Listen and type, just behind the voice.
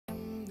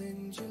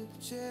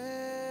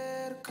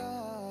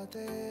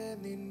ചേർക്കാതെ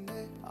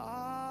നിന്നെ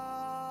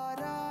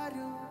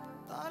ആരാരും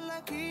തല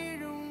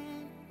കീഴും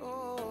ഓ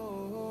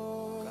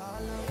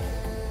കാലമേ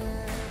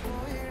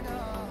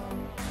പോയിടാം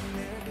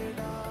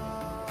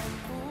നേടിടാം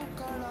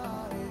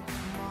പൂക്കളായി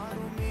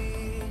മാറുമീ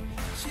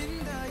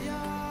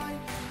ചിന്തയായി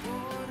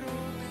ഒരു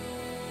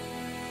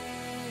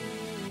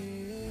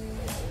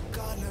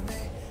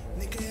കാലമേ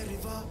നീ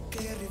കേറിവാ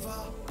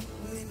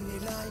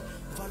നിന്നിലായി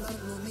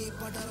വളർന്നു നീ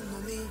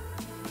പടർന്നു നീ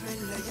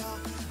മെല്ലയാ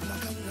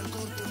നഖങ്ങൾ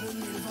കോർത്ത്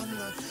മുന്നിൽ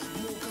വന്ന്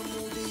മുഖം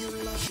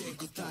മൂടിയുള്ള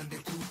ഷേഖുത്താന്റെ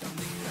കൂട്ടം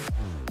നിങ്ങൾ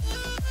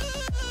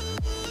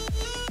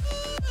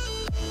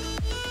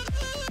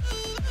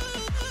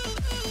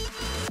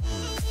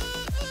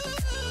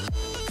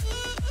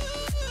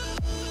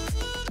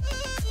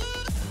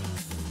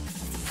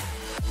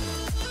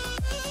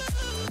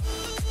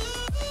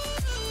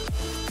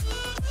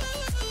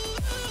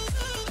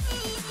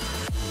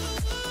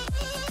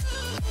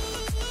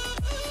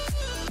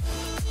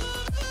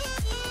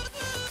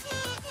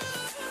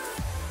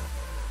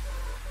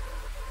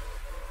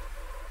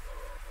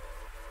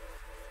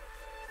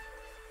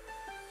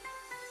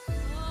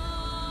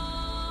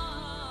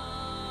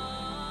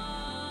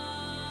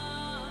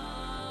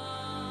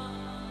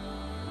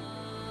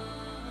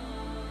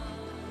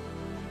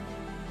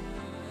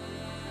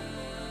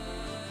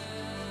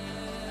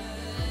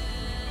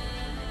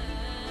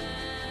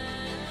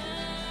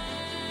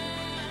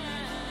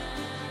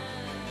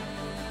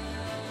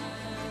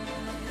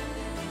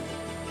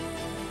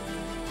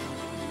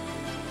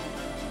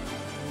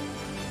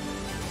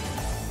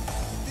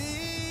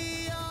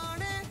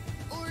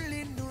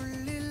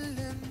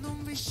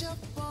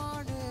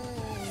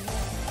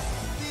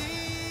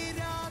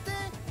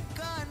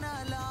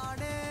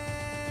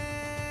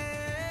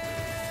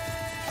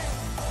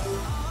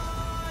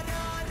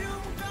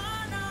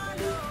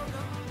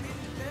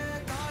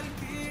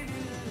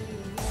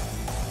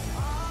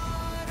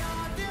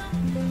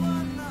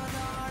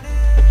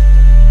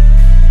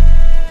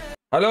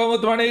Hello,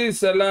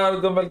 Mutmanis.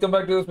 Welcome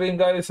back to the stream,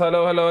 guys.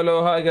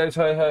 Hello. Hi, guys.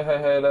 Hi.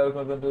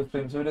 Welcome to the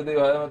stream. Suryadev,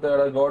 hi,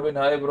 Matayada. Godwin,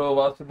 hi, bro.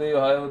 Vasudev,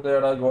 hi,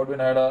 Matayada. Godwin,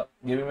 hi, da.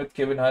 Giving with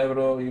Kevin, hi,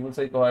 bro. Evil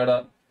Psycho, hi, da.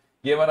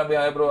 Gamanabi,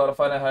 hi, bro.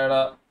 Arfane, hi,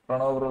 da.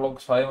 Pranav,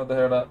 Rolox, hi,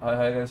 Matayada.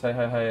 Hi, guys.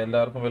 Hi.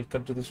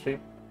 Welcome to the stream.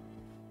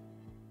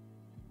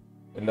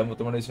 Ella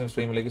Mutmanis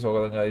stream, like,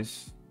 so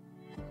guys.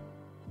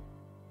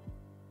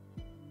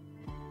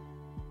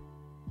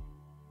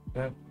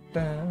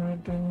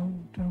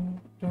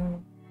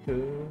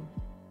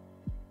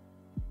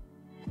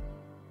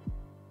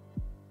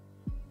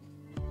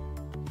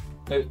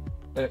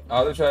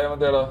 Adarsh ആയ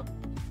മതിയാടാ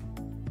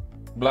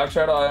black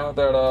shadow ആയ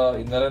മതിയാടാ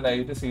ഇന്നലെ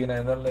night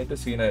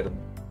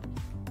സീനായിരുന്നു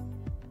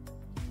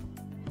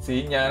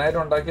scene ഞാനായിട്ട്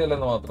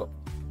ഉണ്ടാക്കിയല്ലെന്ന് മാത്രം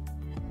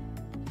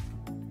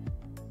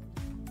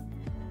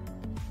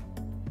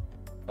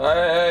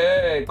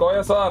Koya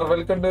sir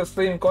welcome to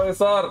stream Koya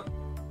sir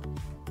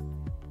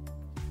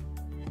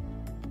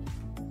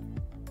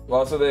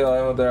Vasudev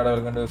ആയ മതിയാടാ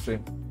welcome to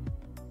stream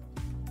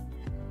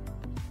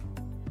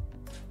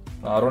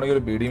 6 മണിക്ക്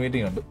ഒരു BD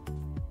meeting ഉണ്ട്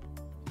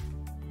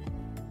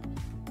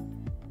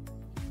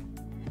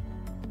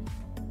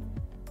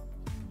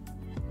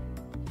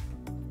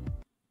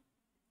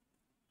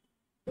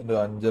എന്റെ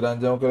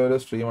 5:30 വരെ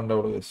സ്ട്രീം ഉണ്ട്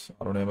അവിടെ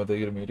 6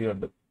 മണിയാകുമ്പോഴത്തേക്ക് ഒരു മീറ്റിംഗ്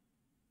ഉണ്ട്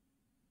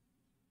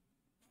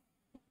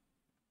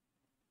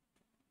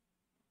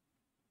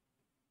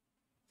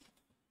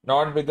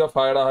not big of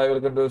ഹൈഡ high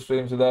welcome to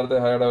stream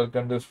Siddhartha ഹൈഡ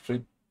welcome to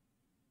stream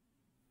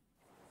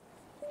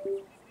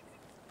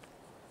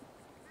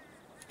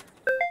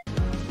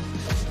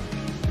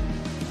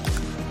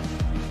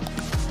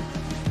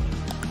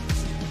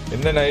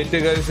ഇന്ന്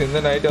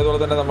നൈറ്റ് അതുപോലെ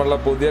തന്നെ നമ്മളുടെ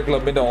പുതിയ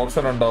ക്ലബിന്റെ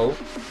ഓപ്ഷൻ ഉണ്ടാവും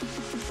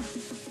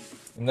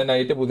ഇന്ന്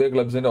നൈറ്റ് പുതിയ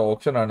ക്ലബ്സിന്റെ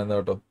ഓപ്ഷൻ ആണ് ഇന്ന്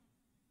കേട്ടോ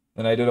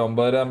ഇന്ന് നൈറ്റ് ഒരു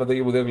 9:30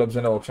 ആകുമ്പോഴത്തേക്ക് പുതിയ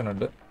ക്ലബ്സിന്റെ ഓപ്ഷൻ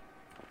ഉണ്ട്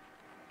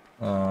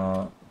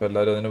അപ്പൊ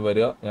എല്ലാവരും അതിന്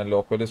വരിക ഞാൻ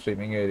ലോക്കലി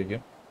സ്ട്രീമിംഗ്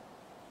ആയിരിക്കും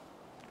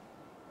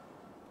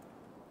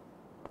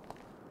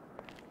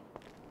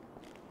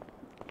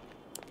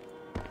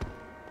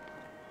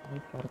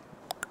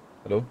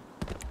ഹലോ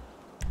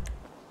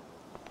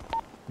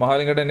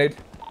മഹാലിംഗം നൈറ്റ്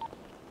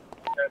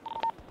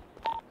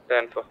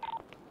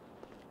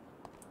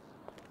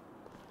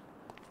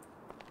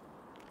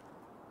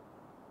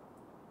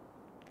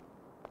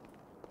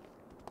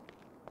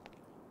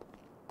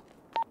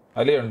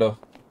അലി ഉണ്ടോ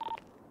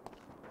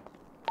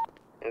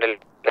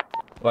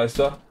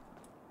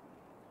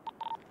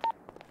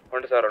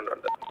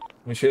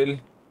മിഷേൽ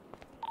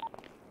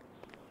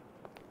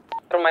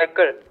സോറി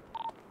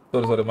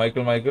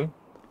മൈക്കിൾ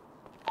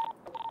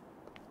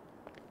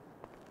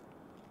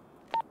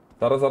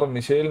സാറേ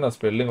മിഷേലിനാ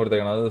സ്പെല്ലിംഗ്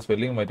കൊടുത്തേക്കണം അത്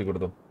സ്പെല്ലിംഗ് മാറ്റി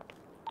കൊടുത്തോ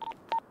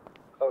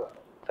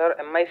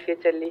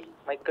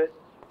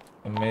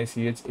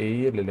MICHAE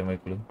അല്ലല്ലേ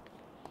മൈക്കിൾ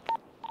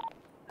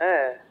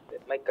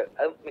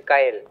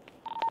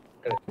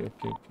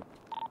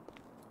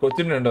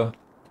കൊച്ചിനുണ്ടോ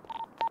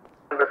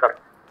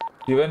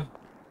ഇവൻ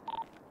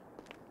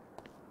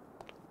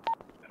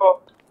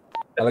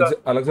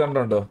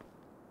അലക്സാണ്ടർ ഉണ്ടോ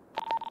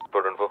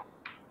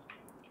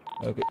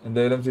ഓക്കെ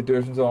എന്തെങ്കിലും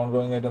സിറ്റുവേഷൻസ് ഓൺ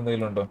ഗോയിങ് ആയിട്ട്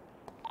എന്തെങ്കിലും ഉണ്ടോ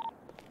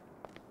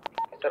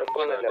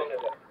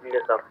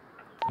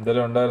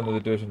എന്തെങ്കിലും ഉണ്ടായിരുന്നു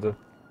സിറ്റുവേഷൻസ്?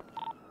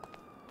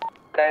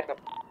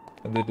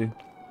 എന്തിട്ട്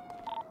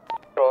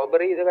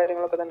സ്ട്രോബെറി ഇത്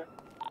കാര്യങ്ങളൊക്കെ തന്നെ.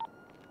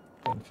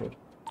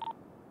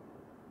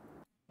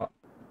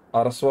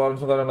 അറസ്റ്റ്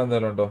വാറൻസും കാര്യങ്ങളും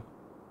എന്തെങ്കിലും ഉണ്ടോ?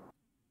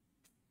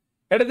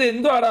 എടുത്ത്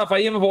എന്തുവാടാ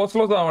 5M ഫോഴ്സ്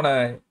ക്ലോസ് ആവണേ?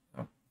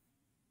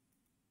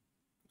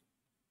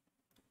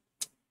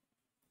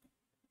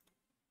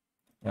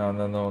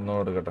 ഞാൻ ഒന്നും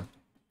കൊടുക്കട്ടെ.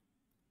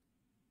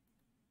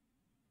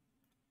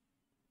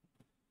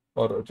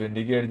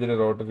 20K അടിച്ചിട്ട്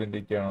റോട്ട്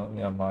 20K ആണോ?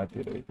 ഞാൻ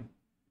മാറ്റിയില്ല.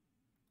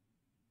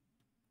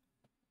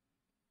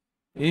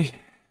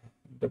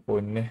 എന്റെ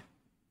പൊന്നെ,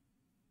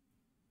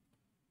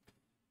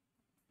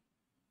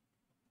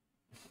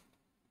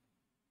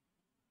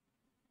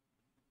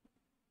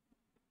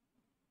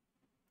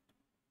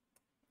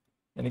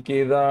 എനിക്ക്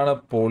ഇതാണ്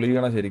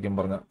പൊളിയണ. ശരിക്കും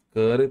പറഞ്ഞ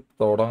കേറി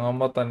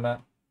തുടങ്ങുമ്പോ തന്നെ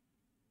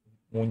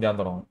മൂഞ്ചാൻ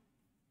തുടങ്ങും.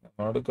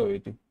 ഞങ്ങളോടൊക്കെ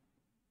വെയിറ്റ്.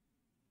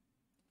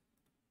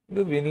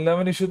 ഇത്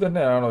വിൻലെവൻ ഇഷ്യൂ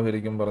തന്നെയാണോ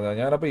ശരിക്കും പറഞ്ഞാൽ?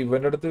 ഞാനപ്പോൾ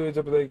ഇവന്റെ അടുത്ത്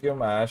ചോദിച്ചപ്പോഴത്തേക്കും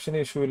ആഷിന്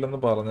ഇഷ്യൂ ഇല്ലെന്ന്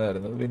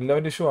പറഞ്ഞായിരുന്നു.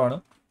 വിൻലെവൻ ഇഷ്യൂ ആണ്.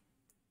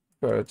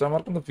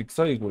 പഴച്ചമാർക്കൊന്ന് ഫിക്സ്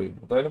ആയി കൂടി.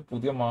 എന്തായാലും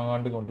പുതിയ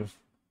മാങ്ങാണ്ട് കൊണ്ട്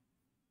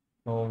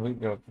നോമ്പി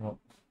കിടക്കുന്നു.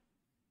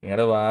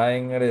 ഇങ്ങടെ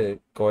വായങ്ങട്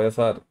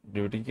കോയസാർ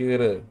ഡ്യൂട്ടിക്ക്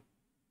കയറ്.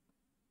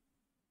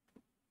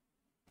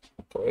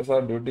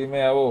 കോയസാർ ഡ്യൂട്ടി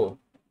മേ ആവോ?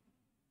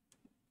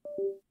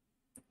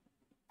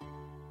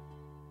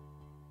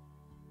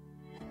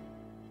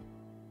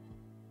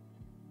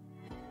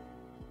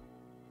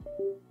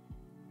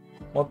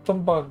 മൊത്തം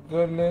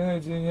പക്കല്ലേന്ന്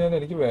വെച്ച് കഴിഞ്ഞാൽ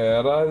എനിക്ക്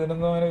വേറെ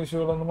ഇതിനൊന്നും അങ്ങനെ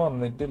വിഷയങ്ങളൊന്നും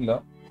വന്നിട്ടില്ല.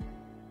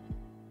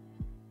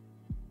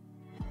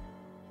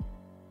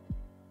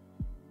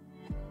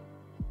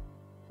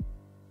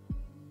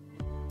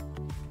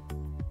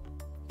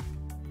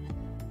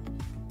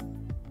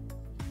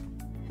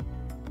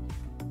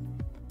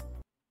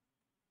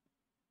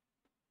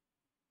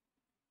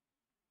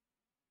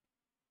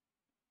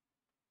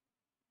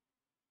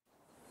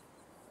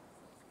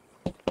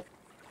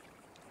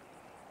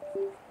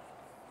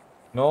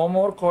 നോ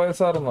മോർ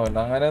കോയസാർ എന്നോ?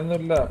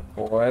 അങ്ങനെയൊന്നുമില്ല.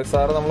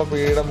 കോയസാർ നമ്മളെ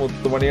പീഡിയുടെ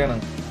മുത്തുമണിയാണ്.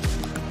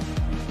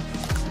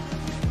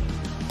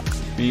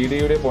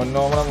 പീഡിയുടെ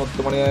പൊന്നോമണ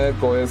മുത്തുമണിയായ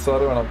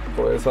കോയസാർ വേണം.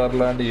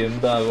 കോയസാറിലാണ്ട്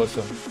എന്ത്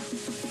ആഘോഷം.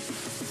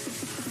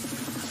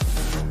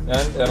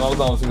 ഞാൻ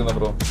എറണാകുളത്ത് താമസിക്കുന്നു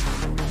ബ്രോ.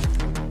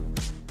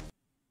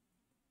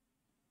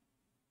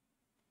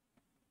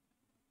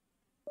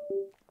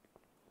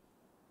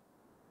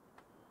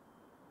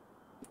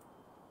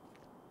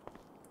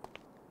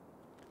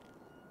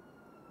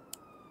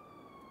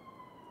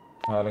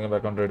 അല്ലെങ്കിൽ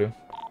ബാക്ക്ഗ്രൗണ്ട് റേഡിയോ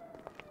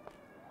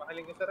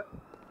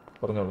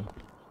പറഞ്ഞോളൂ.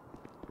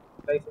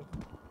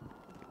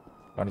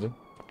 കാണിച്ചു.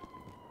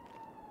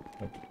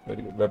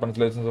 Very good.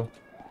 വെപ്പൺസ് ലൈസൻസോ?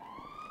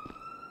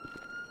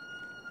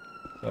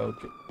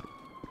 ഓക്കെ.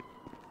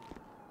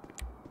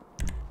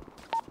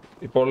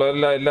 ഇപ്പോൾ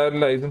ഉള്ള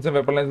എല്ലാവരും ലൈസൻസും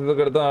വെപ്പൺ ലൈസൻസും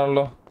ഒക്കെ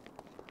എടുത്തതാണല്ലോ.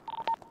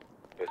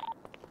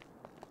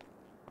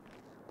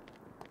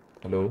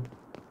 ഹലോ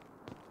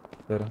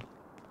സാറാ,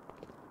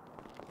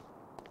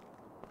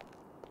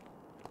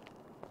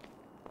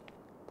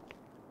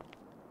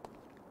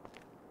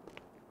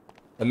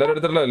 എല്ലാവരും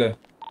എടുത്തിട്ടല്ലോ അല്ലേ?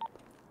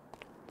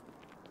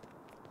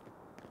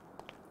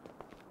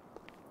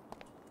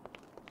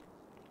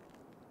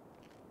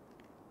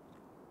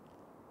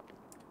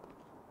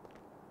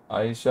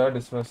 ഐഷ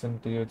ഡിസ്പെൻഷൻ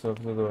ടി എച്ച്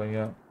ഓഫീസർ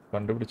തുടങ്ങിയ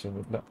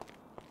കണ്ടുപിടിച്ചൊന്നുമില്ല.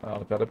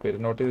 ആൾക്കാരെ പേര്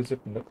നോട്ട് ചെയ്ത്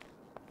വെച്ചിട്ടുണ്ട്.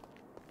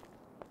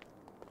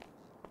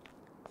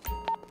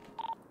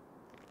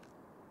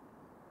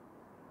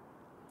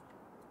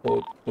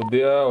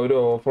 പുതിയ ഒരു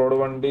ഓഫ് റോഡ്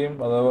വണ്ടിയും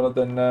അതേപോലെ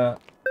തന്നെ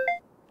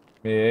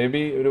മേ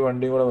ബി ഒരു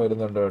വണ്ടിയും കൂടെ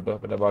വരുന്നുണ്ട് കേട്ടോ.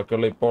 പിന്നെ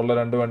ബാക്കിയുള്ള ഇപ്പോൾ ഉള്ള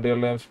 2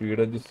 വണ്ടികളിലെയും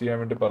സ്പീഡ് അഡ്ജസ്റ്റ് ചെയ്യാൻ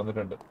വേണ്ടി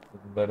പറഞ്ഞിട്ടുണ്ട്.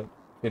 എന്തായാലും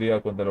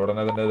ശരിയാക്കും. എന്തായാലും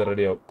ഉടനെ തന്നെ ഇത്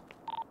റെഡിയാവും.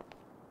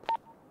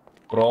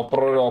 പ്രോപ്പർ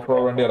ഒരു ഓഫ്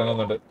റോഡ് വണ്ടി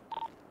ഇറങ്ങുന്നുണ്ട്.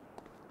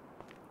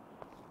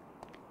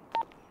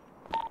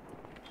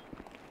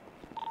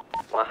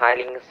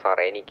 മഹാലിംഗം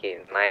സാറേ, എനിക്ക്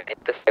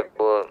 9th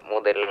ഫെബ്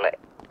മുതലുള്ള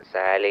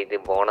സാലറി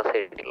ബോണസ്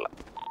കിട്ടില്ല.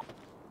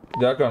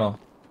 ജാക്കാണോ?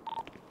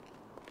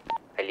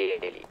 Ali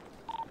Ali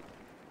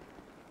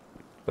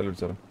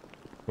sir,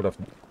 good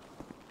afternoon.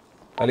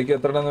 അലിക്ക്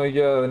എത്ര എണ്ണം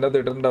നോക്കിയാൽ അതിൻ്റെ അകത്ത്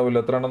ഇട്ടിട്ടുണ്ടാവില്ല.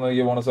 എത്ര എണ്ണം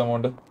നോക്കിയ ബോണസ്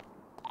എമൗണ്ട്?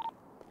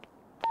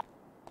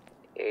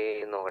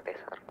 നോക്കട്ടെ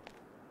സാർ.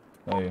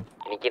 അയ്യോ,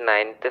 എനിക്ക്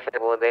 9th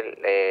ഫെബ് മുതൽ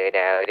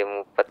ഒരു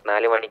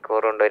 34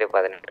 മണിക്കൂറുണ്ട്, ഒരു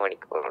 18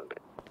 മണിക്കൂറുണ്ട്.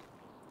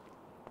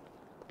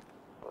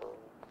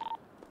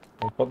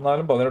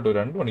 34 18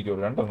 2 മണിക്കൂർ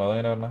 2 എണ്ണം.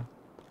 അതെങ്ങനെ പറഞ്ഞ?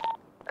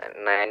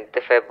 9th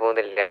ഫെബ്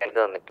മുതൽ 2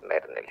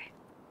 തന്നിട്ടുണ്ടായിരുന്നില്ലേ?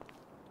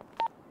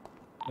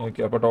 ഓക്കെ.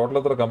 അപ്പൊ ടോട്ടൽ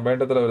എത്ര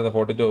കമ്പൈൻഡ് എത്ര വരുന്നത്?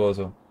 42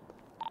 hours.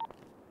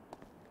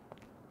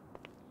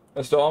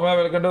 Stoma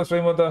welcome to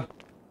stream. മൊത്ത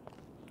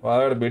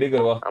വാഴയുടെ ബിഡി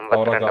കയറുവാ.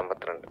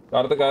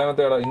 കാലത്ത്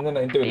കായമത്തേടാ. ഇന്ന്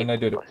നൈറ്റ് വരും.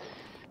 നൈറ്റ് വരും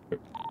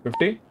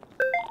 50.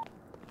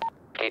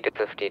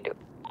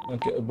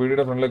 Okay.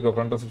 ബിഡിയുടെ ഫ്രണ്ടിലേക്കോ?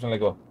 Front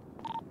റിസപ്ഷനിലേക്കോ?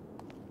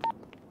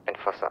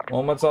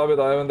 Muhammad Sabid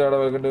തായമത്തേടാ.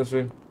 Welcome to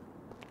stream.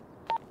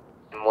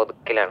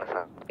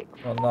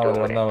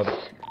 വന്നാ മതി.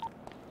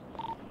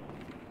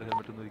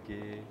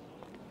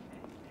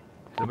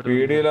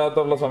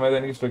 പീഡിയില്ലാത്തുള്ള സമയത്ത്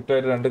എനിക്ക് സ്ട്രിക്റ്റ്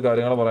ആയിട്ട് 2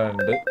 കാര്യങ്ങൾ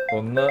പറയാനുണ്ട്.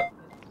 ഒന്ന്,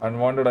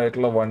 അൺവാണ്ടഡ്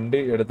ആയിട്ടുള്ള വണ്ടി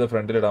എടുത്ത്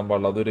ഫ്രണ്ടിൽ ഇടാൻ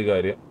പാടില്ല. അതൊരു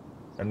കാര്യം.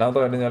 രണ്ടാമത്തെ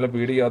കാര്യം ഞാൻ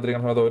പീഡി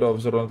യാത്രിക്കുന്ന സമയത്ത് ഓരോ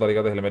ഓഫീസറും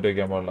തലയ്ക്കാത്ത ഹെൽമെറ്റ്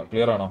വയ്ക്കാൻ പാടില്ല.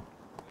 ക്ലിയർ ആണോ?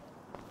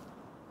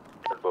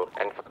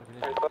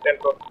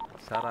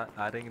 സാർ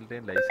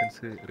ആരെങ്കിലും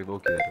ലൈസൻസ്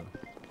റിവോക്ക് ചെയ്തായിരുന്നു?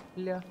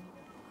 ഇല്ല.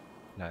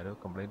 ആരോ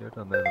കംപ്ലൈന്റ് ആയിട്ട്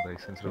വന്നായിരുന്നു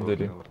ലൈസൻസ് റിവോക്ക്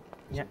ചെയ്യുന്നത്.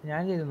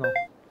 ഞാൻ ചെയ്തെന്നോ?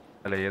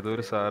 അല്ല, ഏതോ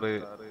ഒരു സാറ്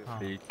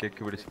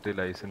ഫേക്ക് പിടിച്ചിട്ട്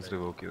ലൈസൻസ്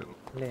റിവോക്ക് ചെയ്തു.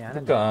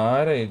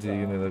 ആരായി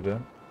ചെയ്യുന്നത് ഇതൊക്കെ?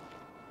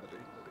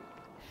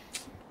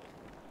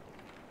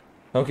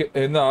 ഓക്കെ,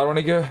 ഇന്ന് 6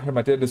 മണിക്ക്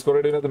മറ്റേ ഡിസ്കോഡ്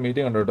റേഡിയോനകത്ത്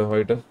മീറ്റിംഗ് ഉണ്ട് കേട്ടോ.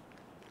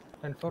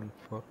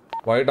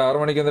 വൈകിട്ട് 6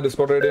 മണിക്ക് ഇന്ന്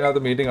ഡിസ്കോഡ്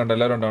റേഡിയോനകത്ത് മീറ്റിംഗ് ഉണ്ട്.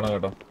 എല്ലാവരും ഉണ്ടാണ്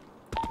കേട്ടോ.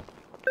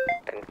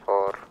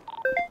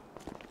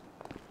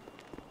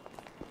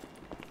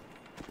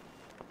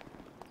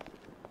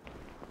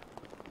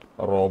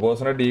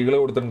 റോബോസിനെ ഡീഗിൾ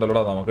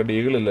കൊടുത്തിട്ടുണ്ടല്ലോടാ. നമുക്ക്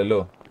ഡീഗിൾ ഇല്ലല്ലോ.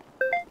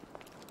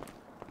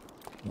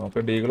 നമുക്ക്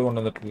ഡീഗിൾ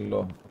കൊണ്ടുവന്നിട്ടില്ലല്ലോ.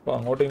 അപ്പൊ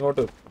അങ്ങോട്ടും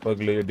ഇങ്ങോട്ട്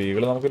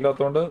ഡീഗിൾ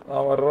നമുക്കില്ലാത്തതുകൊണ്ട്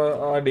അവരുടെ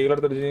ആ ഡീഗിൾ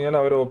എടുത്തിട്ട് കഴിഞ്ഞാൽ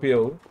അവർ OP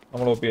ആവും,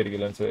 നമ്മൾ OP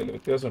ആയിരിക്കില്ല. മനസ്സിലായില്ല?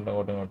 വ്യത്യാസമുണ്ട്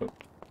അങ്ങോട്ടും ഇങ്ങോട്ടും.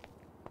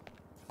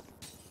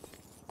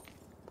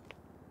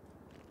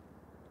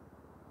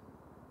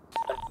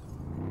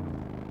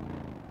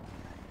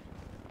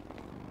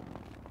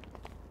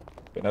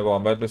 പിന്നെ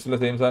കോമ്പാക്ട് ലിസ്റ്റിലെ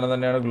സെയിം സാധനം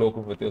തന്നെയാണ്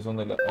ഗ്ലോക്കും,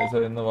 വ്യത്യാസമൊന്നുമില്ല. അത്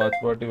ഇന്ന് വാച്ച്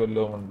പാർട്ടി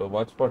വല്ലതും ഉണ്ടോ?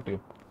 വാച്ച് പാർട്ടിയോ?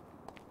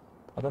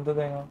 അതെന്താ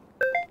തേങ്ങ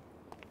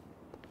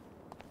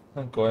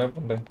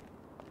കോയപ്പുണ്ടേ.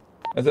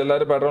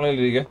 എല്ലാവരും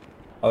പെട്രോളിലിരിക്കുക.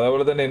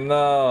 അതേപോലെ തന്നെ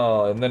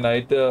ഇന്ന്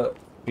നൈറ്റ്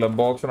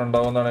ക്ലബ് ഓപ്ഷൻ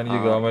ഉണ്ടാവുമെന്നാണ് എനിക്ക്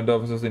ഗവൺമെന്റ്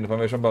ഓഫീസേഴ്സ്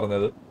ഇൻഫർമേഷൻ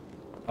പറഞ്ഞത്.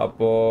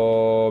 അപ്പോൾ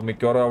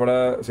മിക്കവാറും അവിടെ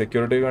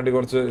സെക്യൂരിറ്റിക്ക് വേണ്ടി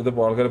കുറച്ച്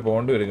ആൾക്കാർ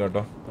പോകേണ്ടി വരും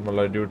കേട്ടോ,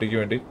 നമ്മളുടെ ഡ്യൂട്ടിക്ക്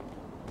വേണ്ടി.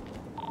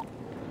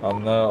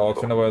 അന്ന്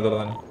ഓപ്ഷന് പോയത്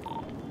തന്നെ.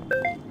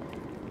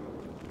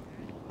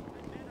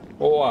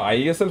 ഓ,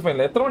 ISL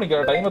ഫൈനൽ എത്ര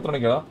മണിക്കാണ്? ടൈം എത്ര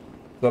മണിക്കാ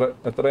സാറേ?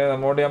 എത്ര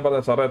എമൗണ്ട് ഞാൻ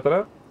പറഞ്ഞത് സാറേ? എത്ര?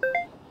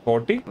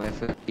 40?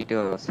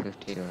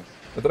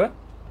 എത്ര?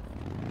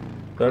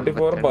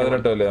 34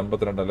 18 അല്ലേ?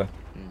 52 അല്ലേ?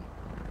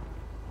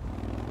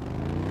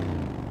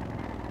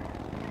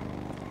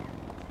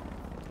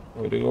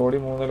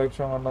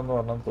 $1,03,00,000 കണ്ടെന്ന്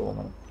പറഞ്ഞെന്ന്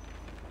തോന്നുന്നു.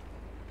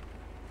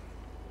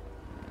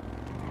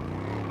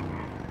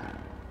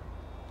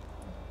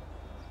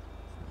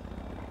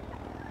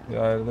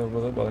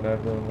 $10,000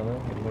 $10,000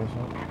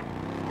 $1,00,000.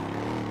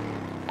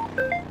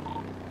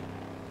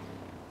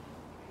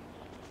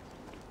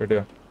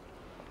 കിട്ടിയോ?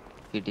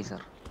 കിട്ടി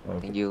സാർ.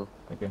 Thank you.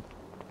 ഓക്കെ,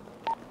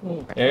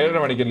 7:30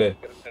 മണിക്കല്ലേ?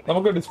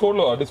 നമുക്ക്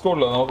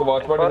ഡിസ്കൗണ്ടിലോ നമുക്ക്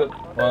വാച്ച്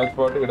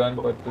പാർട്ടി ഇടാൻ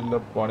പറ്റില്ല,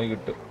 പണി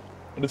കിട്ടും.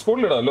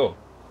 ഡിസ്കൗണ്ടിൽ ഇടാമല്ലോ.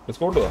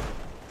 ഡിസ്കൗണ്ട് ഇടാം.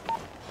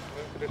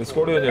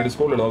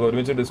 നമുക്ക്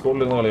ഒരുമിച്ച്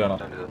ഡിസ്കൗണ്ടിൽ ഇരുന്ന് കളി കാണാം.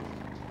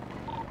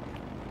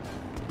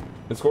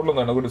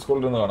 നമുക്ക്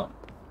ഡിസ്കൗണ്ടിൽ ഇരുന്ന് കാണാം.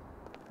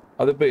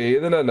 അതിപ്പോ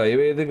ഏതിലാ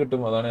ലൈവ് ഏത്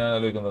കിട്ടും? അതാണ് ഞാൻ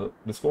ആലോചിക്കുന്നത്.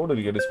 ഡിസ്കൗണ്ട്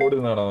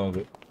ഇരുന്ന് കാണാം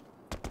നമുക്ക്.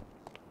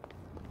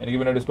 എനിക്ക്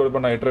പിന്നെ ഡിസ്കൗണ്ട്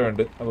ഇപ്പം നൈട്രേ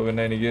ഉണ്ട്. അപ്പോൾ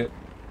പിന്നെ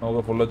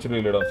നമുക്ക് ഫുൾ HD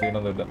ഇടാം,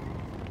 സീനൊന്നുമില്ല.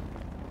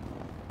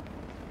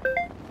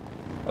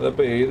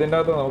 അതിപ്പോൾ ഏതിൻ്റെ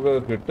അകത്ത് നമുക്ക്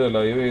കിട്ടുക?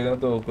 ലൈവ്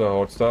ഏതിനകത്ത് നോക്കുക?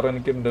 ഹോട്ട്സ്റ്റാർ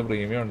എനിക്കുണ്ട്,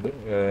 പ്രീമിയം ഉണ്ട്.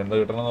 എന്താ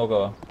കിട്ടണം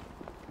നോക്കാം.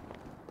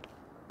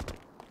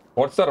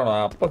 ഹോട്ട്സ്റ്റാർ ആണോ?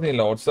 അപ്പം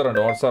സീനില്ല. ഹോട്ട്സ്റ്റാർ ഉണ്ട്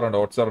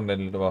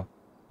എന്നിട്ട് വാ,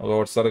 നമുക്ക്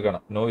ഹോട്ട്സ്റ്റാർ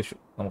കാണാം. No issue.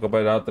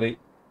 നമുക്കപ്പോൾ രാത്രി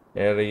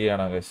 7:30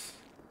 കാണാം ഗൈസ്.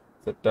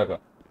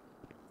 സെറ്റാക്കാം.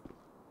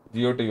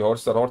 ജിയോ TV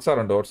ഹോട്ട്സ്റ്റാർ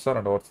ഉണ്ട്.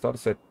 Hotstar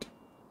set.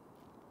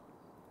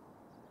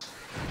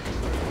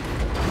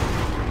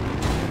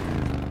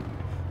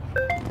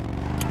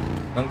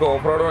 നമുക്ക്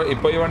ഓഫ് റോഡ്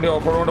ഇപ്പൊ ഈ വണ്ടി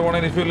ഓഫ് റോഡ്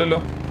പോണതിന് ഇഷ്യൂ ഇല്ലല്ലോ?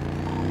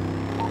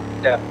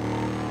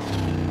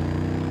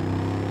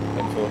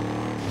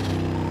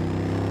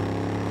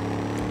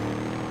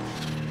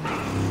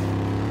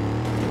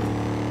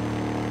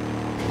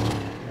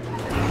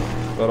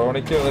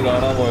 വെറോണിക്ക ഒന്ന്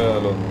കാണാൻ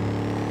പോയാലോ?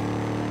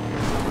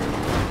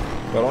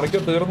 വെറോണിക്ക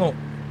തീർന്നു,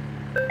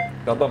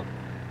 കഥം.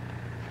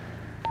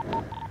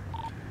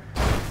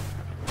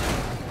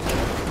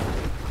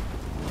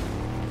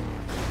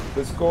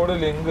 Discord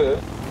link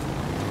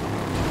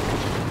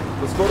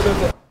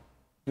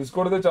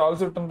ഡിസ്കോഡിൽ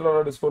Charles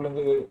ഇട്ടിട്ടുണ്ടല്ലോ. Discord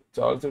link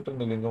Charles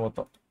ഇട്ടിട്ടുണ്ട്, ലിങ്ക്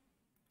മൊത്തം.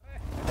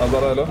 ആ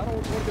സാറേ, ഹലോ.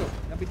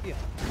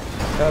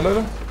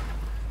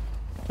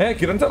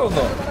 കിരൺ സാർ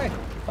വന്നോ?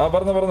 ആ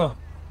പറഞ്ഞോ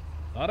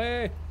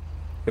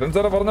കിരൺ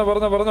സാറെ, പറഞ്ഞോ.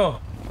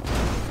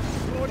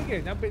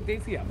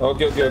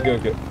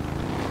 ഓക്കെ.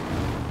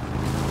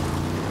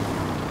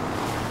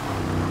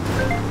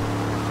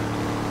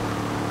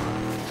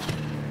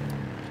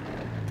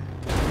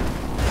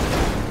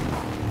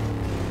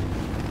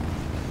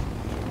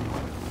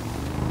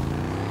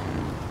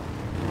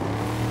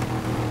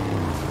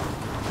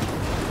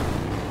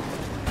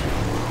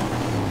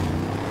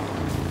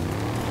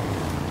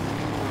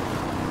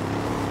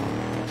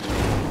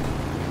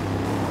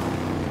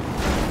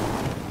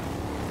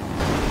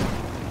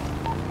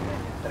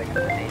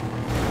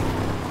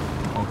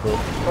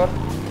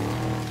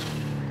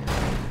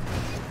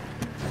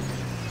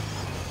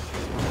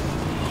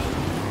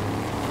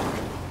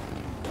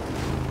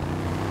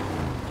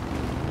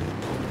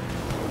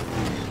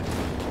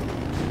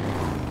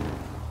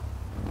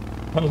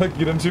 അല്ല,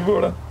 കിരൺ ഷിബു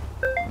ഇവിടെ.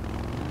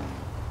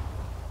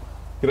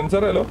 കിരൺ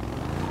സാറേ, ഹലോ.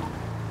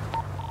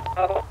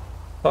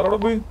 സാറവിടെ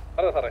പോയി?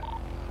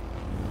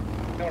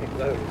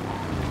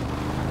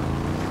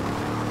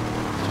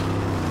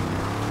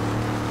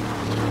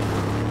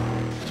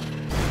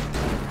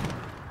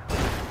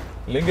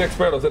 ലിങ്ക്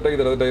എക്സ്പയർഡോ? സെറ്റ് ആക്കി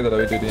തരാം.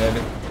 വെയിറ്റ് ഞാൻ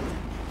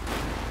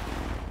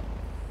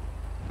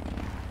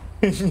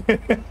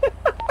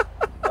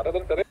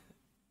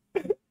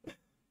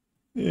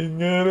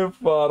ഇങ്ങനെ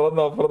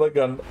പറന്ന് അപ്പുറത്തെ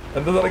കണ്ട്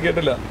എന്താ സാറേ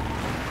കേട്ടില്ല.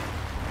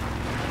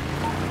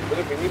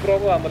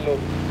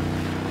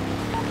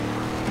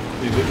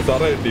 ഇത്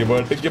സാറേ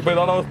ഡിബേട്ടിക്ക് ഇപ്പൊ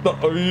ഇതാണ് അവസ്ഥ.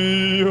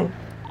 അയ്യോ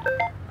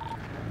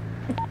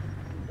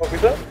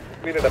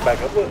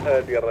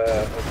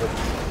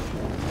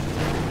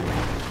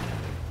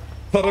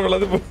സാറേ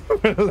വെള്ളത്തിൽ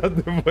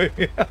പോയി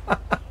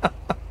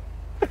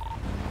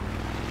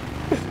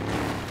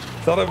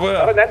സാറേ പോയാ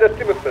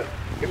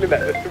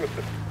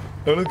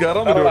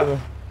കേറാൻ പറ്റുമോ?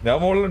 ഞാൻ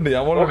മുകളിലുണ്ട്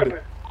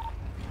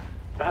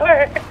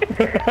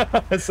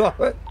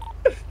സാറേ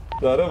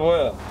സാറേ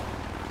പോയാ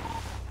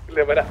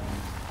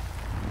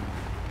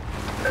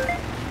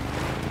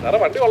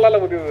വണ്ടി കൊള്ളാലോ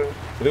പുതിയത്.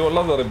 ഇത്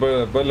കൊള്ളാം സാർ. ഇപ്പൊ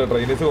അല്ല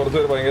ട്രെയിനീസ് കുറച്ച്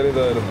പേര് ഭയങ്കര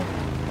ഇതായിരുന്നു,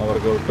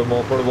 അവർക്ക് ഒട്ടും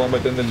ഓഫ്റോഡ് പോകാൻ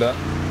പറ്റുന്നില്ല.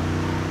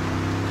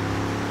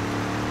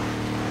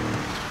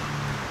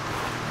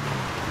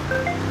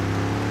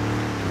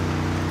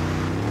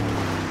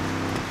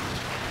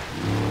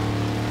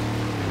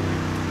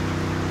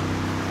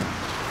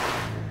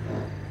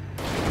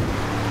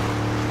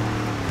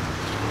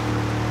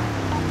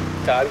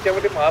 ചാടിക്കാൻ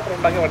വേണ്ടി മാത്രം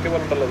ഉണ്ടാക്കിയ വണ്ടി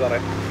പോലെ ഉണ്ടല്ലോ സാറേ.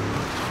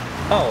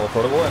 ആ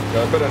ഓഫ്റോഡ് പോവാൻ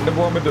ഇപ്പൊ രണ്ടും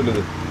പോകാൻ പറ്റുമല്ലോ.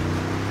 ഇത്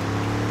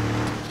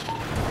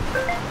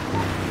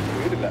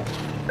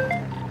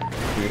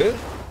സ്പീഡ്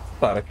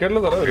തരക്കേടില്ല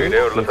സാറേ.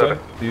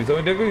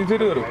 T70 ഒക്കെ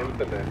ഈസിയായിട്ട് വരും.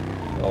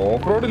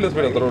 ഓഫ് റോഡ് ഇല്ല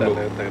സ്പീഡ്, അത്രേ ഉള്ളൂ.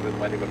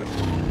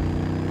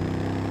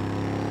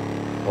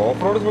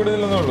 ഓഫ് റോഡ് സ്പീഡ്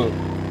ഇല്ലെന്നേ ഉള്ളൂ.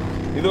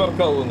 ഇത്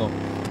വർക്കാവുന്നു.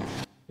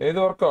 ഏത്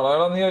വർക്കാവും?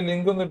 അയാളാ നീ ആ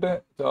ലിങ്ക് ഒന്നിട്ട്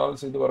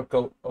ചാൾസ് ഇത്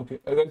വർക്കാവും. ഓക്കെ,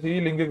 ഈ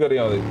ലിങ്ക്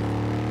കയറിയാൽ മതി.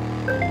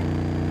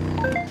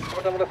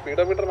 നമ്മുടെ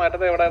സ്പീഡോമീറ്റർ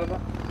മാറ്റുന്നത് എവിടെയായിരുന്നു?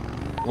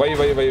 Y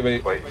Y Y Y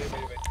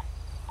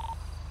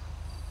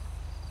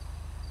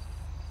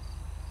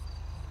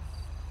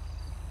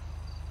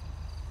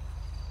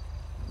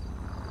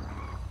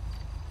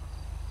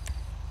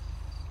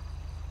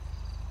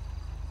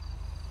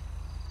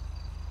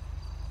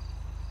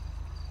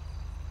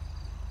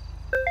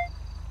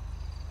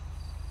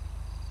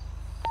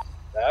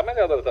damage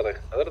ആവുന്നത് സാറേ,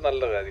 അതൊരു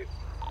നല്ല കാര്യം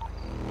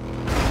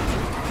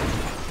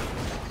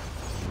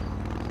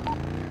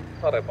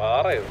സാറേ.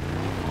 പാറയോ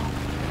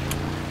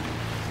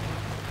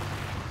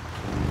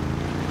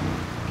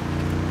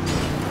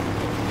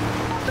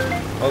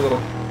അതോ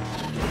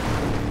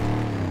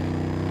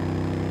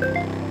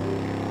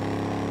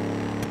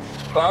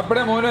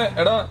റാപ്പിടെ മോനെ.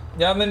 എടാ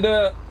ഞാൻ നിന്റെ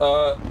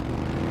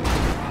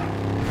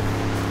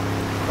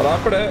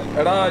റാപ്പിടെ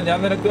എടാ ഞാൻ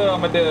നിനക്ക്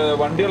മറ്റേ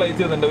വണ്ടികൾ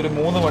അയച്ചു തന്നിട്ടുണ്ട്. ഒരു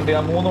 3 വണ്ടി.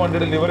 ആ 3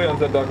 വണ്ടിയുടെ ലിവറി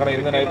ഒന്ന് സെറ്റ് ആക്കണം.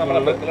 ഇങ്ങനെ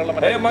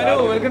മനു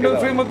വെൽക്കം ടു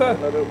സ്ട്രീം. മൊത്തം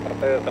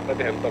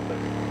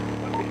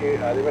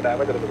ആദ്യമേ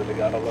ഡാമേജ് എടുക്കുന്നില്ല,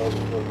 കാരണം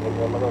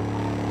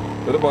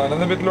ഒരു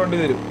 11 മിനിറ്റിൽ വണ്ടി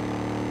തരും.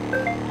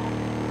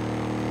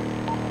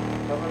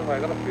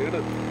 ഭയങ്കര സ്പീഡ്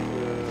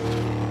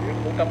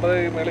 150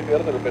 മേളിൽ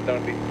കയറുന്നില്ല ഇപ്പൊ എന്റെ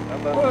വണ്ടി.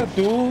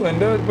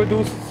 എന്റെ ഇപ്പൊ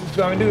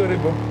 270 കയറി.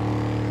 ഇപ്പൊ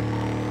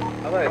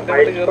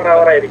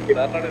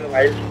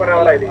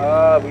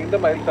വീണ്ടും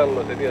മൈൽസ്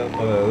ആണല്ലോ. ശരിയാണ്.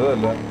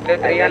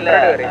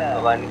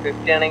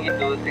 150 ആണെങ്കിൽ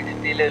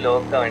 260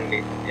 ലോക്ക വണ്ടി.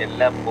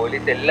 എല്ലാ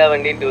പോലീസ് എല്ലാ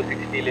വണ്ടിയും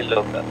 260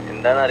 ലോക്ക.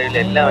 എന്താന്ന് അറിയില്ല,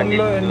 എല്ലാ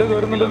വണ്ടിയും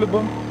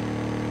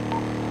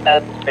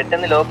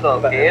പെട്ടെന്ന്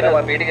ലോക്കാവും. കേറും,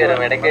 സ്പീഡ് കയറും.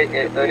 ഇടയ്ക്ക്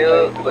ഒരു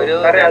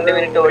 2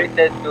 മിനിറ്റ് ഓടിച്ച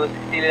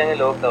 260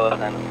 ലോക്ക്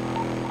ആവാനാണ്.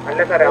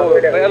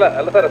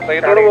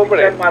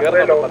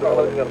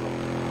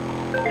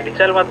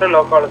 ഇടിച്ചാൽ മാത്രമേ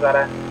ലോക്കാവുള്ളൂ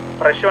സാറേ.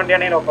 ഫ്രഷ്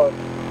വണ്ടിയാണെങ്കിൽ ലോക്കാവും.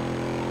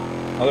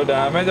 അത്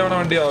ഡാമേജ് ആവണ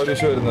വണ്ടി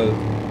ആവശ്യം വരുന്നത്.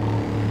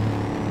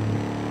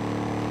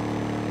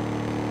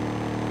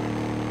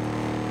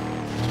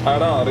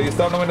 ആടാ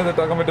റീസ്റ്റാർട്ട് വേണ്ടി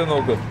സെറ്റാക്കാൻ പറ്റുമെന്ന്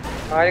നോക്ക്.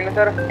 പറഞ്ഞോ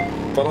സാറേ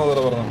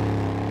പറഞ്ഞോ.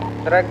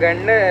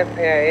 ഗണ്ണ്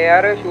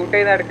AR ഷൂട്ട്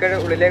ചെയ്ത് അടുക്ക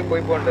ഉള്ളിലേക്ക്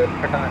പോയി പോണ്ട്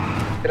പെട്ടെന്ന്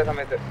ചില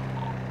സമയത്ത്.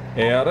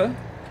 AR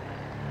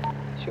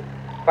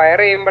ഫയർ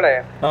ചെയ്യുമ്പോഴേ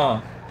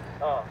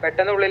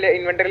പെട്ടെന്ന് ഉള്ളില്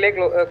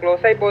ഇൻവെന്ററിയിലേക്ക്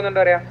ക്ലോസ് ആയി പോകുന്നുണ്ട്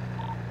പറയാം.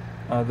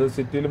 അത്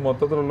സിറ്റിയിൽ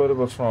മൊത്തത്തിലുള്ള ഒരു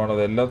പ്രശ്നമാണ്.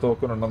 അത് എല്ലാ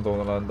തോക്കിനുണ്ടെന്ന്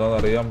തോന്നുന്നത്. എന്താണെന്ന്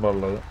അറിയാൻ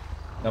പാടുള്ളത്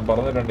ഞാൻ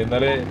പറഞ്ഞിട്ടുണ്ട്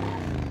ഇന്നലെ.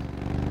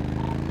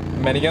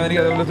 എനിക്ക്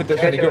അതേപോലെ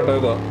സിറ്റുവേഷൻ എനിക്ക്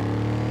ഉണ്ടായതാ.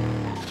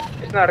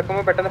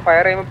 നടക്കുമ്പോ പെട്ടെന്ന്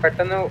ഫയർ ചെയ്യുമ്പോ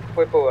പെട്ടെന്ന്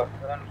പോയി പോവാ.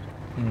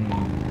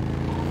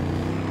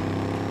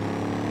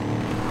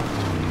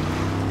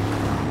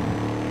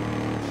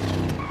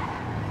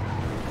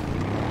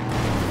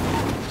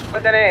 അപ്പൊ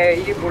തന്നെ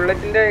ഈ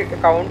ബുള്ളറ്റിന്റെ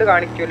കൗണ്ട്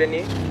കാണിക്കൂല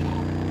ഇനി?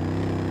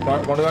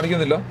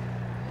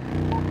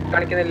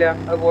 കാണിക്കുന്നില്ല.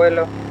 അത്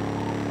പോയല്ലോ.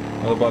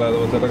 അത്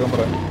പറയാം,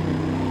 പറയാം.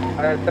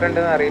 അത് എത്ര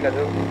ഉണ്ടെന്ന് അറിയില്ല.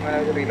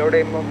 അത് റീലോഡ്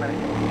ചെയ്യുമ്പോ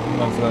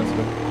മനസ്സിലായി.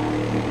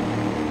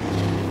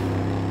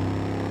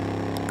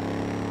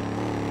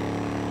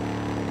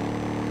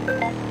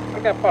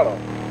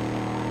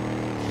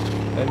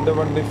 എന്റെ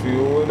വണ്ടി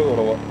ഫ്യൂല്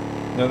കുറവാ.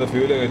 ഞാൻ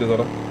ഫ്യൂല് കയറ്റി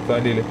സാറേ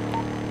സാൻഡിയില്.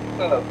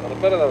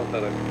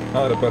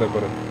 ആ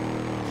റിപ്പയർ.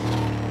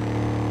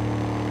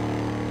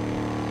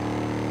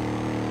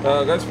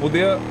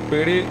 പുതിയ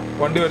പേടി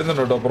വണ്ടി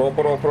വരുന്നുണ്ട് കേട്ടോ.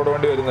 പ്രോപ്പർ ഓഫ് റോഡ്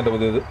വണ്ടി വരുന്നുണ്ട്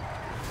പുതിയത്.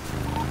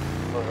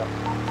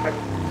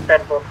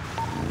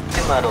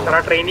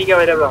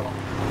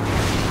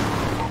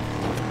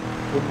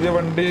 പുതിയ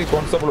വണ്ടി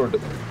കോൺസ്റ്റബിൾ ഉണ്ട്.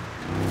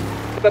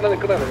 തന്നെ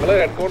നിൽക്കുന്നത്. നിങ്ങൾ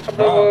ഹെഡ് ക്വാർട്ടർ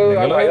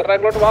ഹയർ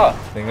റാങ്കിലോട്ട് വാ.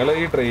 നിങ്ങൾ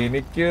ഈ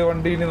ട്രെയിനിക്ക്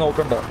വണ്ടി ഇനി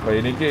നോക്കണ്ട.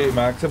 ട്രെയിനിക്ക്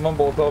മാക്സിമം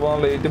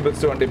പോകാനുള്ള ഏറ്റവും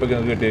ബെസ്റ്റ് വണ്ടി ഇപ്പൊ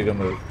നിങ്ങൾക്ക്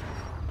കിട്ടിയേക്കുന്നത്.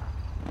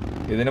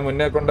 ഇതിന്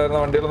മുന്നേ കൊണ്ടായിരുന്ന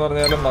വണ്ടികൾ എന്ന്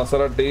പറഞ്ഞാലും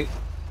മസറാട്ടി,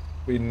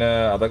 പിന്നെ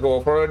അതൊക്കെ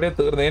ഓഫ് റോഡ് വേണ്ടി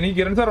തീർന്നു. എനിക്ക്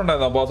കിരൺ സാർ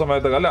ഉണ്ടായിരുന്നു അപ്പൊ ആ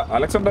സമയത്തൊക്കെ. അല്ല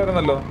അലക്സ്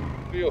ഉണ്ടായിരുന്നല്ലോ.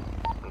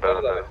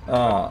 ആ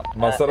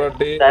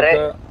മസറാട്ടി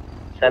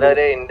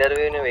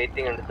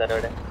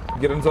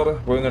കിരൺ സാറ്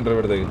പോയി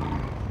ഇന്റർവ്യൂ എടുത്തേക്ക്.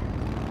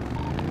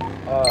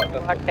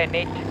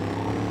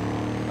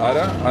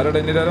 ആരാ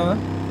ഡെന്നിൽ ആരാ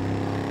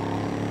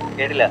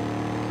കേട്ടില്ല.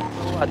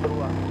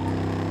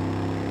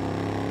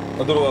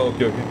 അത്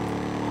ഓക്കെ ഓക്കെ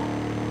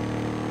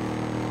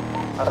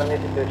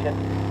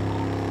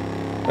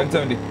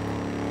 1070.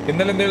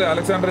 ഇന്നലെ എന്തെങ്കിലും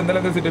അലക്സാണ്ടർ ഇന്നലെ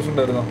എന്തെങ്കിലും സിറ്റുവേഷൻ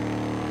ഉണ്ടായിരുന്നോ?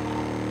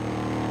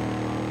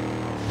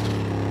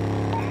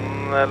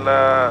 നല്ല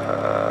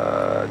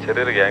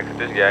ചെറിയൊരു ഗ്യാങ്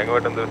സിറ്റുവേഷൻ,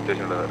 ഗ്യാങ്ങുമായിട്ട് എന്തോ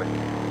സിറ്റുവേഷൻ ഉണ്ട് സാറേ.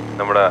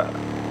 നമ്മുടെ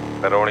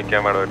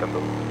വെറോണിക്കാമായിട്ട്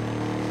എന്തോ.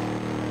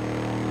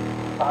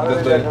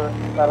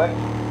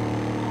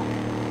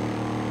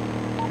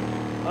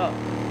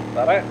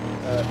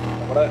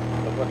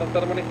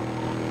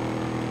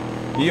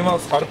 ഈ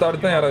മാസം അടുത്ത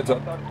ഞായറാഴ്ച.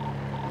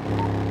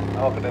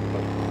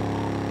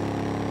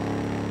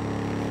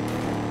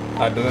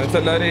 അറ്റൻഡൻസ്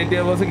എല്ലാവരും 80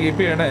 hours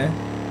കീപ്പ് ചെയ്യണേ.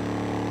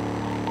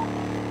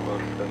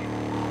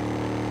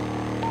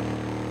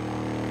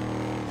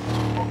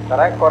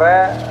 സാറേ കൊറേ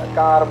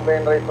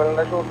കാർബൈൻ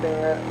റൈഫിളിന്റെ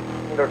ഷൂട്ടിങ്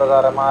ഉണ്ട് കേട്ടോ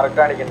സാറേ. Mark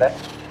കാണിക്കണ്ടേ?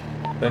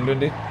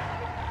 1020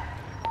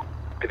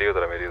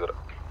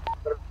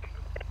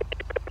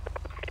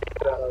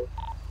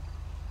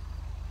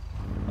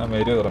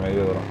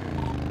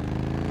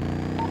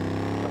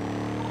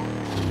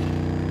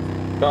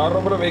 car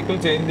number vehicle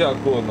change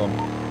ആക്കുമെന്നോ?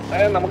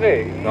 നമുക്ക്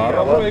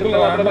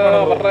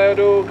അവരുടെ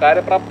ഒരു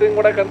കാര്യപ്രാപ്തിയും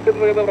കൂടെ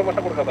കൺസിഡർ ചെയ്ത്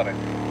പ്രൊമോഷൻ കൊടുക്കാൻ സാറേ.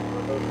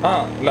 ആ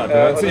അല്ല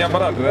അറ്റൻഡൻസ് ഞാൻ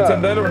പറയാം, അറ്റൻഡൻസ്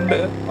എന്തായാലും ഉണ്ട്.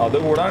 അത്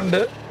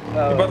കൂടാണ്ട്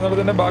ഈ പറഞ്ഞ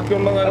തന്നെ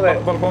ബാക്കിയുള്ള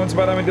പെർഫോമൻസ്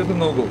പാരാമീറ്റേഴ്സ്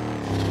നോക്കൂ.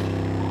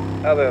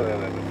 അതെ അതെ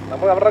അതെ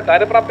നമുക്ക് അവരുടെ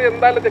കാര്യപ്രാപ്തി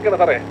എന്തായാലും ചെക്ക്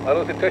ചെയ്യണം സാറേ. ഒരു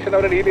സിറ്റുവേഷൻ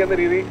അവർ ഡീൽ ചെയ്യുന്ന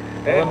രീതി,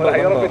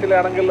 ഹയർ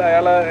ഓഫീസിലാണെങ്കിൽ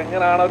അയാൾ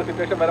എങ്ങനെയാണ് ഒരു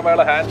സിറ്റുവേഷൻ വരുമ്പോൾ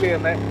അയാൾ ഹാൻഡിൽ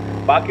ചെയ്യുന്നത്,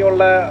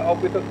 ബാക്കിയുള്ള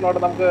ഓഫീസേഴ്സിനോട്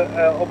നമുക്ക്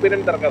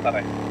ഒപ്പീനിയൻ തിരക്കാം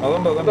സാറേ.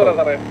 അതുകൊണ്ട്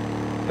സാറേ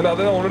അല്ല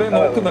അത് ഓൾറെഡി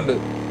നോക്കുന്നുണ്ട്.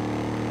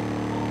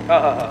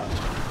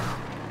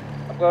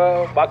 നമുക്ക്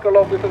ബാക്കിയുള്ള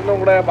ഓഫീസേഴ്സിനും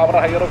കൂടെ അവരുടെ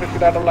ഹയർ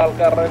ഓഫീസിലായിട്ടുള്ള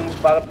ആൾക്കാരുടെ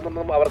ഭാഗത്തു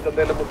നിന്നും അവർക്ക്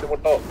എന്തെങ്കിലും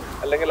ബുദ്ധിമുട്ടോ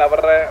അല്ലെങ്കിൽ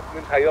അവരുടെ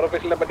ഹയർ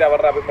ഓഫീസിനെ പറ്റി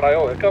അവരുടെ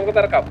അഭിപ്രായമോ ഒക്കെ നമുക്ക്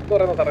തിരക്കാം എന്ന്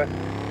പറയുന്നത് സാറേ.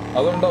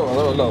 അതുണ്ടാവും.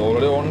 അതല്ല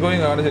ഓൾറെഡി ഓൺ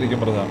ഗോയിങ് ആണ് ശരിക്കും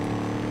പറഞ്ഞാൽ.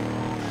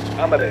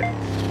 ആണല്ലേ?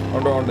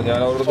 ഉണ്ട് ഞാൻ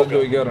അവരുടെ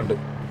ചോദിക്കാറുണ്ട്.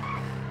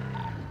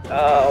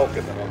 Okay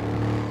sir.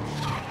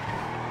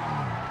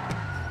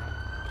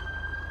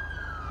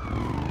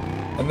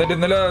 എന്നിട്ട്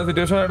ഇന്നലെ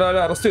സിറ്റുവേഷൻ ആയിട്ട്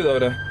ആരും അറസ്റ്റ് ചെയ്തു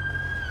അവരെ?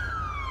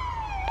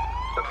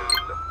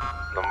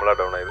 നമ്മളാ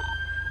ഡൗൺ ആയത്,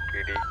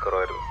 പിടി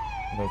കുറവായിരുന്നു.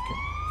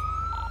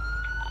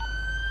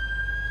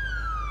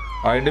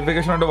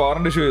 ഐഡന്റിഫിക്കേഷൻ ആയിട്ട്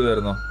വാറന്റ് ഇഷ്യൂ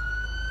ചെയ്തായിരുന്നോ?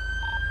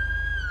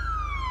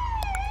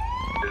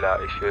 ഇല്ല,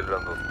 ഇഷ്യൂ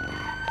ഇല്ലെന്ന് തോന്നുന്നു.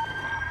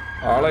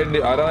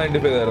 ആരാ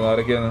ഐഡന്റിഫൈ ചെയ്തായിരുന്നു?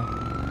 ആരൊക്കെയാണ്?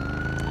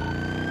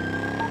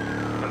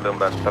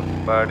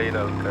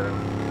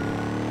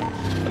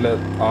 അല്ല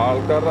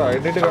ആൾക്കാരുടെ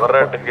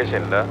ഐഡന്റിഫിക്കേഷൻ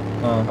ഇല്ല.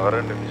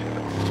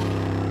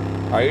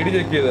 ഐ ഡി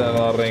ചെക്ക്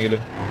ചെയ്തായിരുന്നു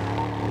ആരുടെയെങ്കിലും?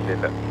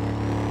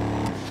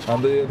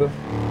 അത് ചെയ്ത്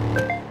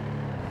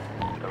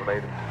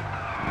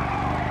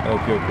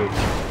ഓക്കെ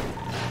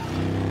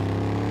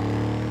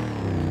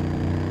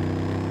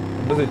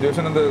എന്താ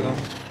സിറ്റുവേഷൻ എന്തായിരുന്നു?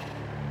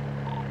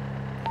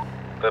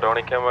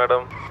 വെറോണിക്ക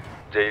മാഡം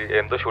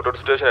എന്തോ ഷൂട്ട് ഔട്ട്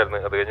സിറ്റുവേഷൻ ആയിരുന്നു.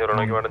 അത് കഴിഞ്ഞ്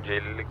വെറോണിക്ക മാഡം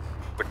ജയിലിൽ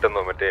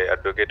വിട്ടെന്നോ മറ്റേ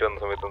അഡ്വക്കേറ്റ് വന്ന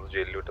സമയത്ത്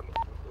ജയിലിൽ വിട്ടെന്നോ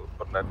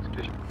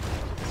സിറ്റുവേഷൻ.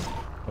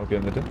 ഓക്കെ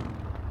എന്നിട്ട്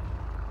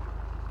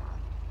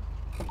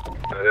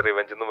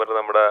റിവെഞ്ച് എന്ന് പറഞ്ഞാൽ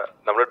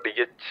നമ്മുടെ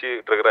DH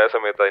ട്രിഗർ ആയ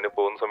സമയത്ത് അതിന്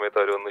പോകുന്ന സമയത്ത്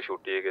അവർ വന്ന്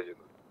ഷൂട്ട് ചെയ്യുകയൊക്കെ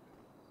ചെയ്തു.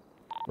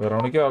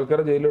 വെറോണിക്ക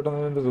ആൾക്കാരെ ജയിലിലോട്ട്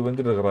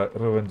റിവെഞ്ച്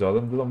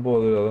അതെന്ത് സംഭവം?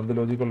 അതെന്ത്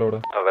ലോജിക്കുള്ള അവിടെ?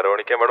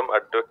 വെറോണിക്ക മാഡം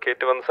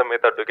അഡ്വക്കേറ്റ് വന്ന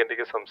സമയത്ത്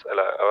അഡ്വക്കേറ്റിക്ക്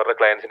അവരുടെ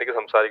ക്ലയൻസിലേക്ക്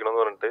സംസാരിക്കണം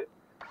എന്ന് പറഞ്ഞിട്ട്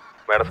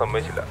മാഡം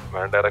സമ്മതിച്ചില്ല.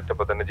 മാഡം ഡയറക്റ്റ്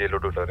അപ്പൊ തന്നെ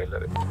ജയിലിലോട്ട് വിട്ടു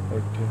അവരെല്ലാവരും.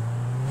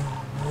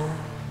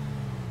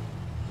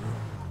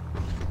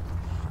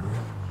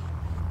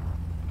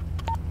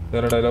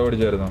 ഡയലോഗ്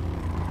അടിച്ചായിരുന്നോ?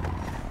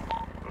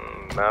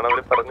 എന്നാണ്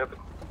അവര് പറഞ്ഞത്.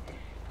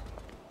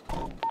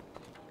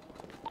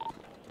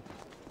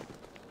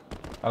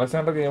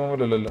 അലക്സാണ്ടർ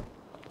ഗെയിമല്ലോ.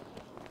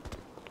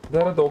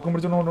 ഇതാരാ തോക്കം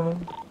പിടിച്ചോണ്ട് കൊണ്ടുപോണു?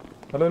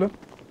 ഹലോ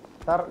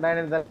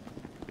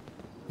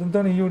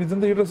ഇതെന്താണ്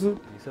ഇതെന്താ ഈ ഡ്രസ്?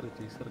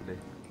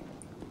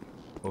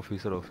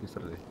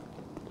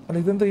 അല്ല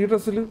ഇതെന്താ ഈ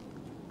ഡ്രസ്സില്?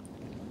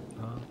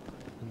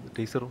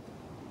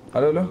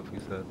 ഹലോ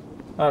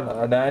ആ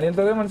ഡാനിയൽ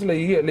തലേ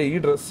മനസ്സിലായി. അല്ലേ ഈ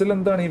ഡ്രസ്സിൽ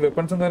എന്താണ് ഈ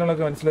വെപ്പൺസും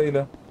കാര്യങ്ങളൊക്കെ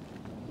മനസ്സിലായില്ല.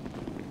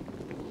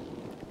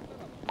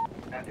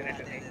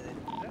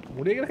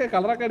 മുടിയൊക്കെ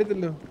കളറൊക്കെ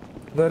അടിച്ചല്ലോ.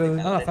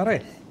 സാറേ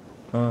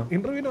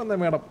ഇന്റർവ്യൂവിന് വന്നേ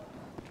മാഡം.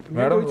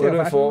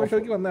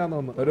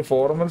 ഒരു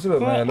ഫോർമൽസ്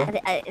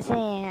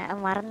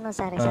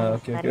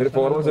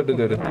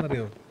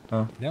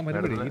ഞാൻ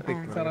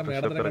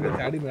മേഡത്തിനെ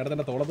ചാടി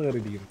മേഡത്തിന്റെ തോളത്ത്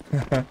കയറിയിരിക്കുന്നു.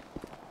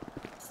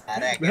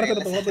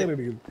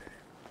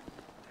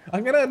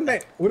 അങ്ങനെ തന്നെ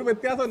ഒരു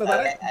വ്യത്യാസമില്ല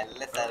സാറേ.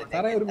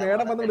 സാറേ ഒരു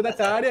മേഡം വന്ന് വിളിച്ചാൽ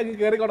ചാടി അങ്ങ്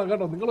കയറിക്കോണം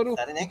കേട്ടോ. നിങ്ങളൊരു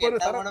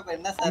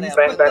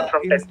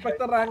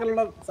ഇൻസ്പെക്ടർ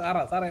റാങ്കിലുള്ള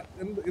സാറേ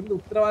എന്ത്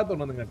ഉത്തരവാദിത്വം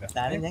ഉണ്ടോ നിങ്ങൾക്ക്?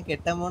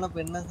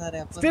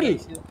 Still,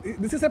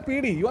 this is a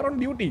PD. You are on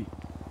duty.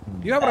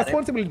 You have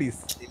responsibilities.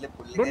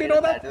 Don't you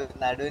know that?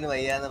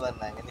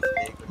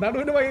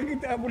 നടുവിന് വൈകി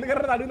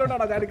പുള്ളിക്കാരുടെ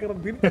നടുവിലോട്ടാണ് ചാടി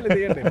കയറുന്നത്. തിരിച്ചല്ലേ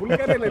ചെയ്യണ്ടേ?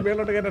 പുള്ളിക്കാരല്ലേ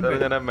മേലോട്ട് കയറണ്ടേ?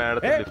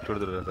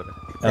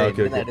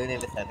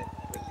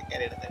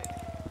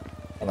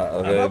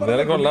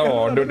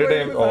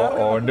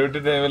 ഓൺ ഡ്യൂട്ടി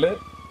ടൈമില്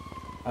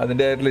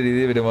അതിന്റെ ആയിട്ടുള്ള രീതി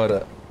പെരുമാറുക.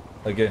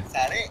 ഓക്കെ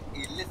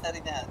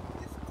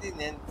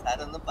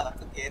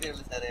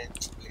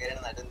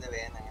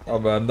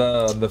എന്താ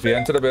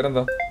ഫിയാൻസിയുടെ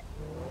പേരെന്താ?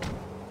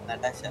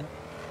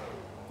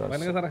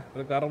 സാറേ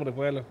ഒരു കാർ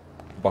പോയാലോ?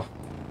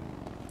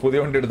 പുതിയ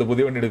വണ്ടി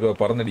എടുക്കുക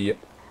പറഞ്ഞിടിയ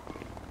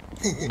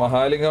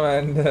മഹാലിംഗം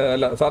ആൻഡ്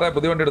അല്ല സാറേ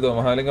പുതിയ വണ്ടി എടുത്തോ.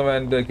 Mahalingam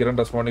and Kiran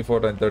responding four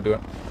 10:31.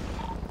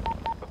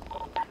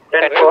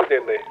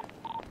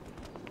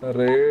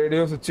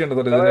 Radio switch ഉണ്ട്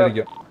സാർ.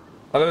 ഇതിനായിരിക്കും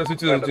അല്ല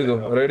സ്വിച്ച് ചെയ്തോ.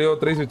 Radio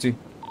 3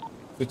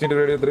 സ്വിച്ചിന്റെ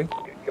radio 3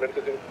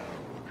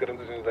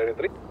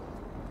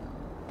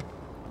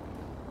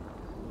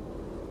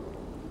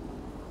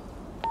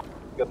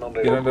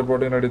 Kiran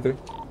reporting radio 3.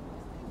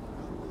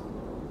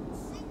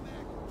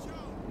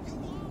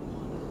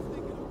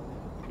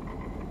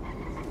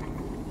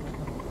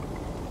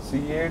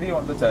 CAD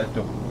on the chat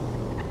too.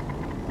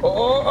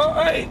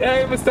 Hey,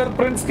 Mr.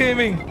 Prince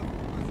Gaming.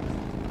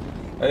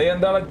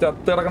 എന്താണ്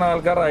ചത്ത് കിടക്കുന്ന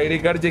ആൾക്കാർ ID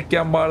കാർഡ് ചെക്ക്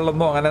ചെയ്യാൻ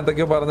പാടില്ലെന്നോ അങ്ങനെ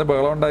എന്തൊക്കെയോ പറഞ്ഞ്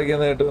ബഹളം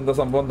ഉണ്ടാക്കിയെന്ന് കേട്ടു. എന്താ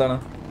സംഭവം എന്താണ്?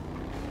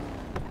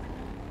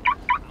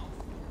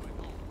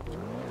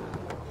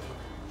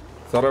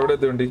 സാർ എവിടെ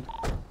എത്തി വണ്ടി?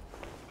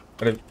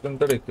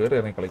 എന്താ കയറി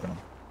ഇറങ്ങി കളിക്കണം.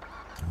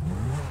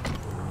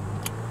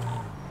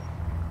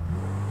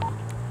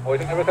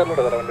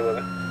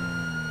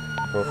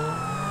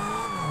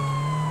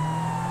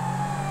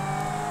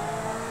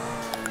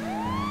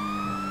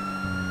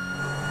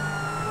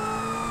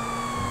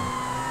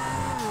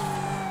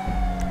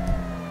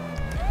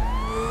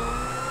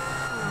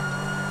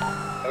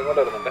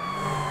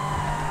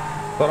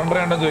 സറണ്ടർ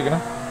ഉണ്ടോ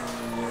ചോദിക്കണം.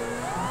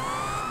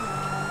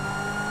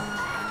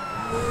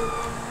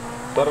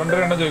 സറണ്ടർ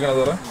ഉണ്ടോ ചോദിക്കണം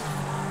സാറേ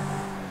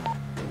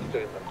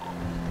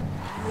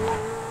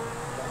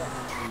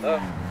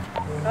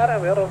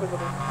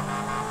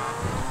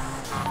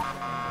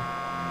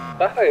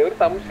ഒരു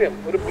സംശയം.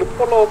 ഒരു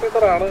ബ്ലിപ്പുള്ള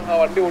ഓഫീസറാണ് ആ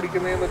വണ്ടി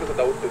ഓടിക്കുന്നതെന്നൊരു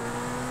ഡൗട്ട്.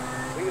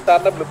 ഈ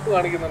സാറിന്റെ ബ്ലിപ്പ്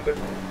കാണിക്കുന്നുണ്ട്.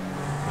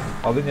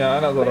 അത്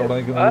ഞാനാ സാർ അവിടെ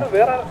നിൽക്കുന്നത്.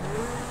 വേറെ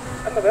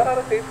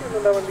ആരും ചേച്ചി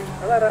ചെയ്യുന്നുണ്ടോ വണ്ടി?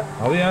 അതാരാ?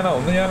 അത്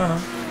ഞാനാണ്.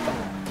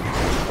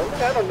 ഒന്ന്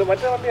ഞാനുണ്ട്.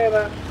 മറ്റേ വണ്ടി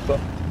ഏതാ?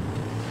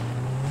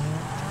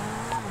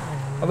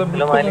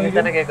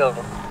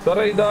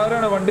 സാറേ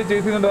ഇതാരാണ് വണ്ടി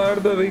ചേസ് ചെയ്യുന്നുണ്ട്?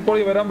 ആരുടെ റീകോൾ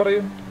വരാൻ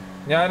പറയും.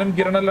 ഞാനും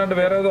കിരൺ അല്ലാണ്ട്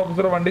വേറെ ഏതോ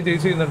ഓഫീസർ വണ്ടി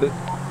ചേസ് ചെയ്യുന്നുണ്ട്.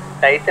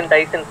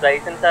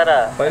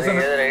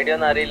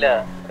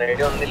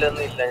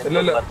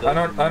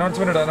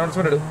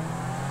 അനൗൺസ്മെന്റ് ഇട്.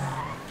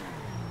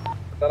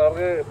 സാർ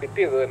അവർക്ക് ഫിറ്റ്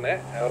ചെയ്തു തന്നെ.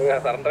 അവർക്ക്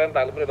സറണ്ടർ ചെയ്യാൻ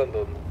താല്പര്യമില്ലെന്ന്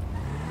തോന്നുന്നു.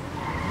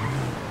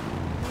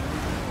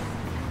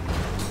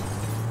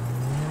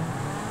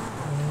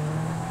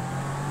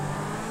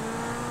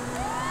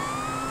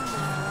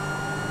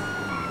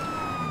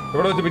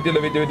 ഇവിടെ വെച്ച് പിറ്റിയില്ല.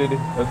 വെയിറ്റ്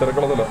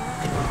തിരക്കുള്ളതല്ലോ.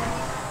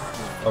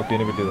 ഓക്കെ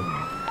ഇനി പിറ്റിയത്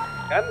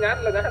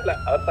ഞാനല്ല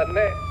അവർ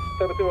തന്നെ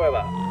തെറിച്ചു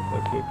പോയതാ.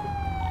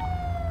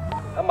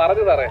 ഞാൻ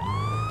മറഞ്ഞു സാറേ.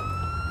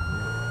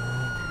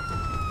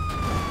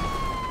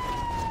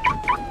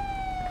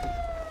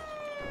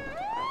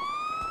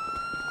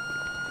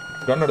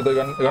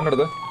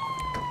 കണ്ണെടുത്ത്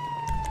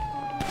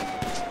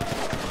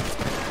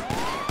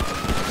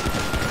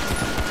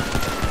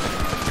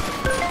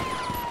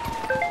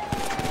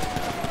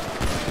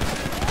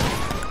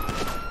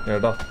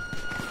ഏട്ടാ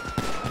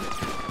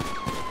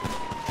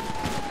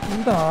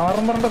എന്താ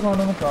ആർമറിന്റെ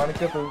സാധനം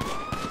കാണിക്കാത്തത്?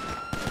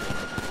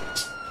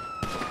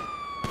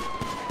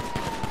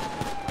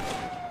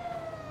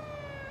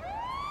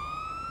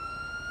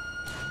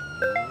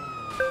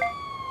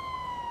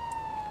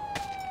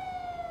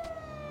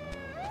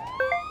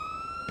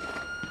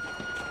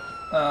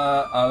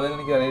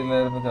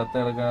 അതെനിക്കറിയില്ലായിരുന്നു. ചത്ത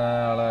കിടക്കുന്ന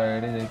ആളെ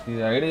ഐഡി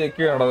ചെക്ക്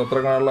ചെയ്യണോ? എത്ര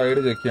കാണുള്ള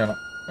ഐഡി ചെക്ക് ചെയ്യണം.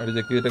 ഐഡി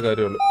ചെക്ക് ചെയ്തിട്ടേ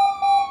കാര്യമുള്ളൂ.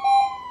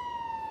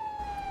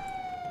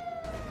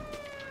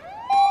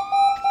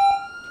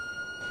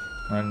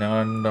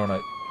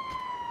 രണ്ടായി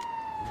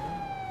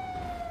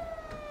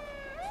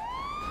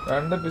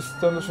 2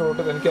 പിസ്റ്റൾ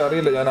ഷോട്ട്.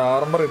 എനിക്കറിയില്ല. ഞാൻ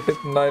ആർമർ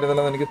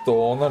ഇട്ടിട്ടുണ്ടായിരുന്നില്ലെന്ന് എനിക്ക്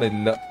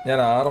തോന്നണില്ല. ഞാൻ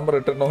ആർമർ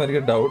ഇട്ടിട്ടുണ്ടോന്ന്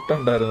എനിക്ക് ഡൗട്ട്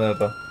ഉണ്ടായിരുന്നു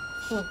കേട്ടോ.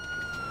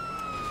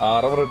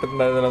 ആർമർ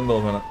ഇട്ടിട്ടുണ്ടായിരുന്നില്ലെന്ന്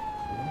തോന്നണം.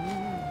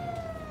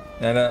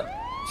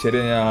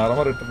 ശരിയാ, ഞാൻ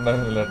ആർമർ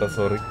ഇട്ടിട്ടുണ്ടായിരുന്നില്ല കേട്ടോ.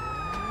 Sorry,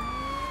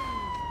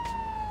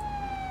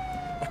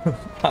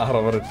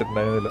 armour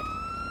ഇട്ടിട്ടുണ്ടായിരുന്നില്ല.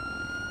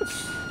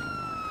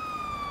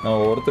 ഞാൻ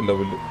ഓർത്തില്ല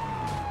പുല്ല്.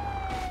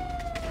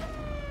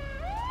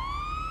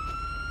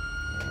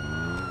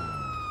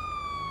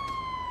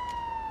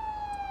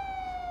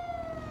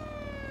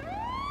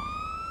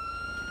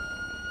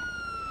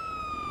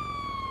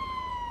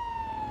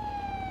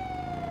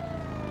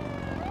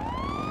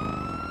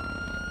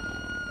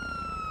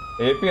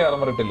 AP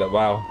ആർമർ ഇട്ടില്ല.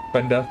 വാവ്,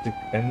 ഫാന്റാസ്റ്റിക്.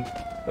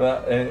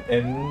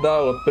 എന്താ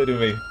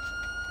ഒത്തൊരുമയും.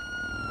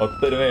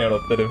 ഒത്തൊരുമയാണ്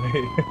ഒത്തൊരുമ.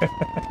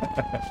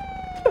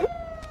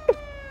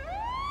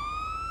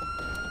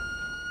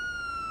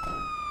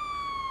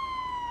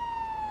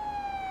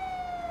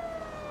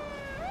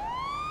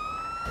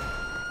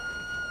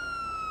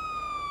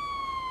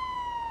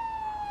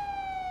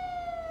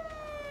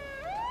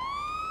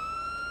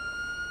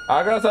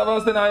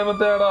 ആകാശാവാസത്തിനായ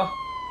മറ്റേടാ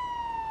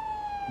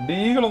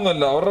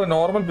ഡീകളൊന്നുമല്ല, അവരുടെ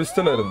നോർമൽ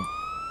പിസ്റ്റലായിരുന്നു.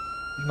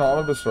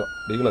 നോർമൽ പിസ്റ്റോ,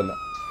 ഡീകളല്ല.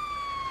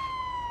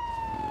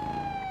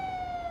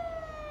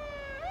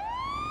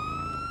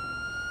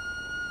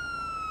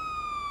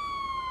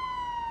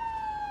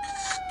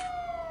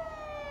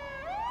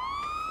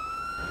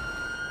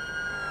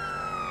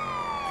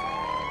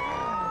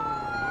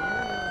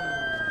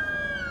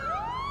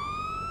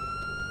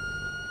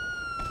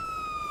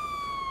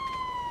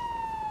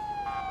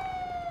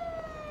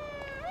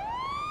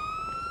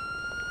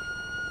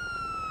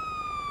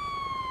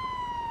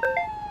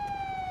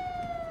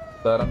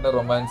 സാറിന്റെ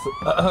റൊമാൻസ്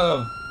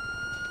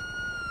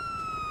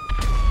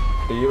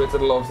ടി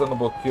വെച്ചിട്ടുള്ള ഓഫീസറിന്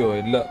പൊക്കിയോ?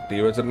 ഇല്ല, ടി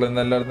വെച്ചിട്ടുള്ള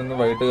ഇന്ന് എല്ലായിടത്തും നിന്ന്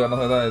വൈകിട്ട്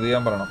കാരണം ഇത്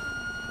ചെയ്യാൻ പറയണം.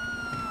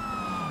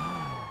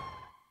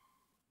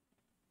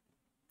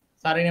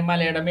 സാറേ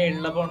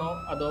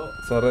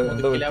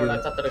എന്താ പറ്റി?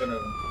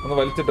 ഒന്ന്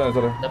വലിച്ചിട്ടാ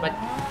സാറേ. എന്താ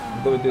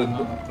പറ്റി?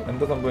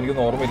 എന്താ സംഭവം?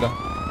 എനിക്കൊന്നും ഓർമ്മയില്ല.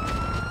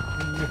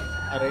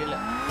 അറിയില്ല.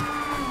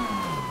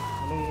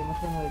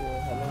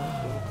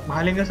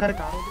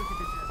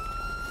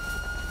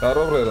 കാർ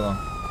ഓവർ ആയിരുന്നോ?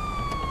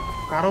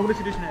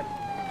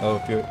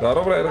 ഓക്കെ, കാർ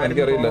ഓവർ ആയിരുന്നു.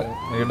 എനിക്കറിയില്ല,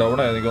 എനിക്ക് ഡൗൺ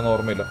ആയിരുന്നു, എനിക്കൊന്നും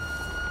ഓർമ്മയില്ല.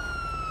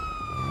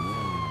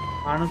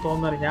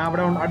 ഞാൻ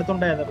അവിടെ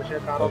അടുത്തുണ്ടായിരുന്നു, പക്ഷേ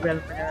ഓക്കെ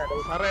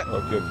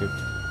ഓക്കെ.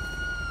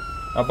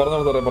 ആ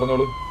പറഞ്ഞോളൂ സാറേ,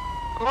 പറഞ്ഞോളൂ.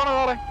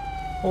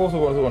 ഓ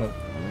സുഖമാണ് സുഖമാണ്.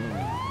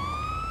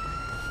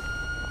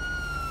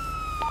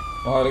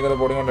 മഹാലിംഗം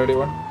ബോർഡിംഗ് ഉണ്ട്.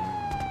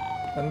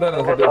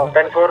 എന്തായിരുന്നു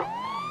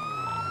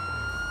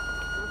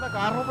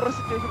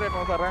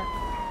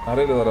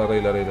അറിയില്ല സാറേ,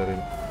 അറിയില്ല അറിയില്ല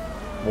അറിയില്ല.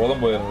 ബോധം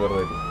പോയായിരുന്നു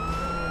ചെറുതായിട്ട്.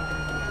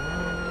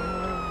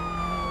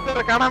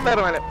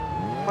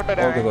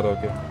 ഓക്കെ സാറേ,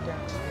 ഓക്കെ.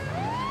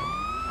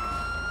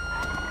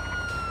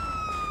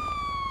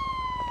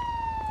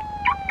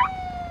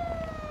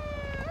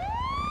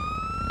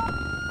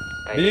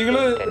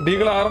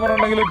 ഡീകള് ആർമർ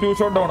ഉണ്ടെങ്കിൽ 2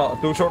 ഷോട്ട് ഡൗണാ.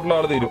 2 ഷോട്ടിൽ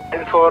ആള് തീരും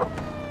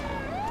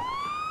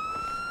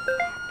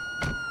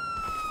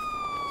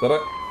സാറേ.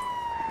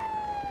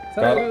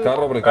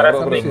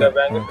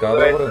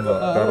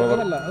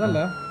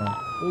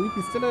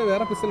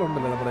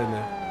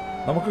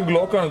 നമുക്ക്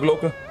ഗ്ലോക്ക് ആണ്,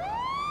 ഗ്ലോക്ക്.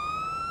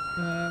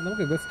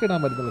 നമുക്ക് വെസ്റ്റ് ഇടാൻ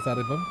പറ്റുന്നില്ല സാർ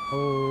ഇപ്പം.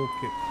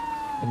 ഓക്കെ,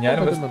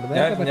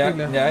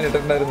 ഞാൻ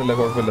ഇട്ടിട്ടുണ്ടായിരുന്നില്ല,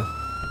 കുഴപ്പമില്ല.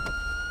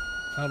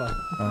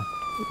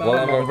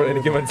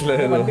 എനിക്ക്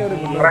മനസ്സിലായത്.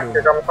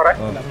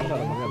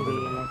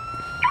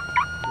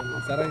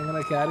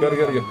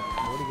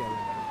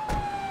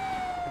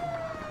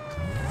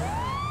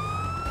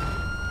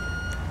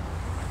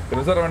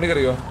 സാർ വണ്ടി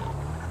കറിയോ?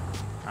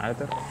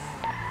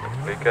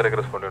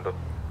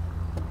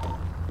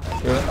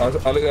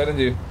 ആള് കാര്യം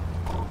ചെയ്യും.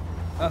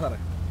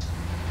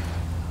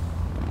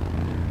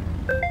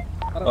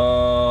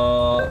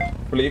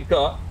 ഫ്ലീക്ക,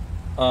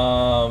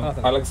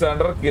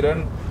 അലക്സാണ്ടർ, കിരൺ,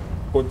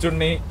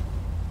 കൊച്ചുണ്ണി,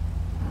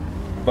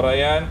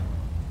 ബ്രയാൻ,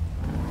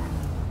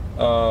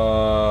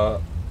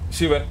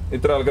 ശിവൻ,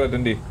 ഇത്ര ആൾക്കാർ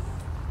അറ്റൻഡ് ചെയ്യും.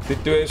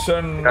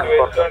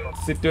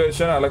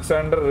 സിറ്റുവേഷൻ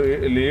അലക്സാണ്ടർ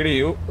ലീഡ്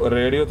ചെയ്യൂ.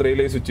 റേഡിയോ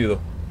 3 സ്വിച്ച് ചെയ്തോ.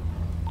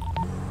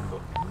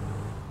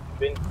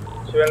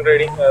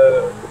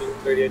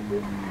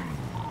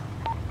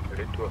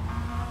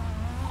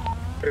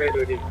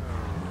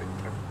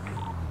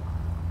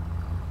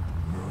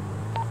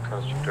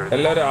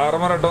 എല്ലാരും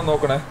ആർമർ ഇട്ടോ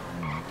നോക്കണേ.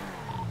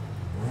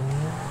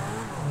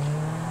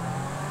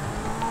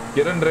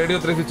 കിരൺ റേഡിയോ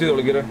 3 സ്വിച്ച്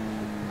ചെയ്തോളൂ. കിരൺ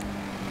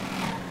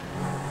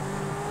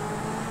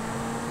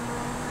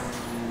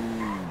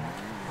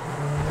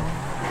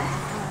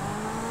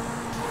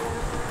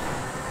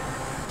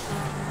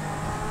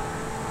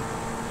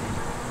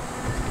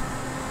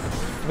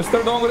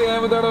മിസ്റ്റർ ഡോങ്കറി,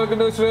 ആയമത്തേടെ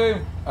വെക്കേണ്ട സ്ട്രീം.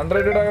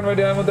 അൺറേറ്റഡ് ആകാൻ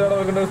വേണ്ടി ആയമത്തേടെ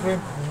വെക്കേണ്ട സ്ട്രീം.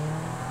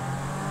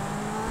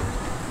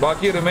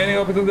 ബാക്കി റിമൈനിങ്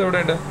ഓഫീസേഴ്സ്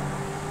എവിടെയുണ്ട്?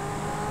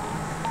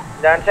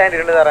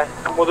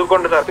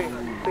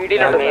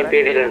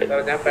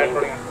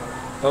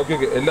 ഓക്കെ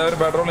ഓക്കെ, എല്ലാവരും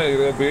പാട്രോളിംഗ്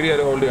ചെയ്യും. പേടി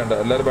ആരും ഹോൾഡ് ചെയ്യണ്ട,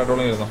 എല്ലാവരും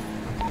പാട്രോളിംഗ് ചെയ്യുന്നു.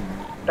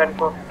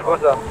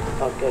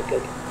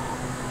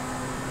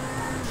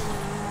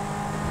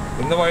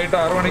 ഇന്ന് വൈകിട്ട്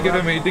 6 മണിക്ക്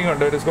ഒരു മീറ്റിംഗ്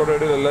ഉണ്ട് ഡിസ്കോർഡ്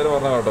ആയിട്ട്, എല്ലാവരും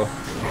പറഞ്ഞ കേട്ടോ.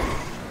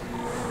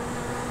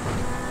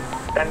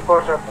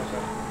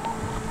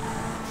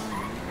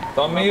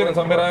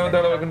 സമീർ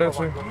ആയമത്തേടെ വെക്കേണ്ട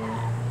സ്ട്രീം.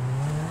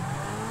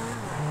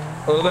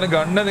 അതുപോലെ തന്നെ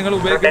ഗണ്ണ് നിങ്ങൾ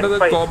ഉപയോഗിക്കേണ്ടത്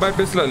കോമ്പാക്ട്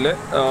പിസ്റ്റലല്ലേ,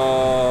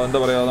 എന്താ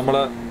പറയാ,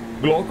 നമ്മളെ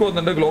ഗ്ലോക്ക്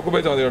വന്നിട്ടുണ്ട്, ഗ്ലോക്ക്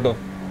ഉപയോഗിച്ചാൽ മതി കേട്ടോ.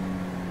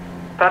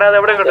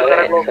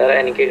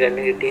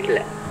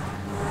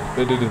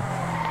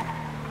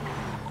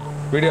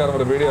 പീഡി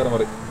ആർമറി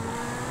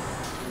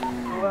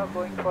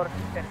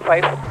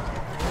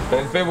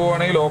 10-5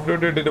 പോവാണെങ്കിൽ ഓഫ്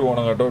ഡ്യൂട്ടി ഇട്ടിട്ട്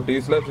പോകണം കേട്ടോ.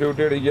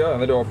 T/duty അടിക്കുക,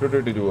 എന്നിട്ട് ഓഫ് ഡ്യൂട്ടി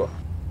ഇട്ടിട്ട് പോവാ.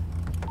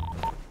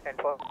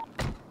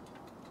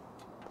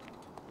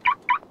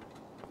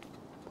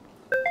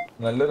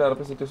 നല്ലൊരു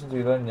RP സിറ്റുവേഷൻ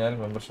ചെയ്താൽ ഞാൻ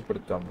മെമ്പർഷിപ്പ്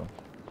എടുക്കാം.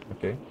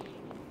 ഓക്കെ,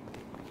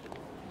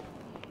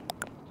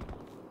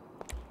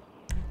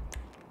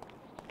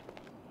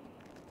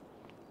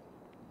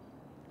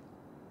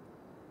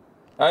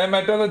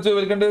 മറ്റേന്ന് വെച്ചു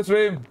വെൽക്കം ടു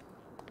സ്ട്രീം.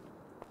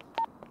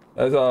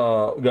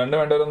 ഗണ്ണ്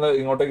വേണ്ടവരൊന്ന്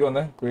ഇങ്ങോട്ടേക്ക്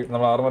വന്നേ,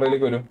 നമ്മൾ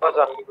ആർമറയിലേക്ക് വരും.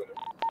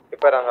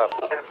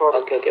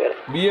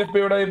 BFP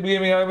യുടെ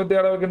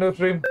വെൽക്കം ടു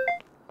സ്ട്രീം.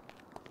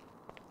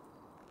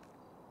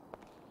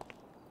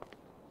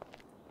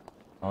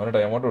 അവന്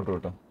ഡയമോട്ട് വിട്ടു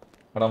കേട്ടോ.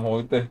 എടാ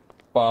മോഹിത്തെ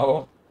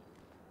പാവം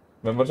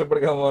മെമ്പർഷിപ്പ്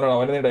എടുക്കാൻ പോകുന്നവരാണ്,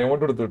 അവന് നീ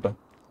ഡയമോട്ട് എടുത്തു കിട്ടോ.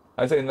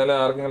 അയച്ച ഇന്നലെ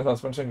ആർക്കെങ്കിലും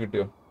സസ്പെൻഷൻ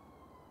കിട്ടിയോ?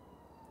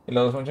 ഇല്ല,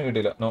 സസ്പെൻഷൻ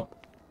കിട്ടിയില്ല. No,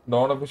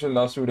 Don official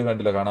last video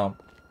കണ്ടില്ല, കാണാം.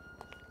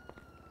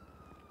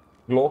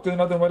 ഗ്ലോക്ക്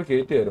ഇതിനകത്ത് ഇവന്മാർ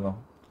കയറ്റിയായിരുന്നോ?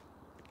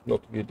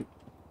 ഗ്ലോക്ക് കയറ്റി.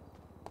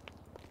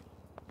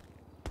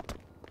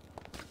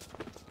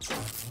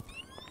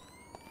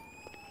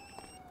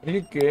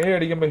 എനിക്ക് കെ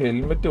അടിക്കുമ്പോൾ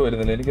ഹെൽമെറ്റ്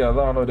വരുന്നില്ല. എനിക്ക്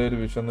അതാണ് ഒരേ ഒരു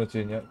വിഷയം എന്ന് വെച്ച്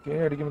കഴിഞ്ഞാൽ, കെ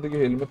അടിക്കുമ്പോഴത്തേക്ക്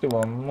ഹെൽമെറ്റ്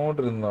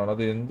വന്നോണ്ടിരുന്നതാണ്.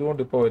 അത്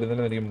എന്തുകൊണ്ട് ഇപ്പോൾ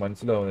വരുന്നില്ല എനിക്ക്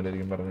മനസ്സിലാവുന്നില്ല.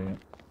 എനിക്കും പറഞ്ഞു കഴിഞ്ഞാൽ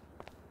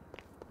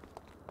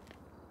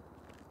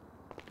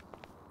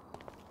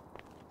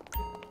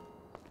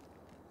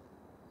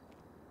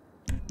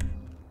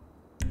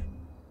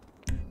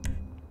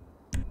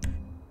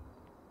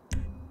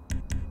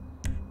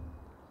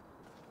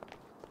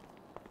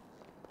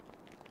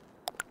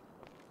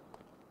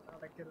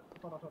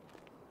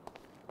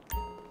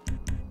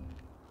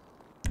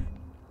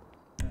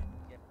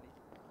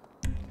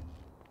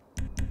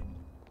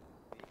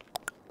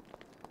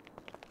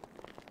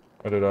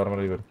ഒരു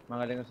ആർമറി വരും.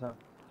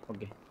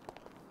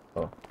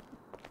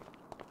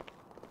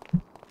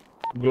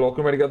 ഗ്ലോക്ക്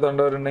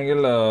മേടിക്കാത്തവരുണ്ടെങ്കിൽ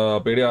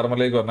പേടി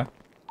ആർമറിലേക്ക് വരണേ.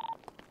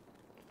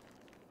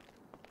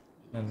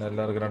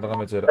 എല്ലാവർക്കും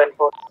 2 വെച്ച് തരാം.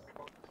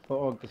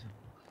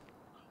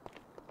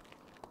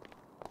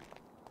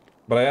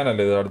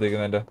 ബ്രയാനല്ലേ ഇത്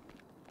അടുത്തേക്കുന്നതിന്റെ?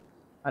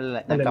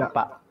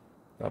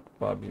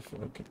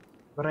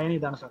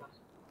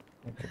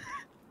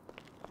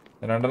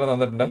 2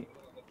 തന്നിട്ടുണ്ട്.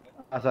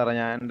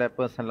 ഞാൻ എന്റെ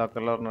പേഴ്സണൽ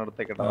ലോക്കറിൽ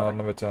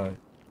വെച്ചാൽ മതി.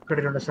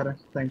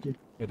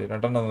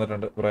 2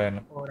 തന്നിട്ടുണ്ട്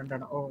ബ്രയാന്.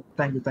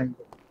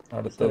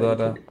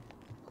 അടുത്തതാരാ?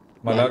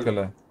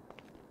 മലാക്കല്ലേ?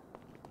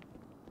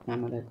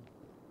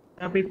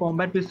 ഈ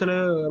കോമ്പാറ്റ് പിസ്റ്റൾ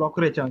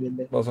ലോക്കർ വെച്ചാൽ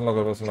മതി. പേഴ്സണൽ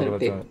ലോക്കർ വെച്ചാൽ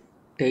മതി.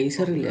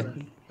 ടേസർ ഇല്ല.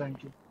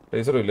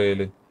 ടേസർ ഇല്ല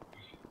കയ്യില്?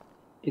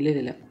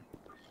 ഇല്ല,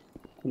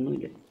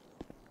 ഒന്നുമില്ലേ?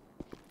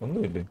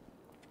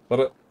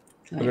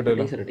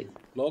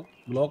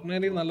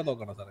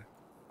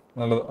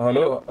 നല്ലത്.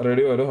 Hello,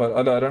 radio. ഹലോ,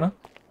 ആരാണ്?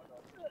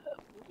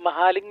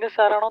 മഹാലിംഗ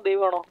സാറാണോ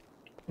ദൈവമാണോ?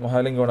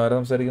 മഹാലിംഗമാണ്. ആരാ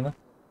സംസാരിക്കുന്നത്?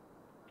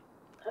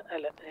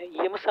 അല്ല,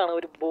 EMS ആണ്.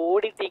 ഒരു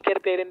ബോഡി ടീക്കർ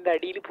പേരിന്റെ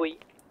അടിയിൽ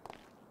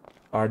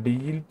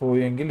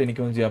പോയെങ്കിൽ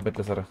എനിക്കൊന്നും ചെയ്യാൻ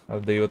പറ്റില്ല സാറേ.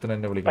 അത് ദൈവത്തിന്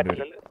എന്നെ വിളിക്കേണ്ടി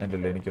വരും.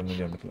 അല്ലല്ല, എനിക്കൊന്നും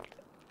ചെയ്യാൻ പറ്റില്ല.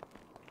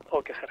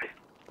 ഓക്കെ സാറേ.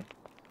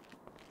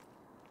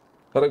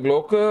 സാറേ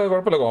ഗ്ലോക്ക്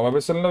കുഴപ്പമില്ല.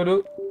 കോമബിസ്റ്റലിന്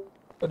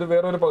ഒരു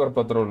വേറൊരു പകർപ്പ്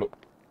അത്രേ ഉള്ളൂ.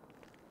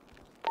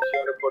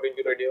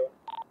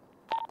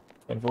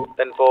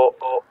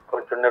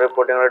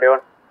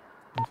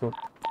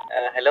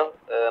 ഹലോ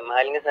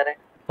മഹാലിംഗ സാറേ.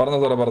 പറഞ്ഞോ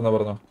സാറേ,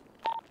 പറഞ്ഞോ.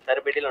 സാർ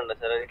വീട്ടിലുണ്ടോ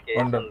സാർ? ഒരു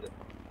കേസ് ഉണ്ട്.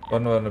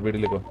 പറഞ്ഞു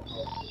വീട്ടിലേക്ക്.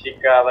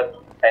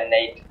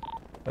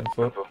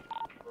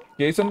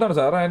 കേസ് എന്താണ്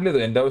സാർ ഹാൻഡിൽ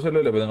ചെയ്തത്? എന്റെ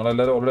ആവശ്യമില്ലല്ലോ.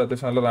 നിങ്ങളെല്ലാവരും ഓൾറെഡി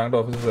അത്യാവശ്യം നല്ല റാങ്ക്ഡ്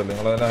ഓഫീസേഴ്സ് അല്ലേ?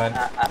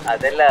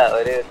 അതല്ല,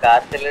 ഒരു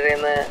കാർ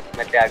സെല്ലറിന്ന്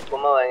മറ്റേ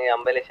അക്കുമ വാങ്ങി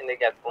 50 ലക്ഷം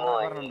രൂപയ്ക്ക് അക്കുമ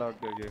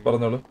വാങ്ങി.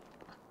 പറഞ്ഞോളൂ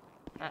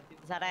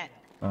സാറേ.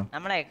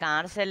 നമ്മളെ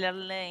കാർ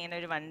സെല്ലറിൽ ഇങ്ങനെ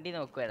ഒരു വണ്ടി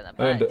നോക്കുവായിരുന്നു.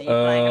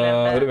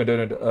 ഒരു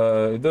മിനിറ്റ്.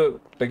 ഇത്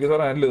ടെക്കി സാർ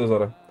ഹാൻഡിൽ ചെയ്തു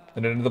സാറേ.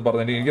 എന്റെ അടുത്ത്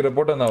പറഞ്ഞു. എനിക്ക്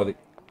റിപ്പോർട്ട് തന്നാൽ മതി.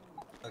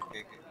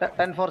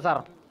 10-4 സാർ.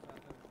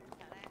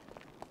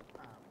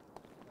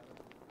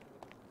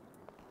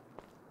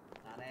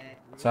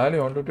 Sally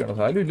on ഡ്യൂട്ടിയാണോ?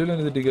 സാലി ഇല്ലല്ലോ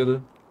ഇത് ടിക്കത്.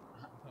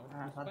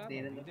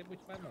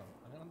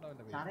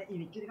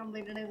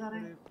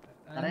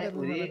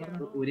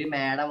 ഒരു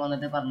മാഡം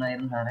വന്നിട്ട്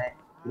പറഞ്ഞായിരുന്നു സാറേ,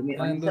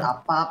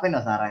 അപ്പാപ്പനോ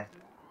സാറേ,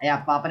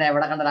 അപ്പാപ്പനെ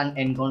എവിടെ കണ്ട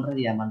എൻകൗണ്ടർ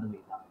ചെയ്യാൻ പറഞ്ഞത്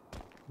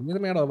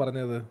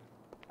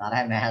സാറേ.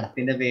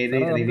 മാഡത്തിന്റെ പേര്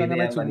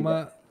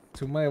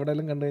ചുമ്മാ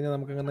എവിടെയെങ്കിലും കണ്ടു കഴിഞ്ഞാൽ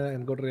നമുക്ക് അങ്ങനെ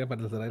എൻകൗണ്ടർ ചെയ്യാൻ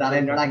പറ്റില്ല സാറേ.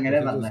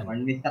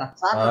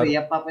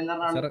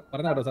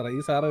 പറഞ്ഞോ സാറേ. ഈ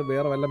സാറ്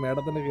വേറെ വല്ല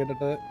മേഡത്തിന്റെ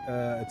കേട്ടിട്ട്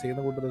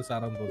ചെയ്യുന്ന കൂട്ടത്തിൽ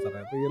സാറാന്ന് തോന്നുന്നു സാറേ.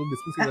 അപ്പൊ ഇയാൾ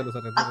ഡിസ്കസ് ചെയ്തല്ലോ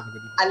സാറേ.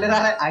 അല്ല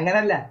സാറേ,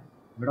 അങ്ങനല്ല.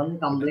 ഇവിടെ ഒന്ന്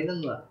കംപ്ലൈന്റ്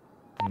ഒന്നും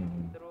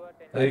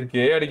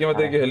കെ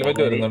അടിക്കുമ്പോഴത്തേക്ക്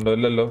ഹെൽമെറ്റ് വരുന്നുണ്ടോ?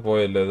 ഇല്ലല്ലോ,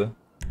 പോയല്ലേ അത്?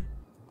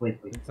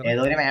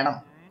 ഏതോ ഒരു മേഡം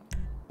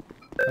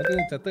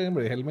ചത്ത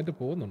കഴിയുമ്പോഴേ ഹെൽമെറ്റ്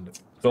പോകുന്നുണ്ട്.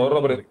 സ്റ്റോർ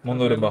റോബറി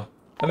 300 രൂപ.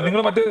 അല്ല,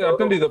 നിങ്ങൾ മറ്റേ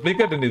അറ്റൻഡ് ചെയ്തോ?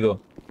 ഫ്ലീക്ക് അറ്റൻഡ് ചെയ്തോ?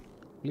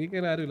 ഫ്ലീക്ക്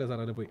ആരും ഇല്ല സാർ,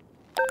 അവര് പോയി.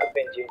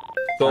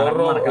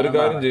 ഒരു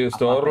കാര്യം ചെയ്യും.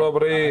 Store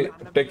robbery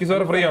techie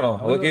sir free ആണോ?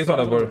 അത്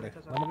കേസാണോ? ഇപ്പോൾ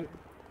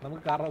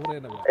നമുക്ക് കാർ റോബറി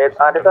തന്നെ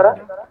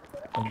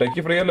ടെക്കി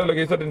ഫ്രീ അല്ലല്ലോ,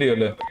 കേസ് അറ്റൻഡ്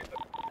ചെയ്യല്ലേ?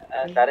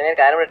 സാറേ ഞാൻ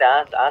കാര്യം പറയട്ടെ,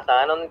 ആ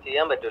സാധനം ഒന്നും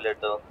ചെയ്യാൻ പറ്റൂല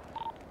കേട്ടോ.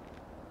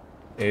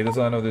 ഏത്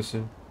സാധനം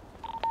ഉദ്ദേശിച്ചു?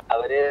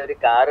 അവര് ഒരു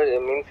കാറ്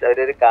മീൻസ്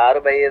അവരൊരു കാറ്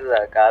ബൈ ചെയ്തതാ.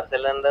 കാർ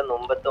സെല്ലറിന്റെ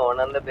മുമ്പത്തെ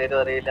ഓണറിന്റെ പേരും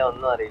അറിയില്ല,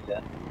 ഒന്നും അറിയില്ല.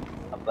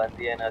 അപ്പൊ എന്ത്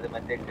ചെയ്യാൻ, അത്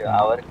മറ്റേ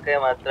അവർക്ക്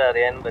മാത്രമേ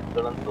അറിയാൻ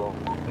പറ്റുള്ളൂ എന്ന്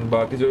തോന്നുന്നു.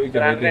 ബാക്കി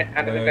ചോദിക്കാം.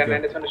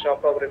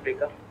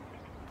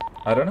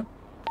 ആരാണ്?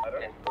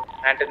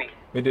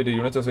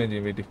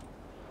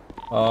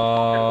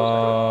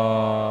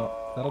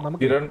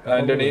 കിരൺ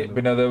ആന്റണി.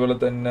 പിന്നെ അതേപോലെ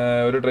തന്നെ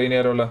ഒരു ട്രെയിൻ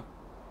ആരോ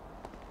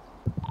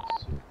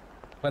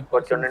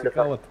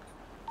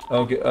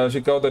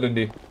ഷിക്കാവത്ത്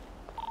അറ്റൻഡ്.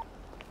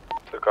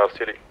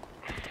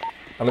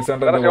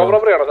 അലക്സാണ്ടർ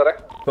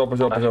ഷോപ്പ്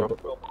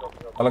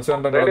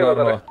അലക്സാണ്ടറിന്റെ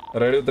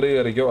റേഡിയോ 3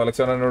 കയറിക്കോ.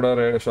 അലക്സാണ്ടറിന്റെ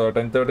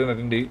 10:13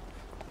 അറ്റൻഡ് ചെയ്യും.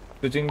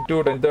 Switching to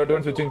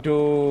 10:31, switching to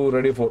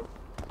radio 4.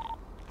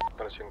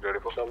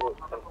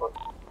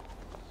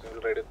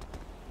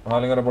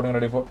 Mahalingam reporting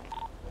radio 4.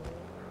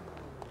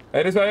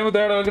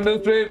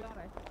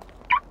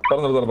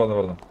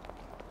 പറഞ്ഞു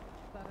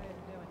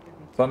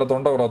സാറിന്റെ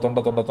തൊണ്ട കുറവാ,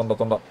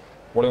 തൊണ്ട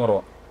വോളിയം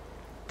കുറവാ.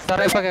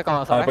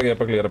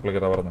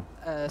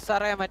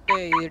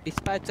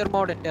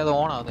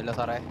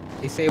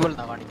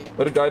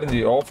 ഒരു കാര്യം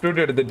ചെയ്യും, ഓഫ്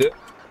ഡ്യൂട്ടി എടുത്തിട്ട്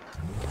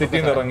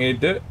സിറ്റിയിൽ നിന്ന്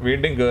ഇറങ്ങിയിട്ട്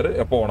വീണ്ടും കയറി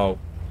എപ്പോ ഓൺ ആവും.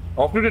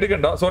 ഓഫ് ഡ്യൂട്ടി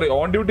എടുക്കണ്ട, സോറി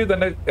ഓൺ ഡ്യൂട്ടി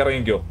തന്നെ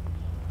ഇറങ്ങിക്കോ.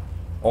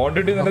 ഓൺ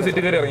ഡ്യൂട്ടി തന്നെ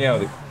സിറ്റി കയറി ഇറങ്ങിയാൽ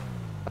മതി.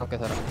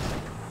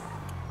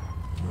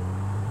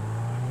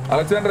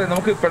 അലക്സാണ്ടർ,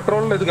 നമുക്ക്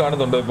പെട്രോളിന്റെ ഇത്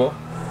കാണുന്നുണ്ടോ ഇപ്പോ?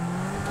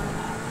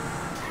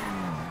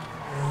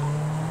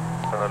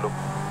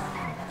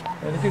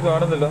 എനിക്ക്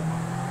കാണുന്നില്ല.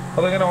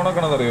 അതെങ്ങനെ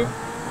ഓണാക്കണമെന്ന് അറിയോ?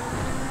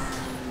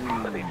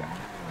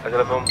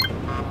 ചിലപ്പം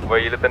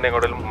വൈയിൽ തന്നെ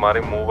എങ്ങോട്ടും മാറി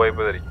മൂവ് ആയി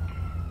പോയതായിരിക്കും.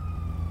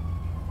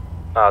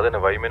 അതന്നെ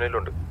വൈ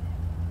മെനുവിലുണ്ട്.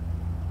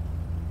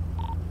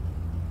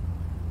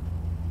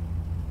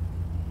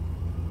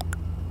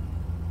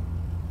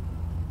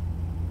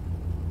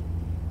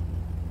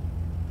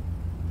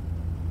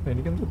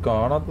 എനിക്കെന്ത്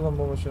കാണാത്ത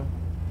സംഭവം. പക്ഷെ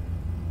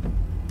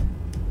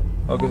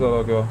ഓക്കെ സാർ,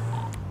 ഓക്കെ വാ.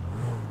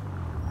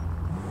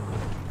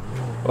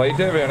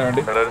 റൈറ്റ് ഹൈവേ ആണ്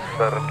വേണ്ടി.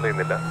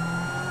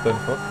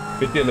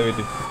 പിറ്റിയല്ലേ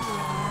വെയിറ്റ്.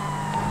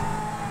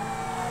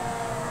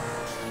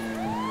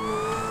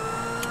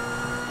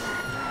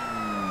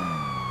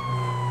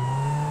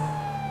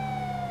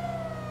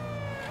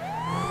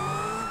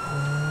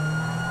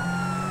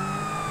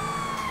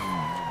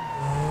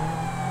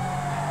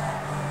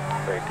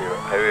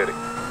 ഹൈവേ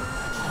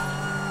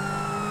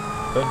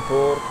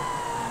 10-4.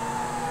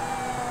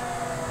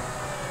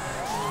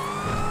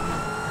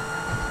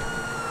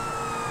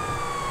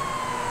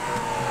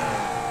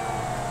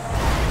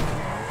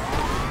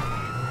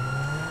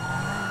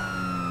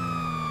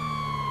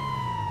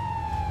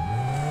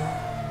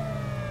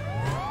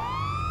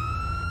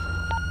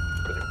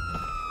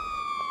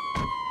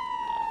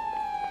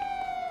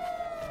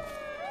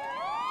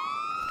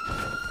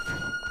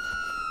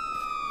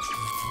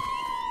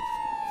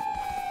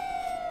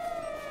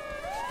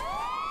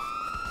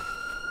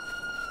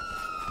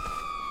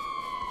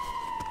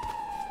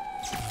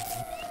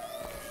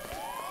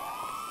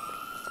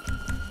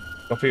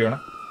 കഫി വേണം.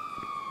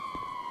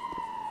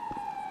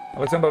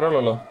 അലക്സാണ്ടർ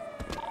ഒരാളല്ലോ?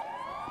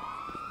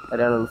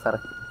 ഒരാളുള്ളൂ സാറേ.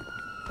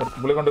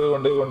 പുള്ളി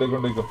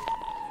കൊണ്ടുപോയിക്കോ.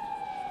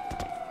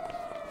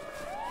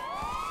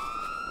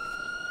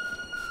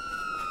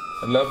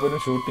 എല്ലാപ്പോഴും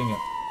ഷൂട്ടിങ്.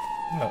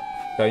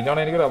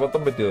 കഴിഞ്ഞോണം എനിക്കൊരു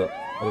അബദ്ധം പറ്റിയതാ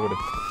അതുകൂടെ.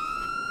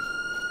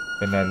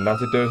 പിന്നെ എല്ലാ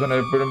സിറ്റുവേഷനും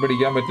എപ്പോഴും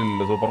പിടിക്കാൻ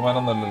പറ്റില്ലല്ലോ,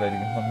 സൂപ്പർമാനൊന്നും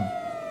അല്ലല്ലായിരിക്കും.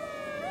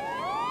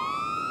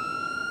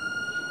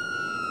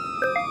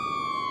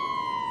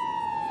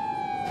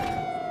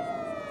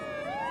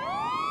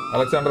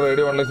 അലക്സാണ്ടർ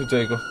റേഡിയോ 1 സ്വിച്ച്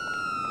ആയിക്കോ.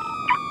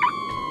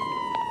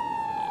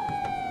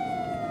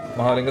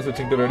 Mahalinga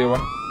switching to radio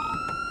 1.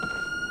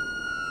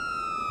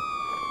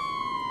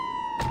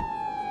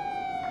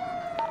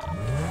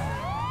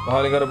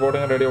 Mahalinga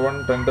reporting radio 1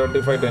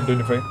 10:35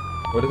 10:25.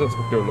 ഒരു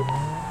സബ്സ്ക്രിപ്റ്റേ ഉള്ളൂ.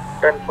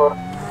 10-4.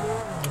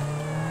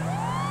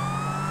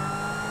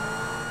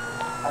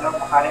 ഹലോ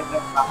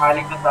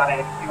മഹാലിംഗ സാറേ,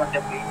 എനിക്ക് മറ്റേ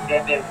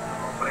പ്രീമിയന്റെ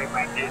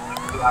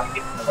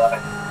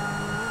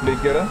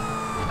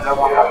ഹലോ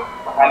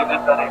മഹാലിംഗ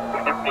സാറേ,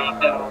 എന്റെ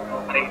പ്ലേറ്റ്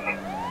ഓഫറില്ലേ,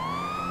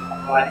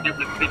 അപ്പോൾ അതിന്റെ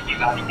ഫ്ലിപ്പ് എനിക്ക്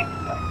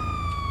കാണിക്കുന്നില്ല.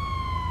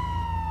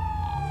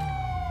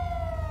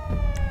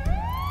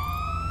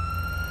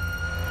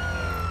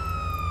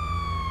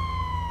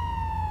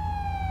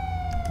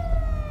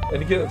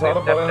 എനിക്ക് സാറ്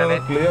പറയുന്നത്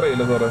ക്ലിയർ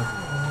ചെയ്യില്ല സാറേ.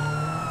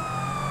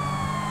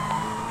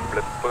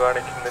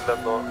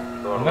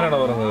 അങ്ങനെയാണോ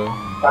പറഞ്ഞത്?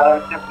 സാറേ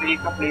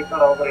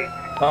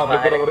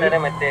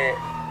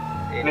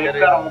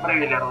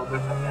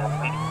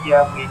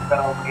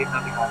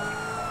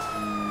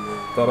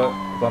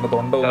സാറിന്റെ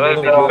തൊണ്ട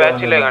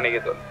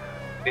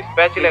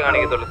ഡിസ്പാച്ചിലേ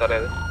കാണിക്കത്തുള്ളൂ സാറേ.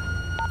 അത്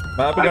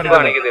മാപ്പിൽ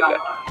കാണിക്കത്തില്ല.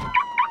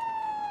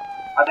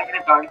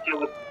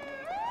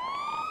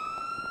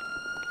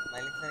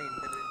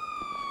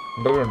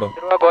 ഇന്റർവ്യൂ ഉണ്ടോ?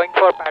 Going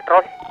for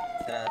petrol.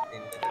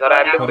 സാറേ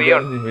ആരെല്ലാം ഫ്രീ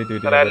ആണ്?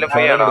 സാറേ ആരെല്ലാം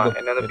ഫ്രീ ആണോ?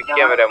 എന്നെ ഒന്ന് പിക്ക്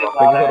ചെയ്യാൻ വരാമോ?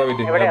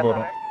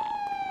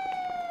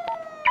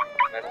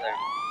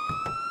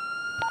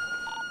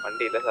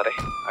 വണ്ടിയില്ല സാറേ,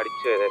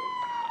 അടിച്ചു പോയതായിരുന്നു.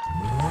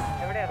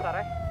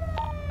 സാറേ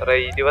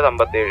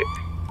 2057.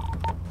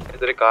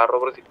 ഇതൊരു കാർ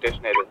റോബർ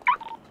സിറ്റുവേഷൻ ആയിരുന്നു.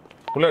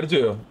 പുള്ളി അടിച്ചു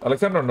പോയോ?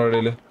 അലക്സാണ്ടർ ഉണ്ടോ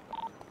ഇടയില്?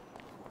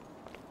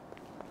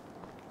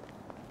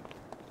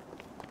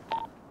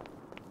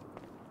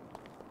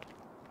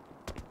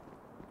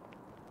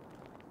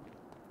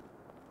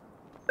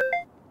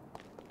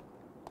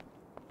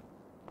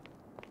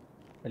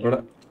 ഇവിടെ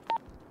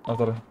ആ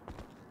സാറേ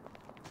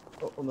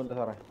ഒന്നുമില്ല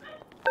സാറേ.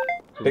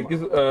 ടെക്കി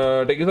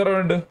സാർ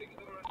എവിടെ ഉണ്ട്?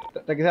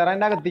 ടെക്കി സാറേ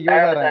എന്നെ അകത്തേക്ക്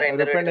പോയി സാറേ,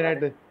 ഒരു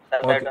പെണ്ണിനായിട്ട്.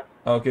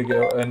 ഓക്കെ ഓക്കെ,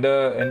 എന്റെ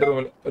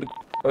റൂമിൽ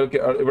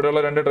ഇവിടെയുള്ള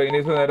 2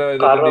 ട്രെയിനീസ് നേരെ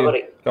കാർ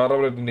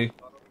റോബർ അറ്റൻഡ് ചെയ്യും.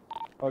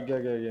 Okay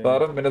okay okay.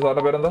 സാറും പിന്നെ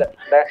സാറിന്റെ പേരെന്താ?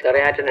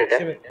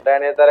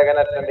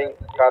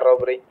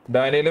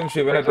 ഡാനിയലും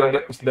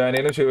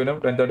ശിവനും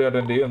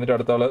അറ്റൻഡ് ചെയ്യും. എന്നിട്ട്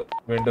അടുത്ത ആള്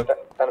വീണ്ടും.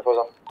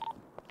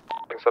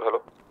 ഹലോ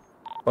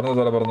പറഞ്ഞു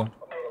സാറേ പറഞ്ഞു.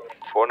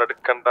 ഫോൺ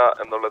എടുക്കണ്ട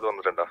എന്നുള്ളത്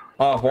വന്നിട്ടുണ്ടോ?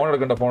 ആ ഫോൺ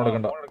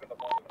എടുക്കണ്ട.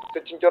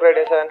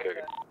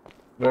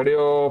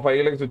 റേഡിയോ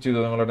 5 സ്വിച്ച് ചെയ്തു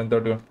നിങ്ങൾ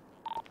 10:31.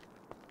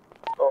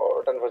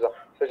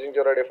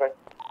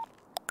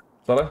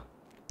 സാറേ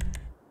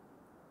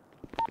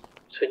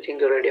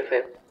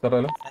സാറേ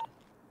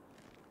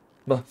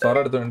ഹലോ സാറേ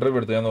എടുത്തു ഇന്റർവ്യൂ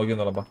എടുത്തു ഞാൻ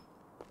നോക്കിയെന്നോളപ്പാ.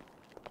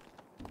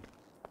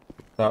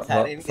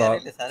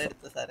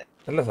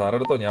 അല്ല സാർ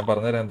എടുത്തോ ഞാൻ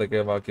പറഞ്ഞുതരാം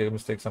എന്തൊക്കെയാ ബാക്കി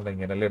മിസ്റ്റേക്സ് ഉണ്ട്.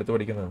 ഇങ്ങനെയല്ലേ എടുത്ത്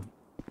പഠിക്കുന്നത്.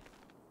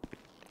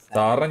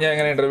 സാറിന് ഞാൻ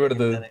എങ്ങനെ ഇന്റർവ്യൂ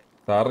എടുത്തത്?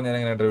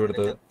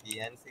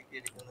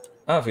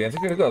 ആ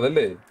ഫിയാൻസിക്ക് എടുക്കും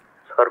അതല്ലേ.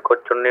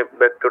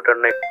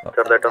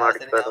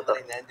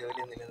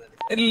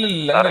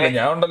 ഇല്ല അങ്ങനല്ല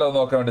ഞാൻ ഉണ്ടല്ലോ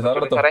നോക്കാൻ വേണ്ടി. സാർ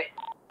എടുത്തോ.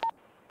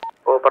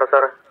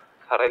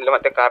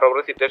 മറ്റേ കാർ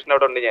റോബറി സിറ്റുവേഷൻ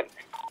അവിടെ ഉണ്ട്. ഞാൻ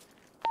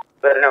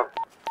വരണോ?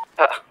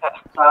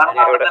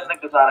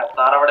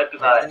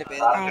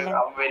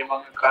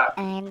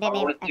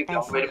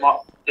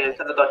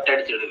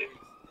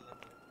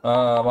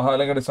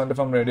 Mahalinga discount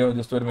from radio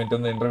just ഒരു മിനിറ്റ്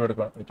ഒന്ന് ഇന്റർവ്യൂ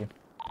എടുക്കണം.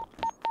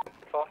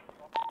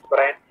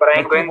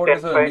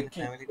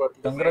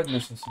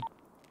 കൺഗ്രാറ്റുലേഷൻസ്.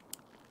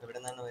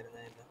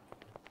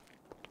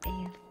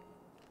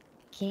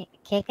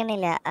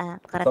 കേക്കണില്ല.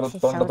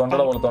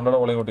 തൊണ്ടയുടെ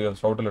വോളിയം കൂട്ടി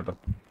ഷൗട്ടിലിട്ടോ.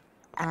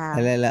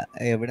 അല്ല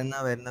എവിടെന്നാ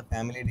വരുന്ന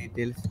ഫാമിലി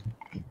ഡീറ്റെയിൽസ്?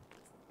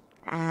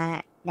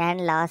 ഞാൻ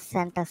ലോസ്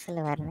സാന്റോസിൽ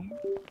വരണേ.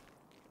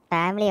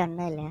 ഫാമിലി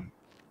ഒന്നുമില്ല.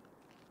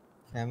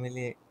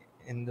 ഫാമിലി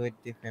എന്ത്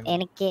പറ്റി?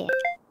 എനിക്ക്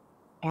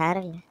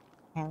ആരില്ല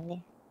ഫാമിലി.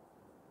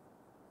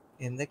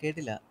 എന്താ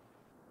കേട്ടില്ല?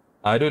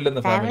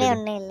 ആരുമില്ലെന്ന് ഫാമിലി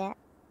ഒന്നുമില്ല.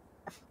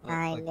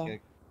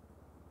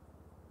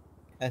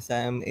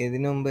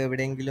 ഇതിനു മുമ്പ്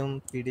എവിടെയെങ്കിലും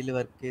പിടിയിൽ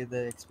വർക്ക് ചെയ്ത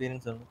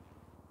എക്സ്പീരിയൻസ് ഉണ്ടോ?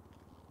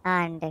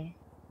 ഉണ്ട്.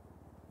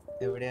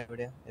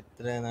 എവിടെയാ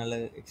എത്ര നാള്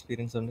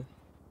എക്സ്പീരിയൻസ് ഉണ്ട്?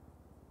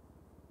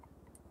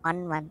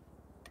 1 month.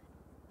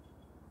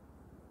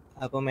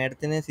 അപ്പൊ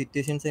മാഡത്തിന്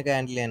സിറ്റുവേഷൻസ് ഒക്കെ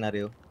ഹാൻഡിൽ ചെയ്യാൻ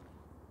അറിയോ?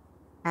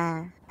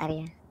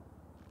 അറിയാം.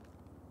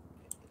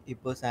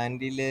 ഇപ്പൊ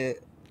സാൻഡിയില്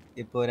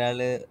ഇപ്പൊ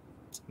ഒരാള്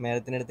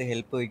മാഡത്തിനടുത്ത്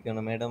ഹെൽപ്പ്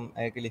ചോദിക്കണം, മാഡം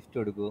അയാൾക്ക് ലിഫ്റ്റ്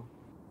കൊടുക്കുവോ?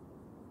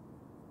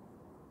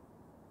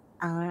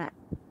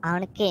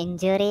 അവനക്ക്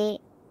ഇഞ്ചുറി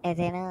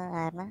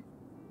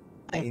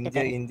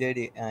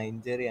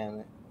ഇഞ്ചറി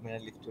ആണ്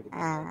മാഡം ലിഫ്റ്റ്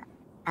കൊടുക്കുക.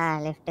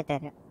 ലിഫ്റ്റ്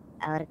തരും.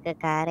 അവർക്ക്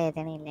കാർ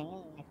ഏതെങ്കിലും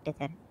ലിഫ്റ്റ്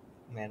തരും.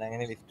 മാഡം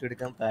അങ്ങനെ ലിഫ്റ്റ്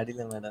എടുക്കാൻ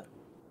പാടില്ല മാഡം.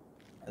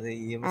 അത്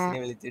EMSനെ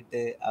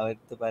വിളിച്ചിട്ട്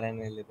അവർക്ക്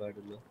പറയാനല്ലേ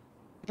പാടുള്ളൂ.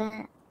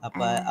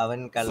 അപ്പൊ അവൻ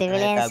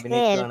കള്ളനായിട്ട്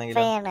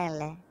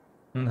അഭിനയിക്കുകയാണെങ്കിലോ?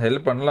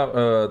 ஹெல்ப் பண்ணலாம்.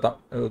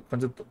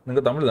 கொஞ்சம்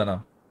நீங்கள் தமிழ் தானா?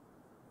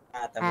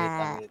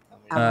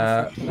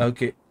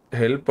 ஓகே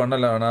ஹெல்ப்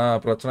பண்ணலாம். ஆனால்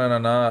பிரச்சனை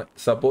என்னன்னா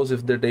suppose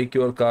if they take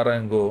your car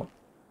and go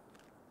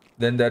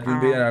then that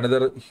will be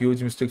another huge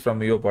mistake from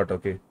your part.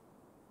 Okay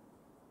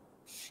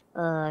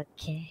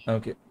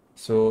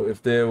so if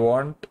they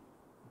want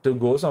to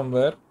go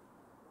somewhere,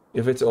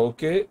 if it's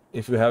okay,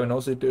 if you have no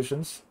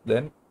situations,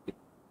 then it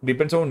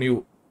depends on you.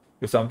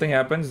 If something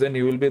happens, then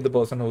you will be the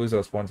person who is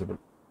responsible.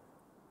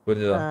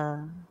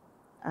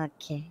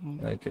 Okay.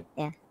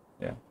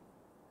 Yeah.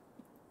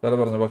 സാറേ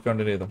പറഞ്ഞു ബാക്കി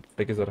continue ചെയ്തോ.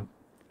 Take സാറേ.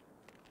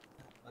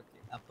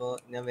 അപ്പോ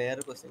ഞാൻ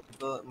വേറെ question.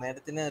 ഇപ്പൊ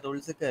മാഡത്തിന്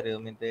റൂൾസ് ഒക്കെ അറിയോ?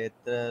 മറ്റേ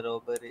എത്ര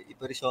റോബറി,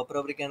 ഇപ്പൊ ഒരു ഷോപ്പ്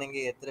റോബറിക്ക്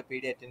ആണെങ്കിൽ എത്ര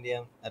പീഡി അറ്റൻഡ്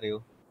ചെയ്യാൻ അറിയോ?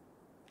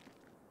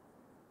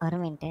 ഒരു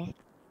മിനിറ്റ്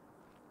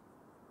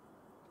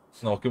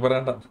നോക്കി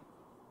പറയണ്ട.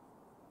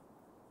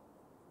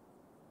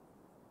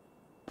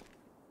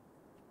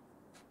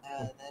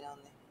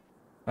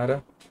 ആരാ?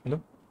 ഹലോ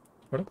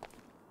ഇവിടെ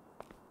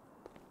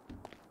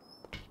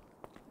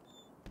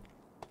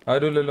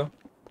ആരുമില്ലല്ലോ.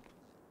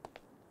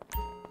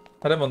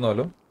 ആരാ വന്നോ?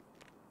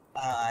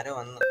 ആരോ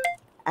വന്നു.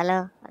 ഹലോ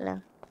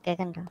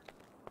കേക്കണ്ടോ?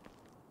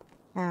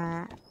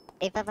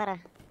 ഇപ്പൊ പറ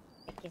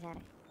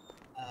സാറേ.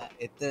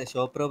 എത്ര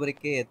ഷോപ്പ്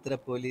റോബറിക്ക് എത്ര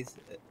പോലീസ്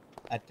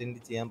അറ്റൻഡ്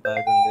ചെയ്യാൻ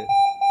പാടുണ്ട്?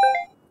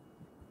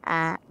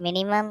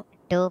 Minimum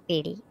 2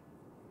 PD.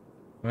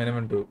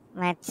 Minimum 2.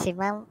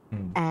 Maximum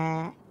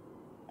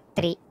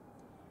 3.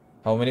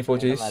 How many for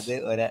chase? അത്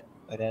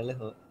ഒരാള്.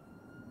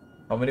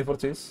 How many for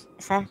chase?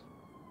 Sir.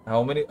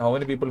 How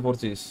many people for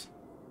chase?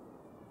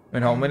 I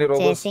mean how many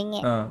robbers?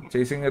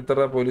 Chasing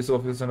എത്ര പോലീസ്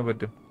ഓഫീസറിനെ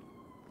പറ്റും?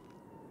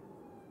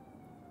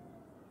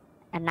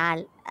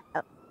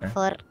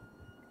 4.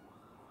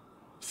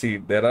 See,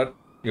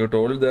 you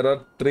told there are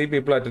 3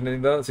 people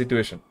attending the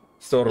situation.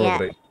 Store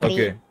robbery.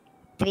 Okay.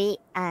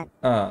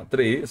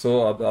 3. So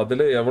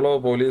അതില് எவ்வளவு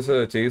police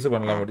chase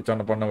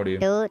பண்ண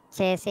முடியும்? 2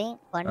 chasing,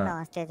 1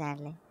 hostage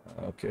handling.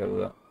 Okay,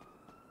 அதுதான்.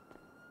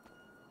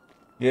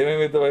 Gaming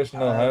with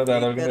Vaishnav, have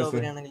that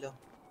organization.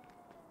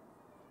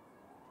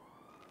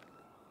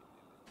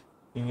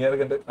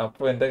 ഇങ്ങനെ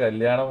അപ്പൊ എന്റെ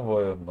കല്യാണം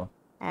പോയൊന്നോ?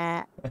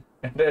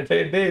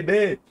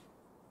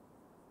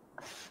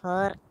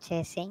 4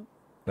 chasing.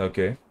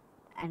 Okay.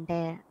 And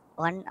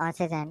 1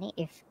 hostage handling.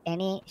 If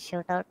any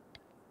shootout,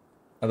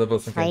 other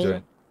person can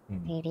join.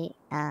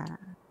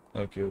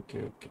 Okay.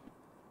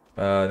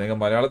 நீங்க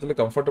மலையாளத்துல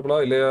கம்ஃபர்ட்டபிளா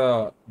இல்லையா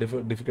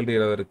டிஃபிகல்ட்டி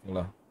ஏதாவது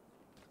இருக்குங்களா?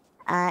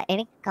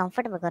 എനിക്ക്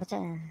കംഫർട്ടബിൾ കുറച്ച്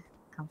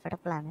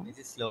കംഫർട്ടബിൾ ആണ്.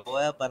 സ്ലോ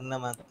പറഞ്ഞ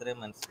മാത്രമേ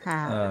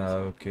മനസ്സിലാവും.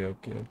 Okay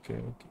okay okay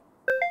okay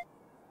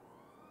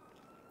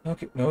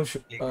okay no issue.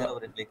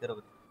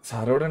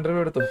 സാറോട്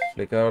interview എടുത്തു.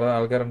 ഫ്ലിക്ക് അവിടെ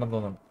ആൾക്കാരുണ്ടെന്ന്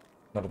തോന്നുന്നു.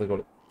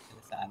 നടത്തിക്കോളൂ.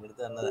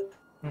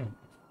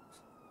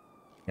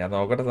 ഞാൻ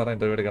നോക്കട്ടെ സാറേ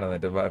ഇന്റർവ്യൂ എടുക്കണം.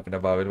 പിന്നെ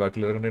ഭാവിയിൽ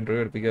ബാക്കിയുള്ളവരെ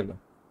ഇന്റർവ്യൂ എടുപ്പിക്കാമല്ലോ.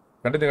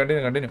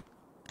 കണ്ടിന്യൂ.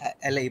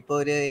 അല്ല ഇപ്പൊ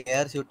ഒരു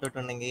എയർ ഷൂട്ടൗട്ട്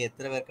ഉണ്ടെങ്കിൽ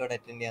എത്ര പേർക്ക് അവിടെ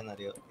അറ്റൻഡ്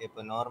ചെയ്യാന്നറിയോ? ഇപ്പൊ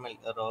നോർമൽ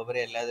റോബറി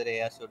അല്ലാതെ ഒരു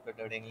എയർ ഷൂട്ടൗട്ട്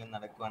എവിടെയെങ്കിലും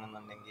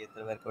നടക്കുവാണെന്നുണ്ടെങ്കിൽ എത്ര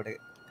പേർക്ക് അവിടെ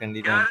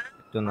കണ്ടിന്യൂ ചെയ്യാൻ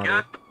പറ്റുമെന്നറിയോ?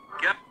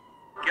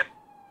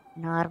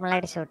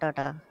 നോർമലായിട്ട്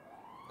ഷൂട്ടൗട്ടോ?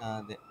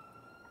 അതെ.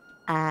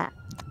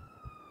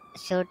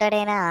 ഷൂട്ടൗട്ട്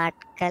ചെയ്യുന്ന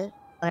ആൾക്കാർ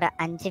ഒരു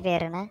 5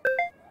 പേരാണ്.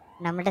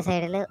 നമ്മുടെ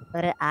സൈഡിൽ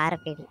ഒരു 6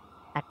 പേര്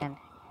അറ്റൻഡ്.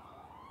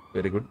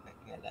 Very good.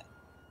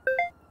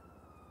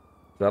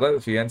 സാറേ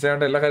ഫിയാൻസി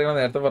ആയതുകൊണ്ട് എല്ലാ കാര്യങ്ങളും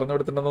നേരത്തെ പറഞ്ഞു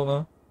കൊടുത്തിട്ടുണ്ടെന്ന്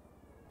തോന്നുന്നു.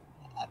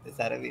 അത്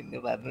സാറേ പിന്നെ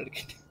പറഞ്ഞു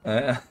കൊടുക്കട്ടെ.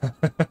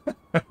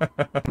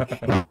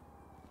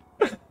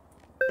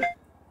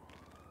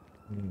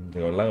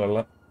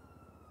 കൊള്ളാം.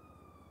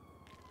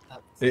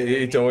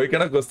 ഈ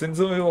ചോദിക്കണ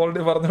ക്വസ്റ്റ്യൻസും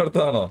ഓൾറെഡി പറഞ്ഞു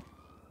കൊടുത്തതാണോ?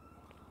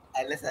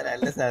 അല്ല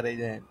സാറേ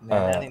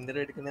ഞാനാണ്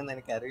ഇന്റർവ്യൂ എടുക്കുന്നതെന്ന്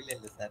എനിക്ക്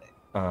അറിയില്ലല്ലോ സാറേ.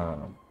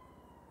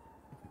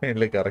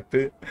 ഇല്ല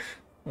കറക്റ്റ്.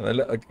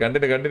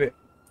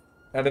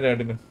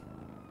 കണ്ടിന്യൂ.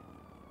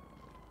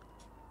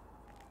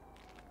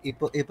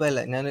 ഇപ്പൊ അല്ല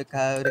ഞാൻ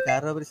ഒരു കാർ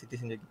റോബറി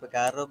സിറ്റുവേഷൻ ചോദിക്കും. ഇപ്പൊ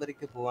കാർ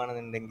റോബറിക്ക്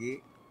പോവാണെന്നുണ്ടെങ്കിൽ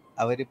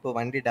അവരിപ്പോ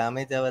വണ്ടി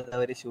ഡാമേജ് ആവാതെ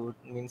അവര്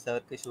മീൻസ്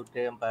അവർക്ക് ഷൂട്ട്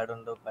ചെയ്യാൻ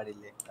പാടുണ്ടോ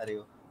പാടില്ലേ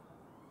അറിയോ?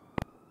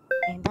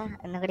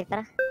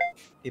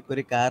 ഇപ്പൊ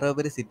ഒരു കാർ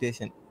റോബറി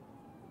സിറ്റുവേഷൻ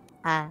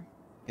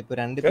ഇപ്പൊ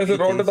 2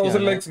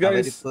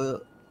 അവരിപ്പോ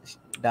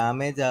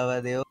ഡാമേജ്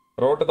ആവാതെയോ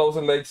റോട്ട്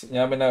 1000 ലൈക്സ്.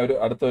 ഞാൻ പിന്നെ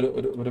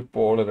അടുത്തൊരു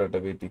പോൾ ഇടട്ടെ.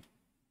 വെയിറ്റ്.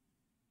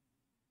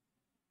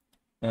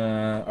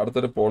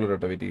 അടുത്തൊരു പോൾ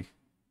ഇടട്ടെ. വെയിറ്റ്.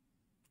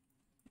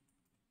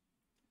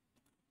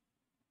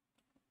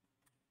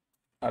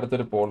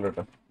 അടുത്തൊരു പോൾ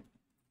ഇടട്ടെ.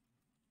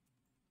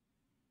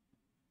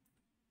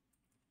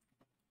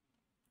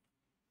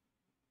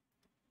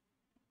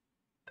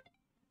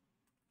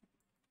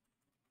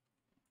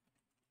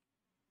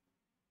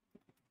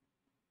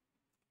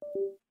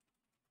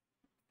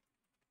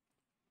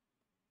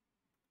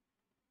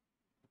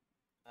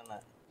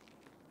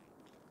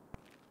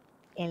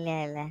 ഇല്ല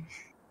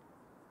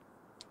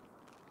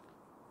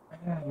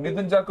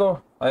നിതിൻ ചാക്കോ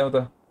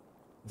ആയമത്തെ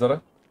സാറേ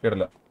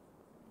കേട്ടില്ല.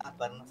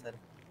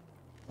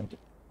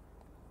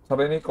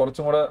 സാറേ ഇനി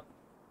കുറച്ചും കൂടെ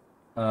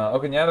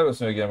ഓക്കെ ഞാനൊരു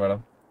ക്വസ്റ്റ്യൻ ചോദിക്കാം madam.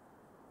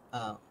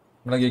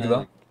 കേൾക്കുതാ?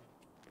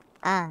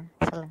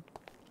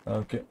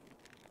 Okay.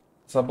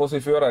 Suppose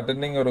if you are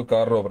attending ஒரு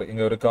கார் ரோபரி,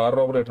 இங்க ஒரு கார்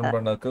ரோபரி அட்டெண்ட்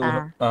பண்ணதுக்கு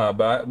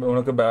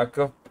உனக்கு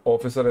பேக்கப்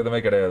ஆஃபீஸர்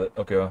எதுவுமே கிடையாது.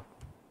 ஓகேவா?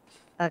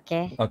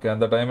 ஓகே.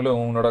 அந்த டைம்ல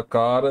உன்னோட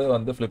கார்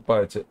வந்து ஃபிளிப்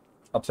ஆயிடுச்சு,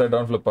 அப்சைட்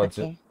டவுன் ஃபிளிப்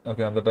ஆச்சு.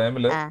 ஓகே. அந்த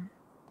டைம்ல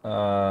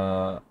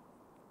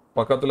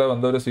பக்கத்துல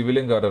வந்து ஒரு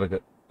சிவிலியன் கார் இருக்கு.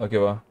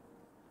 ஓகேவா?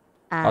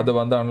 அது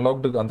வந்து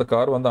அன்லாக்டு, அந்த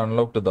கார் வந்து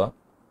அன்லாக்டு தான்.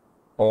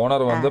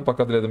 ஓனர் வந்து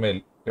பக்கத்துல எதுவுமே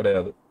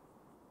கிடையாது.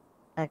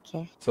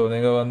 ஸோ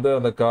நீங்க வந்து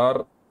அந்த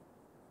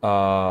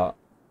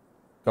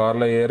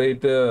கார்ல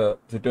ஏறிட்டு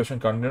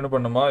சிச்சுவேஷன் கண்டினியூ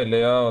பண்ணுமா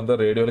இல்லையா வந்து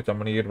ரேடியோவில்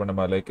கம்யூனிகேட்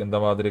பண்ணுமா? லைக் இந்த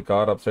மாதிரி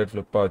கார் அப்சைட்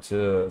ஃபிளிப் ஆச்சு,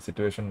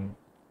 சிச்சுவேஷன்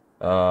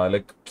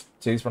லைக்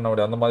சேஸ் பண்ண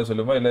முடியாது அந்த மாதிரி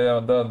சொல்லுமா, இல்லையா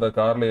வந்து அந்த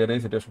கார்ல ஏறி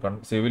சிச்சுவேஷன்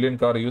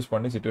சிவிலியன் கார் யூஸ்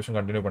பண்ணி சிச்சுவேஷன்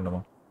கண்டினியூ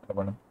பண்ணுமா? என்ன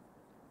பண்ணு?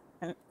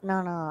 നോ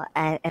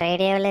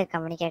റേഡിയോയിൽ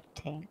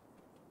കമ്മ്യൂണിക്കേറ്റ് ചെയ്യും.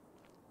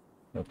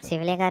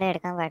 സിവിലിയൻ കാർ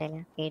എടുക്കാൻ പാടില്ല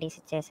PD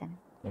situation.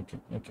 Okay.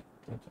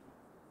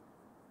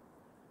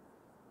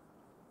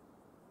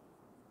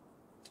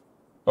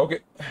 Okay.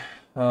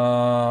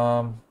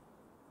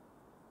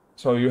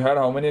 So you had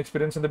how many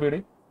experience in the PD?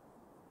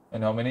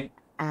 And how many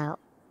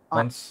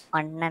months?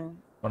 1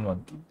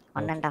 month.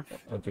 1.5.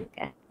 Okay.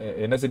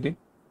 In a city?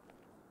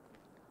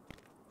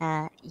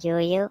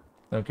 UU.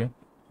 Okay.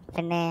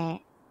 പിന്നെ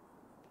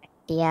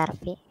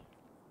TRP.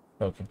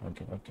 Okay.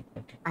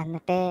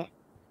 എന്നിട്ട്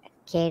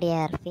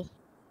KDRP.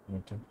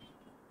 Okay.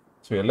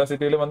 So എല്ലാ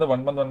സിറ്റിയിലും வந்து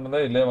 1 month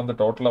இல்ல வந்து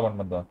டோட்டலா 1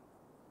 month?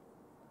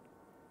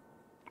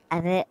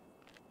 അത്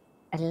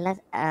എല്ലാ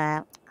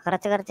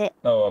കുറച്ച്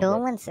 2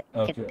 months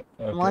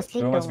mostly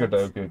 2 months.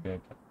 Okay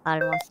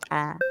almost.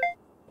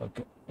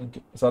 Okay.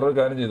 Sir ഒരു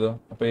കാര്യം ചെയ്തോ,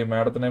 അപ്പൊ ഈ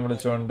മാഡത്തിനെ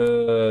വിളിച്ചുകൊണ്ട്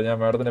ഞാൻ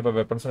മാഡത്തിന് ഇപ്പൊ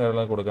വെപ്പൺസ്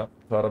കാര്യങ്ങളൊക്കെ കൊടുക്കാം.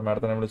 സാറ്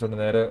മാഡത്തിനെ വിളിച്ചുകൊണ്ട്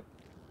നേരെ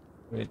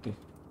വെയിറ്റ്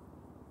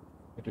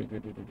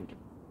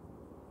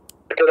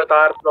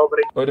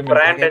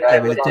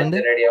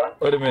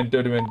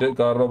ഒരു minute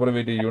car robbery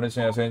wait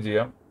unit assign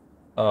ചെയ്യാം.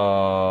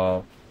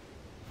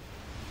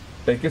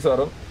 ടെക്കി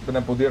സാറും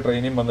പിന്നെ പുതിയ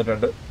ട്രെയിനിങ്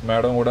വന്നിട്ടുണ്ട്,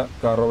 മാഡം കൂടെ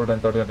കാർ റോബറി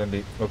 10:30 അറ്റൻഡ്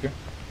ചെയ്യും. Okay.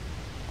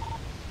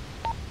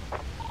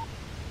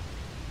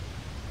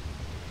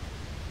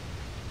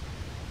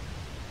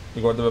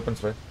 You got the weapons,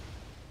 right?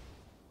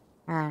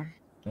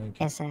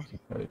 Yes, sir.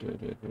 Wait.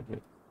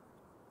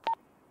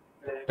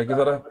 Techie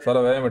സാറേ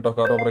വേഗം വിട്ടോ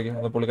കാർ റോബറിക്ക്.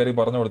 ഒന്ന് പുള്ളിക്കാരി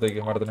പറഞ്ഞു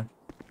കൊടുത്തേക്ക് മാഡത്തിന്.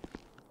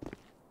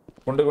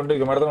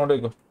 കൊണ്ടുവയ്ക്കോ മാഡത്തിന്,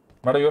 കൊണ്ടുവയ്ക്കോ.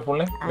 Madam your full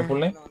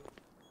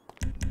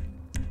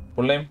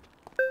name?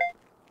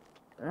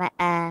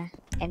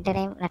 എന്റെ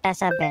name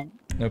നട്ടാഷ Ben.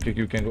 Okay,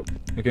 you can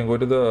go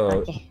to the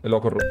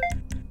locker room.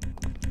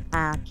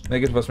 Okay.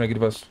 Make it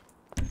fast.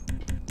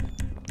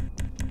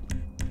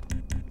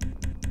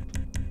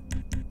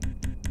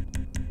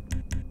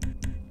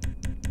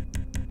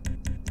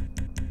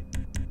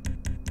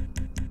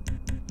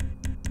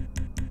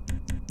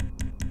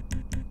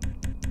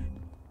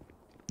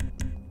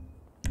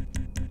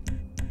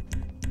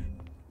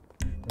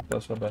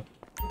 Fast or bad.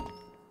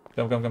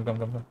 Come.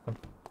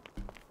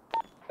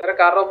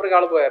 Car റോബറിക്ക്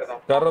ആള് പോയായിരുന്നോ?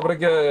 കാർ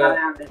റോബറിക്ക്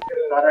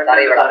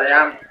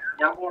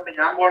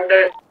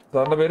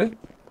സാറിന്റെ പേര്?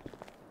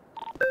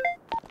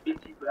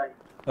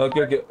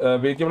 ഓക്കെ.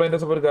 BK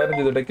ബ്ലൈൻഡേഴ്സ് ഒരു കാര്യം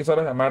ചെയ്തു. ടെക്കി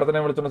സാറെ മാഡത്തിനെ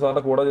വിളിച്ചോണ്ട്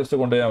സാറിന്റെ കൂടെ ജസ്റ്റ്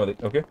കൊണ്ടുപോയാൽ മതി.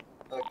 ഓക്കെ.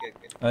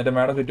 അതിന്റെ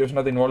മാഡം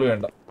സിറ്റുവേഷനകത്ത് ഇൻവോൾവ്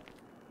ചെയ്യണ്ട.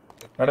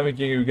 Madam you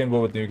can go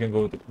with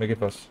make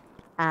it fast.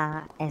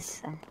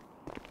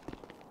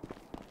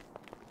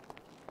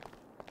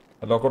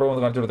 Locker room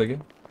ഒന്ന് കാണിച്ചു കൊടുത്തേക്ക്.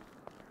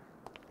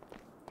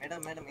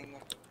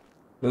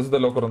 This is the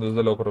locker room.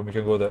 You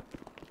can go there.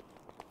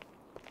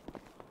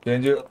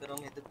 Change your...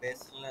 This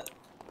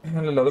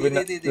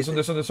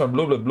one.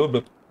 Blue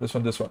blip. This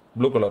one.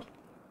 Blue color.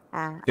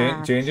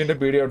 Change into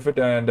PD outfit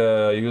and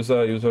use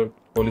a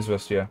police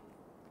vest, yeah.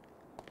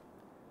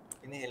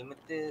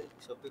 That's the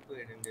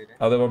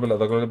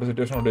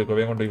situation.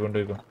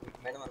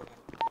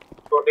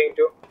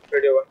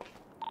 Radio 1.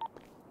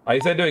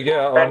 Eyesight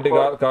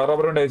car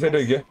rubber and eyesight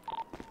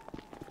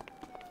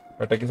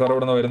Techie sir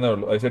over the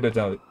eyesight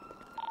channel.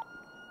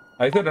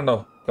 Eyesight and now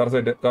car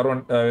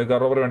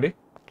rubber vandi.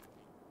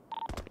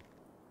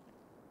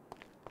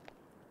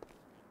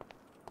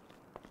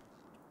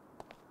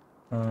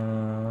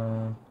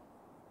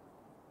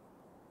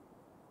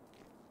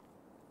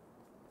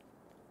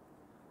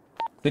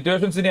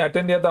 Situations in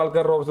attend the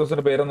Alcar officers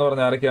and parent or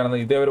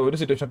Narakan. If there were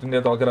situation in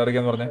the Alcar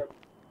again.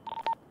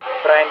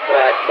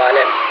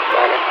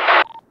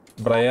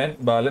 Brian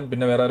Balan,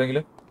 Pinna Vera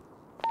regular?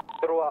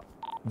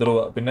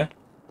 Druva, Pinna.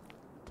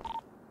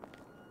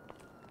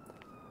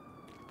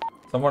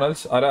 Someone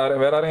else?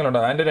 Where are you on the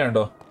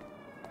Andando?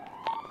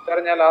 Sir,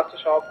 last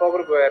shop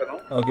over where no?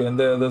 Okay, and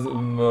there's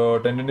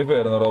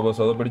 1025 and the robbers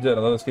or the picture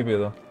another skip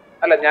either.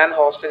 I'll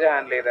hostage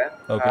and lay there.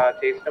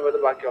 Chase over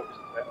the back office.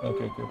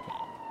 Okay.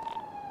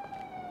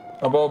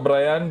 About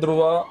Brian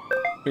Druva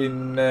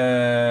Pin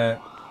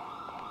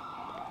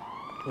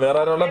where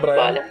are all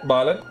Brian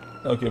Balan?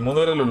 Okay,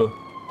 Munulu.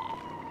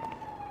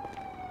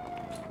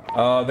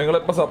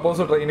 Suppose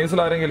trainees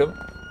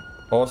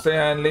hostage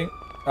handling.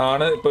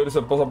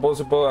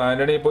 Suppose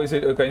Anthony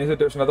kind of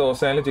situation at the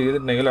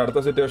Australian Nail at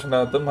the situation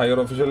at them, higher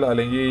official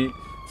Alingi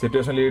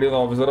situation leading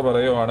officer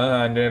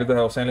Barayana and the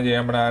Australian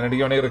Jam and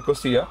Andy on a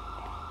request here.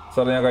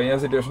 So the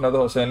situation at the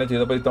Australian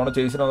Chida by Town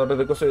chasing on the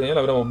request,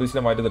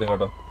 obviously might be the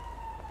ring.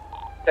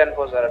 10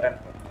 for 10.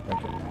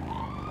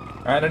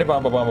 Anthony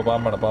Pampa.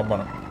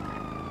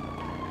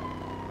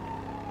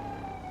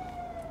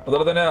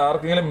 Other than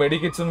Artic and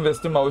Medikits and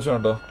Western Mouse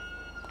under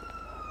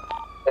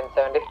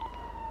 1070.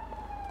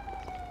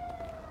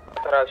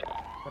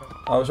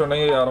 I was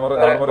showing armor.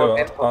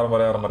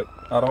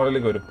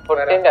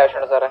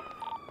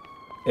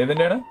 Even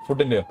dinner?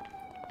 Food in there.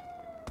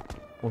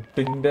 Food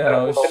in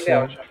there.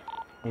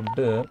 Food.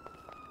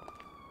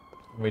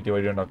 Wait,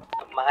 you don't know.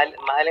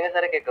 Mahalinga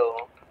sir ke ko.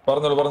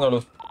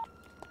 Parnalo.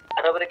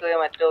 Arabarikku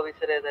mattu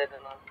officer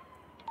edairunno.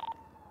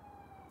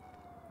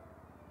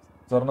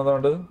 Sarna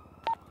dondu.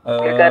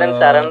 Karan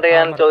surrender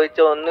cheyan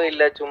choichu onnu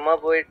illa chumma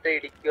poittu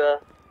idikkuva.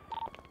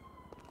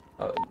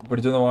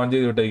 പിടിച്ചൊന്ന് on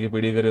ചെയ്ത് വിട്ടേക്ക്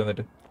പിടി കയറി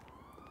വന്നിട്ട്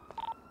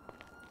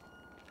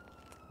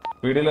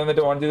പിടിയിൽ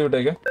വന്നിട്ട് on ചെയ്ത്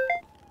വിട്ടേക്ക്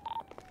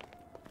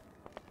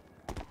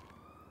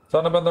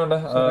സാറിന് ഇപ്പൊ എന്തുണ്ട്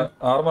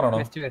ആർമർ ആണോ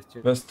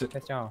വെസ്റ്റ്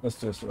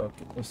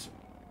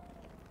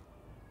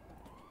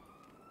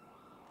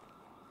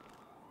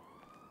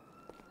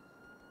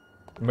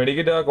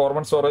മെഡിക്കറ്റ് ആ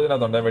ഗവൺമെന്റ്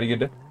സ്റ്റോറേജിനകത്തുണ്ടേ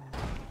മെഡിക്കറ്റ്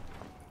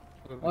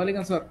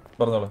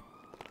പറഞ്ഞോളൂ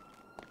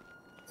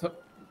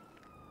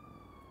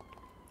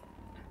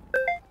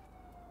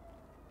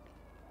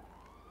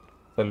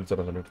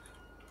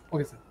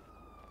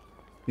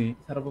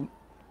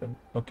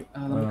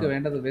നമുക്ക്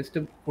വേണ്ടത് വെസ്റ്റ്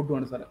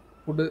ഫുഡാണ് സാറേ.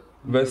 ഫുഡ്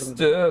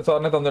വെസ്റ്റ്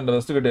സാറിനെ തന്നിട്ടുണ്ട്.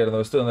 വെസ്റ്റ് കിട്ടിയായിരുന്നു.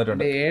 വെസ്റ്റ്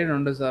തന്നിട്ടുണ്ട്. 7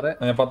 ഉണ്ട് സാറേ.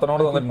 ഞാൻ 10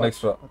 തന്നിട്ടുണ്ട്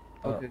എക്സ്ട്രാ.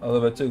 അത്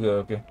വെച്ച്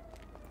ഓക്കെ.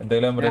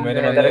 എന്തെങ്കിലും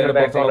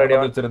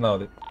വെച്ചിരുന്നാ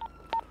മതി.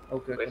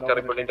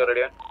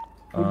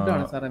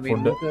 ഫുഡാണ് സാറേ.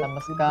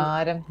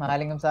 നമസ്കാരം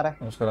മഹാലിംഗം സാറേ.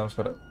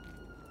 നമസ്കാരം.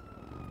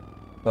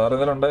 സാർ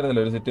ഇന്നലെ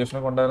ഉണ്ടായിരുന്നില്ല, ഒരു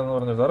സിറ്റുവേഷനൊക്കെ ഉണ്ടായിരുന്നു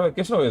പറഞ്ഞു. സാറ്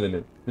വെക്കേഷൻ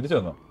പോയതല്ലേ? തിരിച്ചു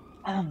വന്നോ?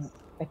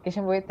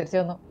 വെക്കേഷൻ പോയി തിരിച്ചു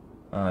വന്നു.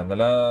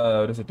 ഇന്നലെ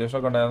ഒരു സിറ്റുവേഷൻ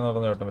ഒക്കെ ഉണ്ടായിരുന്നു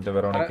പറഞ്ഞു കേട്ടോ. മറ്റേ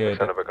വെറോണയ്ക്ക്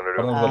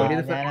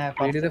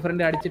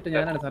അടിച്ചിട്ട്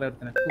ഞാനാണ് സാറേ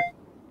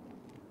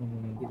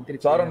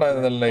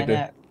സാറുണ്ടായിരുന്നു നൈറ്റ്.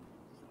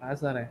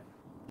 സാറേ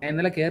ഞാൻ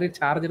ഇന്നലെ കയറി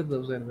ചാർജർ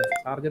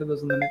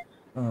ദിവസം തന്നെ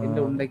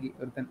എന്റെ ഉണ്ടെങ്കിൽ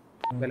ഒരുത്തൻ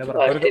വില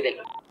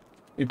പറഞ്ഞു.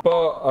 ഇപ്പൊ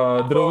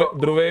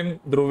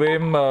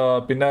ധ്രുവയും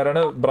പിന്നെ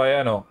ആരാണ്?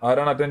 ബ്രയാനോ?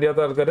 ആരാണ് അറ്റൻഡ്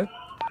ചെയ്യാത്ത ആൾക്കാര്?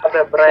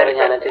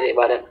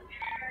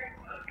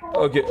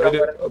 ഓക്കെ,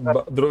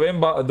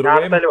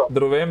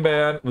 ധ്രുവയും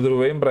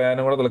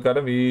ബ്രയാനും കൂടെ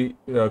തൽക്കാലം ഈ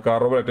കാർ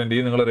റോബർ അറ്റൻഡ്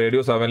ചെയ്യും. നിങ്ങൾ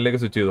റേഡിയോ 7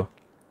 സ്വിച്ച് ചെയ്തോ.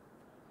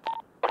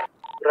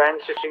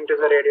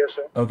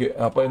 ഓക്കെ,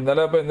 അപ്പൊ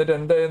ഇന്നലെ എന്നിട്ട്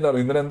എന്തായി?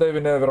 ഇന്നലെ എന്തായി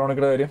പിന്നെ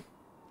വെറോണിക്കയുടെ കാര്യം?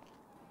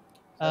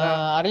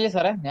 അറിയില്ല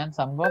സാറേ, ഞാൻ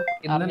സംഭവം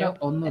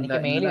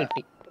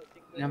കിട്ടി.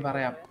 ഞാൻ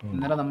പറയാം.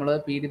 ഇന്നലെ നമ്മള്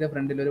പീഡിയുടെ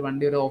ഫ്രണ്ടിൽ ഒരു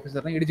വണ്ടി ഒരു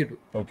ഓഫീസറിനെ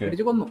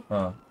ഇടിച്ചു കൊന്നു.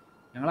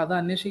 ഞങ്ങൾ അത്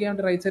അന്വേഷിക്കാൻ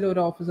വേണ്ടി റൈറ്റ് സൈഡിൽ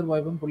ഒരു ഓഫീസർ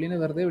പോയപ്പോൾ പുള്ളിനെ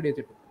വെറുതെ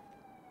വെടിവെച്ചിട്ടു.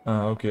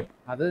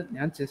 അത്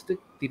ഞാൻ ജസ്റ്റ്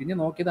തിരിഞ്ഞു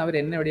നോക്കിയത് അവർ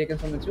എന്നെ വെടിയേക്കാൻ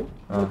ശ്രമിച്ചു,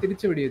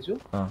 തിരിച്ചു വെടിവെച്ചു.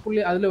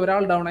 പുള്ളി അതിൽ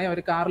ഒരാൾ ഡൗൺ ആയി, അവർ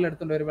കാറിൽ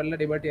എടുത്തോണ്ട് ഒരു വെള്ള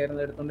ഡിബേറ്റ്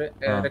ആയിരുന്നു എടുത്തോണ്ട്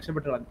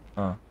രക്ഷപ്പെട്ട് കളഞ്ഞു.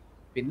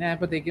 പിന്നെ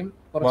ആയപ്പോഴത്തേക്കും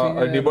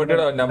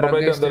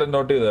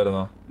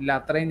ഇല്ല,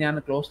 അത്രയും ഞാൻ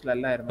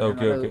ക്ലോസിലല്ലായിരുന്നു,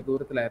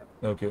 ദൂരത്തിലായിരുന്നു.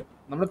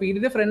 നമ്മുടെ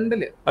പീരിയഡ്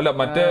ഫ്രണ്ടില്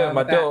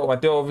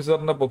മറ്റേ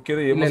ഓഫീസറിനെ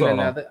പൊക്കിയത്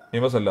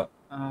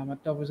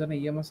മറ്റേ ഓഫീസറിനെ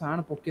EMS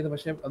ആണ് പൊക്കിയത്.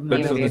 പക്ഷെ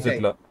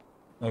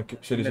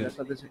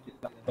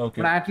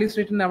ആറ്റ്ലി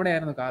സ്ട്രീറ്റിന്റെ അവിടെ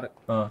ആയിരുന്നു കാറ്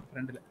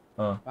ഫ്രണ്ടില്.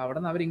 അപ്പൊ അവിടെ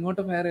നിന്ന് അവർ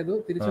ഇങ്ങോട്ട് ഫയർ ചെയ്തു,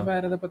 തിരിച്ച്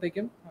ഫയർ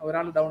ചെയ്തപ്പോഴത്തേക്കും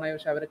ഒരാൾ ഡൗൺ ആയി.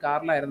 പക്ഷെ അവര്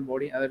കാറിലായിരുന്നു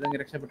ബോഡി, അതിൽ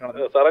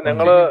രക്ഷപ്പെട്ടു. സാറേ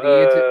ഞങ്ങള്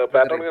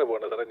പാട്രോളിങ്ങിന്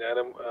പോകണ്ട സാറേ,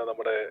 ഞാനും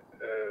നമ്മുടെ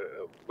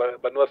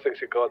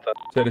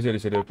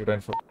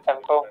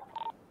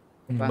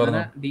അങ്ങനെ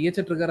DH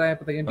ട്രിഗർ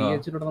ആയപ്പോഴത്തേക്കും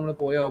DHിലൂടെ നമ്മൾ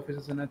പോയ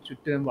ഓഫീസേഴ്സിനെ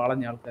ചുറ്റും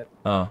വളഞ്ഞ ആൾക്കാർ.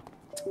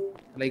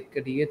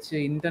 ലൈക്ക് DH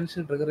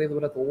ഇന്റൻഷൻ ട്രിഗർ ചെയ്ത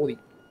പോലെ തോന്നി.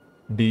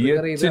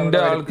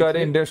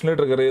 ആൾക്കാരെ ഇന്റൻഷനലി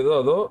ട്രിഗർ ചെയ്തു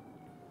അതോ?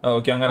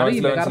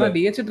 കാരണം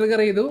DH ട്രിഗർ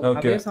ചെയ്തു,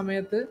 അതേ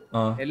സമയത്ത്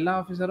എല്ലാ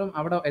ഓഫീസറും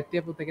അവിടെ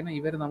എത്തിയപ്പോഴത്തേക്കിനും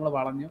ഇവര് നമ്മള്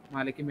വളഞ്ഞു,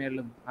 മലയ്ക്ക്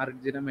മേളിലും ആ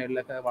റിഡ്ജിന്റെ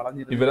മേളിലൊക്കെ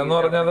വളഞ്ഞിരുന്നു.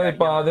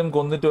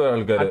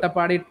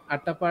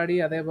 അട്ടപ്പാടി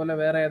അതേപോലെ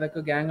വേറെ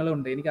ഏതൊക്കെ ഗ്യാങ്ങുകളും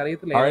ഉണ്ട്, എനിക്ക്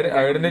അറിയത്തില്ല.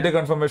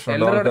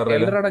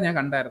 എൽഡറോടെ ഞാൻ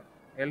കണ്ടായിരുന്നു.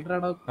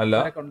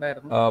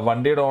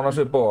 വണ്ടിയുടെ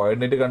ഓണർഷിപ്പോ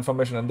ഐഡന്റിറ്റി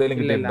കൺഫർമേഷൻ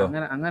എന്തെങ്കിലും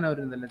അങ്ങനെ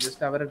ഒരു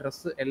ജസ്റ്റ് അവരുടെ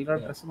ഡ്രസ്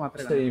എൽഡറുടെ ഡ്രസ്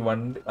മാത്രമേ.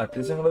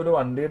 അറ്റ്ലീസ്റ്റ് ഒരു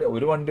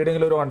വണ്ടിയുടെ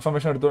ഒരു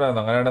കൺഫർമേഷൻ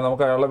എടുത്തുകൂടായിരുന്നു. അങ്ങനെയാണെങ്കിൽ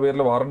നമുക്ക് അയാളുടെ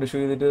പേരിൽ വാറന്റ്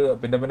ഇഷ്യൂ ചെയ്തിട്ട്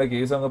പിന്നെ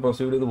കേസ് അങ്ങ്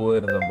പ്രൊസീഡ് ചെയ്ത്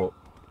പോകായിരുന്നു സംഭവം.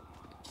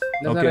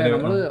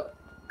 നമ്മള്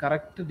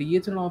കറക്റ്റ്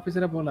DH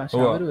ഓഫീസറെ പോലെ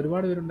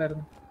ഒരുപാട്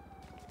പേരുണ്ടായിരുന്നു.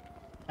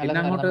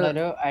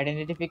 ഒരു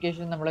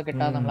ഐഡന്റിഫിക്കേഷൻ നമ്മൾ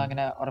കിട്ടാതെ നമ്മൾ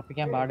അങ്ങനെ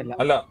ഉറപ്പിക്കാൻ പാടില്ല.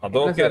 അല്ല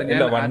അതൊക്കെ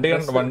വണ്ടി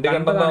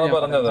കണ്ടെന്നാണ്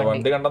പറഞ്ഞത്,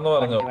 വണ്ടി കണ്ടെന്ന്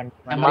പറഞ്ഞു.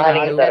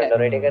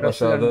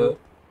 പക്ഷെ അത്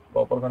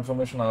പ്രോപ്പർ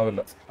കൺഫർമേഷൻ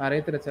ആവില്ല,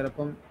 അറിയത്തില്ല.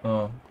 ചിലപ്പം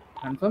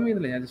കൺഫേം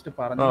ചെയ്തില്ല, ഞാൻ ജസ്റ്റ്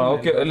പറഞ്ഞു.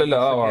 ഓക്കെ ഇല്ല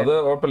അത്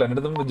കുഴപ്പമില്ല.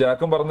 എന്റെ അടുത്തും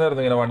ജാക്കും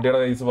പറഞ്ഞായിരുന്നു ഇങ്ങനെ വണ്ടിയുടെ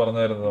കേസ്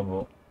പറഞ്ഞായിരുന്നു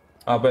സംഭവം.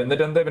 അപ്പൊ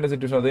എന്നിട്ട് എന്താ പിന്നെ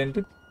സിറ്റുവേഷൻ? അത്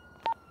കഴിഞ്ഞിട്ട്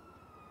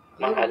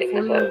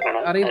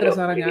അറിയത്തില്ല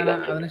സാറേ. ഞാൻ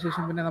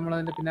അതിനുശേഷം പിന്നെ നമ്മൾ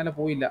അതിന്റെ പിന്നാലെ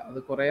പോയില്ല, അത്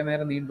കുറെ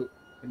നേരം നീണ്ടു.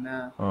 പിന്നെ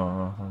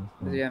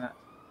ചെയ്യാനാ,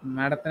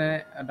 മാഡത്തിനെ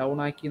ഡൗൺ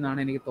ആക്കി എന്നാണ്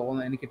എനിക്ക്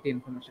തോന്നുന്നത്, എനിക്ക് കിട്ടിയ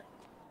ഇൻഫർമേഷൻ.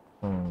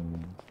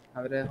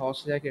 അവര്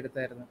ഹോസ്റ്റേജ് ആക്കി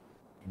എടുത്തായിരുന്നു,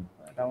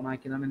 ഡൗൺ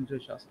ആക്കി എന്നാണ് എന്റെ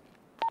വിശ്വാസം.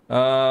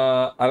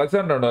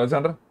 അലക്സാണ്ടർ ഉണ്ടോ?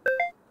 അലക്സാണ്ടർ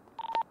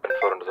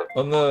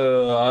ഒന്ന്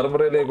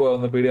ആർമറിയിലേക്ക്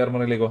ഒന്ന് PD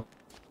ആർമറിയിലേക്ക് പോ.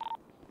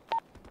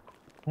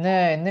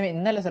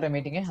 ഇന്നലെ സാറേ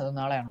മീറ്റിംഗ്, അത്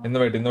നാളെയാണ്. ഇന്ന്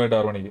വൈകിട്ട്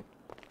 6 മണിക്ക്.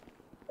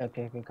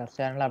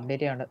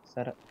 അപ്ഡേറ്റ് ചെയ്യണ്ട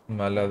സാർ.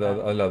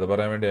 അല്ല അത്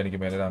പറയാൻ വേണ്ടി എനിക്ക്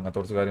മേലെ അങ്ങനത്തെ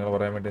കുറച്ച് കാര്യങ്ങൾ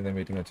പറയാൻ വേണ്ടി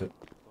മീറ്റിംഗ് വെച്ച്.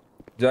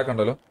 ജാക്ക്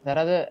ഉണ്ടല്ലോ സാർ,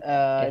 അത്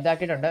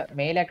ഇതാക്കിയിട്ടുണ്ട്,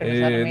 മെയിൽ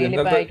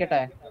ആക്കിയിട്ടുണ്ട്.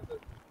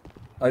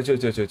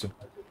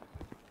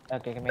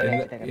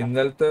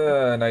 ഇന്നലത്തെ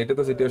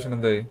നൈറ്റത്തെ സിറ്റുവേഷൻ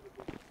എന്തായി?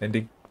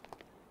 എൻഡിങ്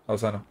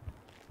അവസാനം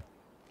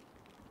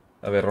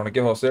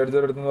വെറോണിക്ക ഹോസ്റ്റേജ്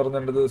അടിച്ചെടുത്തെന്ന്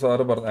പറഞ്ഞിട്ട്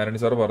സാറ് ആന്റണി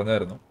സാറ്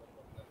പറഞ്ഞായിരുന്നു.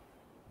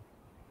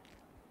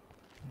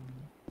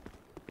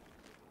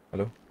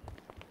 ഹലോ,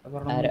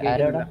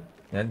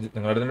 ഞാൻ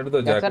നിങ്ങളുടെ അടുത്ത്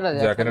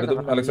ജാക്കിന്റെ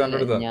അടുത്തും അലക്സാണ്ടർ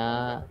അടുത്താ.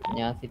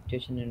 ഞാൻ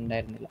സിറ്റുവേഷൻ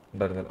ഉണ്ടായിരുന്നില്ല.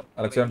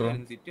 അലക്സാണ്ടർ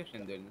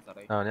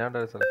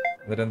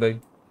എന്നിട്ട് എന്തായി?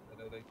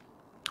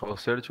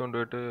 ഹോസ്റ്റേജ് അടിച്ചു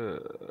കൊണ്ടുപോയിട്ട്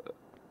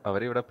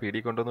അവരെ ഇവിടെ PD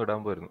കൊണ്ടുവന്ന് ഇടാൻ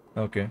പോയിരുന്നു.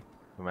 ഓക്കെ,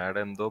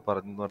 മാഡം എന്തോ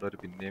പറഞ്ഞു പറഞ്ഞവര്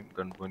പിന്നെയും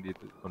ഗൺ പോയിന്റ്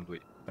ചെയ്ത്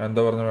കൊണ്ടുപോയി.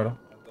 എന്താ പറഞ്ഞു മാഡം?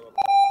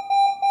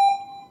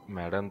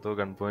 മാഡം എന്തോ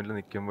ഗൺ പോയിന്റിൽ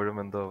നിൽക്കുമ്പോഴും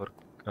എന്തോ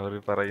അവർ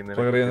പറയുന്നത്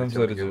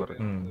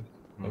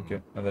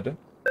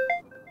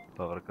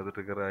അവർക്കത്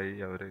ട്രിഗറായി.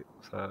 അവര്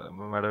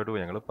മാഡമായിട്ട്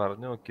പോയി. ഞങ്ങള്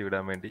പറഞ്ഞു നോക്കി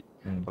വിടാൻ വേണ്ടി.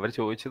 അവര്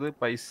ചോദിച്ചത്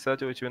പൈസ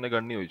ചോദിച്ചു, പിന്നെ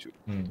ഗണ്ണ് ചോദിച്ചു.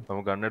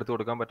 നമുക്ക് ഗണ്ണെടുത്ത്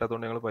കൊടുക്കാൻ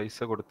പറ്റാത്തതുകൊണ്ട് ഞങ്ങൾ പൈസ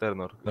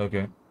കൊടുത്തായിരുന്നു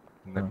അവർക്ക്.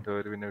 എന്നിട്ട്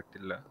അവര് പിന്നെ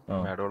വിട്ടില്ല.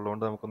 മാഡം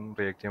ഉള്ളതുകൊണ്ട് നമുക്കൊന്നും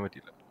റിയാക്ട് ചെയ്യാൻ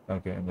പറ്റില്ല.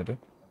 എന്നിട്ട്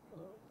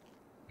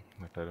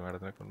അവര്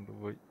മാഡത്തിനെ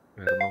കൊണ്ടുപോയി.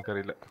 വേറെ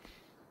നമുക്കറിയില്ല.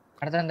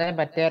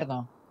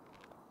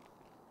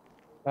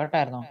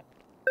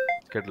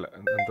 കേട്ടില്ല,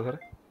 എന്താ സാറേ?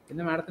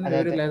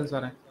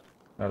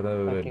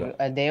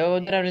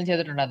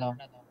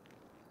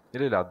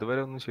 ഇല്ല അതുവരെ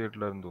ഒന്നും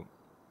ചെയ്തിട്ടില്ലായിരുന്നു തോന്നുന്നു.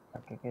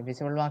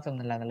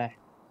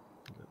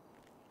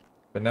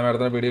 പിന്നെ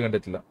മാഡത്തിനെ PD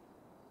കണ്ടിട്ടില്ല.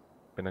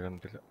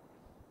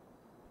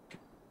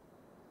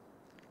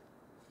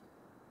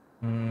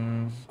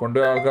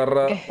 കൊണ്ടുപോയ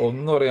ആൾക്കാരുടെ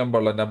ഒന്നും അറിയാൻ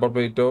പാടില്ല, നമ്പർ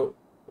പ്ലേറ്റോ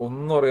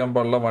ഒന്നും അറിയാൻ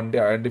പാടില്ല, വണ്ടി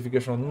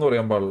ഐഡന്റിഫിക്കേഷൻ ഒന്നും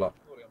അറിയാൻ പാടില്ല.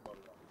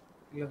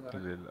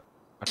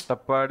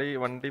 അട്ടപ്പാടി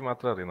വണ്ടി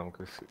മാത്രം അറിയാം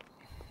നമുക്ക്.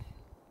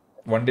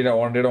 വണ്ടിയുടെ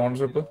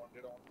ഓണർഷിപ്പ്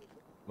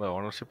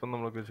ഒന്നും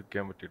നമുക്ക് ചെക്ക്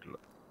ചെയ്യാൻ പറ്റിയിട്ടില്ല.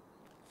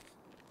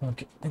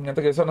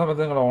 ഇങ്ങനത്തെ കേസ് പറഞ്ഞാൽ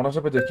നിങ്ങൾ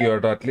ഓണർഷിപ്പ് ചെക്ക് ചെയ്യുക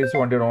കേട്ടോ, അറ്റ്ലീസ്റ്റ്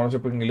വണ്ടിയുടെ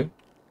ഓണർഷിപ്പ് എങ്കിലും.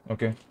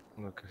 ഓക്കെ,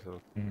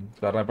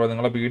 കാരണം ഇപ്പൊ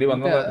നിങ്ങളെ PD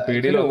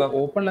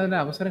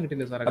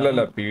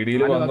അല്ലല്ല PD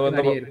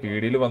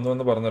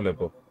വന്നു പറഞ്ഞല്ലോ.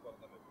 ഇപ്പൊ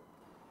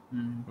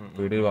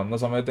PD വന്ന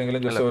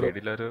സമയത്തെങ്കിലും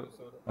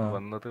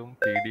വന്നതും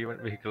PD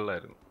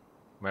വെഹിക്കിളിലായിരുന്നു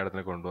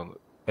മാഡത്തിനെ കൊണ്ടുവന്നത്.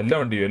 എല്ലാ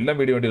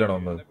PD വണ്ടിയിലാണ്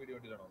വന്നത്?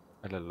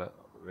 അല്ലല്ല,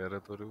 വേറെ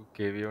ഒരു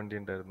KV വണ്ടി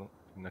ഉണ്ടായിരുന്നു,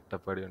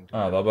 അട്ടപ്പാടി വണ്ടി.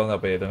 അതാ പറഞ്ഞ.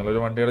 അപ്പൊ ഏതെങ്കിലും ഒരു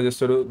വണ്ടിയുടെ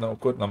ജസ്റ്റ് ഒരു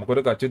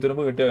നമുക്കൊരു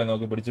കച്ചിത്തുരുമ്പ് കിട്ടിയാൽ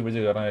നമുക്ക് പിടിച്ച്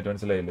കയറാനായിട്ട്,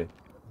 മനസ്സിലായില്ലേ?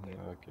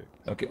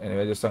 ഓക്കെ,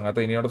 എനിവേ ജസ്റ്റ്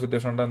അങ്ങനത്തെ ഇനിയോടെ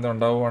സിറ്റുവേഷൻ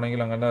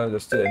ഉണ്ടാവുകയാണെങ്കിൽ അങ്ങനെ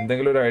ജസ്റ്റ്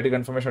എന്തെങ്കിലും ഒരു ID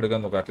കൺഫർമേഷൻ എടുക്കാൻ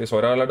നോക്കാം. അറ്റ്ലീസ്റ്റ്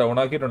ഒരാളെ ഡൗൺ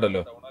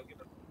ആക്കിയിട്ടുണ്ടല്ലോ,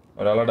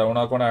 ഒരാളെ ഡൗൺ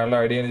ആക്കുവാണെങ്കിൽ അയാളുടെ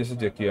ID ജസ്റ്റ്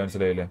ചെക്ക് ചെയ്യാൻ,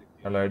 മനസ്സിലായില്ലേ?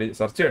 അയാൾ ഐ ഡി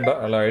സെർച്ച് ചെയ്യണ്ട,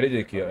 അയാൾ ഐ ഡി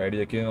ചെക്ക് ചെയ്യുക. ഐ ഡി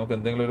ചെക്ക് ചെയ്ത് നമുക്ക്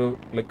എന്തെങ്കിലും ഒരു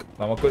ലൈക്ക്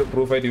നമുക്കൊരു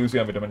പ്രൂഫായിട്ട് യൂസ്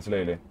ചെയ്യാൻ പറ്റും.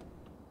 മനസ്സിലായില്ലേ?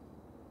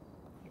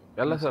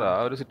 അല്ല സാർ, ആ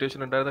ഒരു സിറ്റുവേഷൻ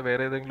ഉണ്ടായിരുന്ന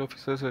വേറെ ഏതെങ്കിലും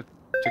ഓഫീസേഴ്സ്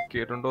ചെക്ക്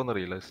ചെയ്തിട്ടുണ്ടോ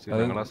എന്നറിയില്ല.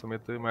 ഞങ്ങൾ ആ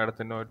സമയത്ത്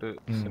മാഡത്തിനുമായിട്ട്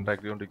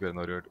ഇന്ററാക്ട്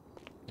ചെയ്തോണ്ടിരിക്കുവായിരുന്നു അവരുമായിട്ട്.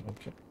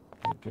 ഓക്കെ.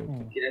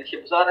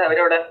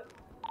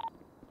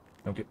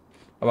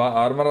 അപ്പൊ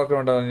ആർമറൊക്കെ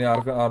വേണ്ട?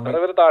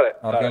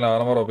 ആർക്കെങ്കിലും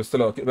ആർമറോ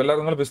പിസ്റ്റലോ?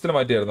 എല്ലാവരും നിങ്ങൾ പിസ്റ്റൽ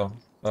മാറ്റിയായിരുന്നോ?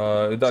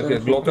 ഇതാക്കി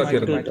ഗ്ലോക്ക്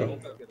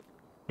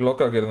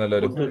ആക്കിയിരുന്നു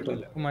എല്ലാവരും.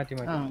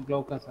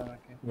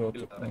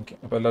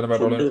 അപ്പൊ എല്ലാവരും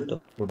പെട്രോളിയം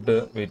ഫുഡ്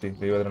വെയിറ്റ്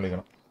ദൈവത്തിന്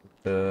വിളിക്കണം.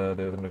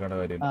 ദൈവത്തിന് വിളിക്കേണ്ട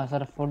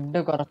കാര്യമില്ല. ഫുഡ്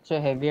കുറച്ച്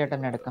ഹെവി ആയിട്ട്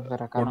തന്നെ എടുക്കാം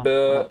സാർ. ഫുഡ്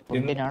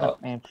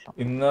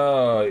ഇന്ന്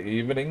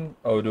ഈവനിങ്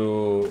ഒരു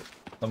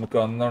നമുക്ക്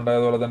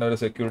അന്നുണ്ടായതുപോലെ തന്നെ ഒരു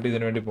സെക്യൂരിറ്റി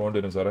ഇതിനു വേണ്ടി പോകേണ്ടി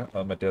വരും സാറേ.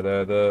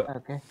 അതായത്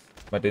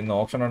മറ്റേ ഇന്ന്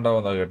ഓപ്ഷൻ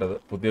ഉണ്ടാവുന്ന കേട്ടത്.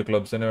 പുതിയ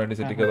ക്ലബ്സിന് വേണ്ടി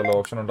സിറ്റിക്കകത്തുള്ള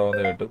ഓപ്ഷൻ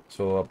ഉണ്ടാവുന്ന കേട്ടു.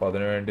 സോ അപ്പൊ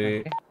അതിനുവേണ്ടി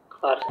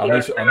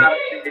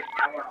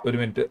ഒരു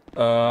മിനിറ്റ്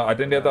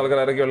അറ്റൻഡ് ചെയ്യാത്ത ആൾക്കാർ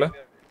ആരൊക്കെയുള്ള?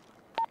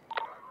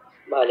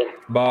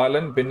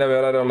 ബാലൻ, പിന്നെ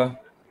വേറെ ആരാ ഉള്ള?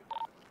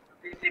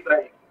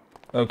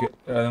 ഓക്കെ.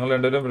 നിങ്ങൾ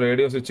രണ്ടുപേരും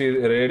റേഡിയോ സ്വിച്ച് ചെയ്ത്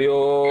റേഡിയോ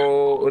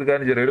ഒരു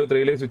കാര്യം ചെയ്യും, റേഡിയോ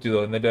 3 സ്വിച്ച് ചെയ്തോ,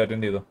 എന്നിട്ട്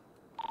അറ്റൻഡ് ചെയ്തോ.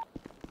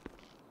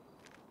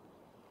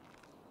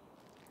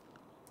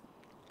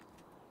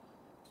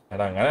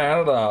 എടാ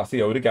അങ്ങനെയാണടാ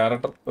ഒരു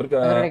ക്യാരക്ടർ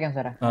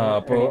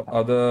അപ്പോ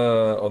അത്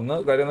ഒന്ന്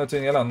കാര്യം എന്ന് വെച്ച്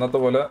കഴിഞ്ഞാൽ അന്നത്തെ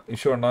പോലെ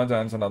ഇഷ്യൂ ഉണ്ടാകാൻ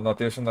ചാൻസ് ഉണ്ട്. അന്ന്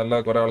അത്യാവശ്യം നല്ല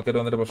കുറെ ആൾക്കാർ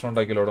വന്നിട്ട് പ്രശ്നം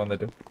ഉണ്ടാക്കിയല്ലോ അവിടെ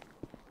വന്നിട്ട്.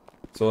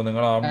 സോ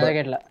നിങ്ങൾ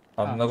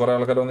അന്ന് കുറെ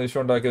ആൾക്കാർ വന്ന് ഇഷ്യൂ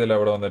ഉണ്ടാക്കിയതില്ല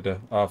അവിടെ വന്നിട്ട്.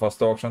 ആ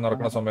ഫസ്റ്റ് ഓപ്ഷൻ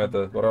നടക്കുന്ന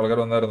സമയത്ത് കുറെ ആൾക്കാർ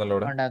വന്നായിരുന്നല്ലോ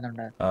അവിടെ.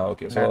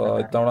 ഓക്കെ. സോ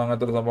ഇത്തവണ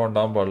അങ്ങനത്തെ ഒരു സംഭവം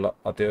ഉണ്ടാകാൻ പാടില്ല.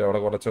 അത്യാവശ്യം അവിടെ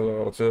കുറച്ച്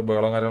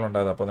ബഹളം കാര്യങ്ങൾ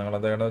ഉണ്ടായത്. അപ്പൊ നിങ്ങൾ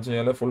എന്താണെന്ന് വെച്ച്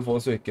കഴിഞ്ഞാൽ ഫുൾ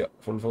ഫോഴ്സ് വെക്കുക.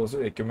 Full force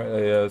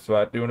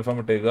സ്വാറ്റ് uniform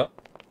ഇട്ടേക്കുക.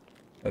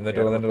 എന്നിട്ട്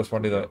അതിന്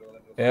റെസ്പോണ്ട് ചെയ്താൽ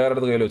ഏറെ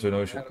അടുത്ത് കയ്യിൽ വെച്ചു.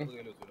 നോഷ്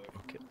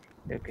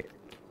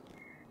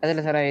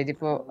അതല്ല സാറേ,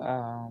 ഇതിപ്പോ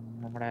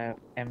നമ്മുടെ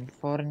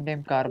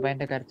M4ന്റെയും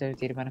കാർബൈന്റെ കാര്യത്തിൽ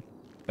തീരുമാനം.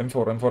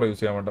 M4 യൂസ്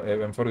ചെയ്യാൻ വേണ്ട,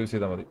 M4 യൂസ്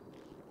ചെയ്താൽ മതി.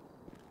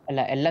 അല്ല,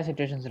 എല്ലാ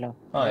സിറ്റുവേഷൻസിലും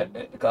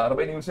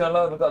കാർബൈൻ യൂസ് ചെയ്യാനുള്ള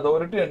നിങ്ങൾക്ക്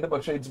അതോറിറ്റി ഉണ്ട്.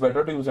 പക്ഷേ it's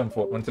better to use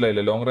M4.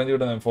 മനസ്സിലായില്ലേ? ലോങ് റേഞ്ച്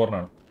കിട്ടുന്ന M4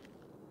 ആണ്.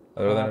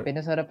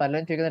 പിന്നെ സാറേ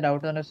പലരും ചോദിക്കുന്ന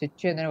ഡൗട്ട് തന്നെ സ്വിച്ച്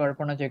ചെയ്യുന്നതിന്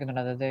കുഴപ്പമുണ്ടോ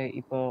ചോദിക്കുന്നുണ്ട്. അതായത്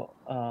ഇപ്പോ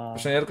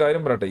പക്ഷെ ഞാൻ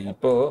കാര്യം പറയട്ടെ,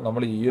 ഇപ്പോ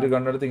നമ്മൾ ഈ ഒരു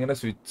കണ്ണെടുത്ത് ഇങ്ങനെ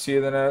സ്വിച്ച്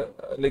ചെയ്തതിന്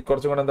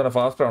കുറച്ചും കൂടെ എന്താണ്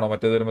ഫാസ്റ്റ് ആണോ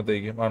മറ്റേത്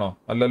വരുമ്പോഴത്തേക്കും? ആണോ?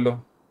 അല്ലല്ലോ.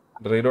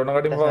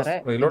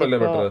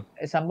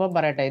 സംഭവം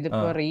പറയട്ടെ,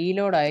 ഇതിപ്പോ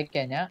റീലോഡ്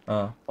ആയിക്കഴിഞ്ഞാൽ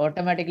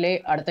ഓട്ടോമാറ്റിക്കലി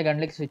അടുത്ത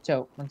ഗണ്ണിലേക്ക് സ്വിച്ച്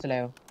ആവും.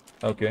 മനസ്സിലായോ?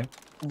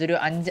 ഇതൊരു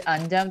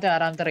അഞ്ചാമത്തെ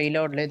 6ാമത്തെ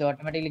റീലോഡിൽ ഇത്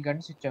ഓട്ടോമാറ്റിക്കലി ഗൺ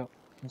സ്വിച്ച് ആവും.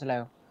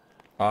 മനസ്സിലായോ?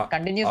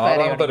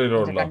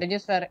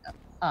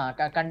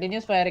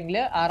 കണ്ടിന്യൂസ്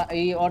ഫയറിംഗില്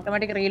ഈ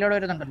ഓട്ടോമാറ്റിക് റീലോഡ്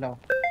വരുന്നുണ്ടല്ലോ,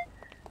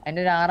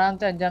 അതിന്റെ ഒരു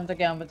 6ാമത്തെ 5ാമത്തെ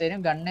ഒക്കെ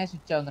ആകുമ്പോഴത്തേനും ഗണ്ണേ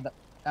സ്വിച്ച് ആവുന്നുണ്ട്.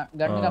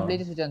 ഗണ്ണ്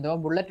കംപ്ലീറ്റ് സ്വിച്ച് ആവും.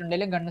 ബുള്ളറ്റ്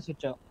ഉണ്ടെങ്കിലും ഗണ്ണ്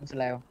സ്വിച്ച് ആവും.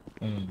 മനസ്സിലായോ?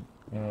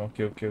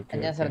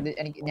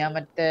 ഞാൻ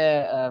മറ്റേ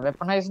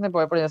വെപ്പണൈസിന്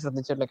പോയപ്പോൾ ഞാൻ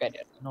ശ്രദ്ധിച്ചിട്ടുള്ള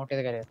കാര്യമാണ്, നോട്ട്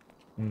ചെയ്ത കാര്യമാണ്.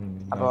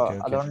 അപ്പൊ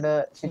അതുകൊണ്ട്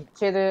സ്വിച്ച്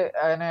ചെയ്ത്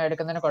അങ്ങനെ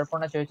എടുക്കുന്നതിന്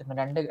കുഴപ്പമുണ്ടോ ചോദിച്ചിട്ടുണ്ട്.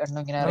 2 ഗണ്ണും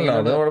ഇങ്ങനെ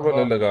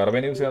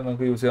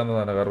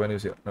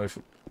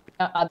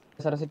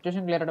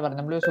സിറ്റുവേഷൻ ക്ലിയർ ആയിട്ട് പറഞ്ഞു.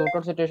 നമ്മള് ഷൂട്ട്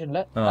ഔട്ട് സിറ്റുവേഷനിൽ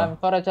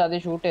M4 വെച്ച്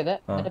ആദ്യം ഷൂട്ട് ചെയ്ത്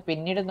എന്നിട്ട്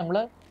പിന്നീട്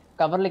നമ്മള്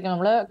കവറിലേക്ക്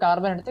നമ്മള്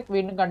കാർബൺ എടുത്ത്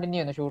വീണ്ടും കണ്ടിന്യൂ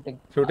ചെയ്യുന്നു ഷൂട്ടിംഗ്.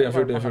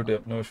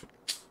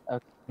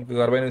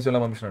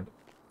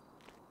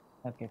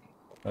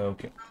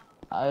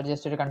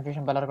 ജസ്റ്റ് ഒരു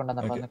കൺഫ്യൂഷൻ പലർക്കും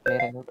ഉണ്ടെന്ന് ക്ലിയർ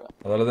ചെയ്തു.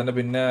 അതുപോലെ തന്നെ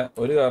പിന്നെ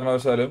ഒരു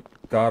കാരണവശാലും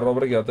കാർ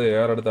റോബറിക്കകത്ത്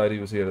AR എടുത്ത് ആരും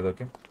യൂസ് ചെയ്യരുത്.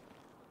 ഓക്കെ.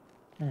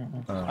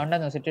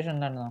 ഉണ്ടായിരുന്നു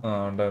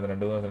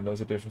 2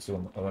 സിറ്റുവേഷൻസ്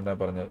വന്നു. അതുകൊണ്ട് ഞാൻ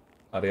പറഞ്ഞത്.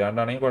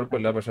 അറിയാണ്ടാണെങ്കിൽ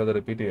കുഴപ്പമില്ല, പക്ഷെ അത്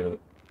റിപ്പീറ്റ് ചെയ്യരുത്.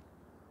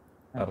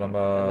 കാരണം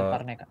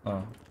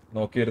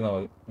നോക്കിയിരുന്നാൽ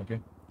മതി. ഓക്കെ.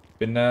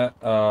 പിന്നെ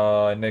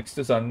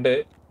നെക്സ്റ്റ് സൺഡേ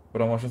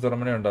പ്രൊമോഷൻ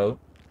സെറമണി ഉണ്ടാവും.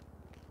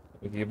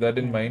 Keep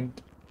that in mind.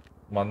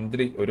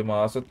 Monthly ഒരു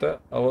മാസത്തെ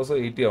അവേഴ്സ്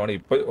 80 ആവണം.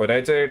 ഇപ്പൊ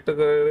ഒരാഴ്ചയായിട്ട്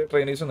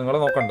ട്രെയിനീസ് നിങ്ങൾ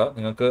നോക്കണ്ട.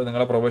 നിങ്ങൾക്ക്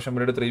നിങ്ങളെ പ്രൊബേഷൻ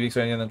പീരീഡ് 3 വീക്സ്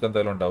കഴിഞ്ഞാൽ നിങ്ങൾക്ക്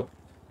എന്തായാലും ഉണ്ടാവും.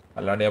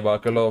 അല്ലാണ്ട് ഞാൻ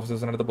ബാക്കിയുള്ള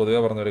ഓഫീസേഴ്സിൻ്റെ അടുത്ത് പൊതുവെ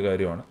പറഞ്ഞൊരു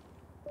കാര്യമാണ്.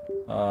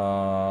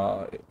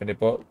 പിന്നെ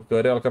ഇപ്പോൾ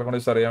കയറിയ ആൾക്കാരെ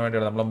കൊണ്ട് അറിയാൻ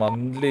വേണ്ടിയാണ്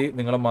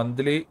നിങ്ങൾ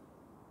മന്ത്ലി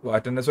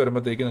അറ്റൻഡൻസ്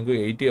വരുമ്പോഴത്തേക്ക് നിങ്ങൾക്ക്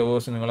 80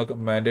 അവേഴ്സ് നിങ്ങൾ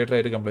മാൻഡേറ്ററി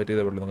ആയിട്ട് കംപ്ലീറ്റ്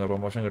ചെയ്തേ പറ്റുള്ളൂ നിങ്ങൾ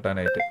പ്രൊമോഷൻ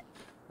കിട്ടാനായിട്ട്.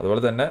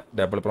 അതുപോലെ തന്നെ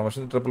ഡബിൾ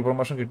പ്രൊമോഷൻ ട്രിപ്പിൾ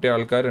പ്രൊമോഷൻ കിട്ടിയ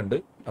ആൾക്കാരുണ്ട്.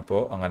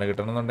 അപ്പോൾ അങ്ങനെ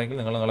കിട്ടണമെന്നുണ്ടെങ്കിൽ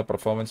നിങ്ങൾ നിങ്ങളുടെ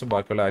പെർഫോമൻസും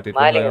ബാക്കിയുള്ള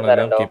ആറ്റിറ്റ്യൂഡും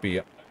കാര്യങ്ങളെല്ലാം കീപ്പ്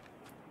ചെയ്യാം.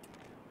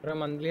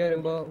 മന്ത്ലി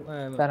വരുമ്പോ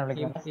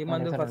ഈ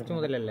മന്ത് ഫസ്റ്റ്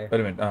മുതലല്ലേ?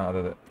 ഒരു മിനിറ്റ്.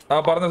 അതെ.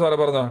 പറഞ്ഞോ സാറേ,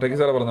 പറഞ്ഞോ. ടെക്കി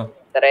സാറേ പറഞ്ഞോ.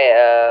 സാറേ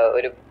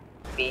ഒരു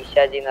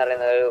പീഷാജി എന്ന്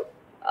പറയുന്ന ഒരു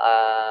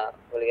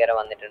പുള്ളിക്കാരൻ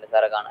വന്നിട്ടുണ്ട്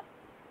സാറെ കാണാൻ.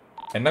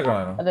 എന്നെ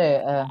കാണാനോ? അതെ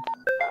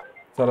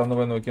സാർ ഒന്ന്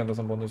പോയി നോക്കി എന്താ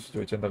സംഭവം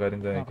ചോദിച്ചാൽ എന്താ കാര്യം?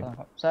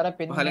 സാറേ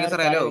പിന്നെ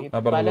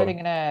പലരും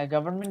ഇങ്ങനെ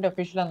ഗവൺമെന്റ്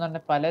ഒഫീഷ്യൽ എന്ന് പറഞ്ഞ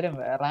പലരും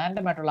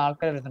റാൻഡം ആയിട്ടുള്ള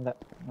ആൾക്കാർ വരുന്നുണ്ട്.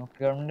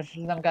 ഗവൺമെന്റ്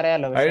ഒഫീഷ്യൽ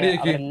നമുക്കറിയാലോ,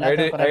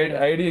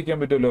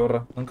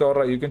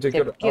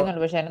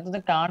 പക്ഷെ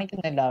അതിനകത്തൊന്നും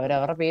കാണിക്കുന്നില്ല.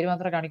 അവരുടെ പേര്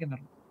മാത്രമേ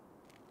കാണിക്കുന്നുള്ളൂ.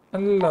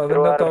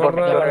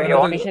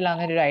 ഒഫീഷ്യൽ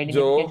അങ്ങനെ ഒരു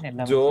ഐഡന്റിഫിക്കേഷൻ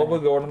ഇല്ല. ജോബ്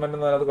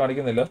ഗവൺമെന്റ്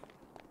കാണിക്കുന്നില്ല.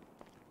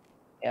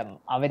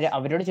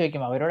 അവരോട്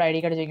ചോദിക്കുമ്പോ, അവരോട് ID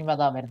കാർഡ് ചോദിക്കുമ്പോ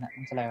അതാ വരുന്നത്.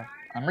 മനസ്സിലായോ?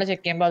 നമ്മള്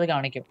ചെക്ക് ചെയ്യുമ്പോ അത്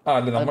കാണിക്കും.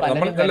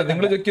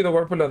 നിങ്ങൾ ചെക്ക് ചെയ്തോ,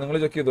 കുഴപ്പമില്ല. നിങ്ങൾ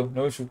ചെക്ക് ചെയ്തോ,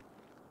 നോ ഇഷ്യൂ.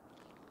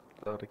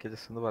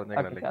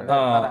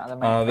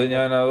 അത്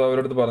ഞാൻ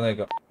അവരോട്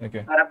പറഞ്ഞേക്കാം.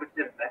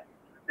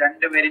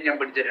 രണ്ടുപേരും ഞാൻ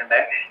പിടിച്ചിട്ടുണ്ട്.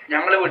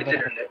 ഞങ്ങള്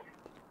പിടിച്ചിട്ടുണ്ട്.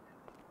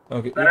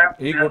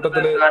 ഈ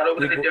കൂട്ടത്തില്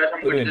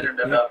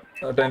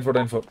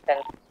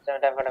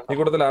ഈ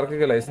കൂട്ടത്തിൽ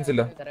ആർക്കൊക്കെ ലൈസൻസ്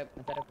ഇല്ല?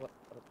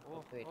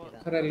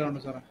 സാറേ എല്ലാം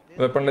ഉണ്ട് സാറേ.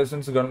 വെപ്പൺ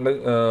ലൈസൻസ്, ഗൺ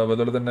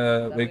അതുപോലെ തന്നെ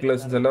വെഹിക്കിൾ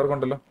ലൈസൻസ് എല്ലാവർക്കും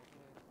ഉണ്ടല്ലോ?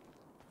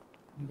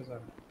 ഉണ്ട്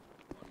സാറേ.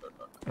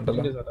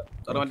 ഉണ്ടല്ലോ.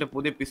 മറ്റേ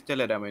പുതിയ പിസ്റ്റൽ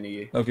തരാമോ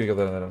എനിക്ക്? ഓക്കെ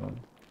തരാം.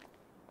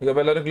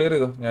 അപ്പോൾ എല്ലാവരും ക്ലിയർ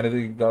ചെയ്തോ. ഞാനിത്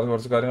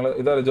കുറച്ച് കാര്യങ്ങൾ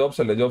ഇതാ ജോബ്സ്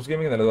അല്ലേ, ജോബ്സ്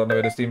ഗെയിമിംഗ് അല്ലേ സാറിന്റെ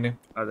പേര് സ്റ്റീമിന്?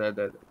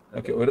 അതെ.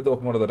 ഓക്കെ, ഒരു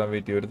തോക്കും കൂടെ തരാം,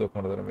 വെയിറ്റ് ചെയ്യും. ഒരു തോക്കും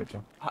കൂടെ തരാം, വെയിറ്റ്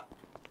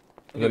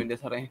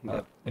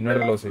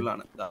ഇൻവെർട്ടർ ലോസ്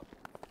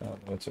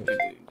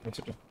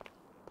വെച്ചിട്ട്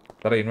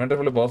സാറേ ഇൻവെർട്ടർ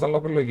ഫുള്ള് പേഴ്സണൽ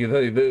ലോക്കറിലേക്ക്.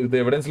 ഇത്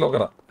എവിഡൻസ്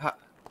ലോക്കറാ.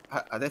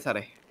 അതെ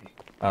സാറേ.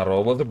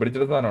 റോബോട്ട്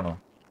പിടിച്ചെടുത്താനാണോ?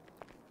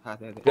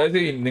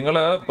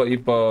 നിങ്ങള്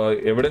ഇപ്പൊ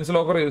എവിഡൻസ്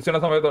ലോക്കർ യൂസ്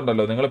ചെയ്യുന്ന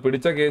സമയത്തുണ്ടല്ലോ, നിങ്ങൾ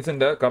പിടിച്ച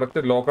കേസിന്റെ കറക്റ്റ്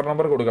ലോക്കർ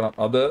നമ്പർ കൊടുക്കണം.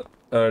 അത്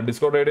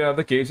ഡിസ്കോഡ്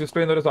ഐഡിയകത്ത് കേസ്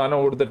ഹിസ്റ്ററി എന്നൊരു സാധനം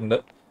കൊടുത്തിട്ടുണ്ട്.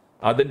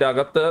 അതിന്റെ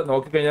അകത്ത്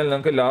നോക്കിക്കഴിഞ്ഞാൽ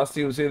നിങ്ങൾക്ക്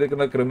ലാസ്റ്റ് യൂസ്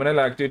ചെയ്തിരിക്കുന്ന ക്രിമിനൽ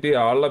ആക്ടിവിറ്റി,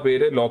 ആളുടെ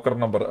പേര്, ലോക്കർ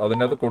നമ്പർ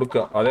അതിന്റെ അകത്ത്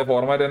കൊടുക്കുക. അതേ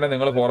ഫോർമാറ്റ് തന്നെ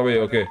നിങ്ങൾ ഫോർവേഡ്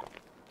ചെയ്യും. ഓക്കെ,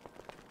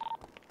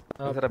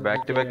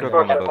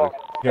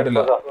 കേട്ടില്ല?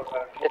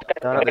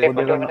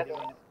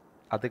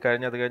 അത്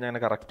കഴിഞ്ഞ്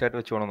അങ്ങനെ കറക്റ്റ് ആയിട്ട്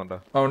വെച്ച് പോകണമെന്നുണ്ടോ?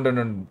 ഉണ്ട്.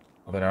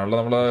 അതിനാണല്ലോ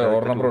നമ്മള്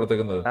ഓർഡർ നമ്പർ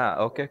എടുത്തേക്കുന്നത്.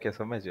 ഓക്കെ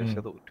സമ്മതിച്ചു.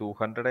 പക്ഷെ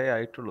 200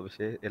 ആയിട്ടുള്ളൂ.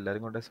 പക്ഷെ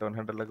എല്ലാരും കൊണ്ട്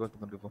 700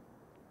 വെക്കുന്നുണ്ട് ഇപ്പൊ.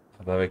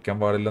 അതാ വെക്കാൻ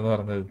പാടില്ലെന്ന്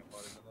പറഞ്ഞത്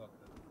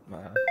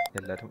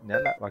എല്ലാരും.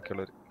 ഞാൻ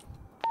ബാക്കിയുള്ളവര്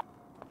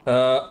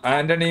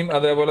ആന്റണിയും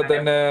അതേപോലെ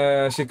തന്നെ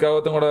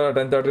ഷിക്കാവത്തും കൂടെ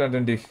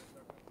 10:30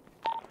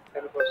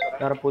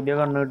 പുതിയ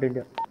കണ്ണ്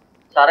കിട്ടില്ല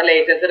സാറേ.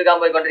 ലൈസൻസ് എടുക്കാൻ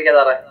പോയിക്കൊണ്ടിരിക്കുക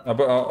സാറേ.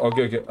 അപ്പൊ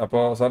ഓക്കെ. അപ്പൊ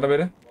സാറിന്റെ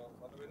പേര്?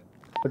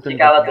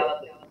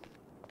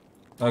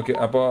 ഓക്കെ,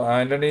 അപ്പൊ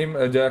ആന്റണിയും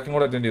ജാക്കും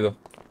കൂടെ അറ്റൻഡ് ചെയ്തോ.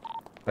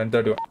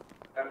 10:31.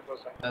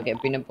 ഓക്കെ.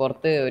 പിന്നെ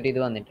പുറത്ത് ഒരു ഇത്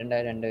വന്നിട്ടുണ്ട്,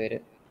 രണ്ടുപേര്.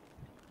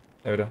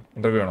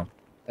 ഇന്റർവ്യൂ ആണോ?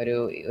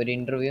 ഒരു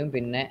ഇന്റർവ്യൂവും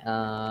പിന്നെ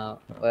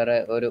വേറെ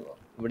ഒരു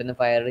ഇവിടുന്ന്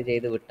ഫയർ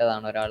ചെയ്ത്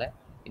വിട്ടതാണ് ഒരാളെ.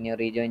 പിന്നെ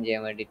റീജോയിൻ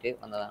ചെയ്യാൻ വേണ്ടിട്ട്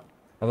വന്നതാണ്.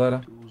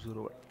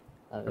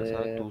 അത്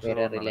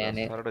പേരറിയില്ല, ഞാൻ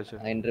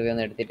ഇന്റർവ്യൂ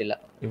ഒന്നും എടുത്തിട്ടില്ല.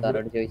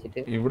 സാറോട് ചോദിച്ചിട്ട്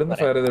ഇവിടുന്ന്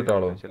ഫയർ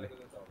ചെയ്തിട്ടാണോ?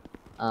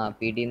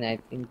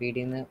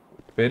 പിഡിന്ന്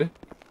പേര്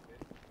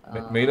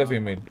മെയിൽ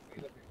ഫീമെയിൽ?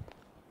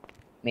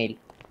 മെയിൽ.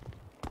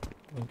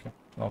 ഓക്കേ,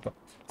 നോക്കാം.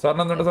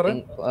 സാറിന് എന്തുണ്ട് സാറേ?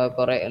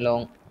 കുറെ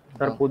ലോങ്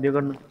പുതിയ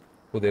കണ്ണ്.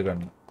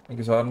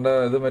 എനിക്ക് സാറിന്റെ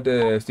ഇത് മറ്റേ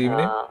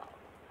സ്റ്റീവിന്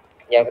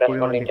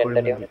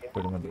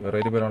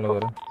വെറൈറ്റി പേരാണല്ലോ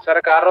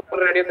സാറേ. കാർ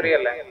റോബറി റേഡിയോ 3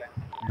 അല്ലേ?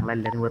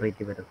 ഞങ്ങളെല്ലാരും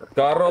വെറൈറ്റി പേരാ സാർ.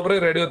 കാർ റോബറി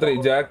റേഡിയോ 3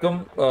 ജാക്കും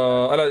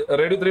അല്ല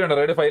റേഡിയോ 3 ഉണ്ട്.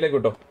 റേഡിയോ 5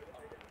 കിട്ടോ?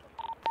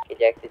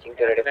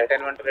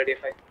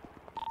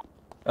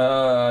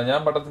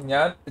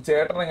 ഞാൻ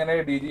ചേട്ടൻ എങ്ങനെ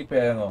DGP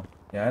ആയെന്നോ?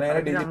 ഞാൻ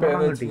എങ്ങനെ DGP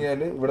ആയെന്ന് വെച്ച്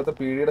കഴിഞ്ഞാല് ഇവിടുത്തെ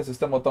PDയുടെ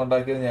സിസ്റ്റം മൊത്തം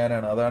ഉണ്ടാക്കിയത്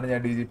ഞാനാണ്. അതാണ് ഞാൻ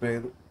DGP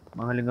ആയത്.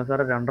 മഹാലിംഗം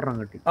സാറ് 2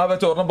 കിട്ടി.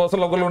 വെച്ചോ, ഒരെണ്ണം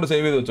പേഴ്സണൽ ലോക്കറിലോണ്ട്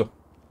സേവ് ചെയ്ത് വെച്ചോ.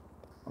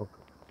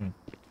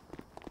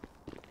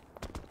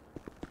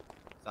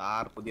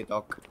 പുതിയ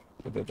തോക്ക്.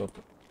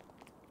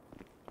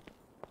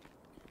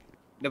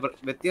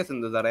 വ്യത്യാസം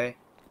എന്താ സാറേ?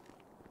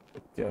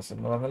 വ്യത്യാസം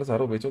എന്ന് പറഞ്ഞാൽ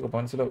സാറ് ഉപയോഗിച്ചോ,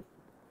 മനസ്സിലാവും.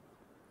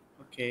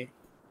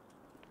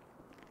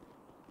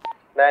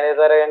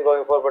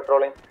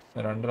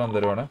 രണ്ടെണ്ണം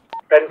തരുവാണ്.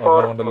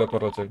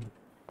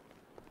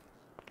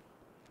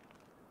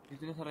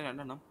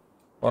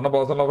 ഒരെണ്ണം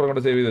പേഴ്സണൽ ലോക്കർ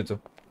കൊണ്ട് സേവ് ചെയ്ത് വെച്ചോ.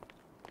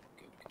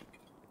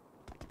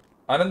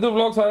 Anant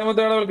vlogs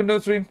ആദ്യമത്തെയാണ്. Welcome to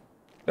stream.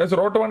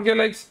 Rote 1K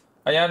likes.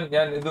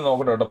 ഞാൻ ഇത്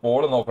നോക്കട്ടെ കേട്ടോ,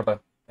 പോള് നോക്കട്ടെ.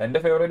 എന്റെ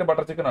ഫേവറേറ്റ്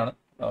ബട്ടർ ചിക്കൻ ആണ്.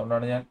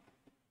 അതുകൊണ്ടാണ് ഞാൻ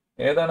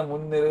ഏതാണ്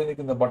മുൻനിരയിൽ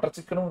നിൽക്കുന്നത്. ബട്ടർ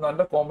ചിക്കനും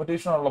നല്ല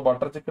കോമ്പറ്റീഷൻ ആണല്ലോ.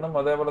 ബട്ടർ ചിക്കനും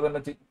അതേപോലെ തന്നെ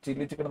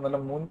ചില്ലി ചിക്കനും നല്ല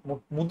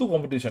മുതു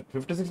കോമ്പറ്റീഷൻ.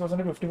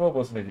 56%,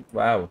 54%.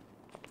 വാവ്.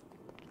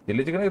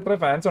 ചില്ലി ചിക്കൻ ഇത്ര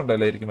ഫാൻസ്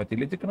ഉണ്ടല്ലായിരിക്കും.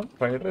 ചില്ലി ചിക്കനും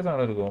ഫ്രൈഡ് റൈസ്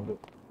ആണ് ഒരു combo.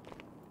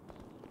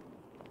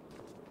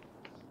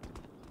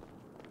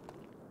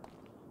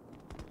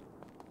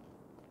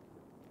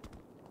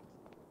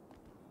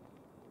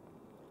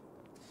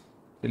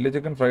 Chilli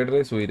chicken, fried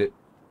rice, ഉയര്.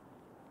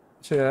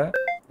 പക്ഷേ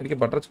എനിക്ക്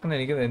ബട്ടർ ചിക്കൻ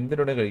എനിക്ക്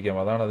എന്തിനോടെയും കഴിക്കാം.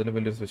 അതാണ് അതിൽ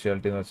വലിയൊരു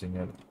സ്പെഷ്യാലിറ്റി എന്ന് വെച്ച്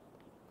കഴിഞ്ഞാൽ.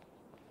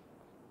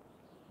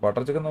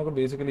 ബട്ടർ ചിക്കൻ നമുക്ക്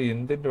ബേസിക്കലി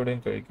എന്തിൻ്റെ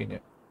കൂടെയും കഴിക്കും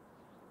ഞാൻ.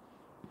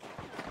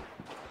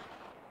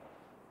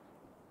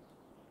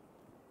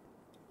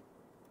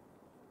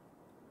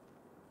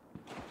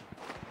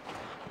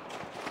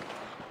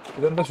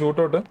 ഇതെന്താ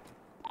ഷൂട്ട് ഔട്ട്?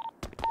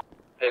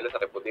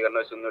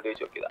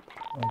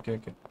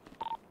 ഓക്കെ.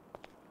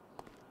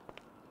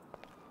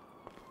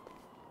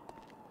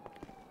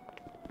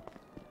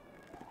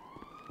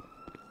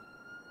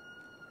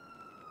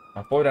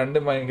 അപ്പോ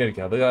രണ്ടും വാങ്ങി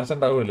കഴിക്കാം. അത്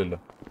കാശുണ്ടാവില്ലല്ലോ.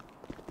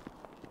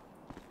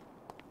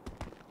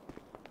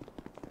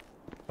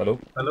 ഹലോ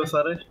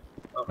സാറേ.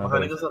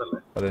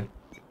 അതെ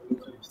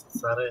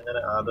സാറേ, ഞാൻ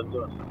ആദർശ്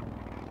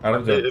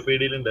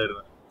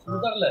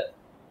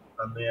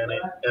അന്ന് ഞാൻ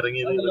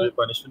ഇറങ്ങിയത് ഒരു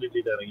പണിഷ്മെന്റ്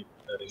കിട്ടിയിട്ട്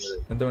ഇറങ്ങിയത്.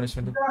 എന്താ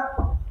പണിഷ്മെന്റ്?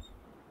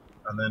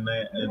 അന്ന് തന്നെ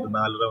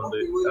 4 റൗണ്ട്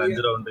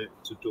 5 റൗണ്ട്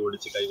ചുറ്റും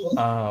ഓടിച്ച് കൈ.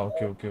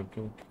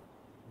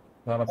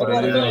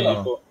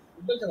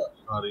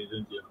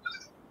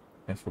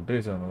 ഫുഡ്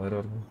കഴിച്ചാണോ?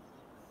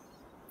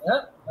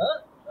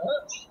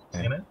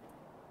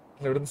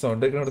 എവിടുന്ന്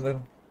സൗണ്ട് ഒക്കെ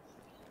എവിടുന്ന്?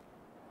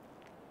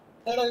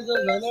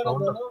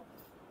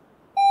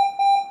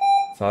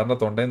 സാറിന്റെ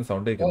തൊണ്ടയിൽ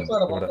സൗണ്ട്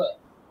കേൾക്കുന്നുണ്ട്.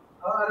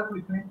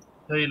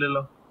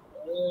 ഇല്ലല്ലോ,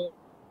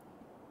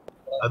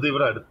 അത്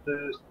ഇവിടെ അടുത്ത്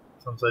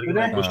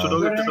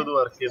സംസാരിക്കുന്നത്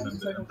വർക്ക്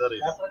ചെയ്യുന്നുണ്ട്. എന്താ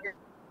അറിയില്ല.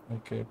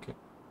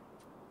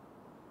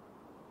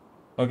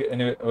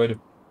 വരും.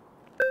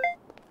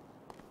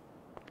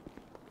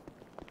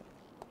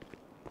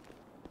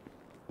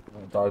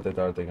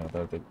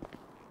 താഴത്തേക്ക്.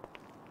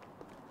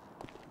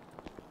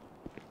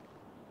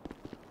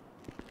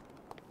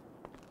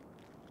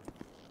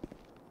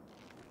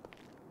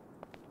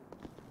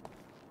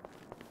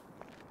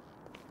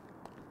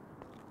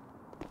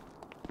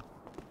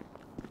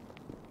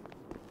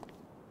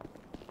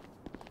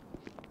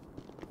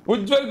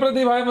 Ujjwal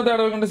Pradeep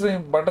ഹായ്മത്തെ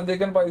stream. Butter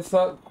chicken പൈസ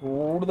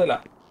കൂടുതലാ.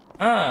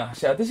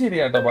 പക്ഷെ അത്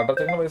ശരിയാട്ടോ, ബട്ടർ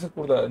ചിക്കൻ പൈസ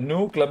കൂടുതലാ.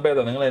 ന്യൂ ക്ലബ്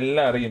ഏതാ? നിങ്ങൾ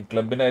എല്ലാം അറിയും.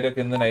 ക്ലബിന്റെ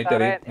കാര്യമൊക്കെ ഇന്ന് നൈറ്റ്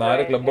അറിയും.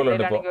 4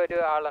 ക്ലബുകളുണ്ട് ഇപ്പൊ. ഒരു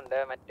ആളുണ്ട്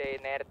മറ്റേ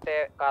നേരത്തെ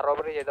കാർ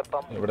റോബറി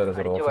ചെയ്തപ്പം ഇവിടെ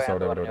ഓഫീസ്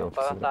അവിടെ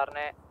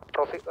സാറിനെ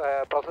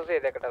പ്രോസസ്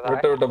ചെയ്തേക്കട്ടെ.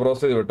 വിട്ടോ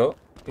പ്രോസസ് ചെയ്ത് വിട്ടോ.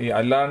 ഈ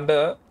അല്ലാണ്ട്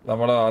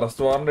നമ്മള്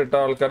അറസ്റ്റ് വാറന്റ് ഇട്ട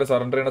ആൾക്കാർ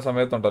സറണ്ടർ ചെയ്യുന്ന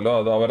സമയത്തുണ്ടല്ലോ,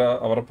 അത്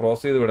അവരെ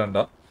പ്രോസസ് ചെയ്ത് വിടണ്ട.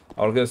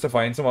 അവർക്ക് ജസ്റ്റ്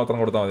ഫൈൻസ് മാത്രം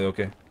കൊടുത്താൽ മതി.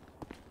 ഓക്കെ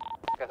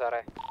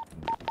സാറേ,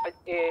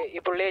 ഈ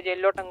പുള്ളിയെ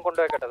ജയിലിലോട്ട്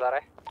കൊണ്ടുപോയിക്കട്ടെ സാറേ.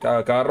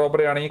 കാർ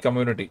റോബറി ആണെങ്കിൽ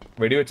കമ്മ്യൂണിറ്റി,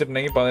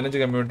 വെടിവെച്ചിട്ടുണ്ടെങ്കിൽ 15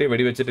 കമ്മ്യൂണിറ്റി,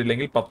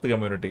 വെടിവെച്ചിട്ടില്ലെങ്കിൽ 10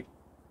 കമ്മ്യൂണിറ്റി.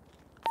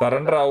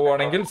 സറണ്ടർ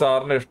ആവുകയാണെങ്കിൽ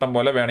സാറിന്റെ ഇഷ്ടം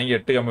പോലെ വേണമെങ്കിൽ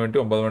 8 കമ്മ്യൂണിറ്റി,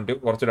 9 കമ്മ്യൂണിറ്റി,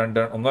 കുറച്ച്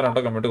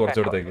 1-2 കമ്മ്യൂണിറ്റി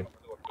കുറച്ച് എടുത്തേക്ക്.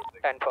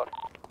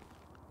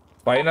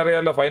 ഫൈൻ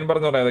അറിയാമല്ലോ, ഫൈൻ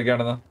പറഞ്ഞു പറഞ്ഞാൽ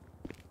ഏതൊക്കെയാണെന്ന്.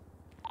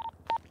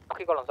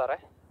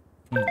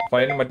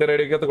 ഫൈൻ മറ്റേ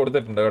റേഡിയോക്കകത്ത്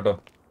കൊടുത്തിട്ടുണ്ട് കേട്ടോ.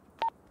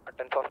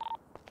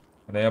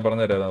 ഞാൻ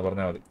പറഞ്ഞുതരാം,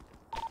 പറഞ്ഞാൽ മതി.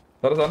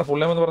 സാറിന്റെ ഫുൾ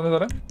നെയിം എന്ന് പറഞ്ഞു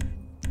സാറേ.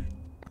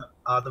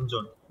 ആദം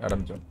ജോൺ.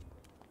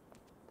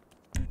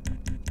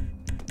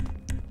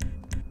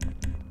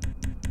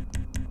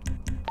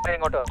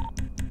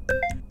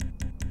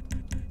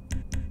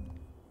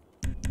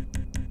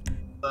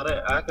 സാറേ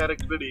ആ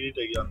ക്യാരക്ടർ ഡിലീറ്റ്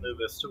ആക്കി. അന്ന്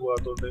വെസ്റ്റ്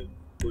പോകാത്തോണ്ട്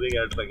പുതിയ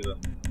ക്യാരക്ടർ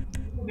ആക്കിയതാണ്.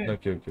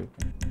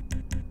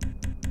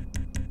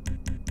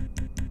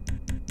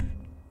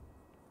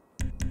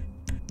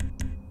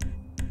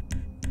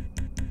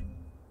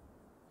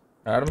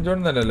 ആഡം ജോൺ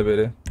തന്നെയല്ലേ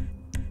പേര്?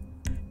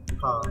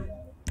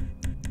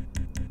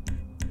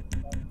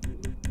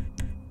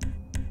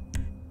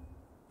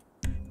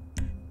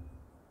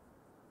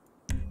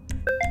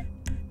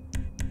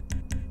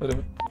 ഒരു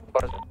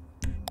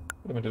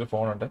മിനിറ്റ്,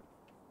 ഫോൺ ഉണ്ട്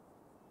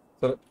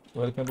sir.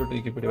 Welcome to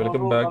DGP.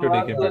 Welcome back to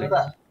DGP.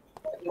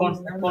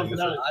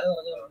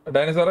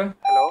 Dani സാറേ.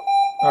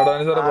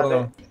 ഡാനി സാറേ പറഞ്ഞോ.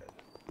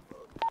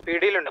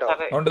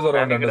 ഉണ്ട് സാറേ,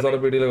 ഉണ്ട് സാറേ.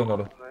 പീഡിയിലേക്ക്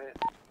വന്നോളൂ.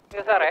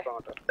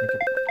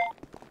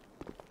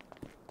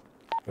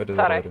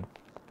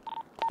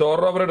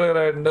 സ്റ്റോർ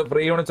ഓപ്പറേറ്റർ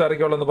ഫ്രീ യൂണിറ്റ്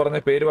ആരൊക്കെയുള്ളതെന്ന് പറഞ്ഞ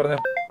പേര് പറഞ്ഞ.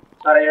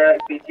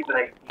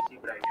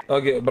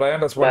 Okay, Brian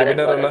respond.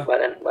 പിന്നെ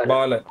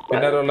ബാലൻ.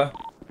 പിന്നെ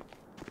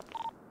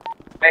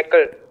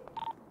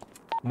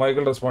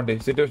Michael respond.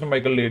 Situation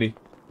Michael ലീഡി.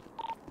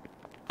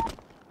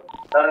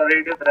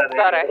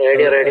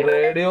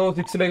 Radio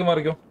 6ലേക്ക്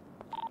Marico.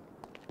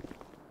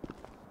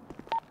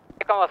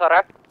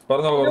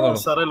 പറഞ്ഞോളൂ.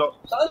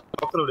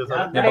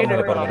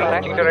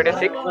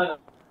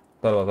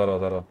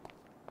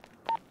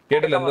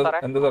 കേട്ടില്ല.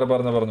 എന്താ സാറേ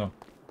പറഞ്ഞോ.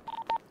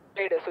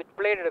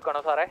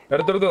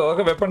 എടുത്തെടുത്തു.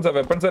 അതൊക്കെ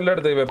വെപ്പൺസ് എല്ലാം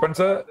എടുത്ത്.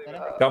 വെപ്പൺസ്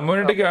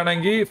കമ്മ്യൂണിറ്റിക്ക്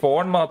ആണെങ്കിൽ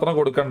ഫോൺ മാത്രം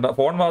കൊടുക്കണ്ട,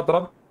 ഫോൺ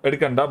മാത്രം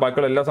എടുക്കണ്ട,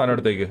 ബാക്കിയുള്ള എല്ലാ സാധനവും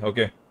എടുത്തേക്ക്.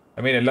 ഓക്കെ, ഐ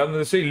മീൻ എല്ലാം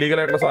വെച്ചാൽ ഇല്ലീഗൽ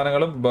ആയിട്ടുള്ള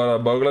സാധനങ്ങളും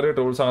ബർഗ്ലറി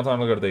ടൂൾസ് അങ്ങനെ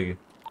സാധനങ്ങളൊക്കെ എടുത്തേക്ക്.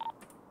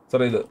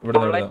 സാറേ ഇത് ഇവിടെ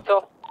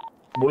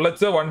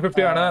ബുള്ളറ്റ്സ്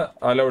 150 ആണ്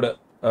അലൗഡ്.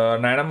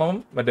 9mm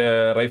മറ്റേ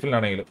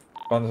റൈഫിലിനാണെങ്കിലും.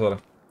 പറഞ്ഞു സാറേ.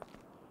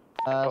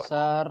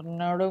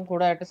 സാറിനോടും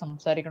കൂടെ ആയിട്ട്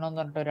സംസാരിക്കണമെന്ന്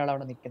പറഞ്ഞിട്ട് ഒരാൾ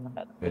അവിടെ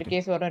നിൽക്കുന്നുണ്ടായിരുന്നു. ഒരു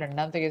കേസ് പറഞ്ഞു,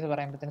 രണ്ടാമത്തെ കേസ്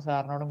പറയുമ്പോഴത്തേന്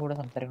സാറിനോടും കൂടെ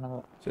സംസാരിക്കണമെന്ന്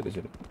പറഞ്ഞു.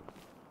 ശരി.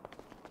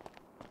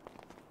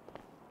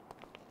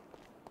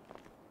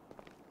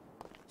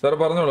 സാർ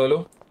പറഞ്ഞോളൂ. ഹലോ.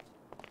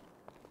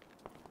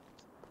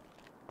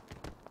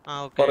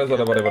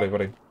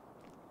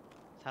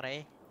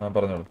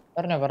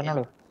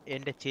 പറഞ്ഞോളൂ.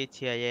 എന്റെ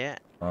ചേച്ചിയായ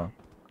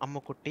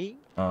അമ്മുക്കുട്ടി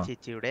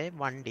ചേച്ചിയുടെ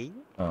വണ്ടി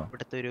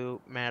ഇവിടുത്തെ ഒരു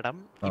മാഡം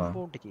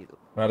ഇമ്പോർട്ട് ചെയ്തു.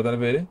 മാഡത്തിന്റെ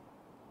പേര്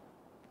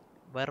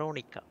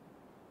വെറോണിക്ക.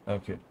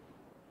 ഓക്കേ,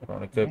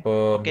 വെറോണിക്ക ഇപ്പോ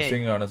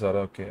മിസ്സിംഗ് ആണ് സാർ.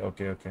 ഓക്കേ.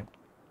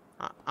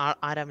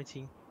 ആരാ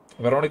മിസ്സിംഗ്?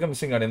 വെറോണിക്ക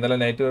മിസ്സിംഗ് ആണ്. ഇന്നലെ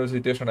നൈറ്റ് ഒരു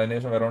സിറ്റുവേഷൻ ഉണ്ട്,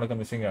 അതിനുശേഷം വെറോണിക്ക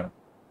മിസ്സിംഗ് ആണ്.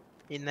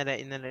 ഇന്നലെ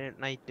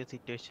നൈറ്റ്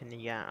സിറ്റുവേഷൻ.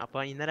 അപ്പൊ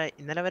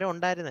ഇന്നലെ വരെ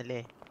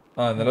ഉണ്ടായിരുന്നല്ലേ?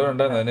 ഇന്നലെ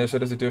ഉണ്ടായിരുന്നു. അതിനുശേഷം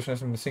ഒരു സിറ്റുവേഷൻ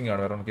മിസ്സിംഗ്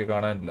ആണ്. വെറോണിക്ക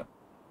കാണാനില്ല.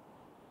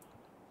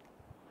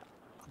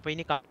 അപ്പൊ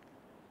ഇനി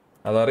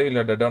അതറിയില്ല,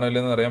 ഡെഡ് ആണോ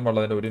ഇല്ലെന്ന് അറിയാൻ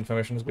പാടില്ല. അതിന്റെ ഒരു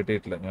ഇൻഫർമേഷൻസ്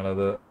കിട്ടിയിട്ടില്ല.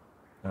 ഞങ്ങളത്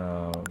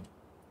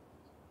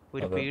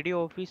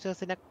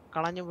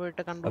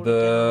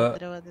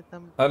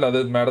അല്ല, അത്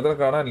മാഡത്തിനെ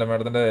കാണാനില്ല.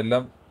 മാഡത്തിന്റെ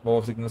എല്ലാം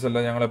സിഗ്നൽസ്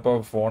എല്ലാം ഞങ്ങളിപ്പോ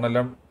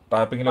ഫോണെല്ലാം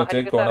ടാപ്പിങ്ങിൽ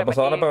വെച്ചേക്കുവാണ്. അപ്പൊ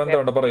സാറിന്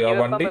എന്താ പറയാ?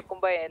 വണ്ടി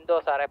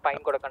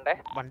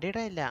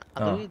വണ്ടിയുടെ ഇല്ല,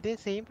 അത് ഇതേ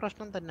സെയിം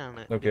പ്രശ്നം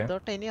തന്നെയാണ്.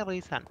 ഇതോട്ട് ഇനി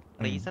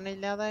റീസൺ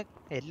ഇല്ലാതെ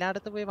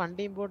എല്ലായിടത്തും പോയി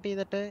വണ്ടി ഇമ്പോർട്ട്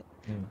ചെയ്തിട്ട്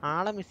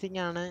ആളെ മിസ്സിംഗ്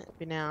ആണ്,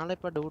 പിന്നെ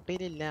ആളിപ്പോ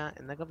ഡ്യൂട്ടിയിലില്ല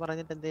എന്നൊക്കെ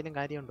പറഞ്ഞിട്ട് എന്തെങ്കിലും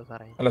കാര്യമുണ്ടോ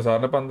സാറേ? അല്ല,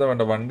 സാറിന് ഇപ്പൊ എന്താ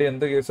വേണ്ട? വണ്ടി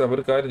എന്ത് കേസ്?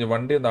 ഒരു കാര്യം,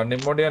 വണ്ടി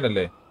അൺഇമ്പോർട്ട്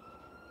ചെയ്യാനല്ലേ?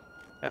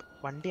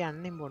 വണ്ടി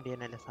അൺഇമ്പോർട്ട്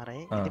ചെയ്യാനല്ലേ സാറേ?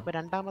 ഇതിപ്പോ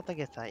രണ്ടാമത്തെ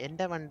കേസാ.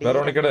 എന്റെ വണ്ടി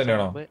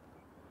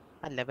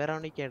അല്ല,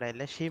 വെറോണിക്കയുടെ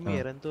അല്ല,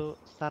 ഷെമീർ, എന്തോ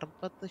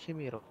സർബത്ത്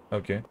ഷെമീറോ.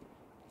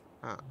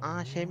 ആ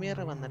ഷെമീർ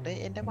വന്നിട്ട്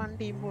എന്റെ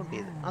വണ്ടി ഇമ്പോർട്ട്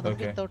ചെയ്തു. അതും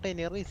വിത്തൗട്ട്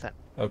എനി റീസൺ.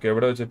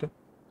 എവിടെ വെച്ചിട്ട്?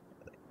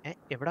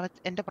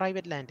 എന്റെ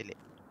പ്രൈവറ്റ് ലാൻഡില്.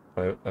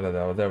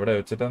 എവിടെ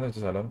വെച്ചിട്ടാന്ന്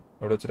വെച്ചാൽ സ്ഥലം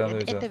എവിടെ വെച്ചിട്ടാന്ന്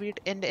വെച്ചാൽ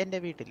എന്റെ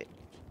വീട്ടില്.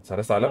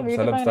 സാറേ സ്ഥലം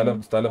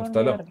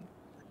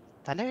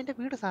സ്ഥലം എന്റെ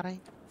വീട് സാറേ.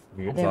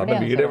 സാറിന്റെ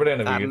വീട്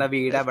എവിടെയാണ്?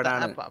 വീട്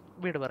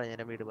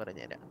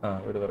പറഞ്ഞുതരാം. ആ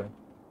വീട് പറയാം.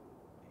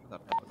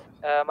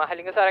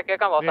 മഹാലിംഗ സാറെ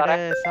കേൾക്കാമോ സാറേ?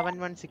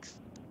 716.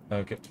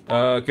 ഓക്കെ.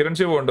 കിരൺ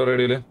ശിവ ഉണ്ടോ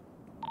റേഡിയോയില്?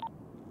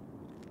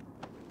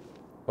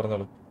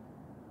 പറഞ്ഞോളൂ.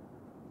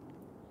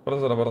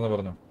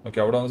 പറഞ്ഞു. ഓക്കെ,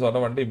 അവിടെ വന്ന്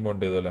സാറിന്റെ വണ്ടി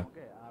ഇമ്പോണ്ട് ചെയ്തല്ലേ?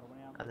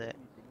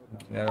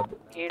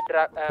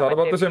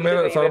 സർബത്ത്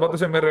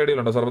ഷമീർ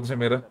റേഡിയോയിലുണ്ടോ? സർബത്ത്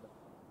ഷമീർ.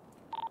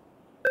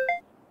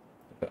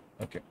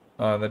 ഓക്കെ.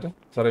 എന്നിട്ട്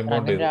സാർ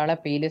ഇമ്പോണ്ട് ചെയ്തു.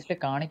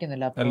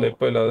 അല്ല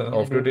ഇപ്പൊ ഇല്ല,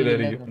 ഓഫ്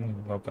ഡ്യൂട്ടിയിലായിരിക്കും.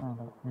 നോക്കാം.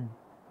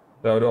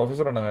 ഒരു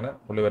ഓഫീസർ ഉണ്ട് അങ്ങനെ,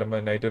 പുള്ളി വരുമ്പോ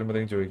നൈറ്റ്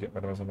വരുമ്പോഴത്തേക്കും ചോദിക്കാം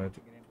വരുന്ന സമയത്ത്.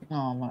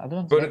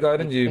 ഇപ്പൊ ഒരു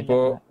കാര്യം ചെയ്യും, ഇപ്പൊ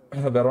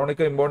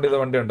വെറോണിക്ക ഇമ്പോണ്ട് ചെയ്ത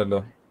വണ്ടി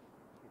ഉണ്ടല്ലോ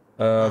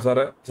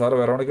സാറ്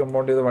വെറോണിക്ക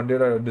ഇമ്പോണ്ട് ചെയ്ത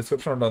വണ്ടിയുടെ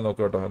ഡിസ്ക്രിപ്ഷൻ ഉണ്ടോ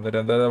നോക്കുക കേട്ടോ. എന്നിട്ട്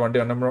എന്തായാലും വണ്ടി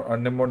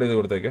അൺഇമ്പോണ്ട് ചെയ്ത്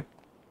കൊടുത്തേക്ക്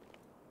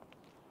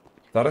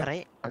സാറേ.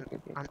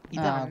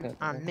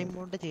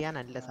 അൺഇമ്പോണ്ട്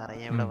ചെയ്യാനല്ല സാറേ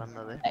ഞാൻ ഇവിടെ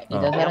വന്നത്.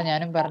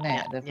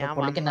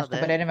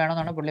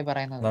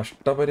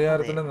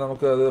 നഷ്ടപരിഹാരത്തിന്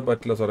നമുക്ക് അത്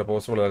പറ്റില്ല സാറേ,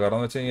 പോസിബിൾ അല്ല. കാരണം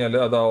എന്ന് വെച്ച് കഴിഞ്ഞാൽ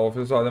അത്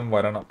ഓഫീസ് ആദ്യം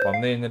വരണം,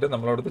 വന്നു കഴിഞ്ഞിട്ട്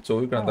നമ്മളടുത്ത്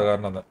ചോദിക്കണം എന്താ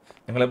കാരണം എന്ന്.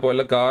 നിങ്ങളിപ്പോ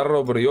വല്ല കാർ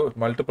റോബറിയോ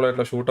മൾട്ടിപ്പിൾ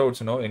ആയിട്ടുള്ള ഷൂട്ട്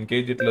ഔട്ട്സിനോ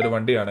എൻഗേജ് ചെയ്തിട്ടുള്ള ഒരു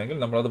വണ്ടിയാണെങ്കിൽ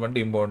നമ്മളത് വണ്ടി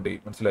ഇമ്പോണ്ട്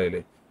ചെയ്യും.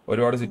 മനസ്സിലായില്ലേ?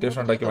 ഒരുപാട് സിറ്റുവേഷൻ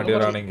ഉണ്ടാക്കിയ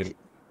വണ്ടികളാണെങ്കിൽ.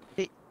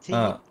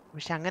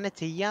 പക്ഷെ അങ്ങനെ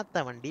ചെയ്യാത്ത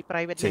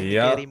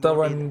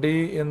വണ്ടി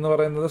എന്ന്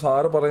പറയുന്നത്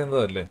സാറ്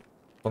പറയുന്നതല്ലേ.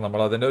 അപ്പൊ നമ്മൾ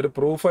അതിന്റെ ഒരു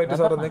പ്രൂഫായിട്ട്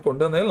സാർ എന്തെങ്കിലും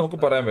കൊണ്ടുവന്നാൽ നമുക്ക്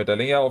പറയാൻ പറ്റും.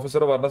 അല്ലെങ്കിൽ ആ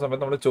ഓഫീസർ പറഞ്ഞ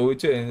സമയത്ത് നമ്മൾ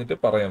ചോദിച്ചു കഴിഞ്ഞിട്ട്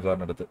പറയാം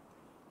സാറിന്റെ അടുത്ത്.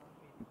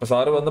 ഇപ്പൊ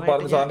സാറ് വന്ന്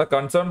പറഞ്ഞു, സാറിന്റെ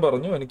കൺസേൺ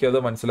പറഞ്ഞു, എനിക്കത്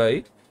മനസ്സിലായി.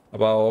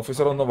 അപ്പൊ ആ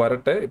ഓഫീസർ ഒന്ന്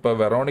വരട്ടെ. ഇപ്പൊ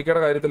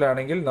വെറോണിക്കയുടെ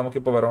കാര്യത്തിലാണെങ്കിൽ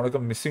നമുക്കിപ്പോ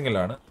വെറോണിക്ക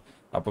മിസ്സിംഗിലാണ്.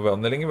 അപ്പൊ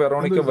ഒന്നില്ലെങ്കിൽ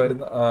വെറോണിക്ക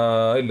വരുന്ന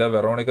ഇല്ല,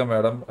 വെറോണിക്ക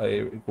മാഡം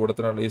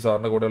കൂടത്തിനുള്ള ഈ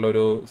സാറിന്റെ കൂടെയുള്ള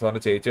ഒരു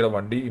സാറിന്റെ ചേച്ചിയുടെ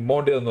വണ്ടി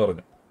ഇമ്പോണ്ട് ചെയ്തെന്ന്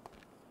പറഞ്ഞു.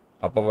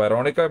 അപ്പൊ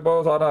വെറോണിക്ക ഇപ്പൊ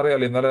സാറിന്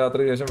അറിയാലോ, ഇന്നലെ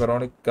രാത്രി ശേഷം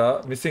വെറോണിക്ക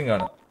മിസ്സിംഗ്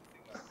ആണ്.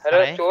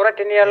 ടൂർ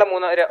അറ്റൻഡ് ചെയ്യാനുള്ള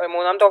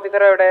മൂന്നാമത്തെ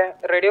ഓഫീസർ എവിടെ?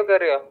 റേഡിയോ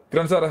കയറിയോ?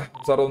 കിരൺ സാറേ,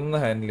 സാർ ഒന്ന്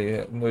ഹാൻഡിൽ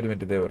ചെയ്യാം. ഒരു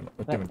മിനിറ്റ്, ഇതേ വരണം.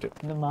 ഒറ്റ മിനിറ്റ്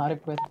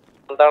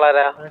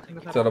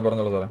സാറേ,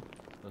 പറഞ്ഞോളൂ സാറേ.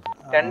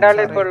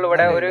 രണ്ടാളെ ഇപ്പൊ ഉള്ളു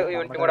ഇവിടെ, ഒരു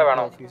യൂണിറ്റും കൂടെ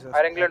വേണോ?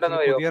 ആരെങ്കിലും ഉണ്ടോന്ന്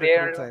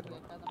വരുമോ?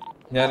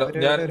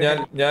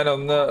 ഞാൻ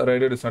ഒന്ന്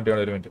റേഡിയോ ഡിസ്കണക്ട്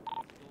ചെയ്യണം. ഒരു മിനിറ്റ്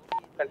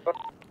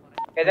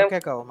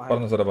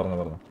പറഞ്ഞു സാറേ,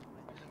 പറഞ്ഞു.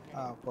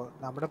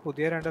 നമ്മുടെ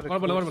പുതിയ രണ്ട്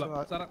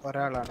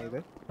ഒരാളാണ് ഇത്,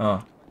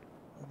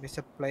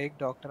 മിസ്റ്റർ പ്ലേഗ്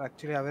ഡോക്ടർ.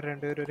 ആക്ച്വലി അവർ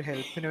രണ്ടുപേരും ഒരു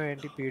ഹെൽപ്പിന്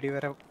വേണ്ടി PD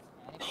വരെ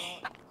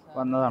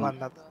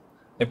വന്നത്.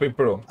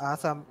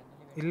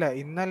 ഇല്ല,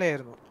 ഇന്നലെ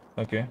ആയിരുന്നു.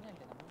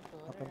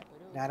 അപ്പം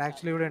ഞാൻ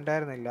ആക്ച്വലി ഇവിടെ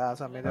ഉണ്ടായിരുന്നില്ല ആ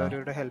സമയത്ത്.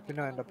 അവരുടെ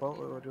ഹെൽപ്പിന് വേണ്ടപ്പോ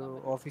ഒരു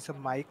ഓഫീസർ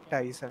മൈക്ക്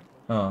ടൈസൺ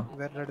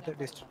ഇവരുടെ അടുത്ത്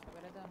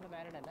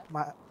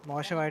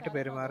മോശമായിട്ട്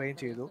പെരുമാറുകയും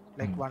ചെയ്തു.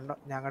 ലൈക്ക്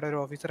ഞങ്ങളുടെ ഒരു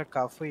ഓഫീസറെ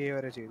കഫ് ചെയ്യുക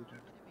വരെ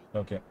ചെയ്തിട്ടുണ്ട്.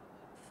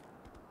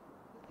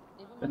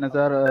 പിന്നെ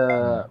സാർ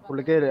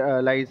പുള്ളിക്ക്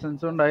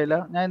ലൈസൻസും ഉണ്ടായില്ല.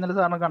 ഞാൻ ഇന്നലെ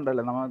സാറിനെ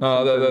കണ്ടല്ലേ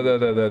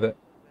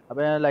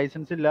അപ്പൊ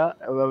ലൈസൻസ് ഇല്ല,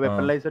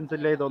 വെപ്പൺ ലൈസൻസ്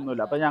ഇല്ല,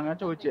 ഇതൊന്നുമില്ല. അപ്പൊ ഞങ്ങൾ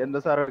ചോദിച്ചു എന്താ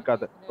സാർ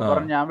എടുക്കാത്ത?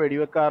 പറഞ്ഞു ഞാൻ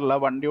വെടിവെക്കാറില്ല,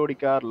 വണ്ടി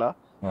ഓടിക്കാറില്ല,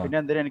 പിന്നെ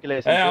എന്തിനാ എനിക്ക്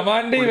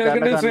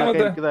ലൈസൻസ്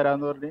എനിക്ക്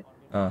തരാന്ന് പറഞ്ഞ്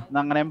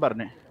അങ്ങനെയും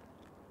പറഞ്ഞു.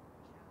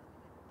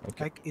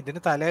 ഇതിന്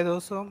തലേ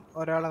ദിവസവും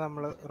ഒരാളെ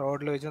നമ്മൾ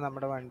റോഡിൽ വെച്ച്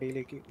നമ്മുടെ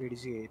വണ്ടിയിലേക്ക്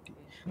ഇടിച്ചു കയറ്റി.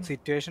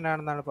 സിറ്റുവേഷൻ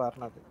ആണെന്നാണ്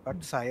പറഞ്ഞത്.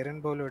 ബട്ട് സൈറൻ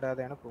പോലും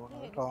ഇടാതെയാണ്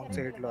പോകുന്നത്. റോങ്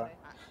സൈഡിലുമാണ്.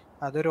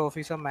 അതൊരു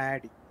ഓഫീസർ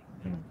മാഡി.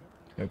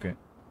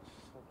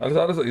 അല്ല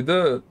സാറ്, ഇത്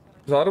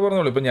സാറ്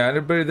പറഞ്ഞോളൂ. ഇപ്പൊ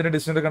ഞാനിപ്പോ ഇതിന്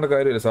ഡിസിഷൻ എടുക്കേണ്ട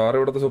കാര്യമില്ല. സാർ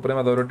ഇവിടുത്തെ സുപ്രീം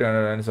അതോറിറ്റിയാണ്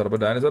ഡാനി സാർ. അപ്പൊ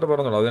ഡാനി സാർ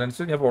പറഞ്ഞോളൂ,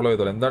 അതിനനുസരിച്ച് ഞാൻ ഫോളോ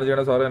ചെയ്തോളൂ. എന്താണ്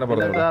ചെയ്യണത് സാർ എന്നെ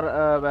പറഞ്ഞു. സാർ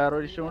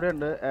വേറൊരു ഇഷ്യൂ കൂടെ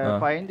ഉണ്ട്.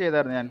 ഫൈൻ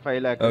ചെയ്തായിരുന്നു ഞാൻ,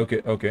 5 lakhs.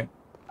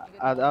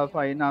 അത് ആ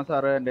ഫൈൻ ആ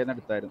സാറ് എന്റെ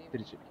എടുത്തായിരുന്നു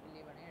തിരിച്ചു.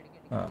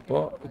 അപ്പൊ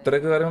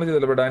ഇത്രയൊക്കെ കാര്യങ്ങൾ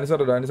ചെയ്തല്ലോ. ഇപ്പൊ ഡാനി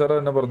സാർ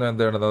എന്നെ പറഞ്ഞു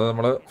എന്താ ചെയ്യേണ്ടത്, അത്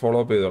നമ്മള് ഫോളോ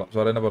അപ്പ് ചെയ്തോളാം.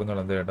 സാർ എന്നെ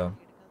പറഞ്ഞോളൂ എന്താ ചെയ്യേണ്ടത്.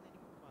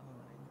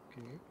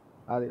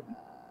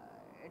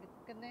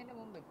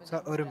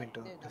 ഒരു മിനിറ്റ്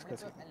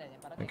ഡിസ്കസ് ചെയ്യാം.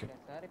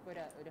 സാർ ഇപ്പൊ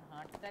ഒരു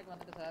ഹാർട്ട് അറ്റാക്ക്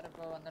വന്നിട്ട് സാർ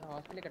ഇപ്പൊ വന്നിട്ട്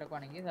ഹോസ്പിറ്റലിൽ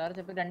കിടക്കുവാണെങ്കിൽ സാർ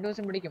ചിലപ്പോൾ 2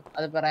 ദിവസം പിടിക്കും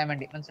അത് പറയാൻ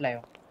വേണ്ടി.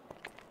 മനസ്സിലായോ?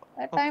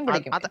 ടൈം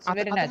പിടിക്കും.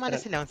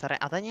 മനസ്സിലാവും സാറേ,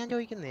 അതാ ഞാൻ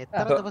ചോദിക്കുന്നത്.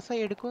 എത്ര ദിവസം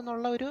എടുക്കും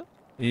എന്നുള്ള ഒരു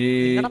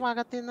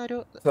ഭാഗത്ത് നിന്നൊരു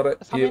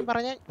സമയം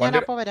പറഞ്ഞാൽ ഞാൻ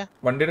അപ്പൊ വരാം.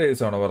 വണ്ടിയുടെ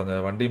കേസാണോ പറഞ്ഞത്?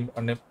 വണ്ടി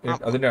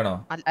അതിന്റെ ആണോ?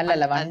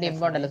 അല്ലല്ല, വണ്ടി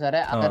ഇമ്പോണ്ട് അല്ല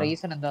സാറേ. അത്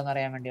റീസൺ എന്താണെന്ന്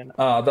അറിയാൻ വേണ്ടിയുള്ള.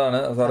 അതാണ്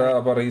സാറേ.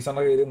 അപ്പൊ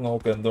റീസണിന്റെ കാര്യം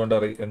നോക്ക്.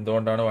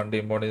 എന്തുകൊണ്ടാണ് വണ്ടി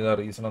ഇമ്പോണ്ട് ചെയ്ത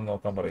റീസൺ എന്ന്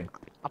നോക്കാൻ പറയും.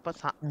 അപ്പൊ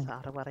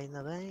സാറ്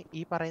പറയുന്നത്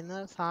ഈ പറയുന്ന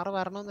സാറ്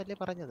വരണമെന്നല്ലേ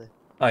പറഞ്ഞത്?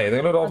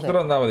 ഏതെങ്കിലും ഒരു ഓഫീസർ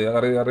വന്നാൽ മതി,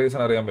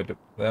 റീസൺ അറിയാൻ പറ്റും.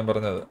 ഞാൻ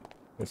പറഞ്ഞത്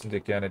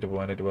ചെക്ക് ചെയ്യാനായിട്ട്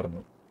പോകാനായിട്ട്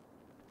പറഞ്ഞു.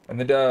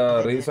 എന്നിട്ട് ആ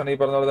റീസൺ ഈ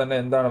പറഞ്ഞ പോലെ തന്നെ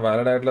എന്താണ്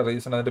വാലിഡ് ആയിട്ടുള്ള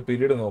റീസൺ, അതിന്റെ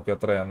പീരീഡ് നോക്കുക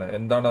എത്രയാണ്,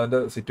 എന്താണ് അതിന്റെ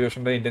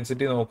സിറ്റുവേഷന്റെ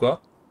ഇന്റൻസിറ്റി നോക്കുക.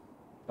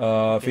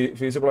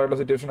 ഫീസിബിൾ ആയിട്ടുള്ള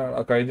സിറ്റുവേഷൻ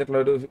കഴിഞ്ഞിട്ടുള്ള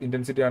ഒരു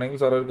ഇന്റൻസിറ്റി ആണെങ്കിൽ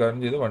സാർ ഒരു കാര്യം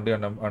ചെയ്ത് വണ്ടി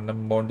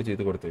അൺഇമ്പോണ്ട്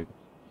ചെയ്ത് കൊടുത്തേക്കും.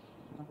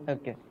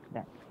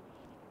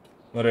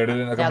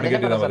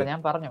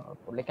 ഞാൻ പറഞ്ഞു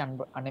പുള്ളിക്ക്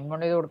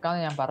അൺഇമ്പോണ്ട് ചെയ്ത്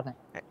കൊടുക്കാന്ന് ഞാൻ പറഞ്ഞു.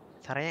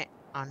 സാറേ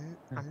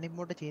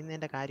അൺഇമ്പോണ്ട്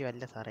ചെയ്യുന്നതിന്റെ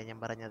കാര്യമല്ല സാറേ ഞാൻ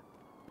പറഞ്ഞത്.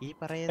 ഈ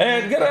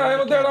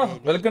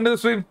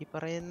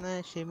പറയുന്ന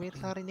ഷമീർ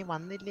സാർ ഇനി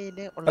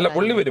വന്നില്ലേ?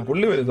 പുള്ളി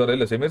വരും സാറേ.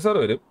 അല്ല ഷമീർ സാർ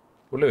വരും,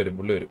 പുള്ളി വരും.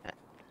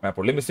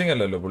 പുള്ളി മിസ്സിംഗ്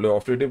അല്ലല്ലോ, പുള്ളി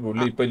ഓഫ് ഡ്യൂട്ടി.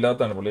 പുള്ളി ഇപ്പൊ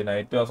ഇല്ലാത്തതാണ്. പുള്ളി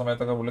നൈറ്റ് ആ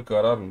സമയത്തൊക്കെ പുള്ളി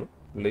കയറാറുള്ളൂ.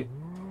 പുള്ളി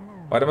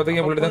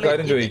വരുമ്പോഴത്തേക്കും പുള്ളി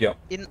കാര്യം ചോദിക്കാം.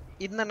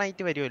 ഇന്ന്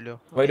നൈറ്റ് വരുമല്ലോ?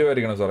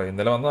 വരുമായിരിക്കണം സാറേ.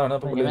 ഇന്നലെ വന്നതാണ്.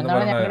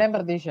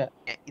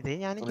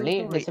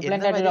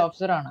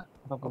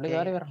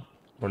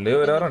 പുള്ളി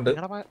വരാറുണ്ട്.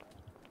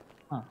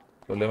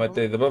 പുള്ളി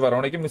മറ്റേ ഇതിപ്പോ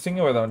വെറോണിക്ക്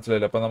മിസ്സിംഗ് പോയതാ,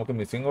 മനസ്സിലായില്ല. അപ്പൊ നമുക്ക്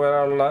മിസ്സിംഗ്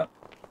വരാനുള്ള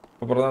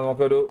ഇപ്പൊ പറഞ്ഞാൽ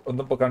നമുക്കൊരു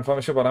ഒന്നും ഇപ്പൊ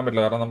കൺഫർമേഷൻ പറയാൻ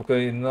പറ്റില്ല. കാരണം നമുക്ക്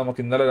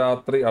ഇന്നലെ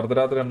രാത്രി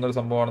അർദ്ധരാത്രി എന്നൊരു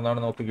സംഭവമാണെന്നാണ്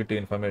നമുക്ക്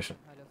കിട്ടിയ ഇൻഫർമേഷൻ.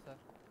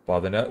 അപ്പൊ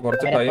അതിന്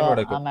കുറച്ച് ടൈം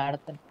എടുക്കും.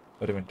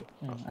 ഒരു മിനിറ്റ്.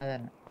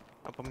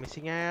 അപ്പൊ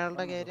മിസ്സിംഗ്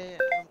അയാളുടെ കേര്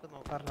നമുക്ക്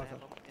നോക്കാം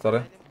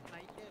സാറേ.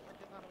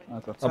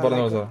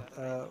 പറഞ്ഞോളൂ സാർ.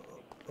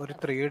 ഒരു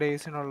 3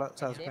 ഡേയ്സിനുള്ള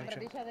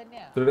സസ്പെൻഷൻ.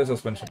 3 days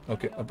suspension.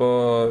 ഓക്കെ. അപ്പോൾ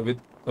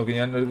ഓക്കെ,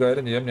 ഞാൻ ഒരു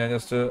കാര്യം ചെയ്യാം. ഞാൻ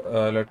ജസ്റ്റ്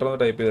ലെറ്റർ ഒന്ന്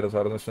ടൈപ്പ് ചെയ്ത് തരാം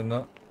സാർ. ജസ്റ്റ് ഒന്ന്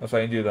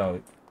സൈൻ ചെയ്താൽ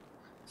മതി.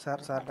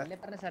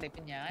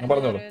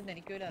 പറഞ്ഞോളൂ.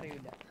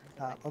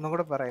 ഒന്നും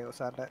കൂടെ പറയോ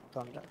സാറിന്റെ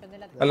തൊണ്ട?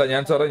 അല്ല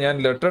ഞാൻ സാറേ, ഞാൻ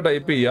ലെറ്റർ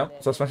ടൈപ്പ് ചെയ്യാം.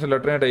 സസ്പെൻഷൻ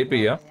ലെറ്റർ ഞാൻ ടൈപ്പ്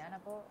ചെയ്യാം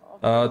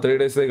 3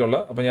 ഡേയ്സിലേക്കുള്ള.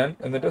 അപ്പൊ ഞാൻ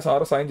എന്നിട്ട്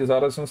സാറ് സൈൻ ചെയ്ത്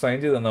സൈൻ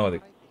ചെയ്ത് തന്നാൽ മതി.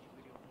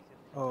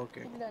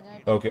 ഓക്കെ.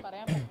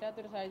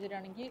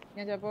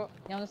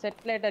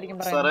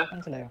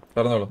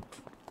 പറഞ്ഞോളൂ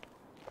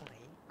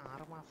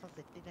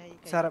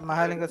സാർ.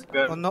 മഹാലിംഗ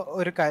ഒന്ന്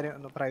ഒരു കാര്യം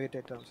ഒന്ന് പ്രൈവറ്റ്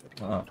ആയിട്ട്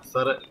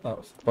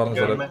പറഞ്ഞു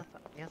സാറേ.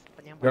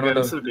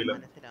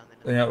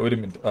 ഞാൻ ഒരു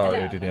മിനിറ്റ്.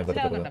 ഞാൻ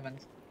തരാം.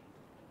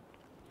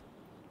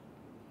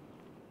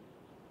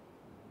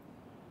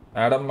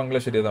 ആഡം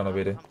മംഗലശ്ശേരി ഏതാണോ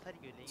പേര്?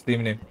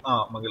 Steam name?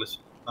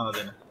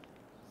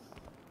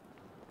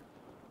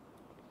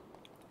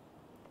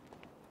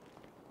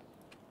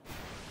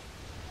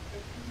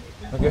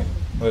 ഓക്കെ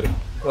വരും.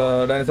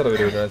 ഡാൻസർ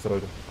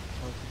വരും.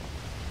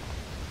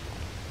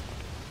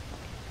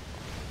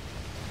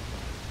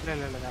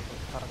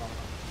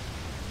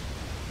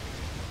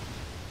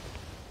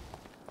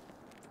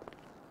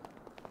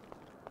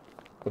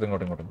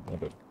 ഇങ്ങോട്ടും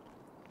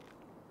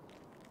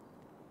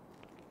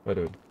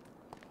വരും.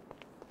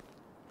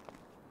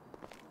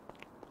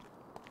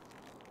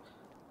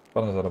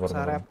 പറഞ്ഞു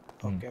സാറേ.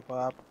 ഓക്കെ. അപ്പൊ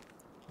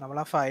നമ്മൾ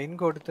ആ ഫൈൻ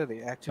കൊടുത്തത്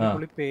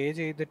ആക്ച്വലി പേ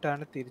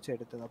ചെയ്തിട്ടാണ്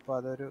തിരിച്ചെടുത്തത്. അപ്പൊ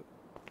അതൊരു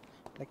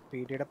ലൈക്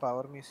പിഡിയുടെ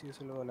പവർ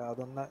മിസ്യൂസ് പോലെ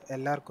അതൊന്ന്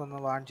എല്ലാവർക്കും ഒന്ന്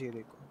വാൺ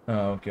ചെയ്തേക്കും.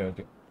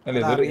 ഓക്കെ. അല്ല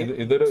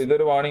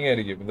ഇതൊരു വാണിംഗ്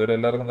ആയിരിക്കും. ഇതൊരു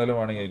എല്ലാവർക്കും എന്തായാലും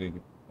വാണിംഗ്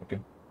ആയിരിക്കും. ഓക്കെ.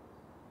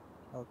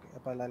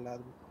 അപ്പൊ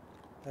അല്ലാതെ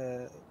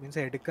മീൻസ്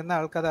എടുക്കുന്ന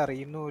ആൾക്ക് അത്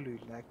അറിയുന്ന പോലും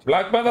ഇല്ല.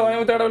 ബ്ലാക്ക് പാന്തർ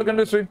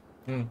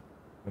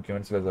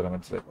മനസ്സിലായി സാറേ,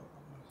 മനസ്സിലായി.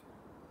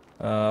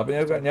 അപ്പൊ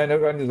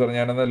ഞാനൊരു കാര്യം ചെയ്തു സാർ.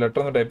 ഞാനെന്താ ലെറ്റർ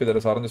ഒന്ന് ടൈപ്പ് ചെയ്ത്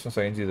തരാം. സാറിന് ജസ്റ്റ്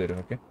സൈൻ ചെയ്ത് തരും.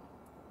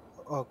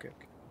 ഓക്കെ.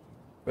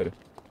 വരും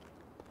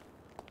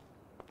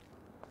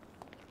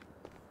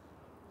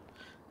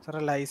സാറേ.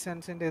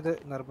 ലൈസൻസിന്റെ ഇത്